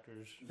 other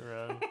actors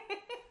around.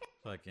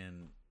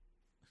 Fucking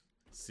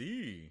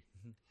see.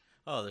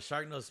 Oh, the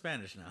shark knows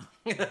Spanish now.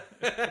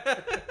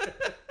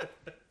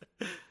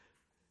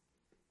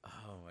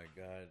 Oh my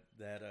god,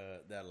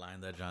 that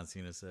line that John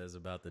Cena says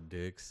about the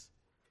dicks.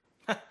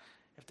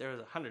 If there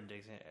was 100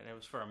 dicks in it and it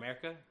was for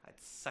America, I'd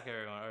suck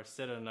everyone or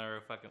sit on our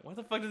fucking. What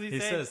the fuck does he say?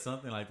 He says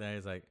something like that.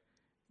 He's like,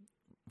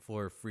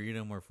 for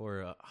freedom or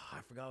for I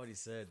forgot what he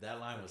said.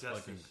 That line was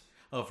justice.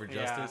 Fucking for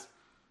justice.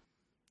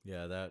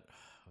 Yeah, that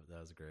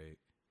was great.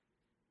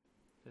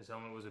 His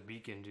helmet was a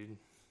beacon, dude.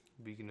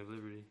 Beacon of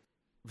liberty.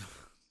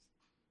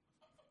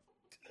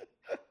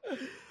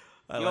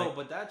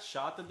 But that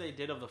shot that they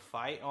did of the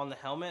fight on the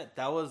helmet,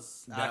 that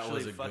was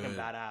actually fucking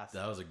badass.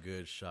 That was a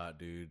good shot,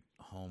 dude.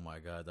 Oh my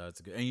god,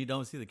 that's good. And you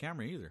don't see the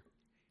camera either.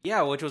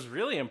 Yeah, which was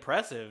really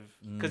impressive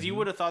because you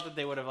would have thought that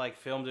they would have like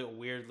filmed it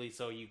weirdly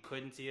so you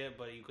couldn't see it,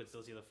 but you could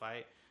still see the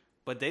fight.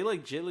 But they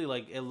legitly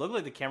like it looked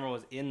like the camera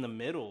was in the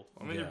middle.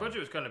 I mean, their budget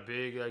was kind of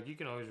big. Like you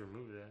can always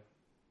remove that.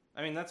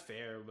 I mean, that's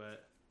fair,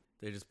 but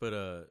they just put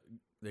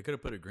They could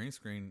have put a green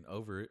screen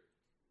over it.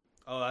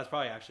 Oh, that's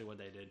probably actually what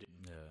they did. Dude.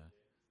 Yeah.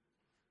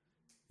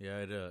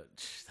 Yeah, that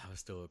was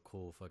still a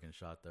cool fucking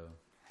shot, though.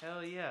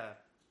 Hell yeah.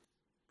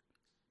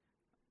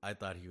 I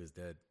thought he was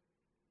dead.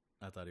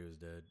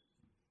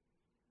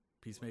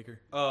 Peacemaker.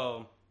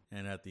 Oh.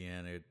 And at the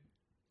end,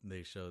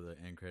 they show the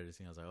end credits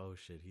scene. I was like, oh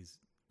shit,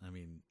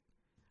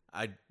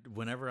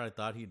 whenever I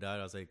thought he died,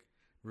 I was like,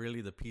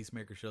 really, the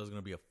Peacemaker show is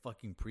gonna be a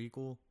fucking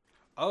prequel?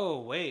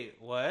 Oh wait,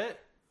 what?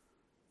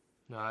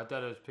 No, I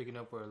thought it was picking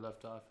up where it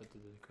left off at the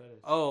credits.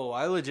 Oh,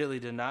 I legitimately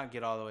did not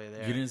get all the way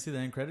there. You didn't see the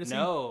end credits scene?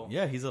 No.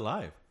 Yeah, he's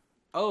alive.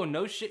 Oh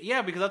no shit.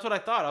 Yeah, because that's what I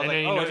thought. I was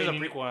like, oh, it's just a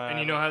prequel. And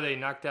you know how they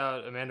knocked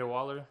out Amanda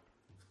Waller?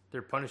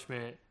 Their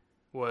punishment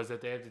was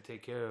that they had to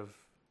take care of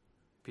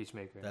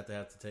Peacemaker. That they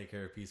have to take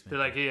care of Peacemaker.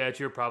 They're like, yeah, it's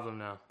your problem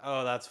now.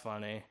 Oh, that's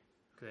funny.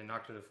 Because they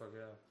knocked her the fuck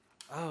out.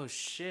 Oh,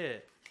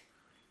 shit.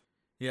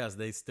 Yes,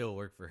 they still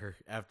work for her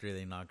after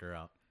they knock her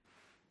out.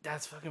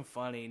 That's fucking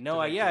funny. No,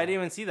 I didn't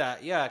even see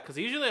that. Yeah, because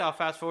usually I'll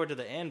fast forward to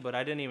the end, but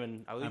I didn't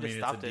even. Just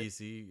stopped it. It's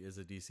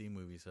a DC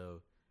movie,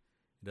 so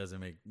it doesn't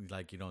make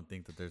like you don't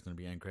think that there's gonna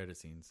be end credit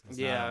scenes. It's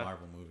not a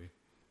Marvel movie.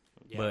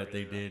 Yeah, but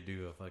really they did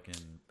do a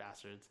fucking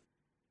bastards.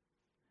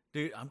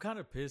 Dude, I'm kind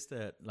of pissed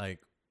at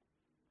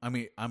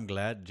I'm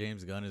glad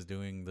James Gunn is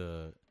doing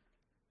the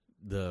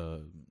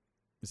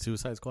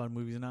Suicide Squad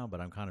movies now, but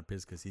I'm kind of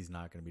pissed because he's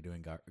not going to be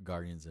doing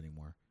Guardians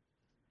anymore.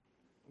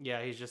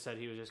 Yeah, he just said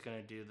he was just going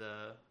to do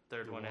the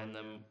third one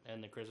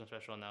and the Christmas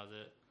special, and that was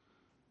it.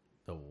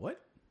 The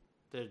what?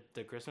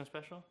 The Christmas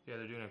special? Yeah,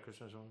 they're doing a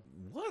Christmas one.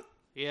 What?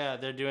 Yeah,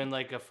 they're doing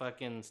like a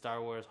fucking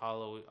Star Wars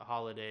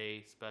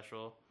holiday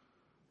special,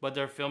 but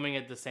they're filming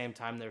at the same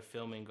time they're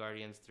filming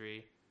Guardians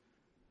 3.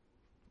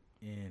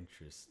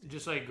 Interesting.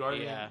 Just like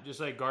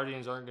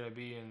Guardians aren't going to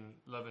be in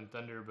Love and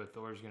Thunder, but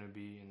Thor's going to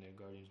be in the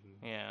Guardians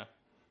movie. Yeah.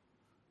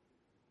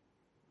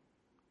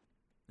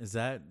 Is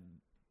that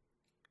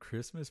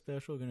Christmas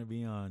special going to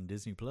be on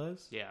Disney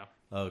Plus? Yeah.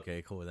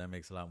 Okay, cool. That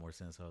makes a lot more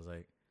sense. I was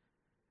like,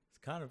 it's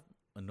kind of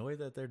annoyed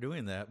that they're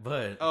doing that,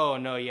 but oh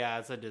no, yeah,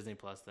 it's a Disney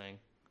Plus thing.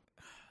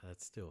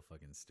 That's still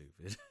fucking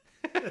stupid.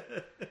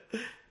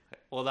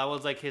 Well, that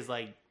was like his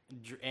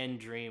end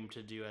dream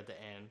to do at the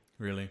end.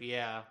 Really?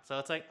 Yeah. So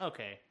it's like,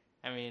 okay.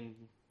 I mean,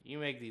 you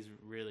make these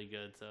really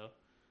good, so.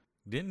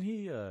 Didn't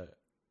he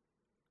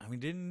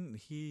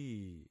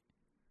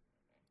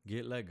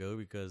get let go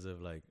because of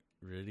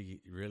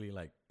really, really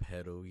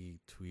pedo-y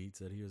tweets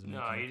that he was making?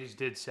 No, he just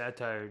did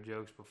satire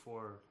jokes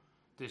before.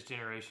 This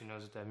generation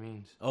knows what that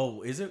means.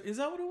 Oh, is that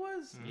what it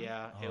was? Mm-hmm.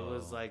 Yeah, it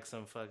was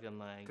some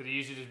fucking Because he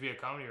used to just be a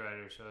comedy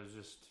writer, so it was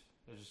just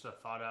a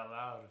thought out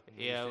loud.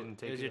 Yeah,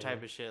 it was your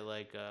type of shit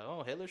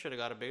Hitler should have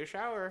got a bigger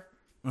shower.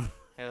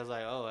 It was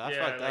like, oh, that's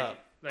fucked up.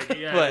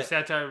 The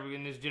satire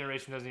in this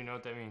generation doesn't even know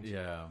what that means.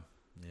 Yeah.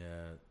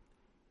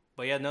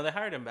 But yeah, no, they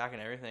hired him back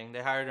and everything.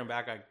 They hired him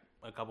back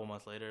a couple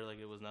months later,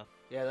 it was nothing.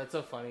 Yeah, that's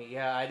so funny.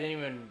 Yeah,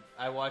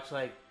 I watched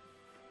I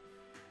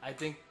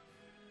think.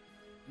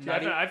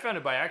 I found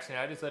it by accident.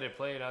 I just let it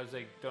play, and I was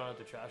throwing out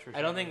the trash. Or something.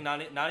 I don't think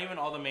not even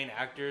all the main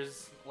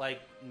actors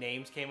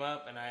names came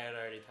up, and I had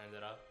already turned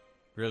it off.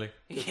 Really?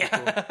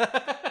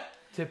 Yeah.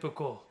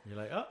 Typical. You're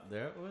like, oh,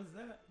 there was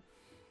that.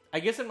 I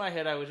guess in my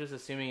head, I was just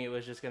assuming it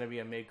was just going to be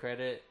a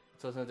mid-credit.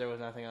 So since there was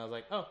nothing, I was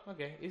like, oh,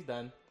 okay, he's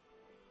done.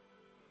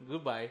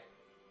 Goodbye.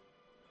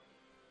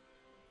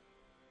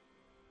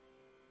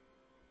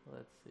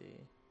 Let's see.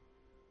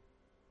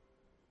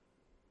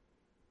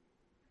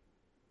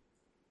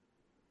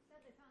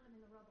 Said they found him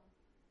in the rubble.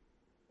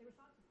 They were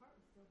shocked his heart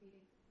was still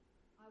beating.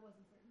 I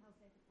wasn't certain how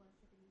safe it was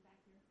shipping him back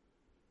here.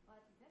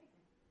 But if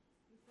anything,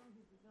 he's shown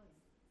his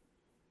resilience.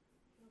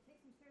 It'll take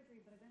some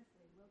surgery, but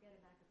eventually we'll get him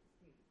back up to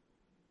speed.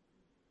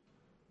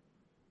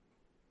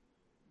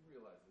 You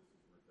realize this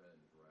is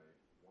revenge, right?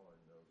 Waller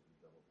knows we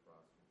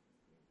double-crossed when she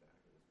came back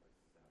at us by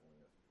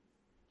saddling us with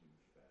this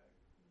douchebag.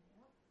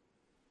 Yep.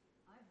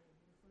 I heard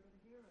he was sort of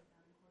a hero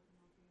down in Corte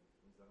Maltese.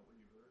 Is that what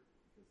you heard?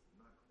 Because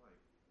not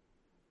quite.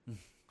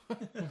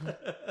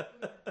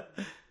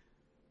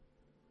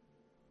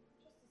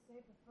 Just to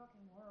save the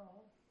fucking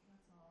world,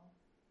 that's all.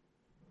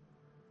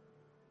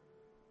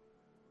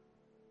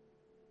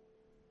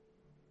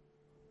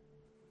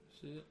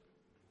 See it?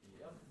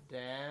 Yep.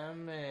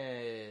 Damn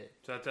it.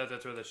 So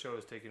that's where the show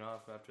is taking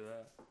off after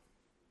that.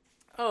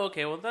 Oh,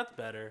 okay. Well, that's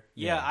better.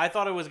 Yeah, I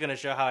thought it was going to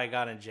show how I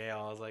got in jail.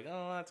 I was like,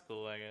 oh, that's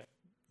cool, I guess.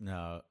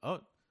 No. Oh.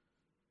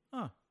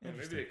 Huh. Yeah,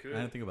 maybe they could.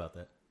 I didn't think about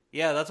that.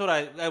 Yeah, that's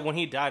what when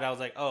he died, I was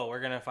like, oh, we're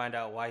going to find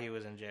out why he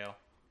was in jail.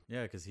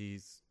 Yeah, because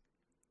he's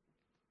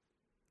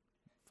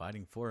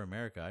fighting for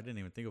America. I didn't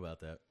even think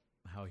about that,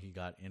 how he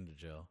got into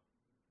jail.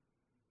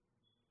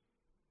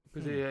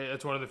 Because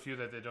that's one of the few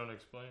that they don't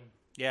explain.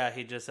 Yeah,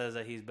 he just says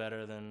that he's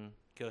better than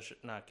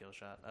not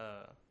Killshot.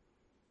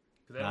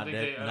 Not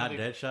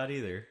Deadshot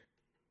either.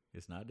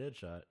 It's not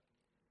Deadshot.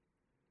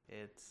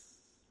 It's...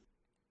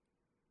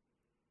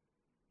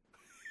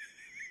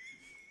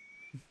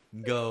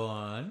 Go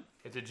on.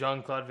 It's a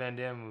Jean-Claude Van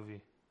Damme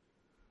movie.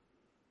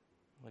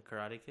 The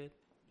Karate Kid?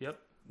 Yep.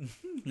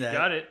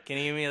 Got it. Can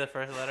you give me the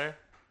first letter?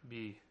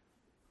 B.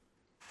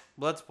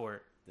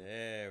 Bloodsport.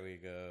 There we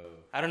go.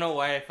 I don't know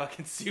why I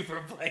fucking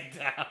super blanked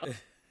out.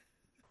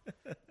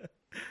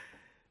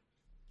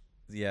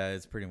 Yeah,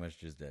 it's pretty much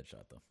just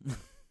Deadshot though.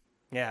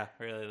 Yeah,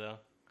 really though.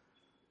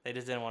 They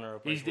just didn't want to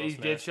replace. He's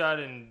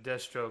Deadshot and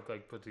Deathstroke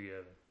like put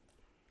together.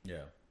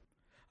 Yeah,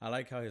 I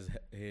like how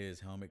his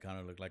helmet kind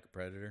of looked like a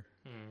Predator.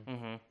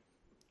 Mm-hmm.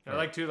 I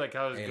like too like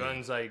how his Alien.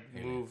 guns like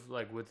Alien. move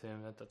like with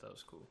him. I thought that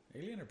was cool.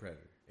 Alien or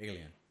Predator?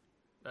 Alien.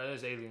 That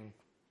is Alien.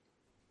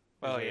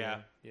 Oh, It was yeah.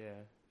 Alien.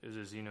 Yeah. It was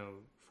a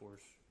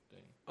Xenoforce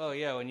thing. Oh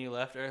yeah, when you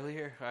left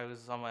earlier, I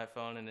was on my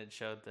phone and it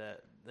showed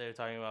that they were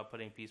talking about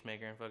putting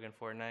Peacemaker in fucking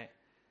Fortnite.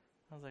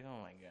 I was like,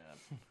 oh my god.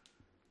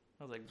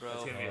 I was like, bro,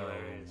 That's gonna be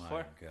hilarious. Oh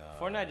my god.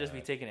 Fortnite just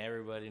be taking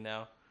everybody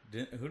now.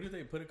 Who did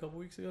they put a couple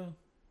weeks ago?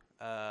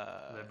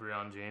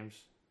 LeBron James.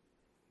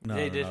 No,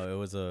 They no, did- no, it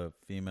was a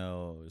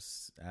female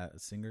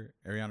singer,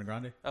 Ariana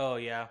Grande. Oh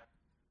yeah.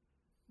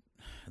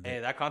 They- Hey,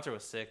 that concert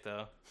was sick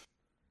though.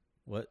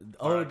 What?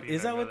 Oh, R.I.P.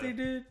 is that what brother.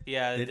 they did?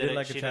 Yeah, They did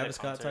like she a did Travis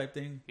Scott concert. type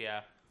thing.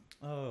 Yeah.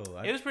 Oh,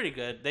 It was pretty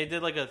good. They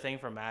did like a thing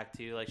for Mac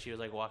too. Like she was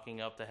like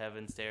walking up the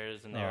heaven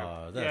stairs and they were.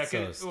 Oh, that's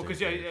Yeah, so because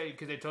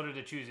stupid. they told her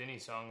to choose any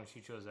song and she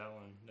chose that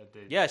one. That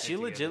they Yeah, did she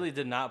together. legitimately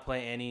did not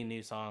play any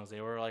new songs.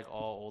 They were like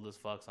all old as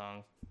fuck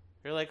songs.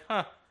 You're like,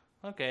 huh,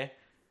 okay.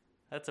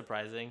 That's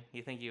surprising.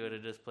 You think you would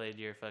have just played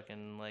your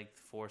fucking like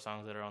 4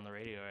 songs that are on the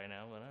radio right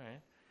now, but alright.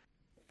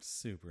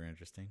 Super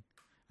interesting.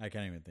 I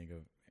can't even think of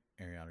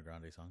Ariana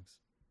Grande songs.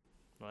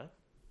 What?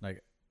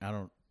 Like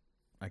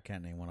I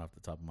can't name one off the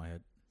top of my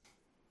head.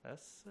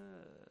 That's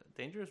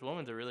Dangerous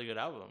Woman's a really good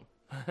album.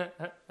 I'll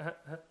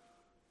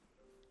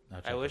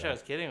I check wish it I was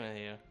out. kidding with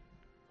you.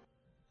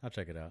 I'll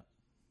check it out.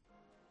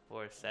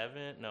 Or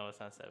 7? No, it's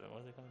not 7.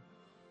 What's it called?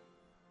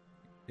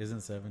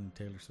 Isn't 7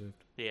 Taylor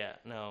Swift? Yeah,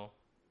 no.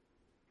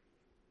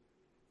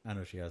 I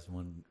know she has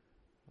one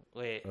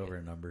Wait. over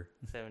a number.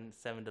 7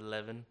 to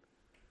 11.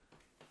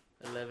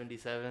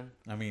 11-7.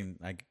 I mean,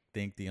 I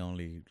think the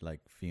only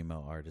like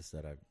female artist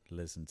that I've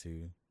listened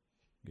to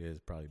is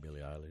probably Billie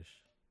Eilish.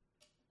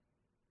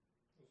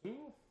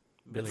 Who?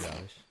 Billie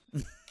Eilish.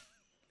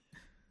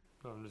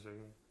 No, I'm just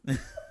saying.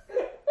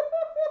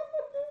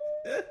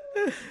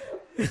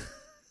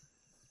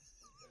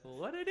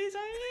 What did he say?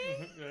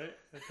 Right?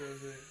 That's what I'm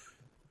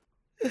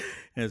saying.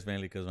 And it's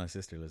mainly because my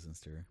sister listens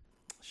to her.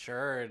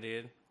 Sure,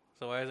 dude.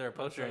 So why is there a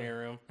poster in your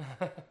room?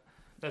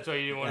 That's why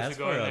you didn't want us That's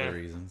to go for in other there.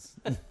 reasons.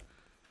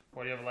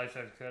 Why do you have a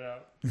life-size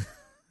cutout?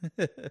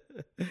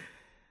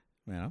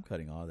 Man, I'm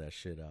cutting all that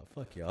shit out.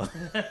 Fuck y'all.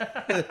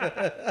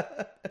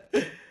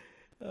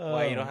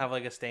 Why, you don't have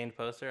like a stained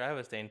poster? I have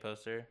a stained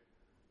poster.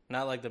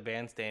 Not like the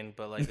band stained,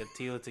 but like a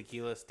Tila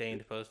Tequila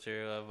stained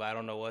poster of I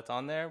don't know what's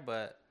on there,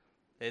 but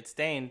it's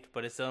stained,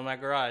 but it's still in my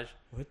garage.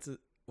 What's it?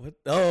 What?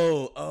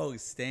 Oh,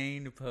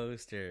 stained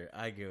poster.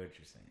 I get what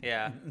you're saying.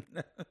 Yeah.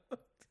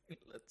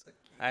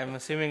 I'm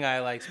assuming I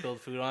like spilled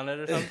food on it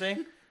or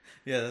something.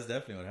 Yeah, that's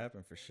definitely what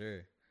happened for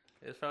sure.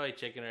 It's probably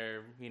chicken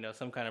or,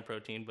 some kind of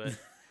protein, but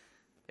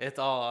it's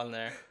all on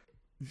there.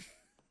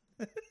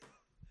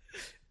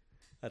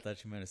 I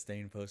thought you meant a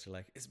stained poster.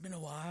 Like it's been a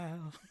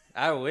while.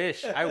 I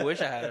wish I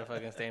had a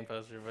fucking stained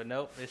poster, but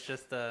nope. It's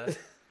just a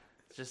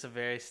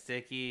very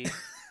sticky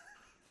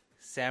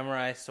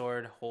samurai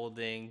sword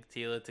holding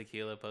Tila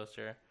Tequila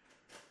poster.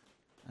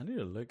 I need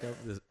to look up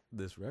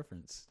this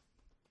reference.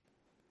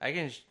 I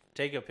can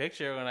take a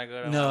picture when I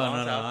go to my No,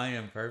 mom's house. I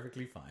am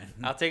perfectly fine.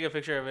 I'll take a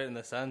picture of it in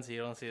the sun so you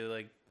don't see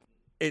like.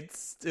 It's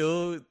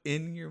still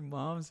in your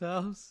mom's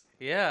house?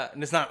 Yeah,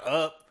 and it's not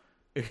up.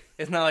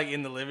 It's not like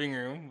in the living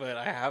room, but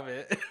I have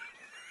it.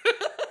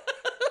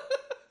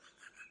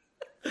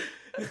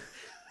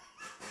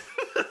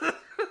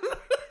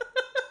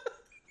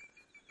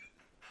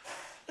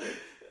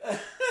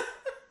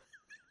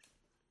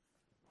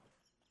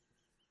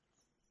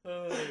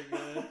 Oh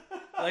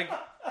my god!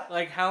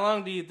 Like, how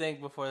long do you think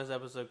before this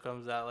episode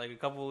comes out? Like a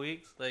couple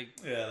weeks? Like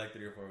Yeah, like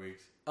 3 or 4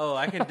 weeks. Oh,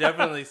 I can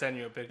definitely send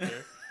you a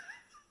picture.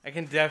 I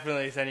can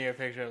definitely send you a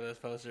picture of this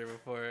poster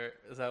before,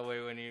 so that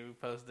way when you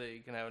post it, you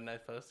can have a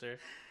nice poster.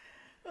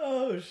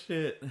 Oh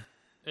shit!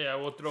 Yeah,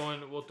 we'll throw in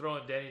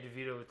Danny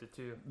DeVito with it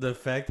too. The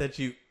fact that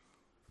you,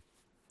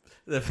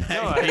 No,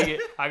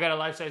 I got a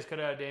life-size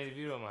cutout of Danny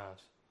DeVito in my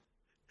house.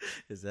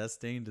 Is that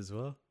stained as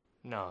well?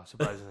 No,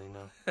 surprisingly,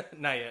 no.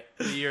 Not yet.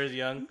 The year is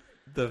young.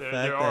 The there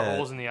fact are that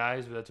holes in the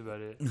eyes, but that's about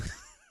it.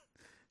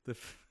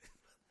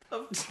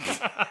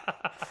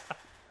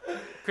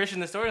 Christian,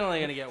 the story's only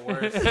gonna get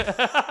worse.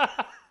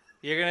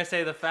 You're gonna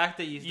say the fact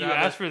that you still You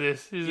have asked for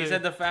this. You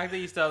said the fact that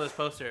you still have this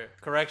poster.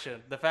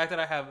 Correction. The fact that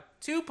I have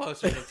 2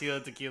 posters of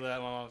Tila Tequila at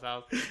my mom's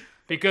house.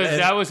 Because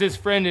that was his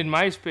friend in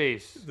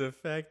MySpace. The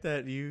fact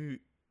that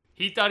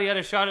he thought he had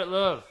a shot at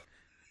love.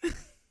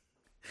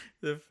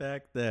 The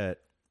fact that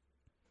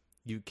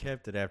you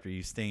kept it after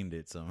you stained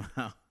it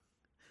somehow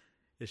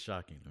is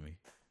shocking to me.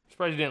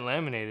 Surprised you didn't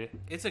laminate it.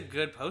 It's a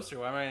good poster.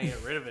 Why am I gonna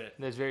get rid of it?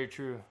 That's very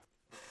true.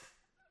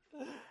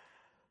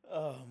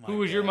 Oh my! Who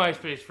was your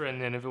MySpace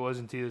friend then if it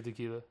wasn't Tila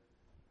Tequila?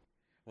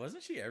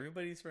 Wasn't she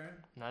everybody's friend?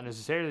 Not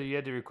necessarily. You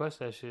had to request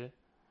that shit.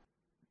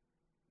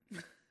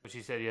 But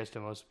she said yes to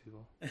most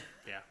people.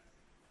 Yeah.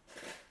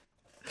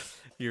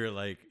 You're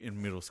like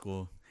in middle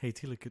school. Hey,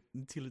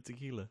 Tila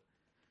Tequila.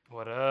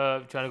 What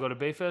up? Trying to go to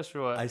Bayfest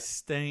or what? I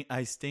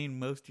stain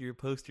most of your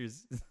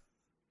posters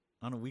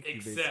on a weekly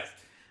basis.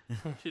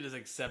 She just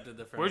accepted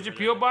the friend. Where's your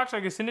P.O. box?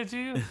 I can send it to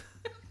you.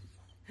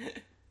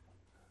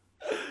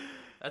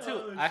 That's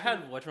who I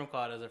had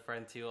whatchamacallit as a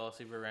friend too, all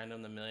super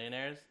random, the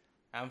Millionaires.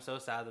 I'm so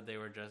sad that they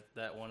were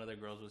that one of the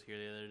girls was here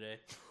the other day.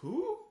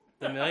 Who?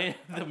 The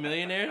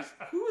Millionaires?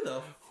 Who the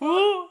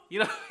Who? You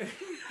know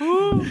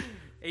who?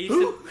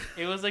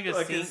 It was like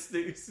a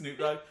scene. Snoop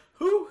Dogg.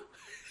 Who?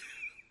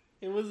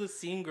 It was a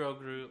scene girl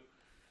group,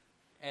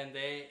 and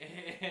they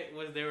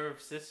were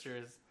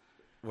sisters.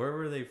 Where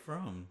were they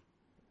from?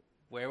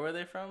 Where were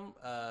they from?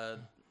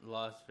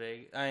 Las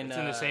Vegas. It's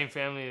in the same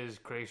family as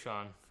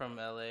Krayshawn from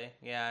LA.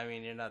 Yeah, I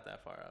mean you're not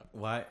that far up.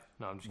 Why?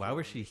 No, I'm just Why kidding.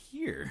 was she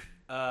here?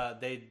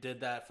 They did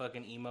that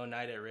fucking emo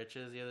night at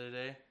Rich's the other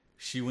day.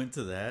 She went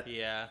to that?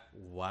 Yeah.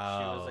 Wow.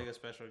 She was like a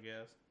special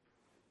guest.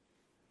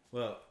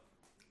 Well,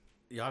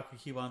 y'all could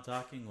keep on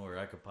talking, or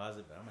I could pause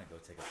it, but I might go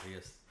take a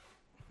piss.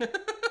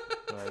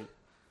 Right.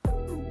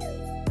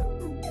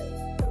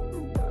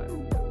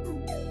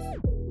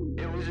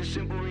 It was a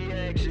simple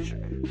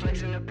reaction,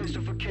 flexing a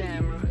pistol for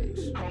camera.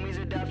 Homies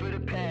would die for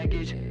the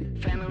package.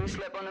 Family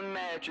slept on the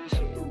mattress.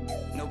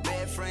 No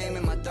bed frame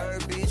in my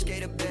third bitch,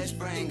 gave the best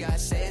brain. Got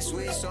sad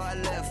switch, so I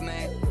left,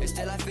 man. And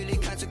still I feel the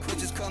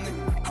consequences coming.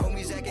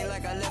 Homies acting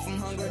like I left them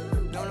hungry.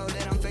 Don't know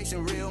that I'm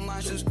facing real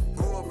monsters.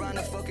 Grew up around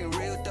the fucking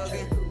real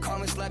thuggin'.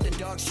 Karma slapped the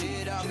dog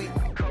shit out me.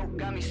 Coke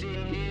got me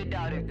sitting here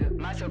doubted.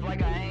 Myself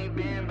like I ain't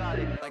been about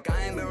it. Like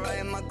I ain't been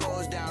writing my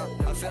goals down.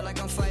 I feel like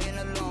I'm fighting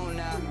alone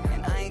now.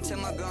 And I ain't tell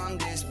my girl I'm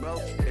this, bro.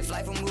 If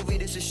life a movie,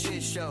 this a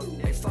shit show.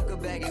 They fuck a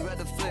bag, he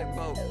rather flip,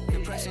 bro.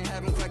 Depression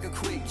have him crack a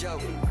quick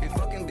joke. Been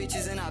fucking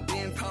bitches and I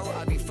been pro.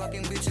 I be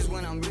fucking bitches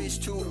when I'm rich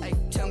too. Ay,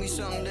 tell me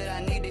something that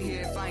I need to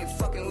hear. If I ain't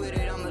fucking with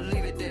it, I'ma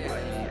leave it there. We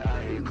ain't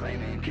out here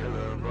claiming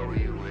killer, but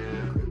we will.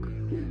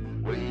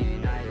 We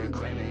ain't out here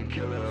claiming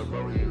killer,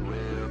 but we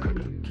will.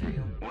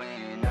 We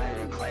ain't out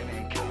here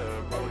claiming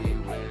killer, but we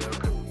will.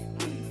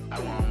 I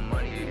want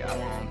money, I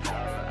want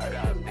power, I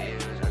got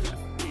bills.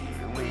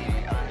 We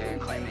ain't out here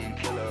claiming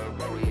killer,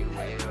 but we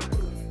will.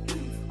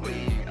 We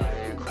ain't out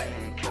here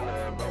claiming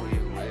killer, but we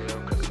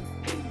will.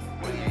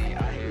 We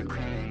ain't out here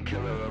claiming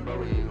killer, but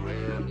we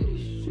will.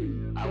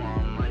 I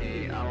want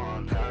money, I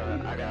want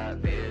power, I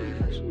got bills.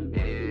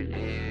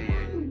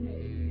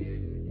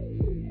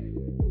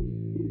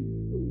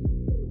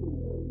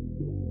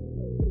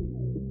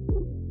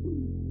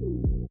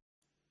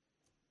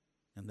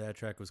 And that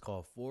track was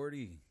called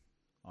 40,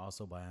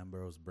 also by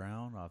Ambrose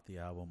Brown off the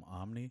album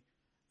Omni.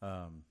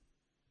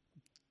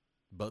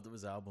 Both of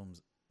his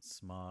albums,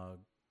 Smog,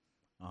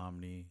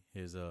 Omni,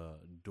 his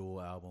dual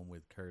album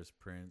with Curse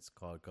Prince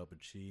called Cup of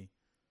Chi.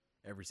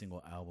 Every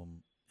single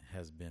album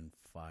has been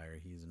fire.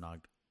 He's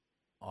knocked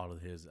all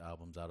of his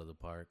albums out of the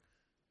park.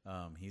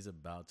 He's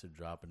about to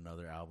drop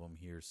another album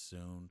here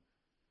soon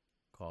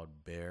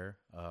called Bear.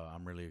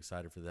 I'm really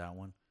excited for that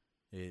one.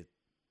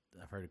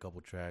 I've heard a couple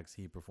tracks.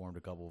 He performed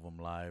a couple of them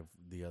live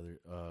the other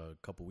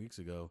couple weeks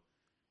ago,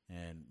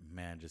 and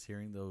man, just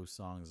hearing those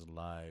songs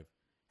live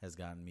has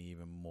gotten me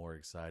even more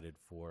excited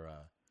for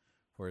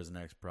his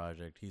next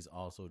project. He's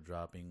also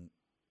dropping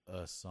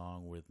a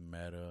song with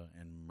Meta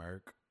and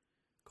Merc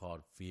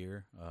called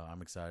Fear.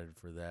 I'm excited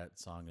for that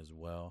song as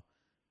well.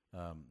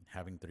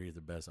 Having three of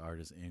the best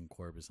artists in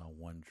Corpus on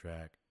one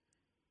track,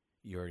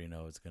 you already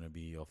know it's gonna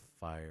be a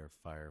fire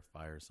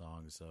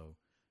song. So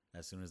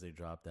as soon as they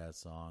drop that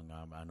song,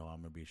 I know I'm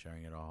going to be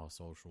sharing it on all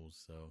socials,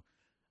 so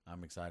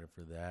I'm excited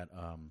for that.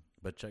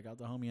 But check out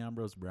the homie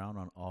Ambrose Brown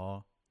on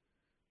all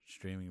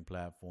streaming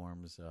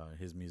platforms.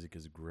 His music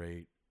is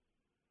great.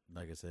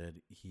 Like I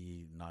said,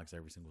 he knocks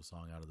every single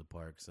song out of the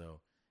park.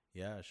 So,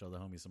 yeah, show the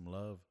homie some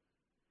love.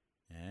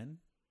 And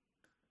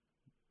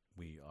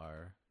we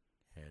are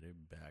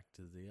headed back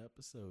to the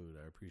episode.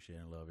 I appreciate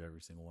and love every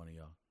single one of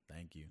y'all.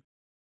 Thank you.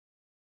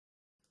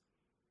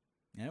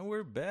 And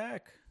we're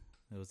back.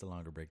 It was a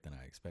longer break than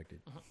I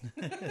expected.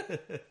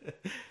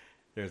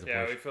 We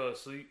fell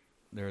asleep.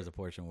 There was a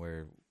portion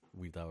where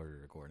we thought we were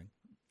recording.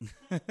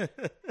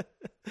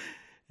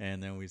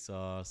 And then we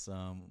saw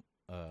some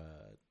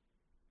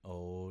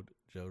old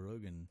Joe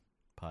Rogan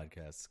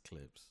podcast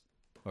clips,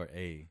 or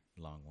a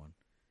long one.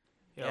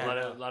 Yeah,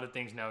 a lot of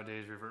things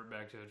nowadays revert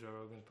back to Joe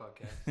Rogan's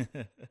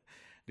podcast.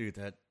 Dude,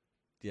 that's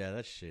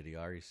shitty.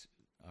 Ari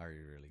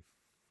really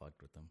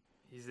fucked with them.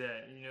 He's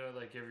that,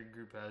 like every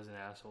group has an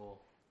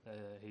asshole.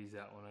 He's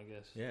that one, I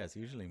guess. Yeah, it's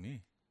usually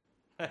me.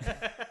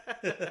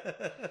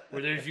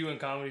 Where there's you in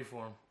comedy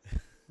form.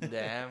 Damn,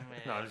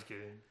 man. No, I'm just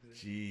kidding.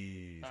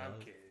 Jeez. I'm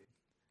kidding.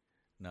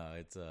 No,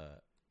 it's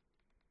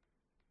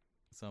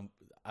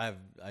I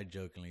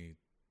jokingly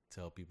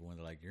tell people when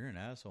they're like, "You're an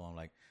asshole," I'm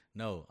like,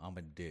 "No, I'm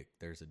a dick.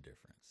 There's a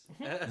difference."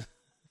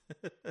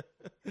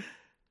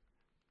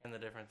 And the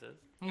difference is?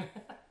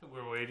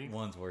 We're waiting.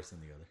 One's worse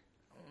than the other.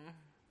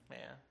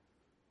 Yeah.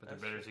 But they're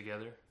better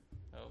together.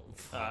 Oh.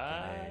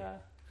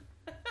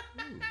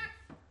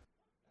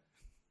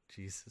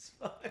 Jesus.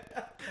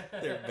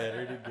 They're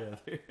better together.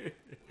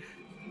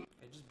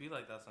 It just be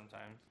like that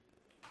sometimes.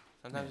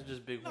 Sometimes it's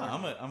just big. No,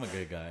 I'm a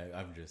good guy.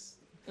 I'm just.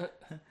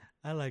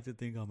 I like to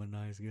think I'm a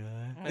nice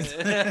guy.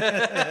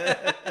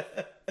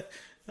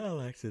 I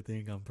like to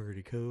think I'm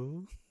pretty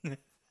cool.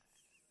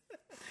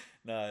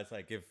 No, it's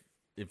like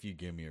if you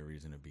give me a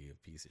reason to be a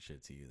piece of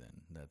shit to you, then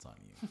that's on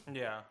you.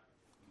 Yeah,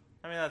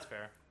 I mean that's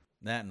fair.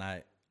 That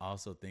night, I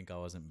also think I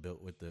wasn't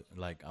built with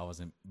I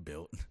wasn't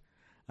built.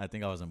 I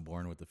think I wasn't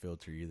born with the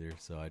filter either,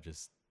 so I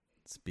just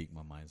speak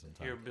my mind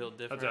sometimes. You're built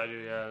different. That's what I do.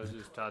 Yeah, I was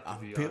just taught to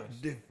be built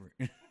honest.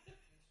 different.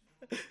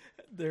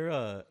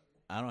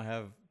 I don't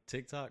have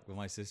TikTok, but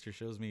my sister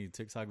shows me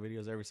TikTok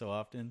videos every so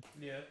often.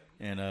 Yeah.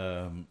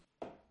 And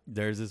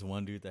there's this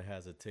one dude that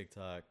has a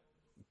TikTok.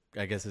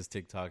 I guess his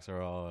TikToks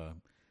are all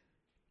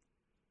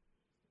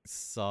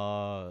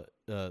saw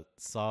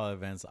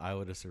events I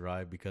would have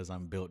survived because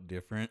I'm built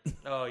different.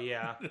 Oh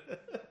yeah.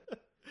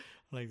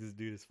 Like, this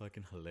dude is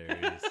fucking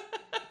hilarious.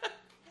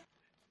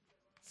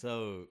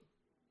 So,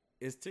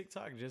 is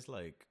TikTok just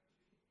like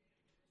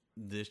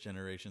this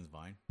generation's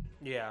Vine?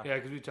 Yeah. Yeah,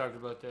 because we talked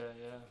about that.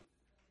 Yeah.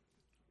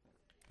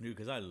 Dude,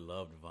 because I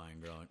loved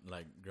Vine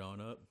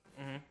growing up.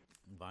 Mm-hmm.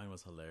 Vine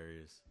was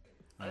hilarious.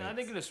 I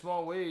think in a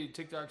small way,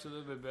 TikTok's a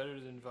little bit better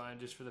than Vine,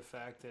 just for the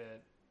fact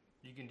that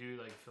you can do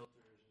like filters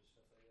and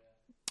stuff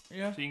like that.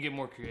 Yeah. So you can get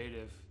more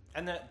creative.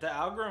 And the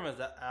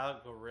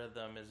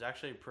algorithm is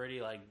actually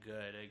pretty like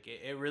good.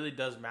 It really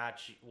does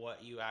match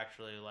what you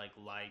actually like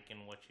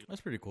and what you.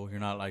 That's pretty cool. You're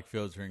not like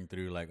filtering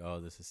through like, oh,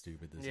 this is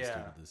stupid. This is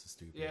stupid. This is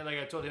stupid. Yeah, like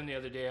I told him the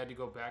other day, I had to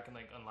go back and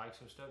like unlike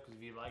some stuff because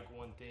if you like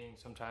one thing,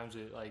 sometimes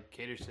it like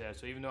caters to that.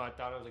 So even though I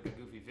thought it was like a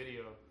goofy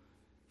video,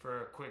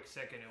 for a quick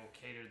second, it will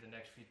cater to the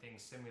next few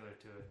things similar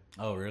to it.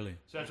 Oh, really?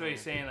 So that's what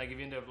he's saying. Like, if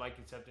you end up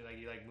liking something, like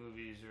you like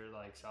movies or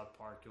like South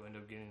Park, you'll end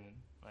up getting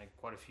like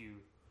quite a few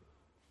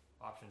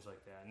options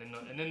like that.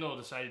 And then they'll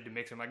decide to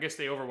mix them. I guess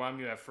they overwhelm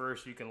you at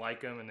first. You can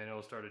like them, and then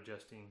it'll start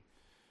adjusting.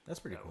 That's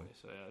pretty cool. Way.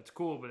 So yeah, it's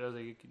cool, but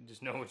like, you can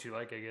just know what you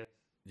like, I guess.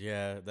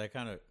 Yeah, that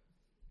kind of.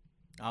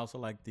 I also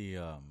like the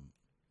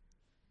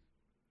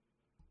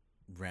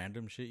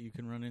random shit you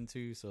can run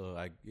into. So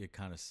it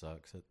kind of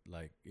sucks.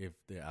 Like, if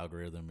the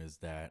algorithm is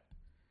that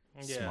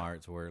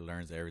smart to where it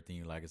learns everything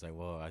you like, it's like,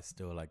 well, I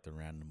still like the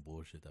random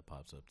bullshit that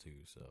pops up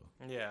too. So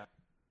yeah.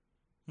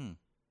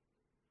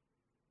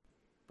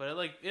 But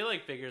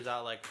it figures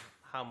out like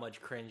how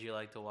much cringe you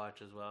like to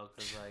watch as well,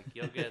 because like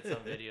you'll get some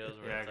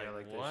videos where it's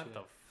like what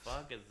the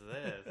fuck is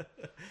this?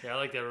 Yeah, I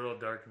like that real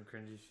dark and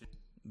cringy shit.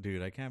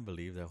 Dude, I can't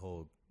believe that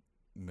whole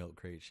milk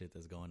crate shit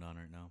that's going on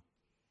right now.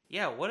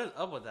 Yeah, what is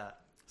up with that?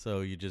 So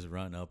you just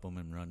run up them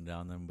and run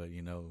down them, but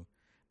you know,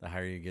 the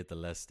higher you get, the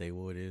less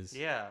stable it is.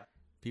 Yeah.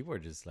 People are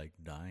just like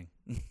dying.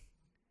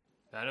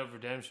 I know for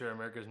damn sure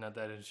America's not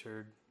that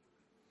insured.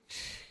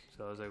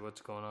 So I was like,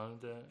 what's going on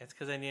with that? It's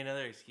because I need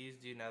another excuse,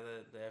 dude. Now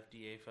that the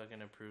FDA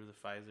fucking approved the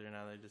Pfizer,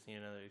 now they just need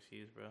another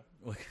excuse,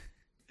 bro.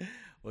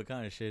 What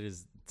kind of shit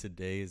is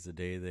today? Is the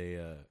day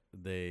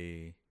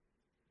the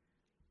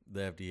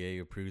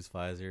FDA approves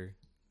Pfizer,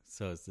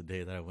 so it's the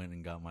day that I went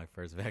and got my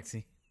first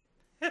vaccine.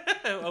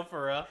 Oh,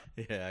 for real?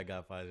 Yeah, I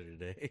got Pfizer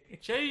today.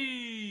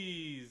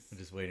 Jeez. I'm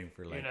just waiting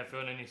for like. You're not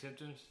feeling any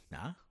symptoms?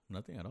 Nah,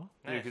 nothing at all.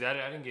 Dude, because I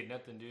didn't get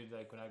nothing, dude.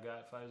 Like when I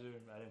got Pfizer,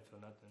 I didn't feel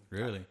nothing.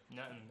 Really?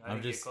 Nothing. I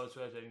didn't get cold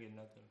sweats. I didn't get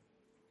nothing.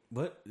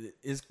 What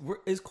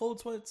is cold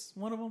sweats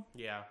one of them?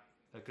 Yeah.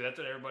 Like, that's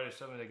what everybody was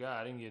telling me they got.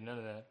 I didn't get none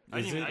of that. I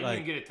Is didn't it even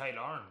like- get a tight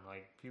arm.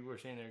 Like, people were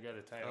saying they got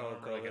a tight arm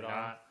or like a COVID arm.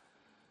 knot.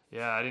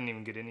 Yeah, I didn't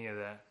even get any of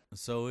that.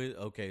 So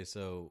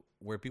so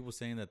were people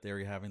saying that they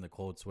were having the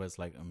cold sweats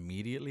like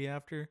immediately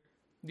after?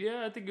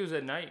 Yeah, I think it was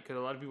at night because a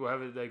lot of people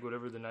have it like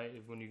whatever the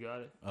night when you got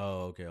it.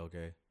 Oh,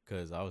 okay.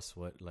 Because I was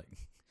like,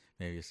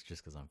 maybe it's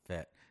just because I'm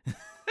fat.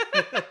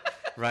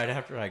 Right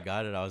after I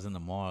got it, I was in the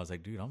mall. I was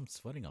like, dude, I'm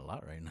sweating a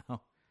lot right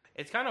now.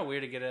 It's kind of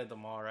weird to get it at the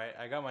mall, right?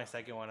 I got my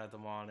second one at the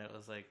mall, and it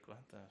was like, what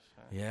the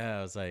fuck? Yeah,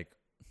 I was like,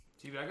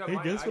 See, but I got Hey,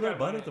 mine. guess what I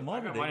bought mine- at the mall I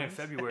got today, mine in guys?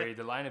 February.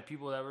 The line of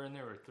people that were in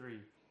there were 3.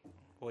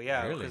 Well,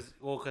 yeah, Really?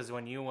 because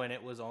when you went,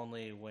 it was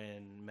only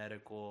when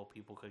medical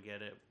people could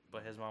get it.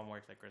 But his mom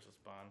works at Crystal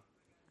Spawn.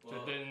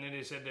 So then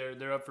they said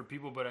they're up for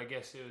people, but I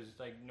guess it was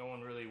like no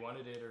one really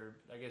wanted it, or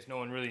I guess no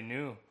one really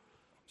knew,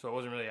 so it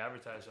wasn't really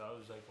advertised. So I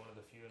was like one of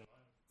the few in line.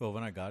 well,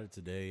 when I got it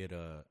today, it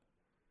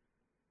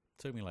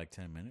took me like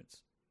 10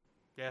 minutes.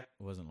 Yeah.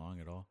 It wasn't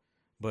long at all.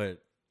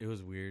 But it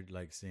was weird,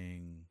 like,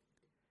 seeing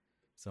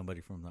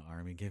somebody from the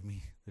army give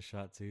me the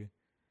shot, too.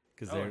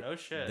 Because Oh, no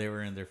shit. they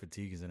were in their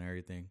fatigues and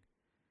everything.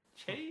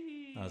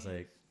 Jeez. I was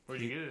like...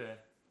 Where'd you get it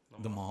at?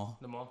 The mall.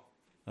 The mall.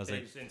 I was They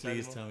like, just inside the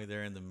please mall? tell me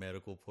they're in the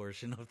medical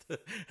portion of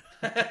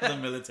the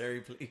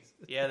military, please.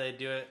 Yeah, they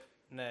do it.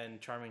 And then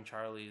Charming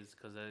Charlie's,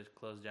 because it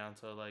closed down.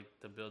 So, like,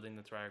 the building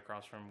that's right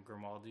across from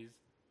Grimaldi's.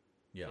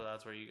 Yeah. So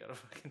that's where you gotta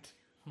fucking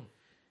do.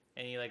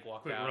 And you, like,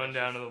 walk Quick out. run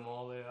down to the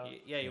mall. There.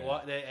 Yeah, you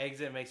walk. The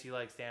exit makes you,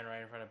 like, stand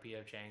right in front of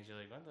P.F. Chang's. You're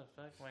like, what the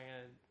fuck am I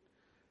gonna...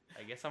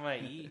 I guess I'm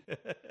gonna eat.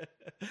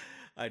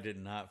 I did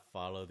not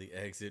follow the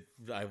exit.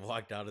 I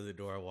walked out of the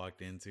door I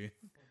walked into.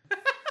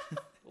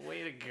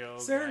 Way to go,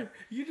 Sir, guy.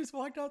 you just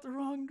walked out the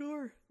wrong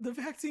door. The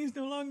vaccine's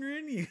no longer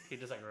in you. He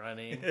just like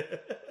running.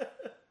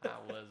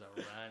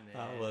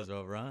 I was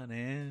a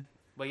running.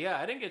 But yeah,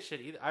 I didn't get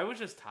shit either. I was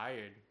just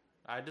tired.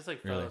 I just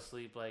like fell Really?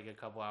 asleep like a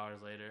couple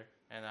hours later,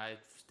 and I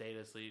stayed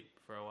asleep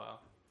for a while.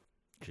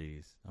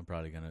 Jeez, I'm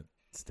probably gonna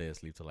stay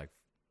asleep till like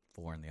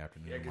 4 in the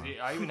afternoon. Yeah, because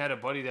tomorrow. I even had a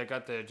buddy that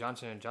got the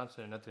Johnson &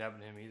 Johnson and nothing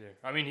happened to him either.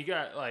 I mean, he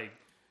got like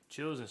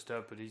chills and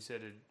stuff, but he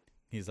said it.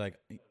 He's like,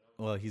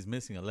 well, he's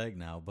missing a leg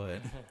now,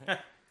 but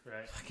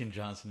Right. fucking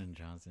Johnson &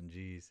 Johnson,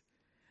 jeez.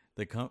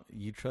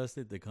 You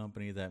trusted the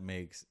company that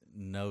makes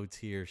no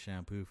tear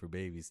shampoo for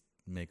babies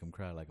make them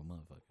cry like a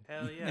motherfucker.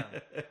 Hell yeah.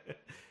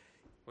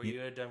 Were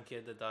you a dumb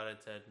kid that thought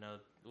it said no?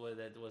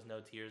 That was no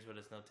tears, but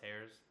it's no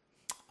tears?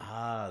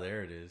 Ah,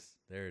 there it is.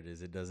 There it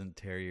is. It doesn't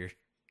tear your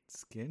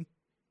skin.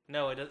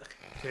 No, it doesn't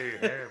tear your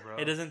hair, bro.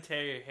 It doesn't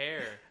tear your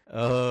hair.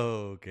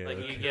 Oh, okay. Like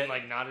okay. you get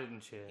like knotted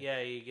and shit.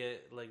 Yeah, you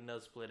get like no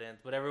split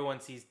ends, but everyone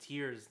sees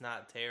tears,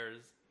 not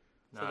tears.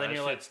 So Nah, then that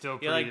you're like, shit's still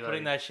you're like pretty,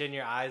 putting like- that shit in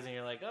your eyes, and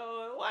you're like,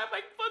 oh, why am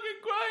I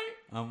fucking crying?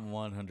 I'm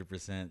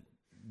 100%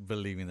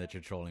 believing that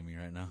you're trolling me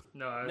right now.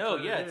 No,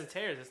 yeah, it's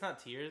tears. It's not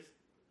tears.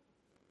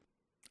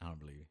 I don't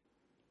believe you.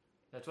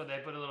 That's why they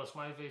put a little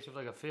smiley face of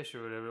like a fish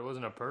or whatever. It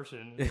wasn't a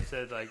person. It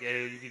said like,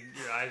 "Hey,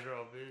 your eyes are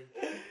all big."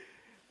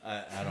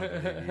 I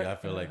don't believe you. I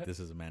feel like this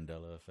is a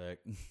Mandela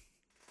effect.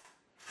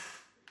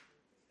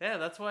 Yeah,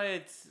 that's why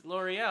it's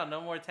L'Oreal.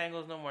 No more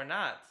tangles, no more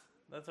knots.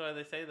 That's why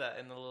they say that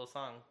in the little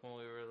song when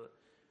we were.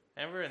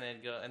 Remember, and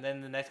they'd go, and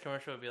then the next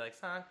commercial would be like,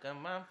 "Sock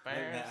 'em up,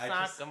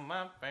 sock 'em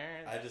up."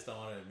 I just don't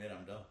want to admit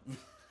I'm dumb.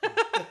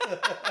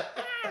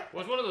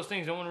 Well, it's one of those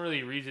things. No one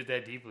really reads it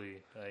that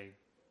deeply. Like,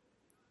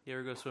 you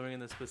ever go swimming in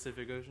the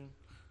Pacific Ocean?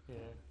 Yeah.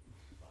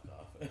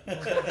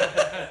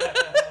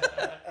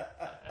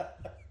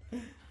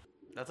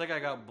 That's like I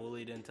got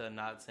bullied into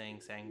not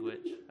saying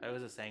sandwich. I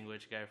was a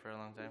sandwich guy for a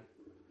long time.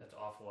 That's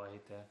awful. I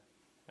hate that.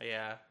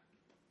 Yeah.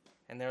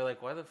 And they were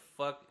like, why the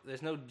fuck?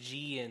 There's no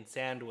G in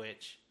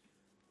sandwich.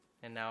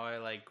 And now I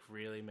like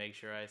really make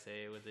sure I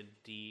say it with a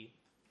D.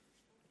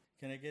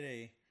 Can I get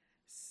a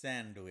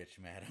sandwich,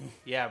 madam?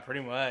 Yeah,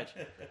 pretty much.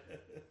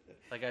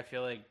 Like I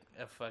feel like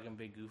a fucking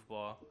big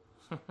goofball.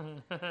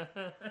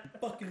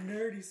 Fucking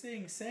nerdy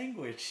saying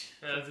sandwich.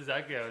 Yeah, that's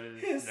exactly how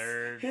it is.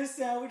 Nerd. His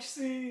sandwich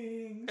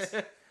sings.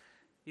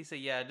 He said,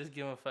 yeah, just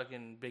give him a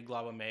fucking big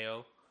glob of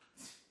mayo.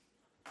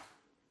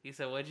 He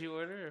said, what'd you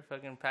order? A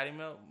fucking patty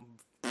melt?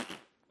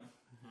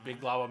 Big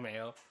glob of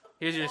mayo.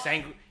 Here's your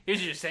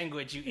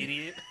sandwich, you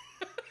idiot.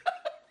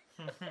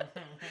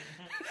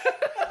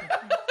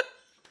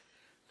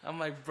 I'm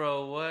like,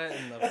 bro, what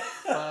in the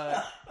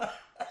fuck?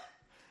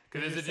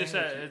 Cause is it just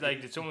that,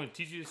 like, did someone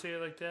teach you to say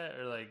it like that,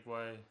 or like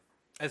why?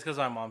 It's because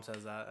my mom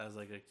says that as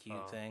like a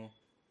cute thing.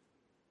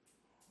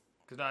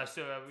 Cause no, I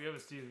still we have to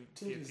see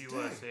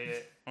people that say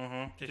it.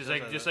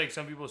 Mm-hmm. Just like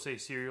some people say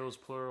cereals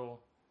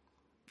plural.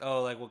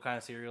 Oh, like what kind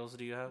of cereals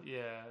do you have?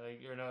 Yeah,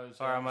 like or no.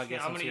 Or I'm gonna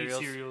get some eat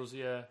cereals.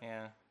 Yeah.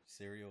 Yeah.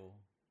 Cereal.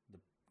 The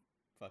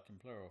fucking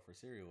plural for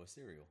cereal is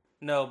cereal.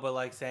 No, but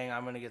like saying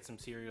I'm gonna get some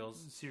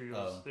cereals.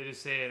 Cereals. They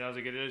just say it, and I was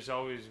like, it is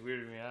always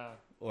weirded me out.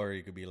 Or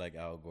you could be like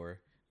Al Gore.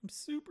 I'm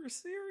super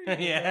serious.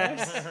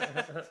 Yes.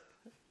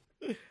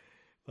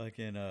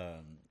 Fucking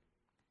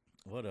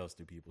what else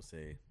do people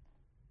say?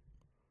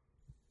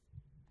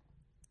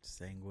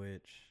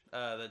 Sandwich.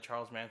 That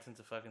Charles Manson's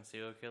a fucking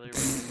serial killer.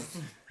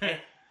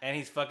 And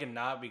he's fucking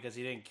not, because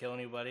he didn't kill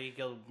anybody. He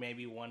killed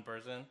maybe one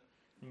person.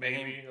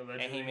 Maybe,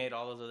 and he made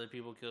all those other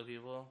people kill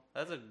people.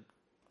 That's a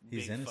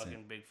He's big innocent.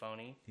 fucking big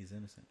phony. He's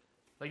innocent.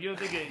 Like you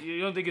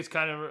don't think it's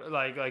kind of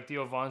like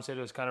Theo Vaughn said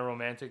it was kind of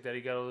romantic that he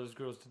got all those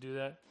girls to do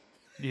that?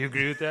 Do you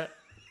agree with that?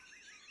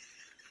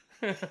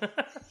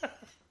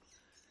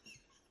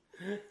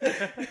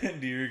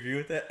 Do you agree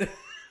with that?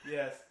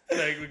 Yes.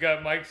 Like we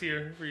got mics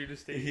here for you to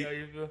state how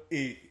you feel.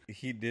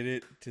 He did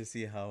it to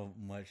see how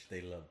much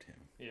they loved him.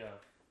 Yeah.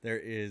 There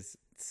is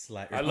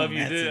slight. I love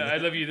you. I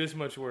love you this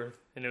much worth,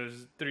 and it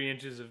was 3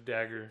 inches of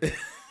dagger.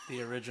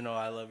 The original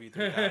I love you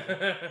 3 times.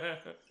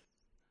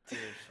 Dude,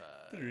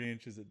 3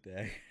 inches of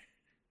dagger.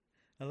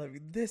 I love you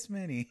this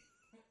many.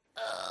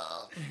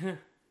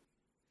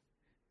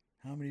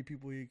 How many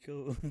people you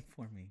kill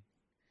for me?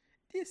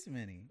 This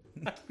many.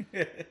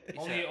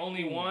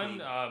 only one.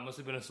 Must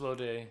have been a slow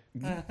day.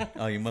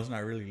 Oh, you must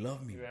not really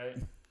love me. Right.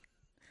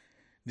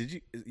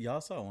 Did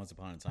y'all saw Once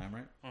Upon a Time,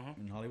 right?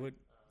 Mm-hmm. In Hollywood.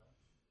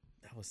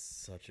 That was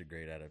such a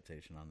great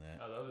adaptation on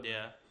that. I love it.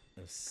 Yeah.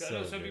 It was I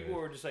know so some good. people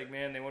were just like,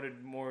 man, they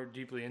wanted more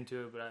deeply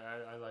into it, but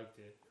I liked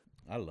it.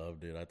 I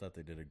loved it. I thought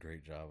they did a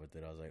great job with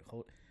it. I was like,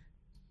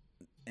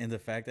 and the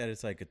fact that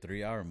it's like a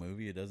 3-hour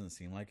movie, it doesn't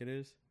seem like it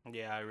is.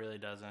 Yeah, it really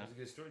doesn't. It's a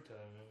good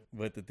storytelling, man.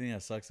 But the thing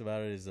that sucks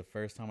about it is the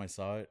first time I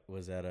saw it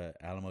was at a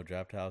Alamo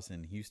Draft House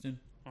in Houston.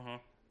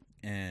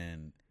 Mm-hmm.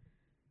 And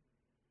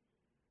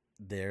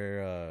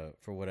they're,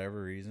 for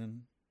whatever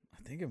reason, I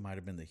think it might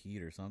have been the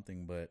heat or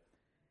something, but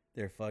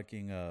they're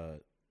fucking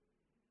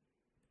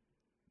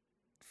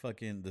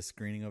the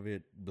screening of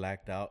it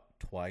blacked out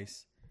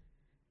twice.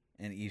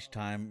 And each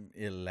time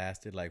it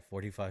lasted like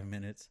 45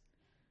 minutes.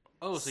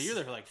 Oh, so you're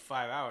there for like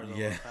 5 hours.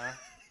 Yeah. Almost, huh?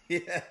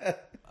 Yeah.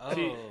 Oh,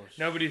 See,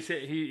 nobody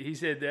said he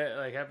said that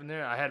like happened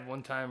there. I had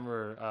one time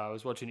where I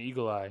was watching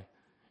Eagle Eye,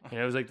 and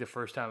it was like the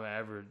first time I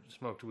ever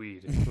smoked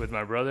weed with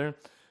my brother.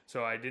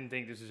 So I didn't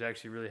think this was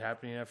actually really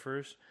happening at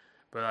first.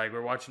 But like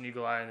we're watching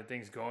Eagle Eye and the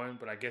thing's going,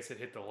 but I guess it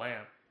hit the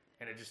lamp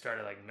and it just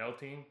started like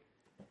melting.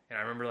 And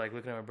I remember like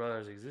looking at my brother. I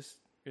was like, "Is this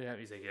really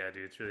happening?" He's like, "Yeah,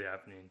 dude, it's really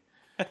happening."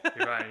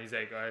 You're right. And he's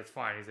like, "Oh, it's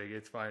fine." He's like,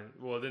 "It's fine."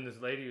 Well, then this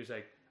lady was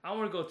like, "I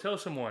want to go tell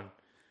someone."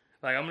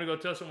 Like, I'm going to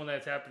go tell someone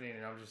that's happening.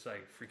 And I'm just,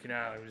 like, freaking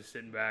out. I'm just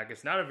sitting back.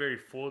 It's not a very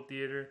full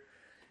theater.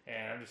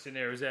 And I'm just sitting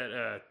there. It was at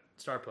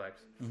Starplex.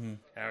 Mhm.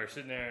 And we're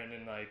sitting there. And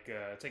then, like,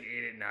 it's like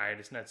 8 at night.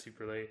 It's not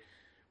super late.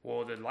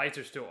 Well, the lights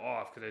are still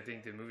off because I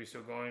think the movie's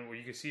still going. Where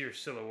you can see her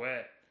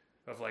silhouette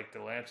of, like, the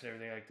lamps and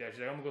everything like that.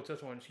 She's like, "I'm going to go tell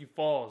someone." And she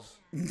falls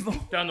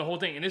down the whole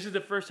thing. And this is the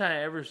first time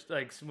I ever,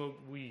 like,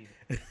 smoked weed.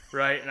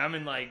 Right? And I'm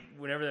in, like,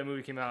 whenever that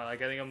movie came out.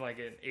 Like, I think I'm, like,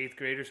 in 8th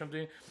grade or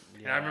something.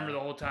 And I remember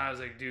the whole time I was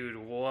like, dude,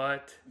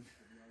 what?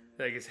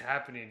 Like, it's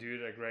happening,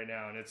 dude, like, right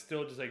now. And it's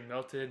still just, like,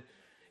 melted.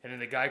 And then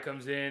the guy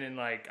comes in, and,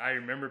 like, I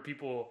remember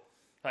people,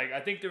 like, I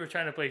think they were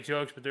trying to play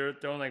jokes, but they were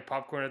throwing, like,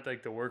 popcorn at,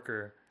 like, the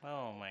worker.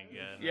 Oh, my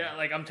God. Yeah,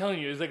 like, I'm telling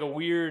you, it was, like, a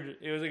weird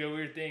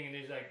thing. And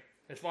he's like,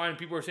 it's fine.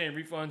 People are saying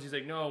refunds. He's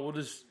like, no, we'll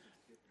just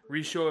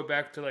re-show it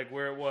back to, like,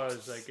 where it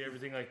was, like,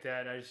 everything like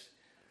that. And I just,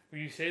 when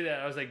you say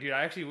that, I was like, dude,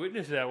 I actually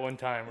witnessed that one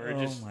time. Where it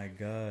just, my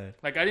God.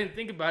 like, I didn't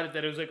think about it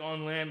that it was, like,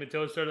 on lamp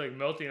until it started, like,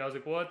 melting. I was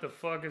like, what the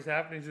fuck is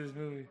happening to this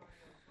movie?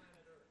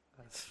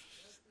 That's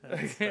so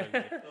good.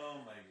 Oh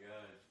my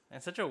God.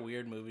 And such a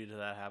weird movie to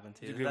that happen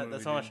to. It's a good movie,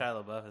 That's one with dude.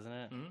 Shia LaBeouf, isn't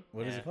it? Hmm?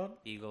 What is it called?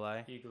 Eagle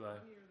Eye. Eagle Eye.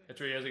 That's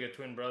where he has like a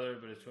twin brother,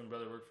 but his twin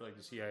brother worked for like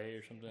the CIA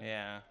or something.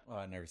 Yeah. Oh,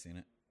 I've never seen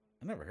it.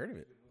 I never heard of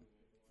it.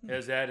 It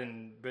has that,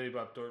 and Billy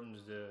Bob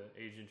Thornton's the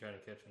agent trying to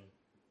catch him.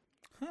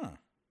 Huh.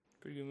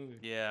 Pretty good movie.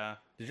 Yeah.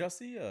 Did y'all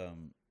see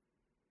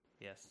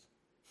Yes.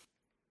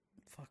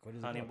 fuck, what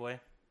is it Honey called? Boy.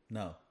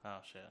 No. Oh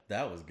shit.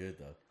 That was good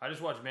though. I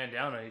just watched Man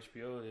Down on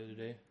HBO the other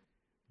day.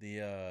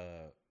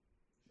 The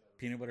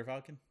Peanut Butter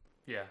Falcon?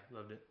 Yeah,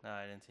 loved it. No,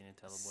 I didn't see any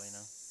Boy. No.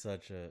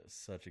 Such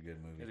a good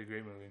movie. It's a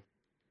great movie.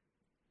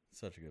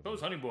 Such a good So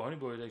was movie. Honey Boy. Honey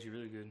Boy was actually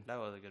really good. That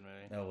was a good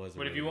movie. That was a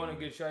But if really you good want to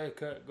movie. get shy a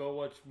cut, go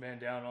watch Man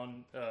Down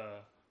on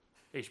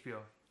HBO.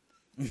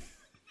 Good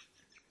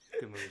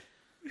movie.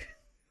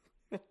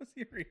 What was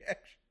your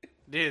reaction?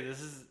 Dude,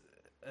 this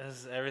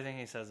is everything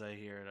he says. I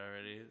hear it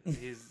already.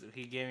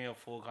 He gave me a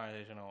full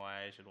conversation on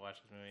why I should watch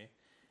this movie.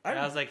 And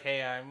I was like,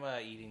 "Hey, I'm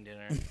eating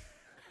dinner."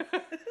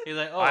 He's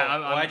like, "Oh,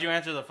 why'd you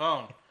answer the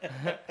phone?"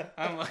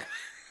 I'm like,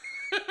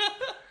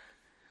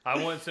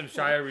 I want some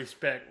Shia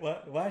respect.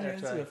 Why'd you That's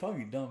answer right. the phone,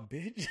 you dumb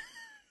bitch?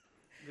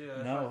 Dude,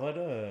 that's No, what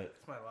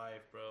It's my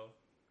life, bro.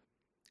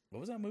 what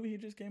was that movie he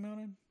just came out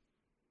in?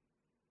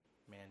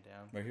 Man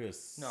Down. Where he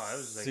was No, it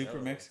was like super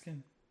Elvis.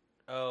 Mexican?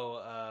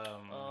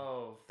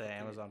 Oh, the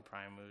Amazon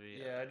Prime movie.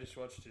 Yeah, I just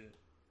watched it.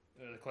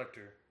 The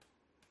Collector.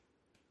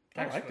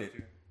 I Tax liked it.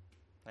 Collector.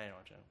 I didn't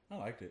watch it. I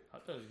liked it. I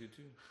thought it was good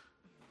too.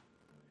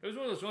 It was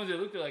one of those ones that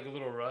looked like a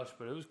little rushed,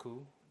 but it was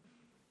cool.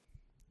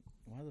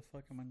 Why the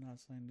fuck am I not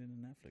signed into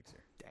Netflix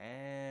here?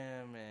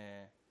 Damn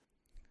it.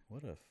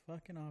 What a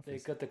fucking office. They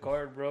cut the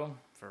card, bro.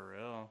 For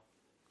real.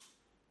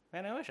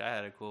 Man, I wish I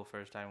had a cool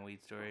first time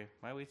weed story.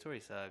 My weed story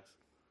sucks.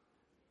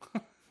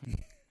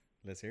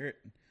 Let's hear it.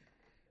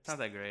 It's not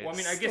that great. Well, I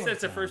mean, I guess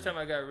that's the first time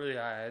I got really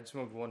high. I had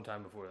smoked one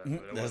time before that. But it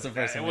That's the wasn't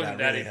first that, time it I wasn't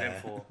got that really high.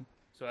 eventful.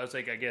 So that was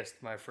like, I guess,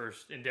 my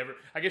first endeavor.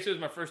 I guess it was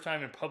my first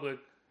time in public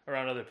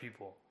around other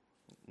people.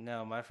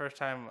 No, my first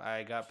time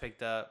I got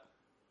picked up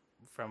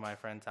from my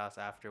friend's house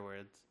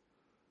afterwards.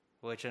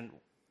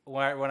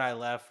 When I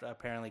left,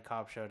 apparently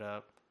cops showed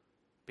up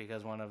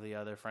because one of the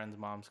other friends'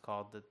 moms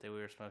called that we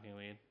were smoking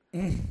weed.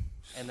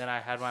 And then I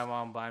had my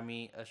mom buy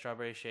me a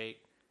strawberry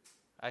shake.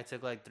 I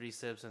took like 3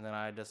 sips and then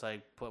I just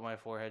like put my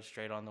forehead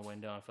straight on the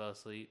window and fell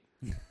asleep.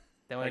 Then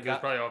Like, it was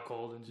probably all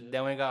cold and shit.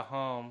 Then we got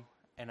home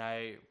and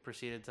I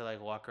proceeded to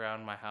like walk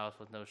around my house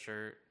with no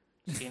shirt,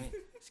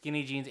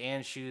 skinny jeans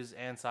and shoes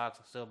and socks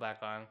still back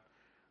on,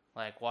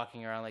 like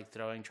walking around like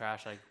throwing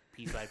trash like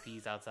piece by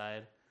piece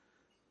outside.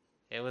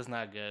 It was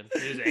not good.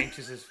 He was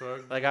anxious as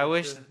fuck. Like I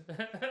wish.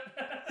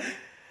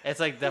 It's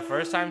like the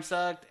first time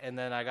sucked, and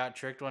then I got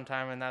tricked one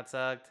time and that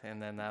sucked,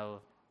 and then that.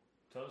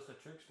 Tell us the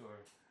trick story.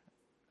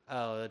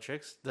 Oh,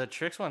 the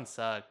tricks one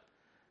sucked.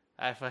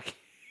 I fucking.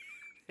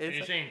 So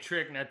you're saying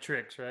trick, not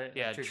tricks, right?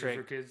 Yeah, Tricks are trick.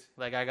 for kids.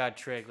 Like I got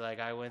tricked. Like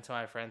I went to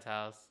my friend's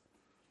house,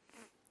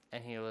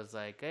 and he was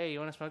like, "Hey, you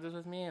want to smoke this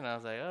with me?" And I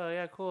was like, "Oh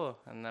yeah, cool."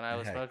 And then I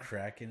was had smoking.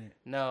 crack in it?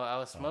 No, I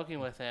was smoking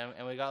with him,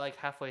 and we got like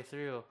halfway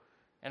through,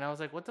 and I was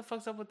like, "What the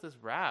fuck's up with this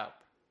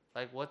wrap?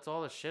 Like, what's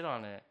all the shit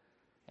on it?"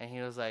 And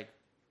he was like,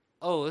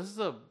 "Oh, this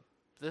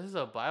is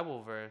a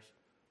Bible verse."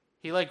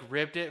 He like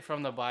ripped it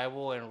from the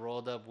Bible and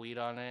rolled up weed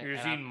on it. You're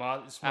just and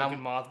eating smoking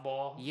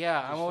mothball. Yeah,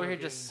 Just I'm over here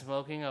fucking- just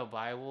smoking a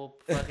Bible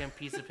fucking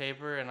piece of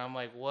paper, and I'm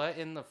like, what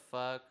in the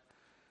fuck?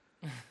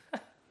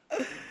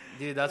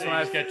 Dude, that's So when you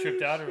I just got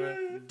tripped out, or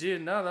what?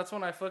 Dude, no, that's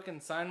when I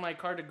fucking signed my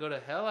card to go to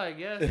hell, I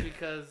guess,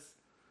 because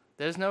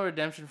there's no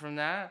redemption from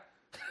that.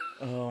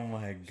 Oh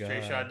my god.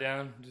 Straight shot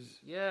down.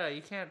 Just Yeah,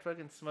 you can't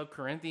fucking smoke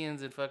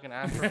Corinthians and fucking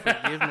ask for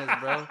forgiveness,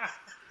 bro.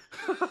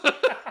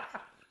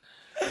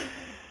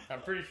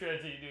 I'm pretty sure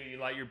that's what you do. You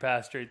light your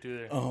path straight through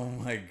there. Oh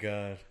my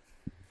god.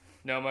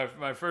 No,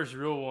 my first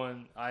real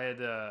one, I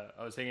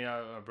was hanging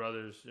out with my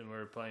brothers and we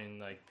were playing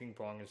like ping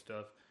pong and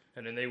stuff,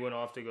 and then they went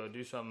off to go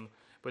do something.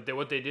 But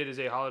what they did is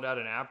they hollowed out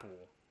an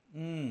apple,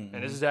 and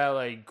this is how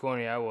like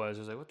corny I was. I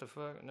was like, "What the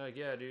fuck?" And they're like,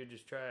 "Yeah, dude,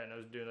 just try it." And I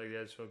was doing like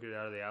that, smoking it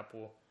out of the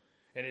apple,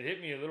 and it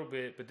hit me a little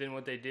bit. But then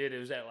what they did, it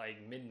was at like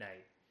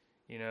midnight,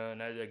 you know.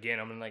 And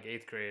I'm in like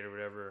 8th grade or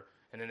whatever.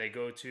 And then they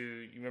go to,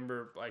 you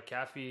remember like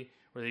Caffey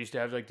where they used to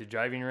have like the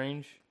driving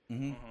range.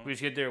 We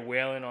just get there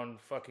wailing on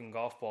fucking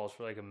golf balls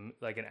for like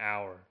an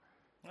hour.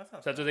 So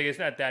that's what I think. It's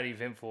not that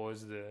eventful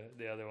as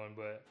the other one,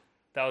 but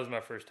that was my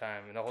first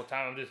time. And the whole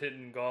time I'm just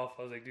hitting golf.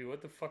 I was like, dude,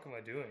 what the fuck am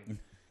I doing?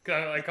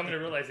 Because I'm like coming to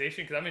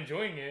realization because I'm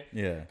enjoying it.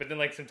 Yeah. But then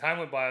like some time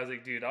went by. I was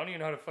like, dude, I don't even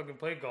know how to fucking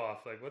play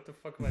golf. Like, what the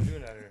fuck am I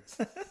doing out here?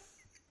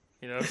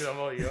 You know, because I'm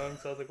all young.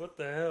 So I was like, what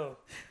the hell?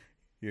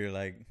 You're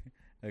like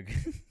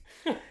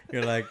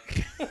you're like.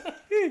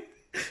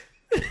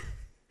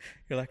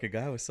 You're like a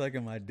guy was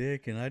sucking my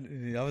dick, and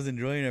I was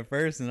enjoying it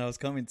first, and I was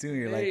coming to, and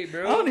you're Hey, like,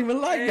 bro. I don't even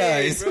like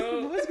guys.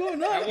 Bro. What's going on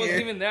That wasn't here?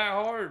 even that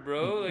hard,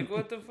 bro. Like,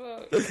 what the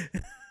fuck?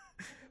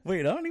 Wait,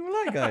 I don't even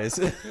like guys.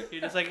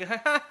 You're just like,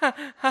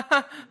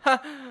 I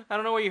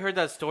don't know where you heard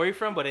that story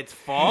from, but it's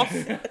false.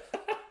 That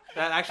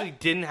actually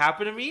didn't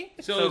happen to me.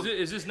 So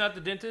is this not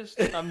the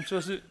dentist? I'm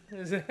supposed to...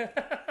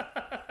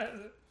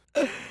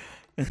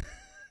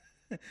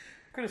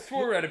 Could have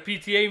swore we're at a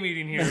PTA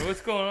meeting here.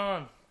 What's going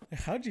on?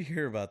 How'd you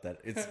hear about that?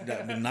 It's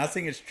I'm not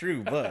saying it's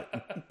true, but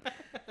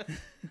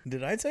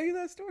did I tell you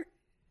that story?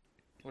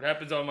 What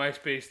happens on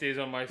MySpace stays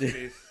on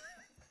MySpace.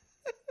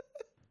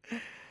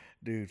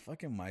 Dude,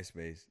 fucking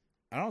MySpace.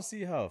 I don't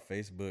see how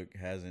Facebook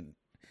hasn't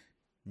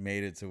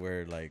made it to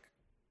where like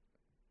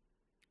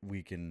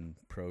we can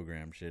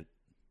program shit.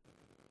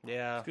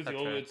 Yeah,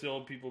 Because the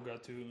old people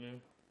got to it, man.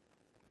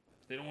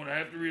 They don't want to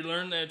have to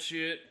relearn that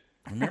shit.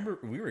 Remember,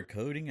 we were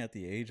coding at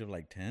the age of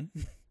like 10.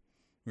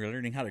 We were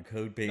learning how to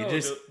code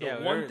pages. No,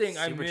 the one thing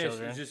I miss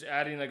is just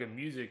adding like a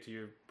music to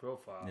your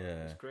profile.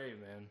 Yeah. It's great,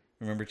 man.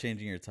 Remember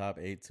changing your top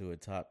 8 to a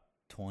top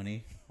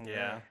 20?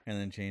 Yeah. And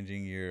then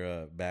changing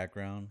your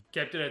background.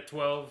 Kept it at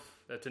 12.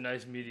 That's a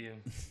nice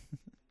medium.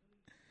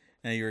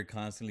 And you were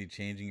constantly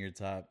changing your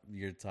top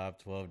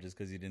 12 just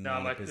because you didn't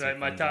No, know.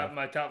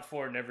 my top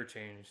 4 never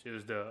changed. It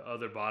was the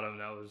other bottom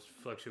that was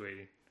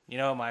fluctuating. You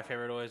know what my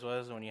favorite always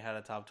was? When you had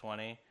a top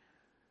 20,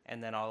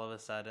 and then all of a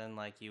sudden,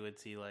 like, you would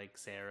see, like,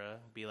 Sarah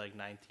be, like,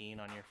 19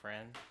 on your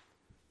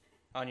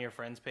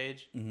friend's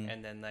page,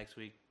 and then next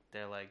week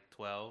they're, like,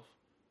 12,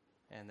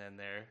 and then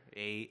they're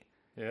 8.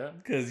 Yeah.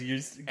 Because you're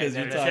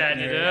talking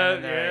chatting it up,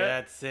 and they're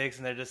at 6,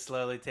 and they're just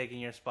slowly taking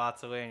your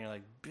spots away, and you're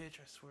like,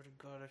 bitch, I swear to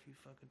God, if you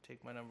fucking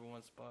take my number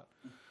 1 spot.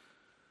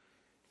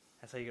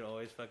 That's how you could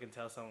always fucking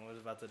tell someone was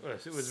about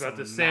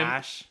to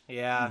smash.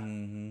 Yeah.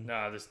 Mm-hmm.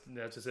 No,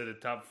 that's just said the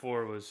top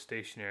 4 was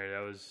stationary. That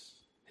was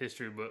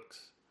history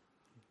books.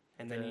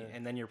 And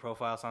then your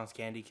profile song's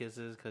Candy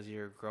Kisses because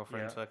your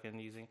girlfriend's fucking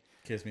using.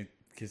 Kiss me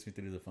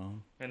through the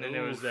phone. And then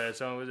there was that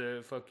song, was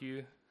it Fuck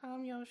You?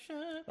 I'm your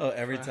shit. Oh,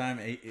 every time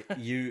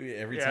you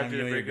and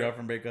your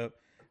girlfriend break up,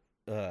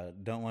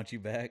 don't want you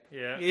back.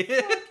 Yeah.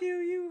 Fuck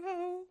you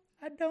hoe.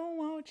 I don't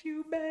want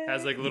you back.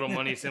 Has like little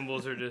money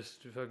symbols are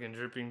just fucking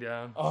dripping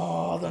down.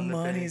 Oh, the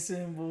money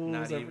symbols.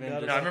 Not even.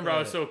 I remember I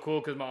was so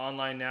cool because my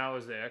online now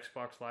is the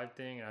Xbox Live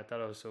thing, and I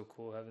thought I was so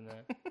cool having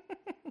that.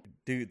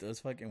 Dude, those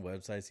fucking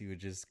websites you would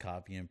just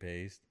copy and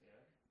paste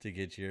to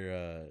get your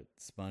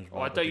SpongeBob.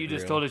 Oh, I thought you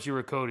just told us you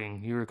were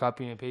coding. You were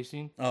copying and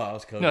pasting? Oh, I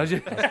was coding. No, I was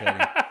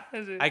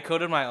coding. I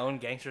coded my own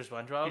gangster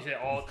SpongeBob.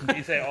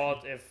 You say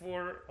Alt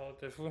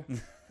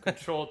F4,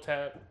 Control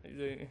Tab.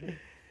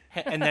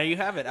 And there you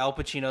have it, Al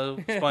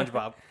Pacino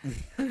SpongeBob.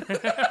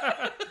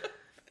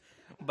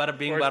 Bada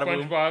bing, or bada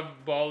boom.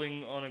 SpongeBob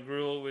balling on a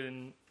grill with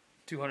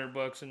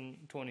 $200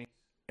 and 20.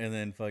 And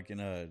then fucking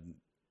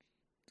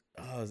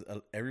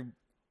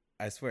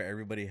I swear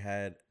everybody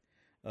had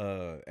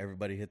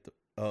everybody hit the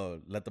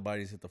let the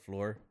bodies hit the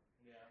floor.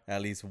 Yeah.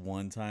 At least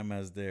one time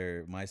as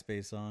their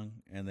MySpace song,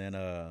 and then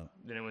it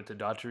went to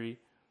Daughtry.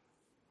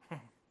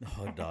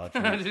 Oh,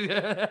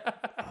 Daughtry.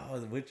 Oh,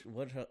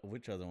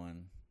 which other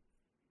one?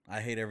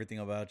 I hate everything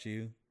about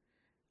you.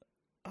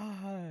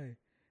 I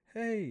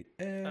hate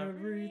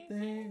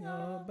everything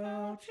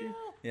about you.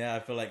 Yeah, I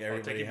feel like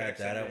everybody had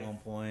that at one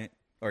point.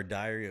 Or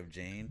Diary of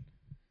Jane.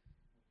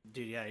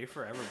 Dude, yeah, you're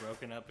forever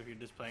broken up if you're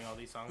just playing all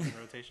these songs in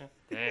rotation.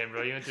 Damn,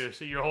 bro, you went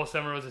through your whole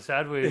summer was a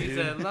sad way. He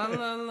said, la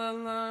la la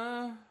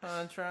la,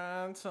 I'm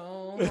trying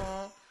so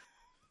hard.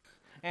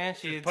 And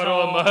she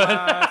told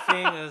my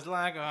fingers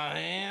like a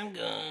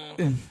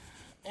handgun.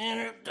 And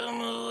ripped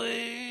them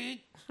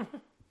away.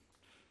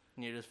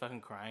 And you're just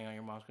fucking crying on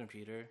your mom's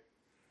computer.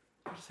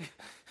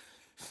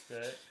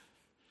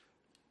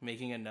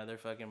 Making another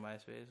fucking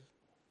MySpace.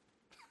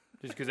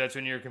 Just because that's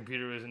when your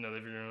computer was in the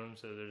living room,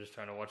 so they're just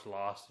trying to watch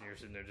Lost, and you're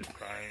sitting there just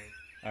crying.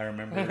 I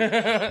remember.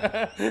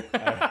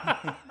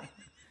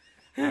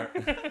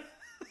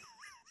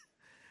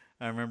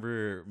 I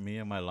remember me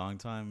and my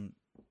longtime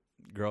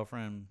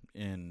girlfriend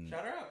in.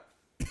 Shout her out.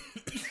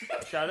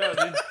 Shout out,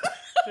 dude.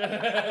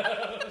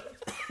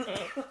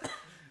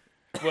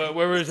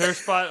 Where was her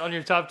spot on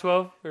your top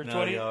 12 or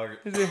 20? Y'all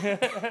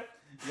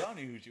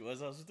knew who she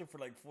was. I was with her for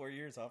like 4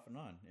 years off and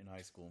on in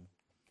high school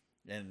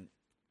and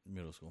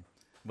middle school.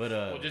 But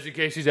well, just in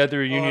case she's at the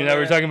reunion that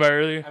we were talking about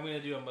earlier. I'm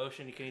gonna do a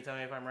motion. Can you tell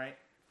me if I'm right?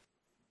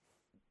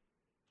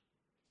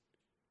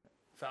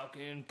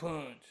 Falcon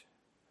Punch.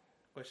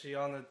 Was she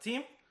on the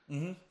team?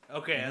 Mm-hmm.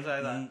 Okay, that's what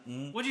I thought.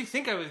 What do you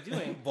think I was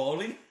doing?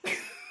 Bowling?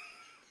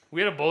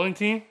 We had a bowling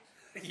team?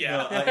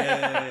 Yeah.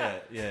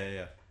 No,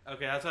 yeah.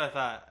 Okay, that's what I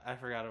thought. I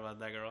forgot about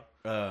that girl.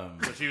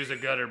 So she was a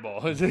gutter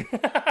ball.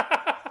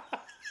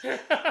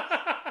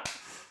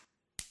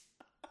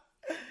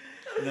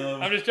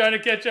 No. I'm just trying to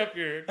catch up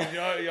here. 'Cause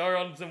y'all are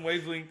on some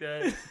wavelength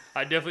that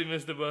I definitely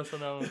missed the bus on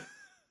that one.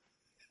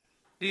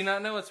 Do you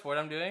not know what sport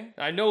I'm doing?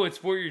 I know what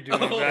sport you're doing,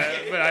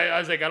 but I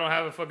was like, I don't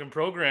have a fucking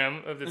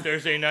program of the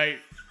Thursday night,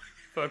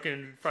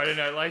 fucking Friday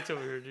Night Lights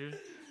over here, dude.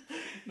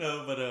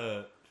 No, but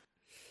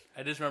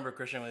I just remember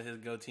Christian with his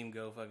go team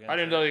go fucking. I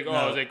didn't know like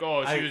I was like,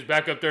 she was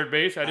back up third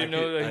base. I didn't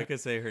know that. I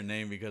could say her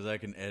name because I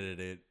can edit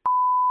it.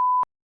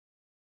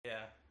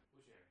 Yeah.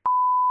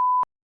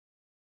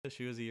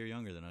 She was a year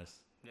younger than us.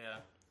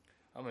 Yeah.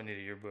 I'm gonna need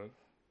a yearbook.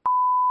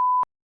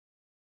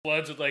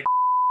 Floods with like.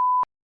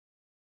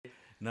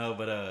 No,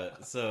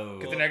 but so.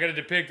 Because then I gotta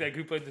depict like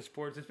who played the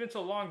sports. It's been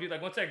so long, dude.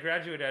 Like once I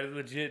graduated, I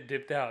legit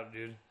dipped out,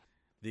 dude.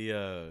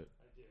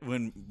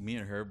 When me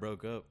and her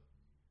broke up,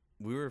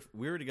 we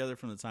were together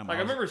from the time. Like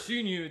I remember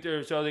seeing you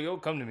there, so I was like, "Oh,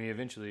 come to me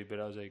eventually." But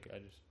I was like,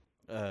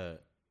 I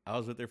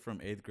was with her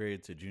from 8th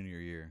grade to junior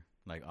year,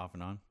 like off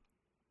and on.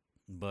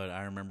 But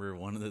I remember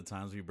one of the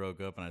times we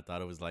broke up, and I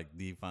thought it was like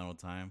the final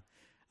time.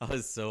 I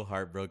was so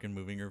heartbroken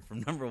moving her from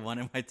number 1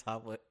 in my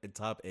top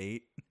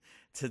 8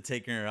 to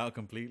taking her out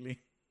completely.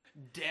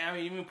 Damn,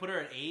 you even put her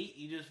at 8?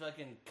 You just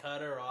fucking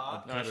cut her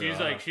off? No, she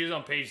was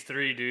on page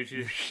 3, dude.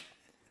 She's shit.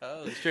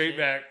 straight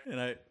back. And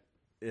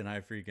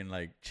I freaking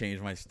like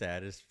changed my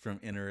status from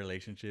in a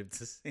relationship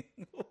to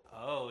single.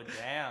 Oh,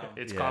 damn.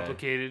 It's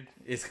complicated.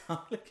 It's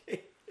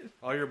complicated.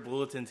 All your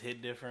bulletins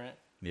hit different.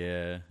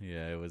 Yeah,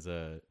 it was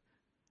I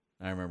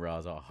remember I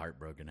was all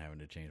heartbroken having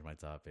to change my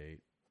top 8.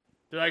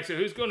 They're like, so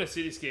who's going to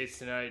City Skates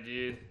tonight,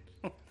 dude?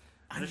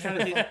 I'm just trying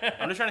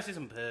to see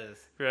some piss.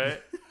 Right?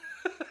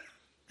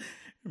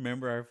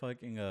 Remember our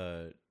fucking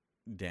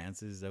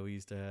dances that we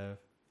used to have?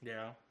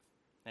 Yeah.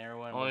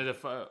 Everyone.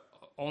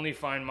 Only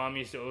fine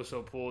mommies to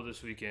Oso pool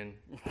this weekend.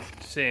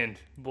 Send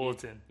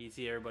bulletin. You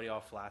see everybody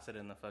all flaccid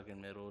in the fucking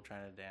middle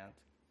trying to dance.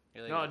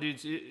 Like, no, dude,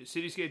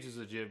 City Skates is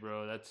legit,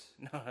 bro. That's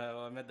no,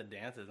 I meant the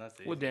dances, not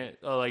City. What dance?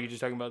 Oh, like you're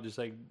just talking about just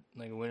like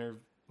a winter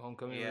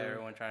homecoming. Yeah,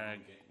 everyone trying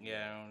to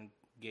everyone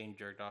getting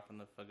jerked off in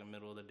the fucking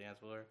middle of the dance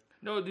floor.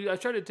 No, dude, I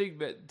tried to take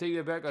that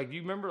back. Like,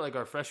 you remember, like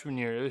our freshman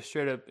year, it was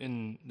straight up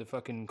in the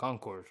fucking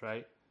concourse,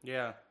 right?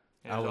 Yeah,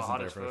 I wasn't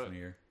there freshman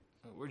year.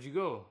 Where'd you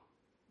go?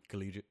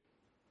 Collegiate.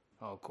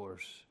 Oh, of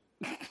course.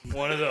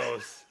 One of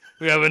those.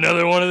 We have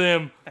another one of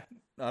them.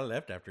 I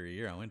left after a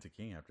year. I went to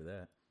King after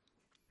that.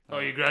 Oh,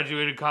 you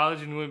graduated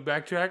college and went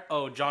backtrack?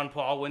 Oh, John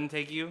Paul wouldn't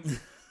take you?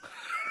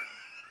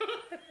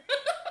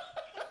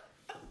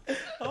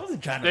 I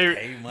wasn't trying to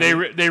pay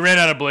money. They ran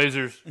out of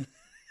Blazers.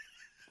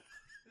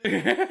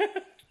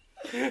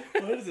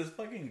 What is this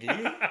fucking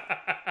Glee?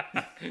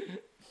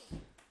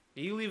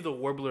 You leave the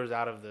Warblers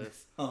out of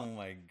this. Oh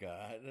my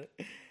god.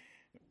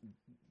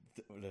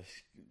 The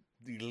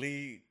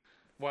Glee.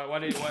 What?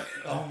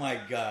 Oh my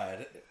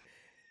god.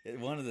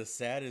 One of the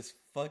saddest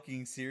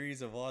fucking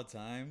series of all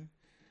time.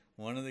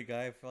 One of the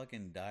guy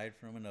fucking died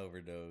from an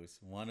overdose.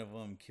 One of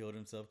them killed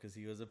himself because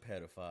he was a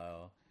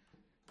pedophile.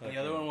 The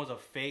other one was a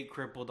fake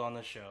crippled on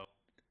the show.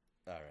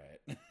 All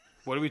right.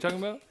 What are we talking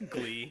about?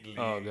 Glee.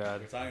 Oh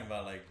god. We're talking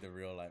about like the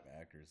real life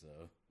actors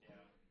though.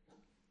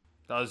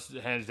 That was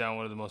hands down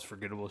one of the most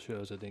forgettable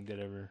shows I think that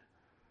ever.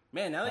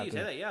 Man, now that you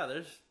say that, yeah,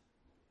 there's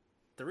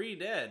 3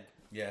 dead.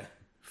 Yeah.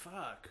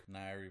 Fuck.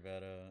 Naya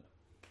Rivera,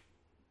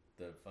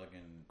 the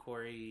fucking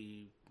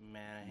Corey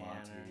Manahan.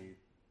 Monty.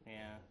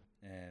 Yeah.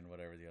 And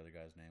whatever the other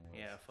guy's name was.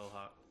 Yeah, faux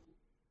hawk.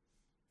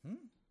 Hmm?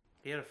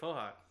 He had a faux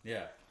hawk.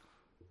 Yeah.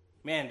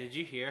 Man, did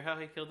you hear how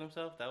he killed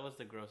himself? That was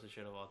the grossest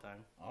shit of all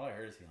time. All I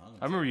heard is he hung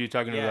himself. I remember you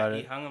talking about it.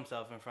 Yeah, he hung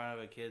himself in front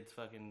of a kid's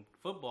fucking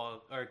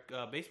football or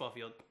baseball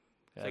field.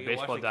 Yeah, So he could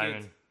baseball watch the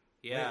diamond. kids.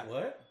 Yeah. Wait,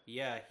 what?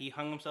 Yeah, he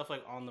hung himself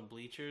like on the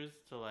bleachers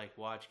to like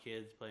watch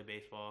kids play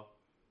baseball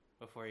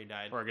before he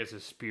died. Or I guess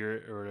his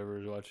spirit or whatever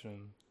was watching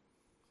him.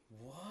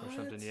 What? Or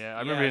something. Yeah, I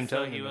remember him so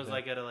telling he me was about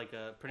like at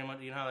a pretty much,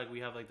 you know how like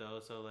we have like the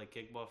Oso like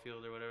kickball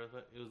field or whatever.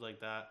 It was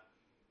like that.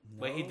 No?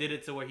 But he did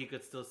it to where he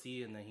could still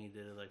see, and then he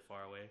did it like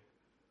far away.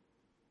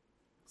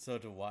 So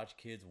to watch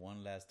kids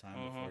one last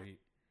time before he...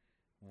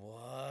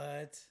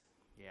 What?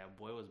 Yeah,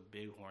 boy was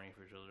big horny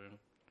for children.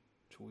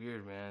 It's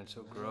weird, man. It's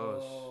so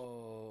gross.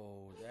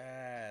 Oh,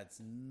 that's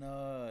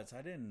nuts.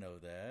 I didn't know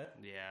that.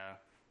 Yeah.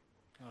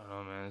 I don't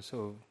know, man. It's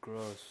so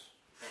gross.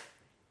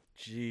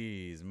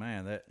 Jeez,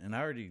 man, that, and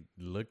I already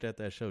looked at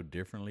that show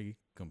differently,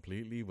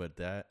 completely, but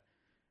that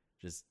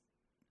just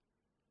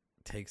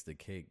takes the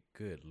cake.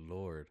 Good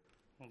Lord.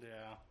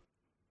 Yeah.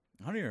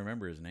 I don't even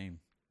remember his name.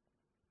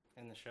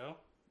 In the show?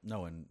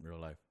 No, in real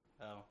life.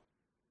 Oh.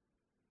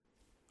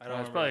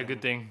 That's probably a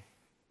good thing.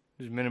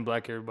 There's Men in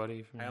Black,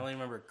 everybody. I only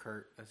remember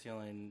Kurt. That's the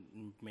only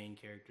main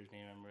character's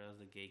name I remember. That was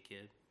the gay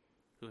kid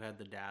who had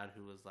the dad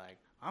who was like,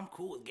 I'm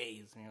cool with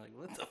gays. And you're like,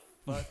 what the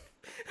fuck?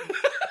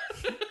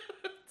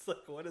 It's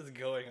like, what is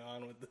going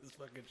on with this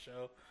fucking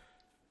show?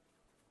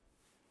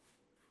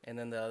 And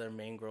then the other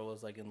main girl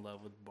was like in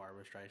love with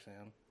Barbara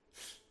Streisand.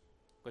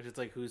 Which it's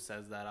like, who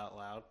says that out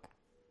loud?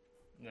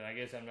 No, I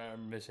guess I'm not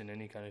missing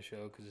any kind of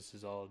show because this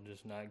is all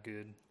just not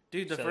good.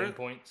 Dude, the selling first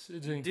points.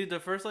 Dude, the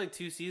first like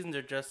 2 seasons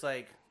are just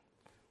like,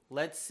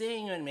 let's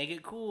sing and make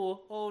it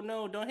cool. Oh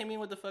no, don't hit me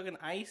with the fucking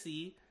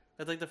icy.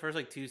 That's like the first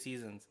like 2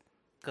 seasons,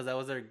 because that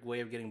was their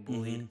way of getting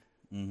bullied.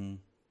 Mm-hmm.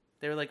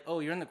 They were like, oh,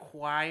 you're in the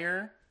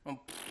choir.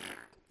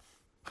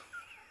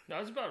 That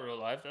was about real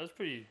life. That was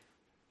pretty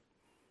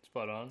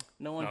spot on.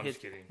 No one I'm hits.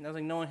 just kidding. I was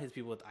like, no one hits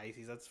people with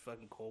ices. That's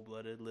fucking cold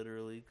blooded,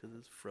 literally, because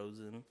it's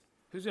frozen.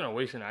 Who's gonna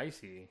waste an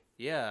icy?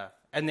 Yeah,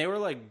 and they were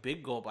like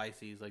big gulp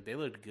ices. Like they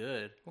looked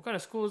good. What kind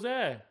of school is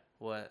that?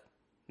 What?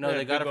 No, Yeah,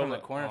 they got it Big from the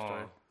Gulp- corner oh.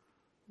 store.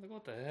 Like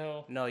what the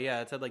hell? No,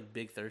 yeah, it said like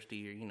Big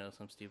Thirsty or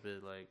some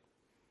stupid like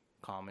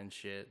common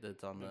shit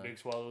that's on the Big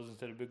swallows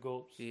instead of big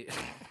gulps. Yeah.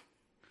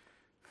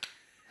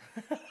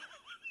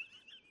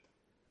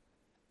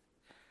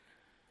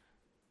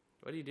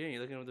 What are you doing? You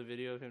looking at the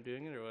video of him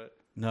doing it or what?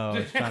 No, I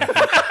was trying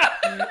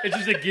to. It's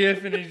just a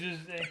gif, and he's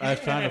just. I was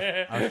trying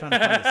to find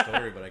the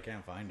story, but I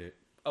can't find it.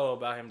 Oh,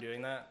 about him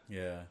doing that?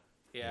 Yeah.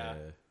 Yeah.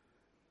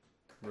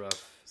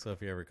 Rough. So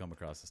if you ever come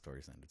across the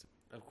story, send it to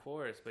me. Of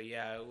course, but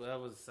yeah, that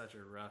was such a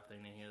rough thing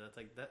to hear. That's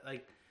like that.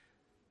 Like,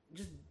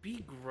 just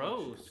be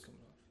gross.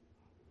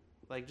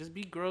 Like, just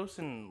be gross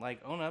and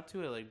like own up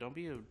to it. Like, don't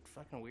be a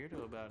fucking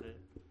weirdo about it.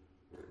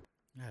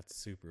 That's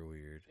super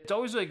weird. It's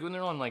always like when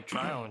they're on like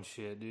trial and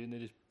shit, dude. And they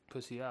just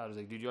pussy out. It's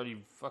like, dude, you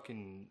already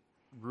fucking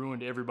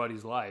ruined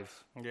everybody's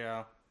life.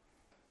 Yeah.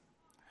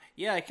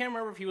 Yeah, I can't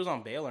remember if he was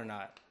on bail or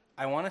not.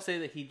 I want to say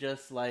that he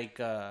just like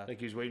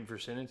he was waiting for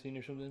sentencing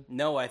or something.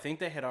 No, I think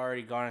they had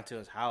already gone into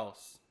his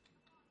house.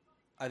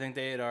 I think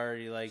they had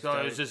already like. So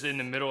it was just in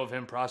the middle of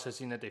him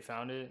processing that they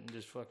found it and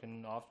just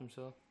fucking offed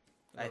himself.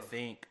 I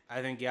think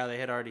yeah, they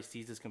had already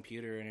seized his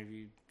computer, and if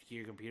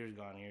your computer's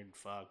gone, you're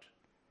fucked.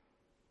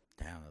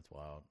 Damn, that's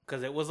wild.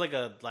 Because it was like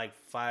it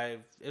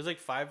was like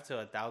 5 to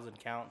 1,000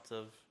 counts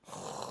of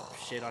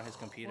shit on his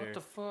computer. What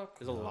the fuck?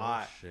 It was a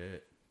lot.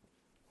 Shit.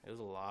 It was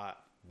a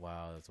lot.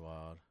 Wow, that's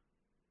wild.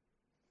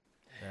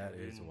 That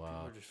is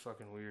wild. We're just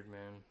fucking weird,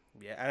 man.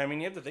 Yeah, and I mean,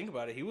 you have to think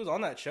about it. He was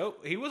on that show.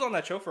 He was on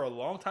that show for a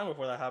long time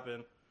before that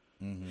happened.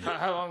 Mm-hmm.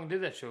 How long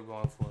did that show go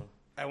on for?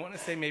 I want to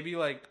say maybe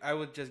like I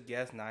would just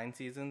guess 9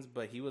 seasons,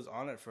 but he was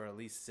on it for at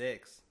least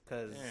 6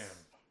 because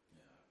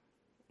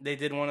they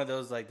did one of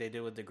those like they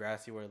did with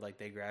Degrassi where like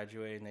they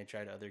graduated and they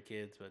tried other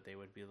kids, but they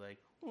would be like,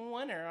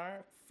 "What are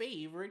our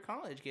favorite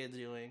college kids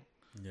doing?"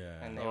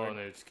 Yeah, and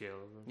they'd scale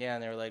over. Yeah,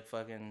 and they were like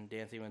fucking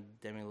dancing with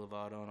Demi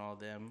Lovato and all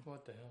them.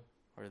 What the hell?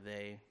 Or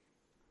they.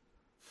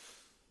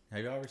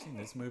 Have you ever seen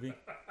this movie?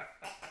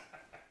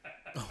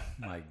 Oh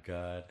my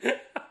god.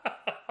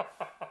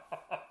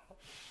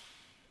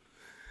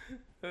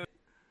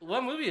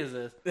 What movie is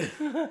this?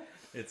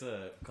 It's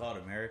called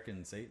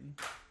American Satan.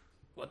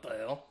 What the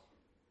hell?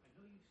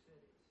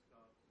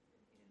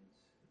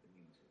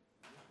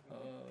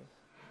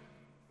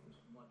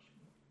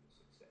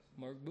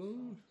 Mark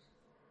Boone.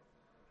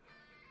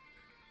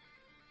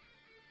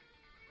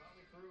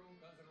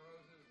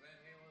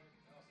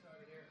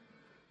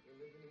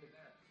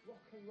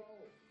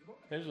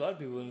 There's a lot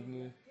of people in this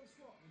movie. Guess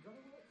what? You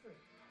gotta work for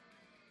it.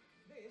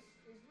 This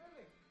is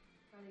Lily.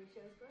 My name is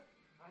Shazbrook.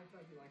 I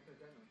thought you liked her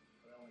denim.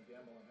 I only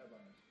gamble on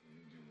headliners.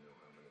 You do know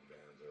how many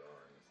bands there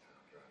are in this town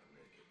trying to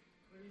make it.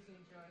 What are you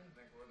saying, Johnny? I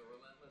think we're the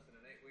relentless,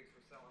 and in 8 weeks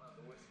we're selling out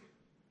the whiskey.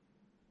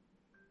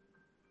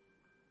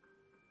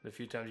 The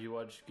few times you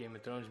watch Game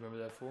of Thrones,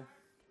 remember that fool?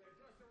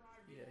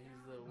 Yeah,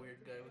 he's the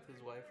weird guy with his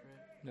wife,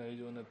 right? No,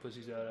 he's the one that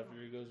pussies out after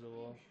he goes to the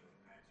wall.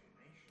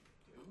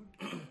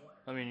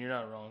 I mean, you're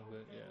not wrong,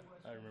 but yeah,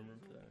 I remember him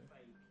for that.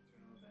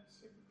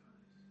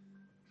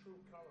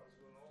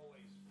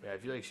 Yeah,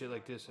 if you like shit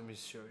like this, let me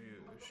show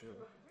you.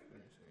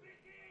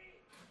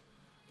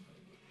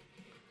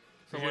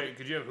 So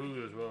could you have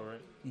Hulu as well,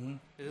 right? Mm-hmm.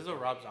 Is this a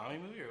Rob Zombie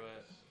movie or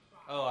what?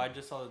 Oh, I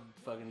just saw the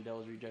fucking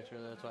Devil's Rejects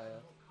earlier, that's why I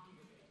asked.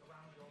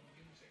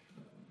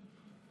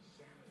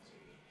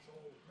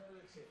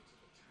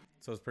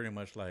 So it's pretty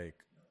much like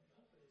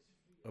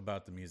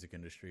about the music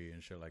industry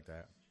and shit like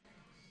that.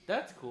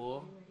 That's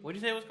cool.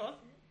 What'd you say it was called?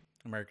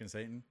 American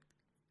Satan.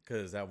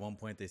 Because at one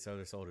point they sell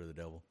their soul to the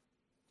devil.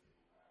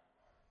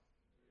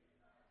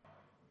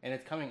 And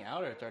it's coming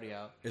out or it's already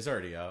out? It's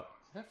already out.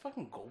 Is that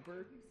fucking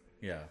Goldberg?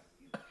 Yeah.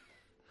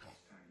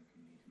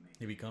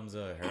 He becomes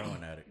a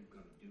heroin addict.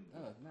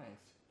 Oh, nice.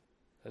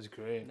 That's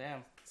great.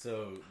 Damn.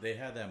 So they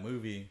had that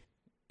movie,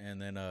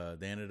 and then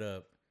they ended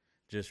up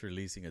just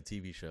releasing a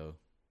TV show,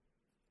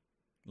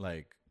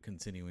 like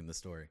continuing the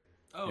story.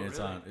 Oh, and it's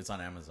really?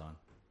 on Amazon.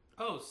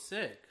 Oh,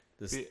 sick.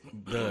 The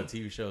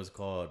TV show is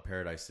called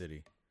Paradise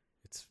City.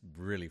 It's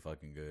really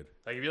fucking good.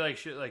 Like if you like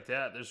shit like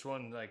that, there's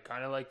one like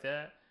kind of like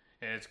that,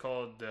 and it's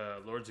called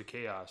Lords of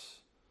Chaos.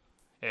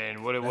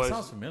 And what it was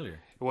sounds familiar.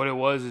 What it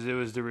was is it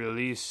was the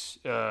release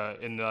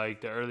in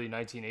like the early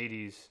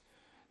 1980s.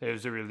 It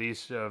was the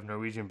release of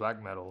Norwegian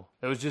black metal.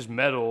 It was just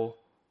metal,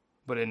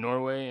 but in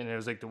Norway, and it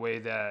was like the way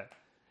that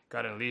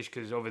got unleashed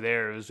because over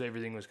there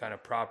everything was kind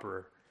of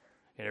proper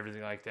and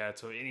everything like that.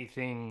 So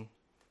anything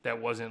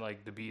that wasn't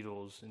like the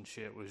Beatles and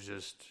shit was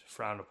just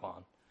frowned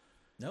upon.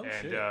 No and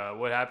shit.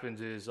 What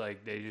happens is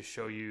like they just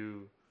show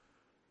you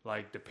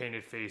like the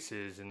painted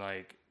faces and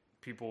like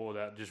people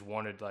that just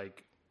wanted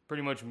like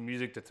pretty much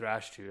music to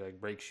thrash to, like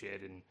break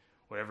shit and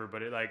whatever.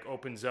 But it like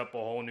opens up a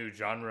whole new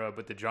genre.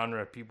 But the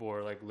genre of people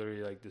are like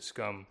literally like the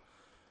scum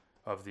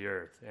of the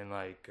earth. And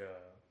like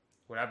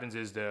what happens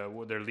is their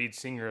lead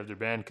singer of their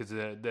band, because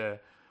the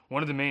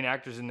one of the main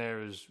actors in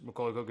there is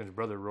Macaulay Culkin's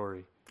brother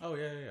Rory. Oh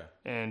yeah.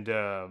 And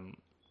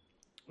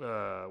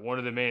one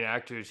of the main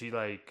actors, he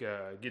like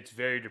gets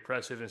very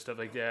depressive and stuff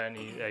like that, and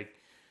he like,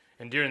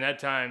 and during that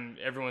time,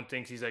 everyone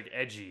thinks he's like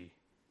edgy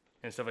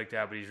and stuff like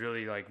that, but he's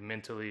really like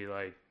mentally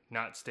like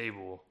not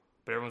stable.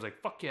 But everyone's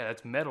like, "Fuck yeah,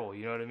 that's metal,"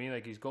 you know what I mean?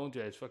 Like he's going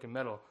through that, it's fucking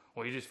metal.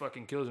 Well, he just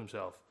fucking kills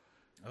himself.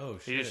 Oh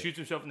shit! He just shoots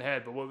himself in the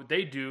head. But what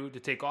they do to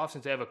take off,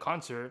 since they have a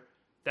concert,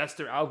 that's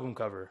their album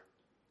cover.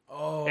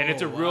 Oh, and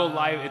it's a real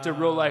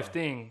life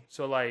thing.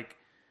 So like.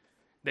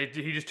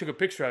 He just took a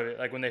picture of it.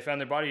 Like when they found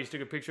their body, he just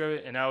took a picture of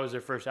it, and that was their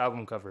first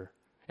album cover.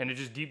 And it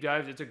just deep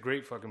dives. It's a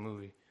great fucking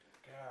movie.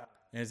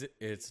 God.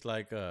 It's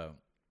like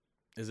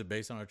is it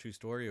based on a true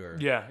story or?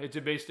 Yeah, it's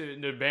based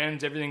on the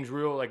bands. Everything's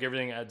real. Like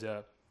everything adds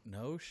up.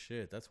 No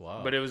shit, that's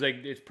wild. But it was like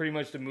it's pretty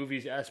much the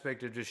movie's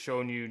aspect of just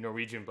showing you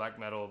Norwegian black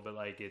metal, but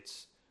like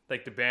it's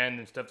like the band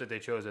and stuff that they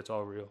chose. That's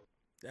all real.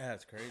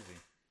 That's crazy.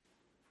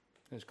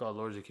 It's called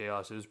Lords of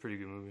Chaos. It was a pretty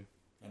good movie.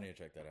 I need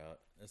to check that out.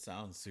 It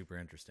sounds super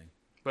interesting.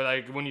 But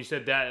like when you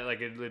said that, like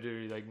it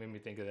literally like made me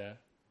think of that,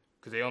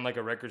 because they own like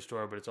a record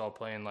store, but it's all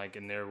playing like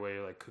in their way,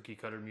 like cookie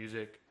cutter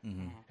music.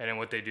 Mm-hmm. And then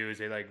what they do is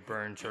they like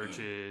burn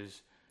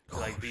churches, to,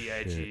 like be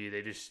edgy.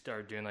 They just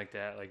start doing like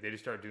that, like they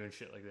just start doing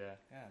shit like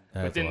that.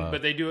 Yeah.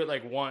 But they do it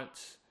like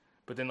once,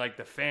 but then like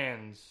the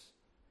fans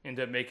end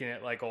up making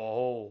it like a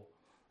whole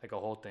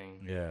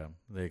thing. Yeah,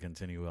 they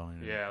continue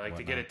on. Yeah, like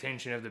to get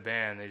attention of the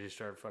band, they just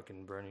start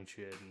fucking burning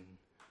shit, and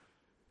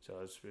so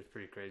it's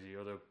pretty crazy.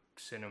 Or they'll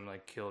send them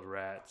like killed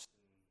rats.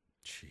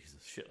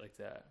 Jesus. Shit like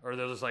that. Or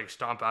they'll just like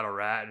stomp out a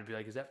rat and be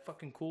like, is that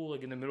fucking cool?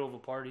 Like in the middle of a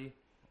party.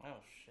 Oh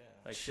shit.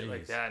 Like shit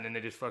like that. And then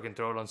they just fucking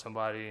throw it on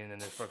somebody, and then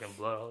there's fucking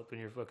blood all up in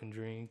your fucking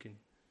drink. And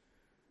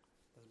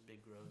that's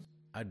big gross.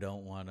 I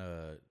don't want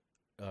to,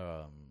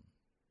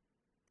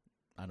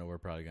 I know we're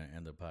probably going to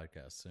end the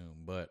podcast soon,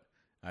 but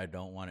I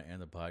don't want to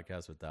end the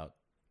podcast without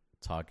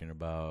talking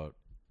about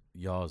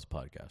y'all's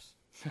podcast.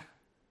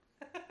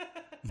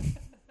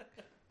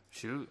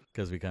 Shoot.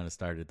 Because we kind of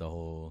started the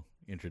whole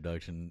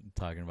introduction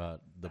talking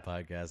about the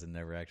podcast and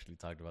never actually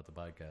talked about the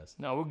podcast.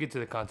 No, we'll get to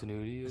the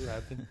continuity. It'll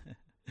happen.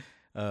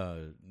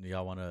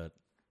 Y'all want to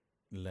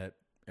let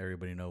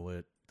everybody know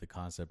what the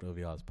concept of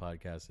y'all's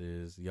podcast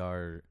is? Y'all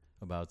are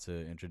about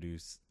to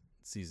introduce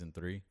season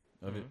 3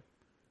 of it.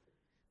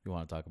 You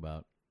want to talk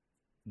about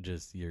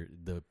just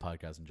the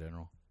podcast in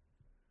general?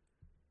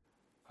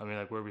 I mean,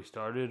 like where we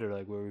started, or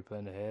like where we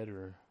plan to head,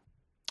 or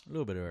a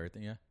little bit of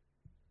everything, yeah.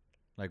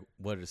 Like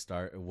what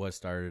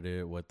started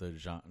it, what the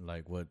genre,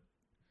 like what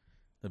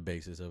the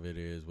basis of it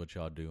is, what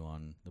y'all do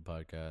on the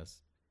podcast.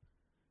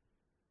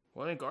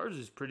 Well, I think ours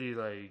is pretty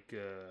like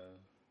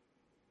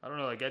I don't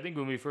know. Like I think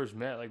when we first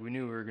met, like we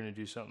knew we were gonna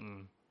do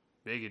something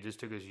big. It just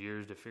took us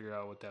years to figure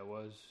out what that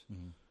was,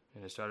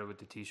 and it started with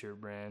the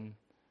T-shirt brand.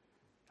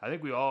 I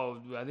think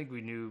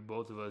we knew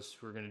both of us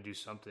were gonna do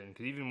something,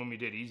 because even when we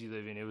did Easy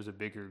Living, it was a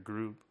bigger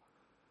group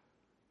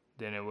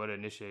than it what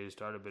initially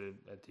started. But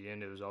at the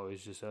end, it was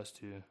always just us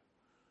two.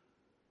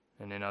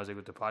 And then I was like,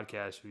 with the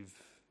podcast,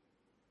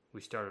 we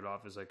started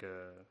off as like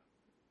a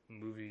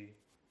movie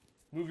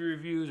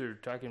reviews or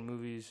talking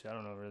movies. I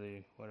don't know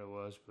really what it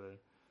was, but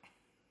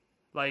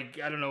like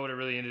I don't know what it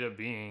really ended up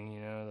being, you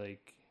know,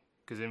 like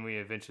because then we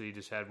eventually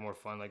just had more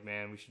fun. Like,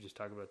 man, we should just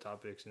talk about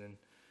topics, and then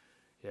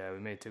yeah,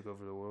 we took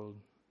over the world.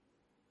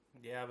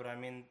 Yeah, but I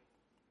mean,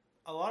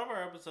 a lot of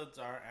our episodes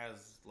aren't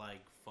as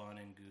like fun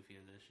and goofy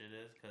as this shit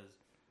is, because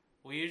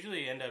we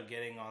usually end up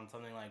getting on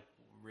something like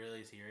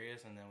really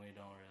serious, and then we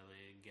don't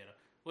really get it.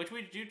 Which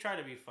we do try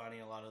to be funny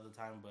a lot of the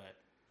time, but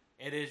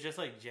it is just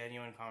like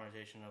genuine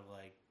conversation of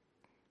like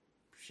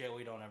shit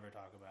we don't ever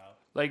talk about.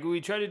 Like we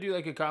try to do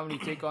like a comedy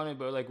take on it,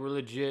 but like we're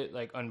legit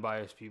like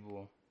unbiased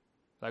people.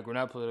 Like we're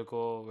not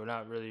political, we're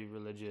not really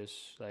religious.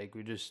 Like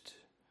we just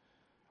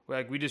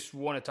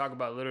want to talk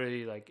about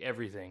literally like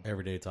everything,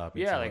 everyday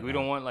topics. Yeah, like we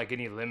don't want like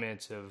any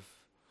limits of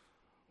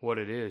what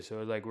it is.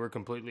 So like we're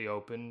completely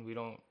open. We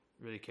don't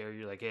really care.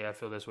 You're like, hey, I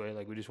feel this way.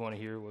 Like we just want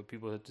to hear what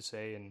people have to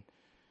say, and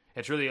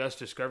it's really us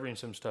discovering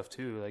some stuff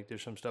too. Like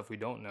there's some stuff we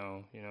don't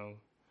know, you know.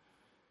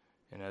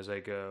 And as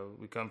like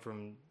we come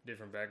from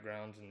different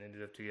backgrounds and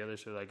ended up together,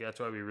 so like that's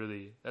why we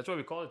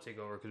call it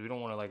Takeover, because we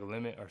don't want to like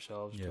limit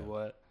ourselves to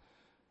what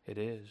it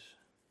is.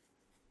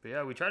 But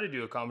yeah, we try to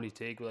do a comedy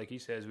take, like he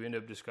says. We end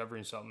up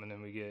discovering something, and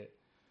then we get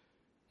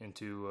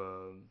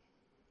into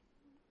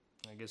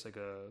I guess like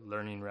a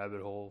learning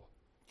rabbit hole.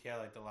 Yeah,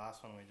 like the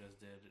last one we just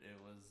did, it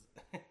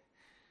was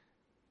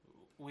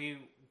we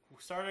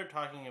started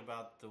talking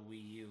about the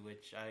Wii U,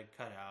 which I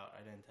cut out.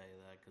 I didn't tell you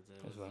that because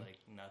it was like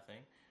nothing.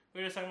 We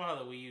were just talking about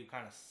how the Wii U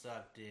kind of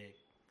sucked dick.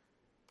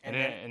 And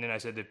then I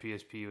said the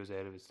PSP was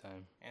ahead of its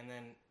time. And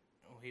then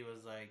he's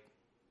like,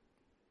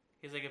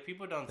 if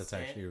people don't That's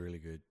actually really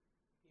good.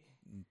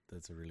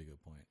 That's a really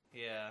good point.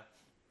 Yeah.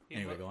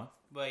 Anyway, go on.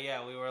 But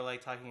yeah, we were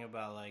like talking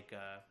about like,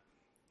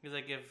 he's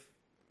like, if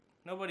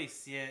nobody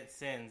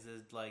sins,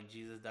 is like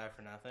Jesus died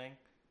for nothing.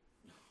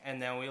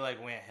 And then we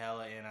like went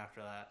hella in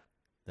after that.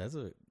 That's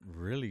a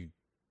really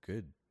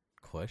good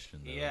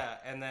question, though. Yeah,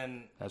 and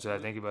then that's what I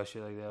think about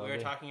shit like that. We were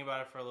talking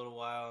about it for a little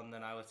while, and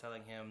then I was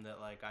telling him that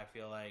like I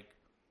feel like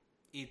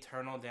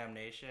eternal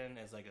damnation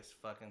is like a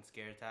fucking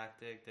scare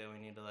tactic that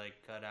we need to like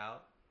cut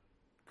out,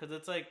 because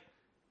it's like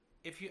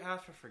if you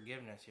ask for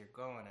forgiveness, you're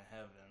going to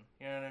heaven.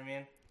 You know what I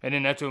mean? And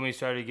then that's when we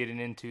started getting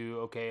into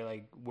okay,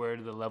 like where are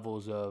the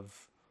levels of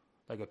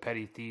like a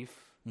petty thief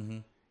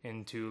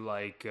into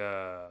like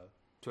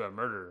to a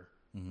murderer.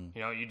 You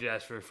know, you just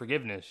ask for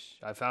forgiveness.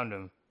 I found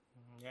him.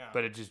 Yeah.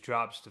 But it just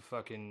drops to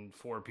fucking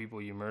 4 people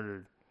you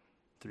murdered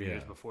 3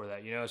 years before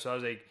that, you know? So I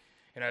was like,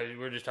 we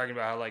were just talking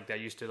about how like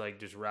that used to like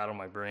just rattle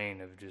my brain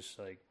of just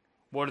like,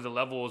 what are the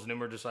levels? And then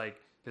we're just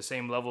like, the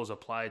same levels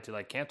apply to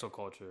like cancel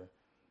culture.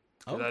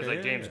 Because I was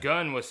like, James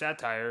Gunn was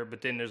satire, but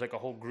then there's like a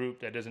whole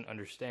group that doesn't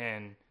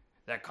understand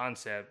that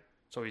concept,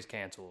 so he's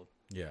canceled.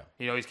 Yeah.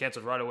 You know, he's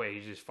canceled right away.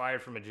 He's just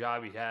fired from a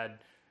job he had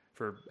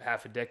for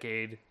half a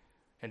decade.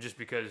 And just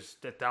because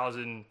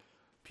 1,000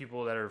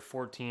 people that are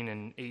 14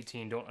 and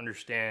 18 don't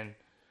understand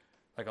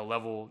like a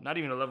level, not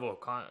even a level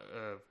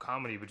of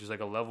comedy, but just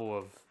like a level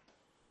of,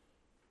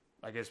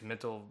 I guess,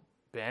 mental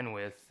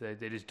bandwidth,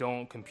 they just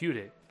don't compute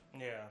it.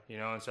 Yeah. You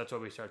know, and so that's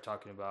what we start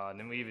talking about. And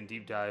then we even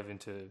deep dive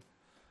into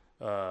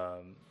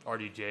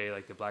RDJ,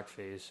 like the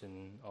blackface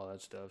and all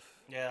that stuff.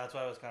 Yeah, that's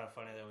why it was kind of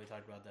funny that we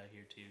talked about that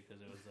here too,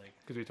 because it was like,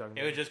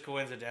 it was just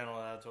coincidental.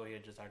 That's what we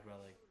had just talked about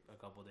like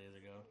a couple days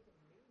ago.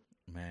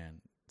 Man.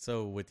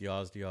 So with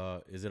y'all's,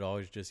 is it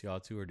always just y'all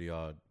two, or do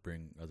y'all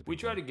bring other people? We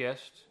try to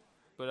guest,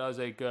 but I was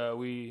like,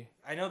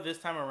 I know this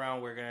time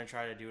around we're going to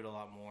try to do it a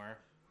lot more.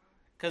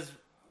 Because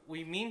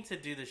we mean to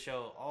do the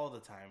show all the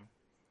time,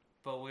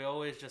 but we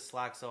always just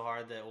slack so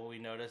hard that when we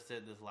noticed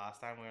it this last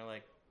time, we were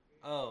like,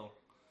 oh,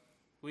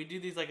 we do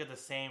these like at the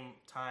same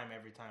time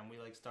every time. We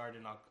like start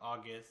in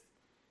August,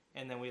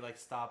 and then we like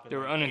stop in There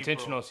were like,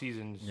 unintentional April.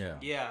 seasons.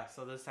 Yeah,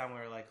 so this time we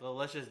were like, well,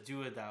 let's just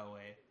do it that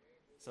way.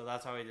 So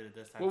that's how we did it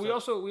this time. Well,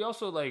 we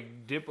also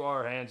like dip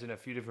our hands in a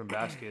few different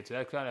baskets.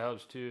 That kind of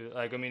helps too.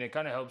 Like, I mean, it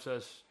kind of helps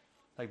us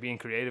like being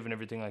creative and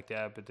everything like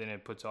that. But then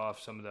it puts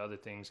off some of the other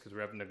things because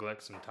we have to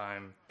neglect some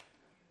time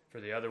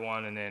for the other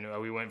one. And then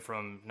we went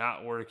from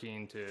not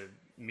working to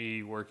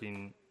me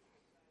working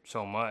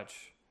so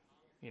much.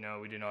 You know,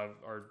 we didn't have,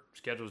 our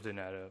schedules didn't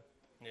add up.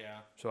 Yeah.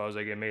 So I was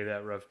like, it made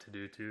that rough to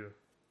do too.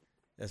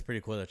 That's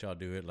pretty cool that y'all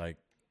do it like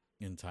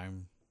in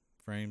time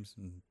frames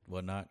and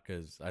whatnot.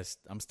 Because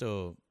I'm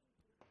still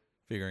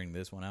figuring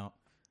this one out,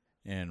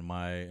 and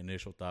my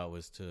initial thought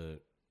was to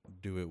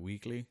do it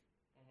weekly,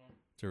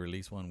 to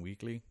release one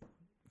weekly.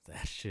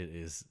 That shit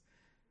it's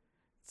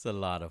a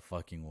lot of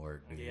fucking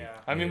work, dude. Yeah.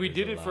 I mean, we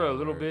did it for a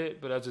little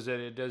bit, but as I said,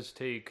 it does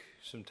take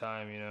some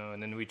time, you know.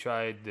 And then we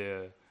tried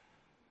to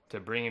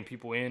bringing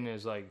people in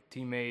as like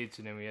teammates,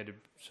 and then we had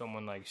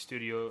someone like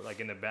studio like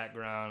in the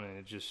background,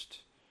 and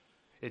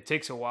it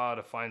takes a while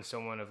to find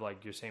someone of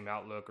like your same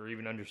outlook or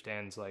even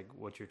understands like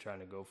what you're trying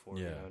to go for.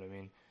 You know what I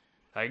mean?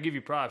 I give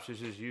you props. It's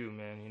just you,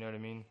 man. You know what I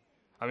mean?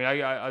 I mean,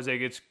 I was like,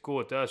 it's cool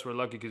with us. We're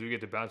lucky because we get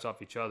to bounce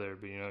off each other.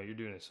 But, you know, you're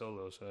doing it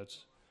solo, so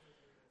it's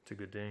a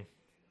good thing.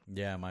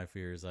 Yeah, my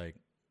fear is, like,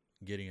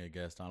 getting a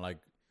guest on. Like,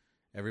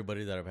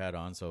 everybody that I've had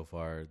on so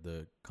far,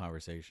 the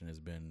conversation has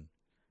been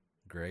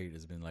great.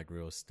 It's been, like,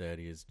 real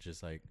steady. It's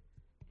just, like,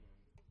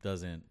 none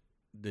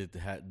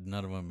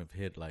of them have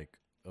hit, like,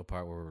 a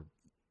part where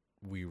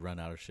we run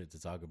out of shit to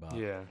talk about.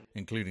 Yeah.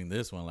 Including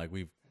this one. Like,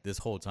 this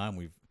whole time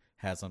we've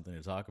had something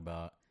to talk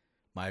about.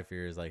 My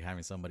fear is like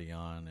having somebody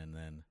on and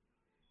then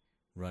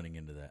running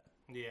into that.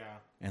 Yeah.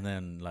 And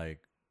then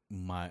like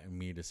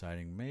me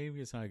deciding maybe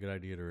it's not a good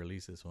idea to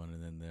release this one,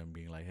 and then them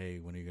being like, hey,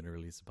 when are you going to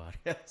release the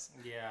podcast?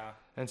 Yeah.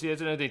 And see,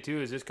 that's another thing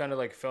too, is this kind of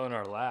like fell in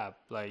our lap.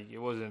 Like it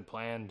wasn't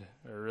planned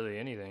or really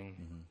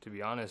anything, to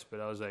be honest.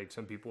 But I was like,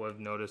 some people have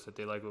noticed that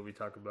they like what we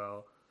talk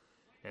about.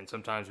 And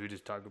sometimes we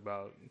just talk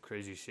about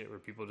crazy shit where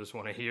people just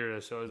want to hear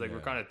us. So I was like, we're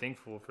kind of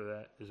thankful for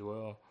that as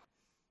well.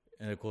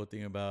 And the cool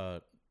thing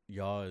about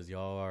y'all is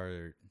y'all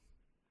are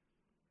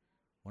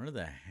one of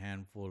the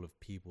handful of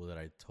people that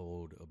I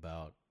told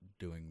about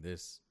doing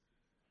this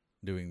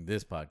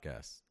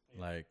podcast.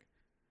 Like,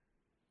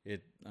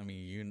 I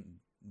mean,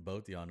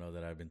 both of y'all know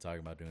that I've been talking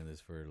about doing this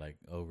for like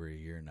over a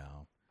year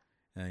now,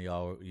 and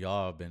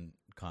y'all have been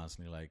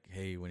constantly like,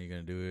 "Hey, when are you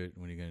gonna do it?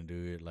 When are you gonna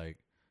do it?" Like,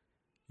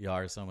 y'all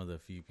are some of the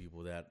few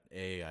people that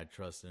I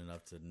trusted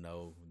enough to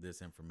know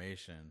this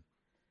information,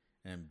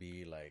 and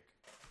B, like,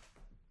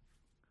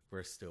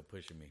 we're still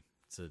pushing me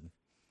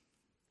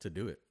to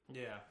do it.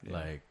 Yeah.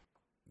 Like,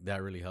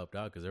 that really helped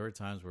out because there were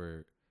times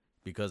where,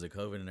 because of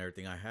COVID and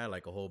everything, I had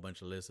like a whole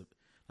list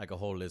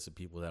of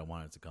people that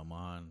wanted to come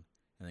on,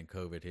 and then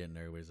COVID hit and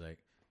everybody's like,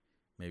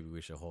 maybe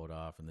we should hold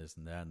off and this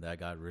and that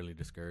got really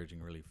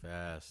discouraging really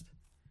fast,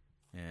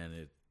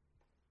 and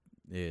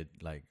it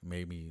like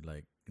made me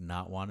like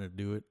not want to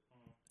do it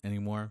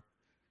anymore.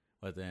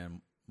 But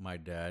then my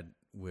dad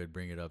would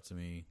bring it up to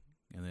me,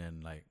 and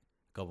then like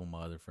a couple of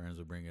my other friends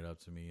would bring it up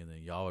to me, and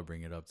then y'all would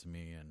bring it up to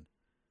me, and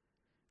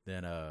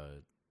then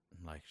I'm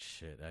like,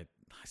 shit, I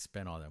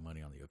spent all that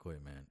money on the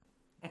equipment.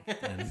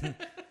 And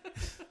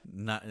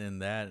not in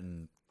that,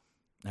 and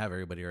have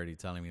everybody already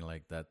telling me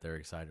like that they're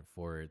excited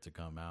for it to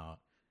come out.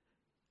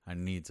 I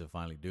need to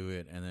finally do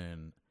it. And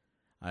then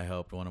I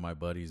helped one of my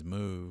buddies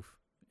move,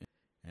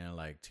 and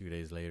like 2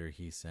 days later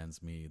he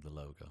sends me the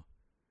logo.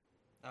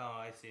 Oh,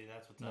 I see.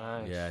 That's what's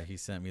up. Yeah, he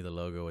sent me the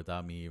logo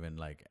without me even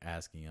like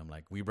asking him.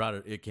 Like, we brought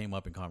it came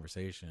up in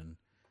conversation,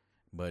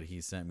 but he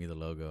sent me the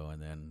logo,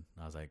 and then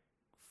I was like,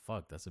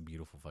 fuck, that's a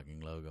beautiful fucking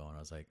logo. And I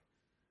was like,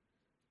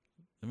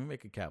 let me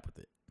make a cap with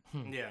it.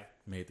 Yeah.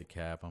 Made the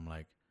cap. I'm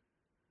like,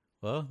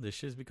 well, this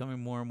shit's becoming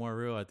more and more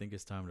real. I think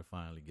it's time to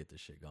finally get this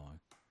shit going.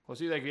 Well,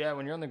 see, like, yeah,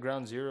 when you're on the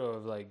ground zero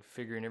of like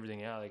figuring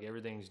everything out, like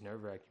everything's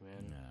nerve wracking,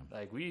 man. Yeah.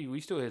 Like we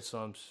still hit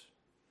slumps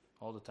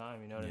all the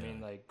time. You know what I mean?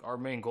 Like, our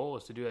main goal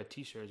is to do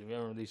t-shirts, and we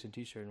haven't released a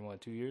t-shirt in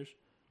 2 years.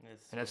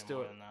 And that's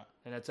still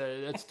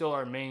that's still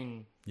our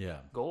main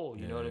goal.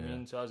 You know what I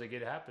mean? So I was like,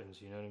 it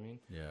happens. You know what I mean?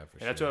 Yeah, for sure.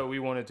 And that's why we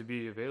wanted to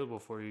be available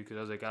for you, because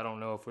I was like, I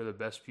don't know if we're the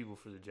best people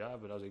for the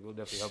job, but I was like, we'll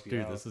definitely help you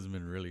out. Dude, this has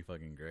been really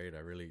fucking great.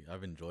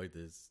 I've enjoyed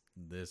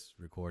this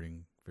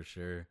recording for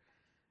sure.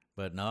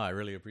 But no, I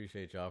really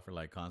appreciate y'all for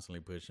like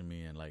constantly pushing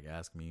me and like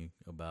asking me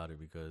about it,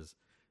 because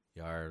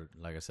y'all are,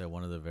 like I said,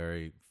 one of the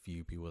very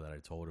few people that I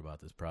told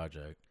about this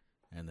project,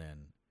 and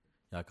then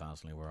y'all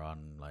constantly were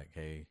on like,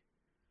 hey,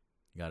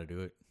 you got to do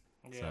it.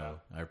 Yeah. So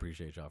I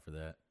appreciate y'all for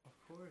that. Of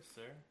course,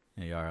 sir.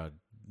 And y'all,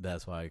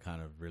 that's why I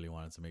kind of really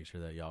wanted to make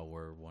sure that y'all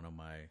were one of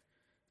my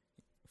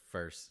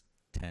first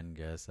 10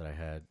 guests that I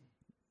had.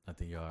 I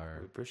think y'all are.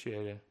 We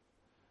appreciate it.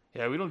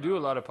 Yeah, we don't do a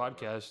lot of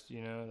podcasts,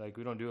 you know, like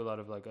we don't do a lot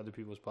of like other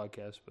people's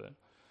podcasts, but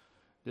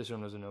this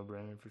one was a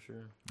no-brainer for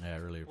sure. Yeah, I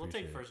really appreciate it. We'll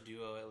take first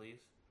duo at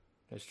least.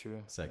 That's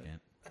true. Second.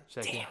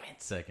 Damn it.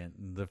 Second.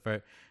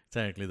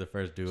 Technically the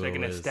first duo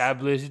Second was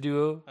established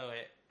duo. Oh,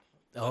 wait.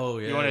 Oh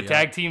yeah. You want a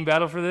tag team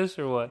battle for this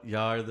or what?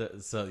 Y'all are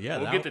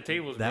we'll get the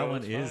tables. That bro,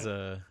 one is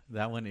the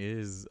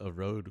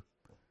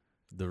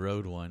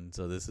road one.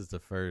 So this is the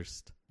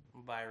first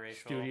biracial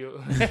studio.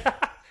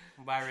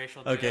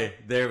 Biracial. Okay,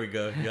 duo. there we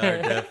go. Y'all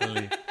are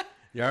definitely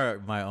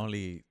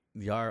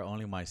y'all are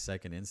only my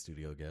second in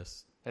studio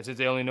guest. And since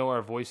they only know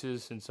our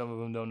voices and some of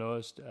them don't know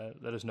us,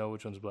 let us know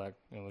which one's black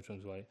and which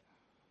one's white.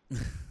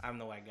 I'm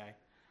the white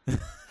guy.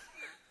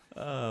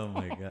 Oh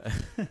my god.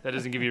 That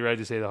doesn't give you the right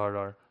to say the hard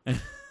R.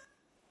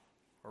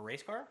 A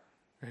race car?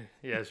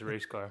 Yeah, it's a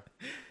race car.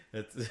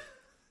 That's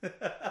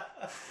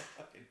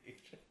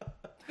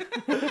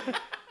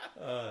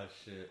oh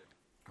shit.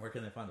 Where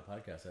can they find the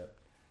podcast at?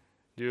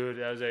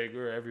 Dude, I was like,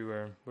 we're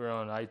everywhere. We're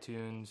on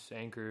iTunes,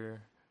 Anchor,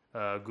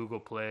 Google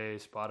Play,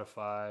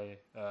 Spotify.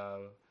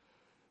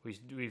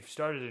 We've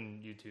started in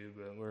YouTube,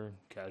 but we're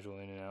casual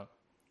in and out.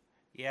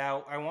 Yeah,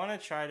 I want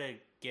to try to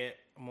get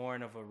more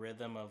of a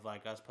rhythm of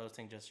like us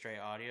posting just straight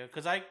audio,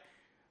 because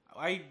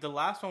the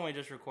last one we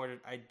just recorded,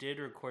 I did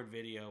record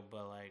video,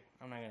 but like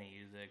I'm not gonna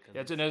use it. Cause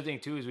that's another thing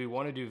too, is we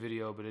want to do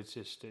video, but it's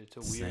a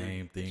weird.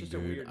 Same thing,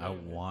 dude. I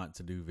want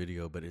to do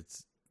video, but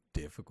it's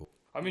difficult.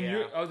 I mean,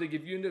 I was like,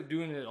 if you end up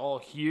doing it all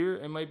here,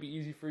 it might be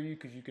easy for you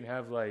because you can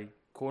have like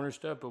corner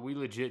stuff, but we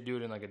legit do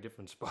it in like a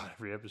different spot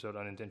every episode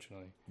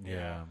unintentionally.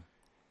 Yeah.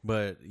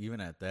 But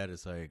even at that,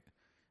 it's like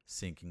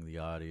syncing the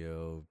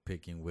audio,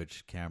 picking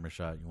which camera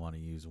shot you want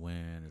to use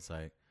when. It's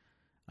like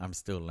I'm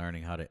still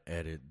learning how to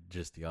edit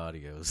just the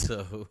audio,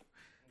 so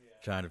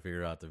trying to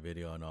figure out the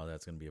video and all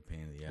that's going to be a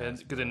pain in the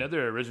ass. Because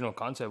another original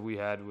concept we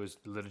had was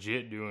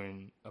legit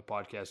doing a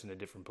podcast in a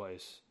different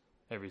place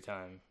every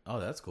time. Oh,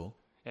 that's cool.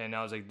 And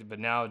I was like, but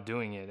now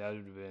doing it, that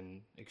would have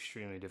been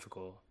extremely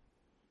difficult.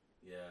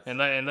 Yeah.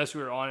 And unless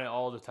we were on it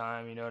all the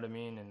time, you know what I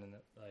mean? And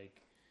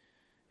like,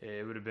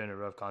 it would have been a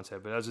rough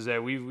concept. But as I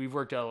said, we've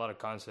worked out a lot of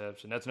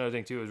concepts, and that's another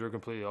thing too, is we're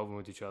completely open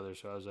with each other.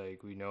 So I was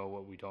like, we know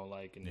what we don't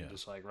like, and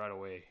just like right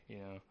away, you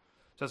know.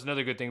 So that's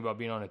another good thing about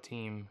being on a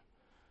team.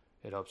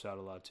 It helps out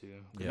a lot too.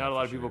 Because not a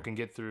lot of people can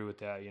get through with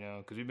that, you know.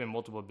 Because we've been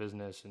multiple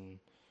business and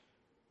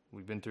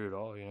we've been through it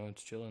all, you know.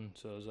 It's chilling.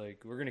 So I was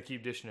like, we're gonna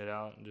keep dishing it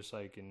out, and just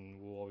like, and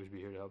we'll always be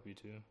here to help you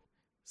too.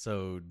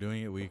 So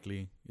doing it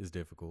weekly is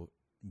difficult,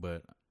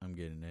 but I'm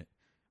getting it.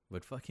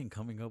 But fucking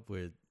coming up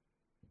with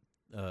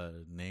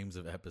names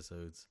of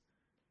episodes,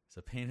 it's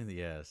a pain in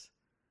the ass.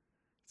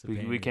 It's a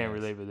pain in We the can't ass.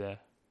 relate with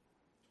that.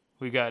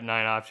 We got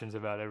 9 options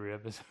about every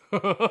episode.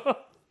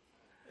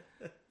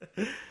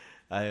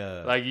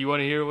 Like, you want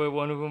to hear what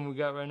one of them we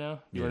got right now?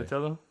 You want to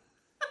tell them?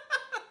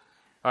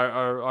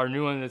 Our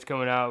new one that's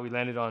coming out, we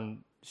landed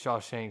on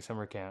Shawshank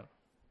Summer Camp.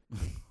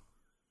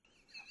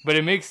 But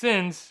it makes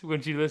sense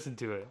when you listen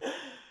to it.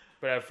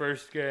 But at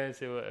first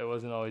glance, it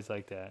wasn't always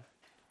like that.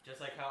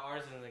 Just like how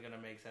ours isn't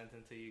gonna make sense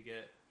until you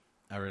get.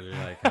 I really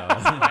like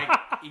how Like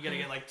you gotta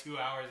get like 2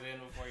 hours in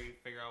before you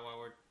figure out why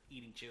we're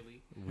eating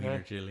chili.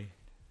 Wiener chili.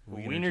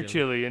 Wiener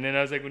chili. And then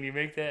I was like, when you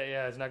make that,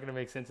 yeah, it's not gonna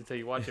make sense until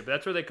you watch it. But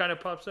that's where they kind of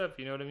pops up.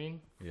 You know what I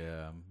mean?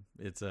 Yeah,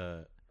 it's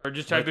a. Or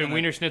just type in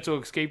Wiener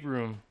Schnitzel escape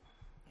room.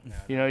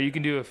 You know, you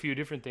can do a few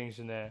different things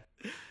in that.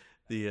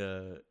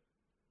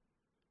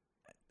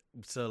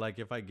 So like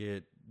if I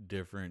get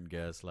different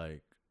guests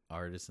like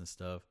artists and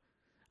stuff,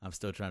 I'm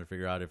still trying to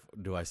figure out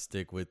do I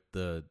stick with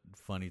the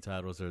funny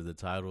titles or the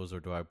titles, or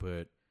do I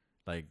put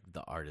like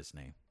the artist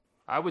name?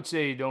 I would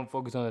say don't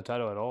focus on the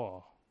title at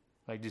all.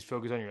 Like, just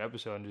focus on your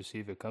episode and just see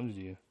if it comes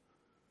to you.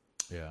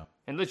 Yeah.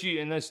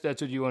 Unless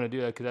that's what you want to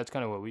do, because that's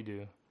kind of what we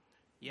do.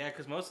 Yeah,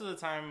 because most of the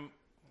time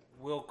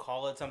we'll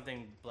call it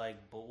something like,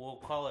 but we'll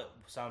call it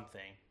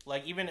something.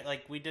 Like even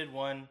like we did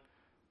one,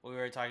 we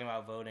were talking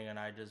about voting, and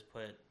I just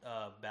put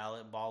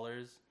ballot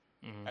ballers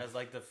as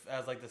like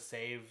the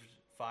saved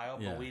file,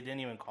 but we didn't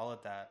even call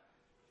it that.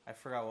 I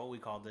forgot what we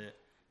called it,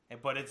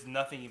 but it's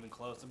nothing even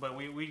close. But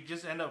we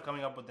just end up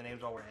coming up with the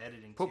names while we're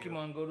editing.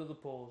 Pokemon Go to the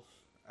polls.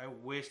 I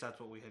wish that's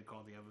what we had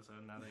called the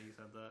episode. Now that you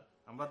said that,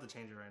 I'm about to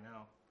change it right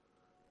now.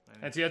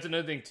 And see, that's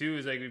another thing too.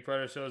 Is like we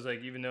pride ourselves,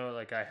 like even though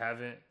like I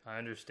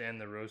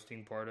understand the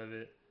roasting part of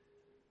it,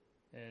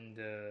 and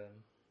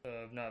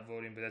of not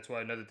voting. But that's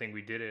why another thing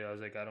we did it. I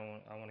was like, I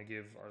want to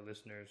give our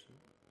listeners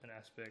an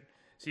aspect.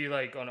 See,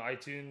 like on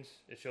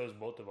iTunes, it shows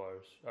both of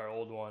ours, our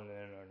old one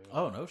and our new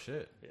one. Oh, no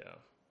shit. Yeah.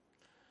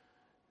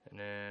 And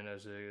then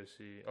let's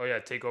see. Oh yeah,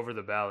 take over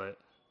the ballot.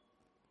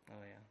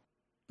 Oh yeah.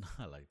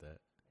 I like that.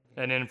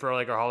 And then for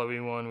like our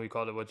Halloween one, we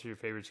called it "What's Your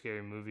Favorite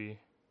Scary Movie?"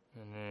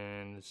 And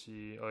then let's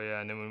see. Oh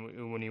yeah, and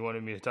then when he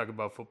wanted me to talk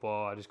about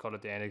football, I just called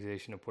it the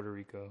annexation of Puerto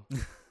Rico.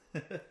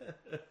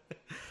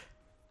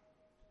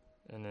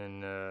 And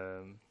then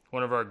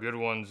one of our good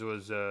ones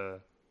was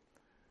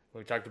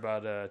we talked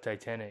about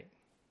Titanic,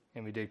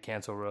 and we did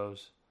Cancel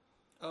Rose.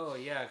 Oh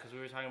yeah, because we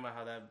were talking about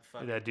how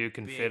that dude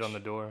can fit on the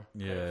door.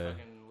 Yeah.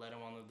 Fucking let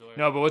him on the door.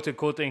 No, but what's the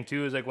cool thing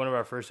too is like one of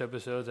our first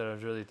episodes that I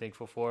was really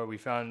thankful for. We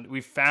found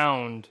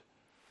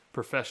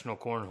professional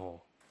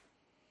cornhole.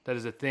 That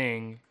is a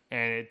thing,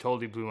 and it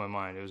totally blew my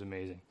mind. It was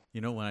amazing.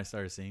 You know when I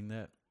started seeing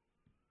that?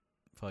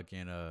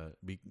 Fucking the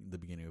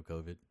beginning of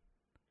COVID.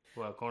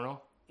 What,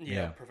 cornhole?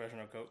 Yeah,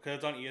 professional coach. Because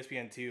it's on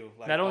ESPN too.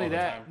 Like, not only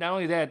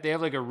that, they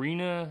have like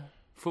arena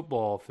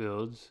football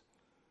fields.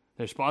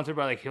 They're sponsored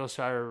by like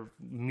Hillshire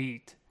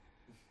Meat.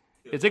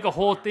 It's like a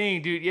whole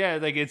thing, dude. Yeah,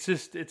 like it's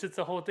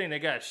a whole thing. They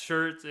got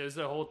shirts. It was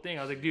the whole thing.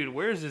 I was like, dude,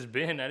 where's this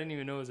been? I didn't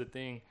even know it was a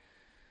thing.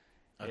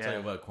 I'll tell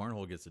you what,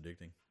 cornhole gets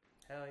addicting.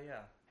 Hell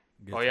yeah.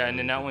 And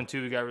then that one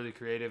too, we got really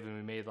creative and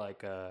we made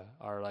like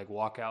our like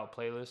walkout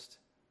playlist.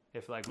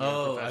 If like we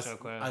had professional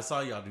cornhole. I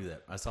saw y'all do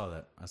that. I saw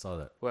that.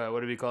 What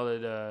do we call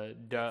it? Here,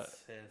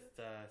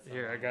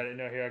 I got it.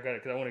 No, here I got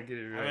it because I want to get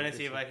it right. I'm gonna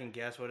see if I can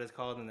guess what it's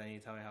called, and then you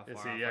tell me how far.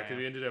 See, yeah, because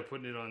we ended up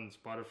putting it on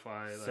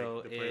Spotify. So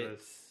like, the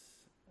playlist.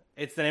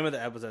 It's the name of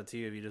the episode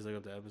too. If you just look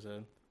up the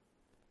episode,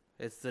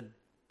 it's the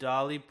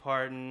Dolly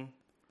Parton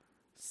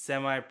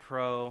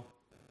semi-pro.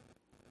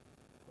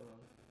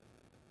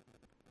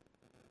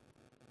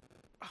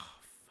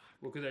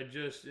 Well, because I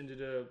just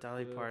ended up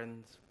Dolly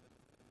Parton's.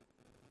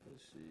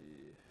 Let's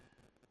see.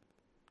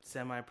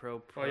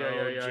 Semi-pro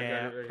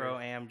jam,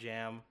 pro-am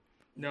jam.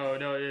 No,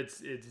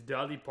 it's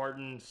Dolly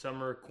Parton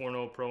Summer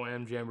Cornhole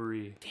Pro-Am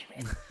Jamboree. Damn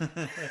it!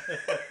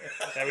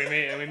 And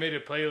we made a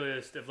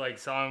playlist of like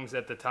songs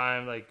at the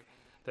time like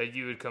that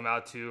you would come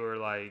out to or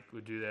like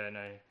would do that, and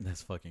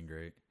That's fucking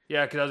great.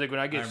 Yeah, because I was like, when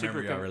I get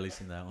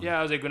releasing that one. Yeah,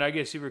 I was like, when I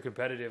get super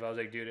competitive, I was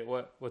like, dude,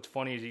 what's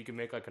funny is you can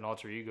make like an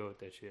alter ego with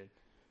that shit.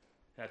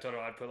 And I told him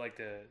I'd put like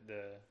the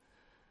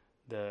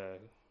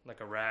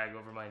like a rag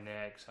over my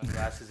neck,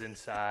 sunglasses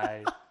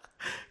inside.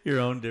 Your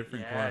own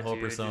different cornhole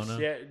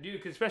persona.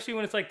 Dude, 'cause especially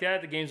when it's like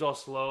that, the game's all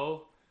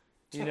slow,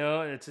 you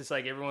know, and it's just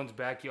like everyone's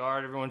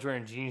backyard, everyone's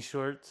wearing jean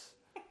shorts.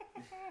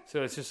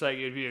 So it's just like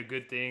it'd be a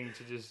good thing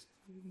to just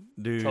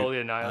totally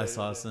annihilate. I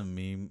saw some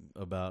meme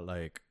about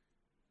like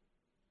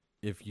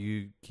if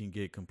you can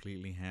get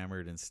completely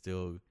hammered and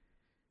still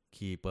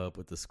keep up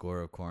with the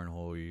score of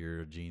cornhole, you're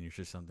a genius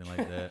or something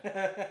like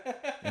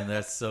that. And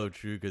that's so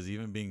true because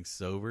even being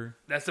sober,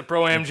 that's the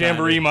Pro-Am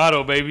Jamboree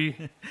motto,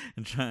 baby.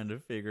 And trying to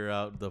figure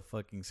out the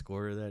fucking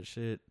score of that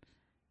shit,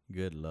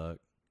 good luck.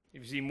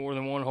 If you see more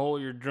than one hole,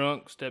 you're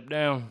drunk. Step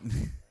down.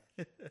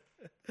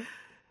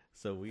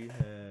 So we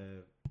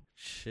have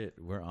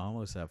we're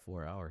almost at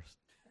 4 hours.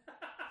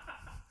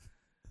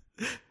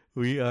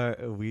 We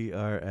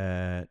are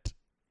at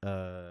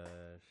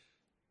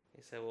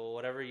He said, "Well,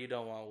 whatever you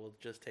don't want, we'll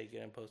just take it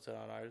and post it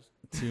on ours."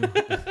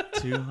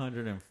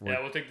 204. Yeah,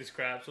 we'll take the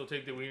scraps. We'll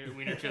take the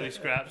wiener chili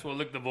scraps. We'll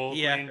lick the bowl.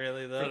 Yeah, clean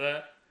really though. For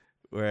that.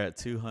 We're at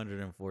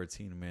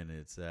 214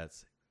 minutes.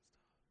 That's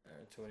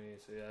 20.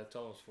 So yeah, it's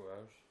almost 4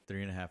 hours.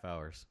 3.5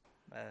 hours.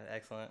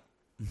 Excellent.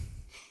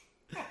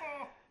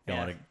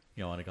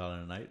 You want to call it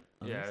a night?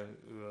 Yeah, this?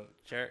 we will.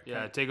 Sure.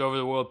 Yeah, Take Over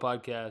the World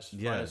podcast.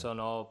 Yeah. Find us on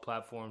all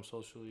platforms,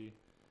 socially,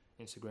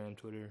 Instagram,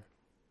 Twitter.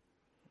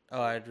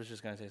 Oh, I was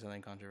just gonna say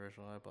something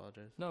controversial. I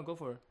apologize. No, go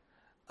for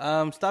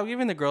it. Stop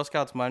giving the Girl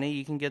Scouts money.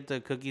 You can get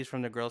the cookies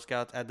from the Girl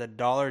Scouts at the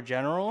Dollar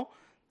General.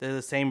 They're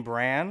the same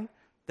brand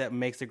that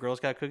makes the Girl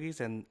Scout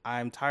cookies, and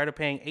I'm tired of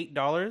paying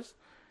 $8,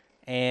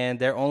 and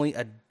they're only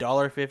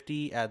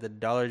 $1.50 at the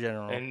Dollar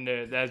General. And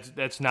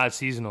that's not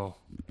seasonal.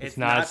 It's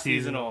not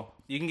seasonal.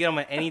 You can get them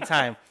at any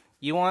time.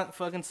 You want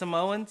fucking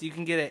Samoans? You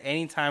can get it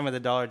any time at the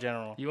Dollar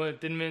General. You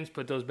want Thin Mints?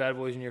 Put those bad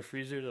boys in your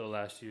freezer. They'll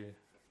last you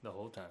the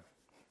whole time.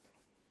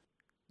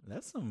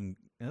 That's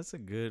a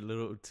good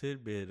little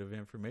tidbit of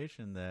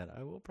information that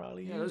I will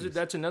probably use.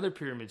 That's another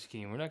pyramid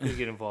scheme. We're not going to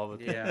get involved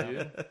with that,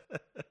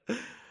 dude.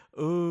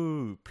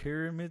 Ooh,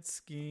 pyramid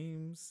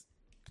schemes.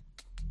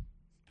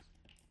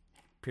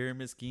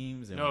 Pyramid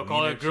schemes. And No,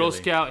 call it Girl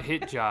Scout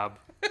hit job.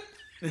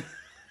 For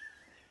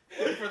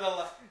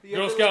the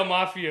Girl Scout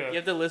Mafia. You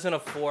have to listen to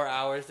 4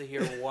 hours to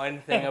hear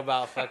one thing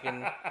about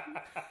fucking...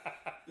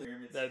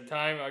 That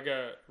time I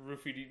got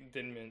roofied eating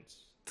Thin Mints.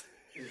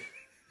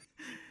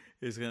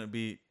 It's going to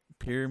be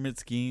pyramid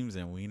schemes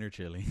and wiener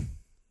chili.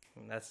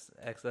 That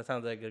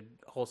sounds like a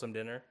wholesome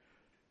dinner.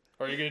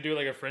 Or are you going to do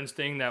like a Friends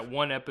thing, that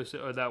one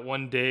episode or that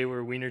one day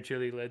where wiener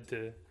chili led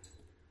to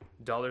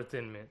 $1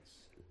 Thin Mints?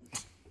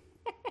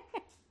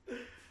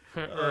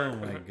 Oh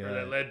my God. Or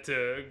that led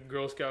to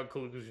Girl Scout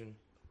collusion.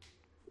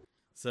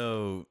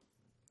 So,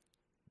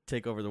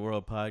 Take Over the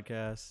World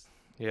podcast.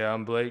 Yeah,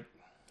 I'm Blake.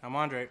 I'm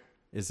Andre.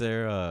 Is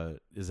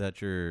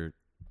that your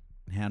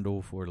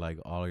handle for like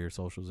all your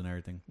socials and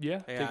everything? Yeah,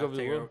 Take Over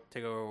the World.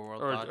 Take Over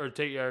World Or Pod.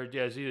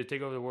 it's either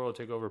Take Over the World or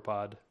Take Over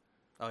Pod.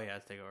 Oh yeah,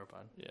 it's Take Over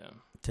Pod. Yeah.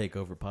 Take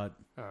Over Pod.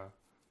 And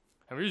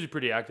we're usually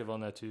pretty active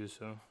on that too,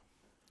 so.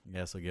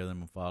 Yeah, so give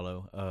them a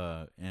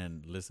follow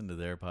and listen to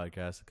their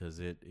podcast because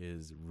it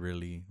is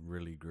really,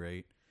 really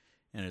great.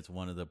 And it's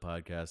one of the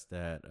podcasts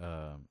that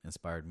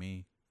inspired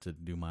me to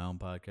do my own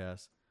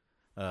podcast.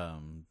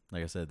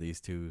 Like I said,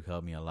 these two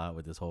helped me a lot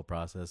with this whole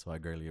process, so I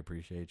greatly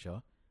appreciate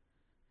y'all.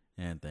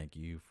 And thank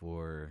you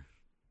for...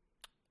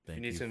 If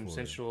you need some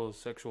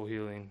sexual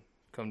healing,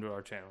 come to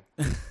our channel.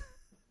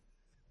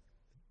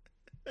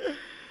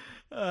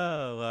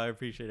 Oh, well, I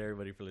appreciate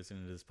everybody for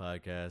listening to this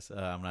podcast.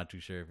 I'm not too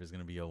sure if it's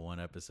going to be a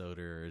 1-episoder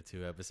or a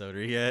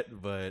 2-episoder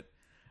yet, but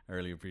I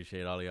really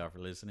appreciate all of y'all for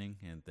listening.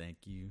 And thank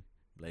you,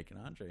 Blake and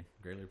Andre.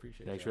 Greatly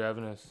appreciate it. Thanks for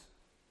having us.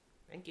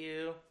 Thank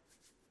you.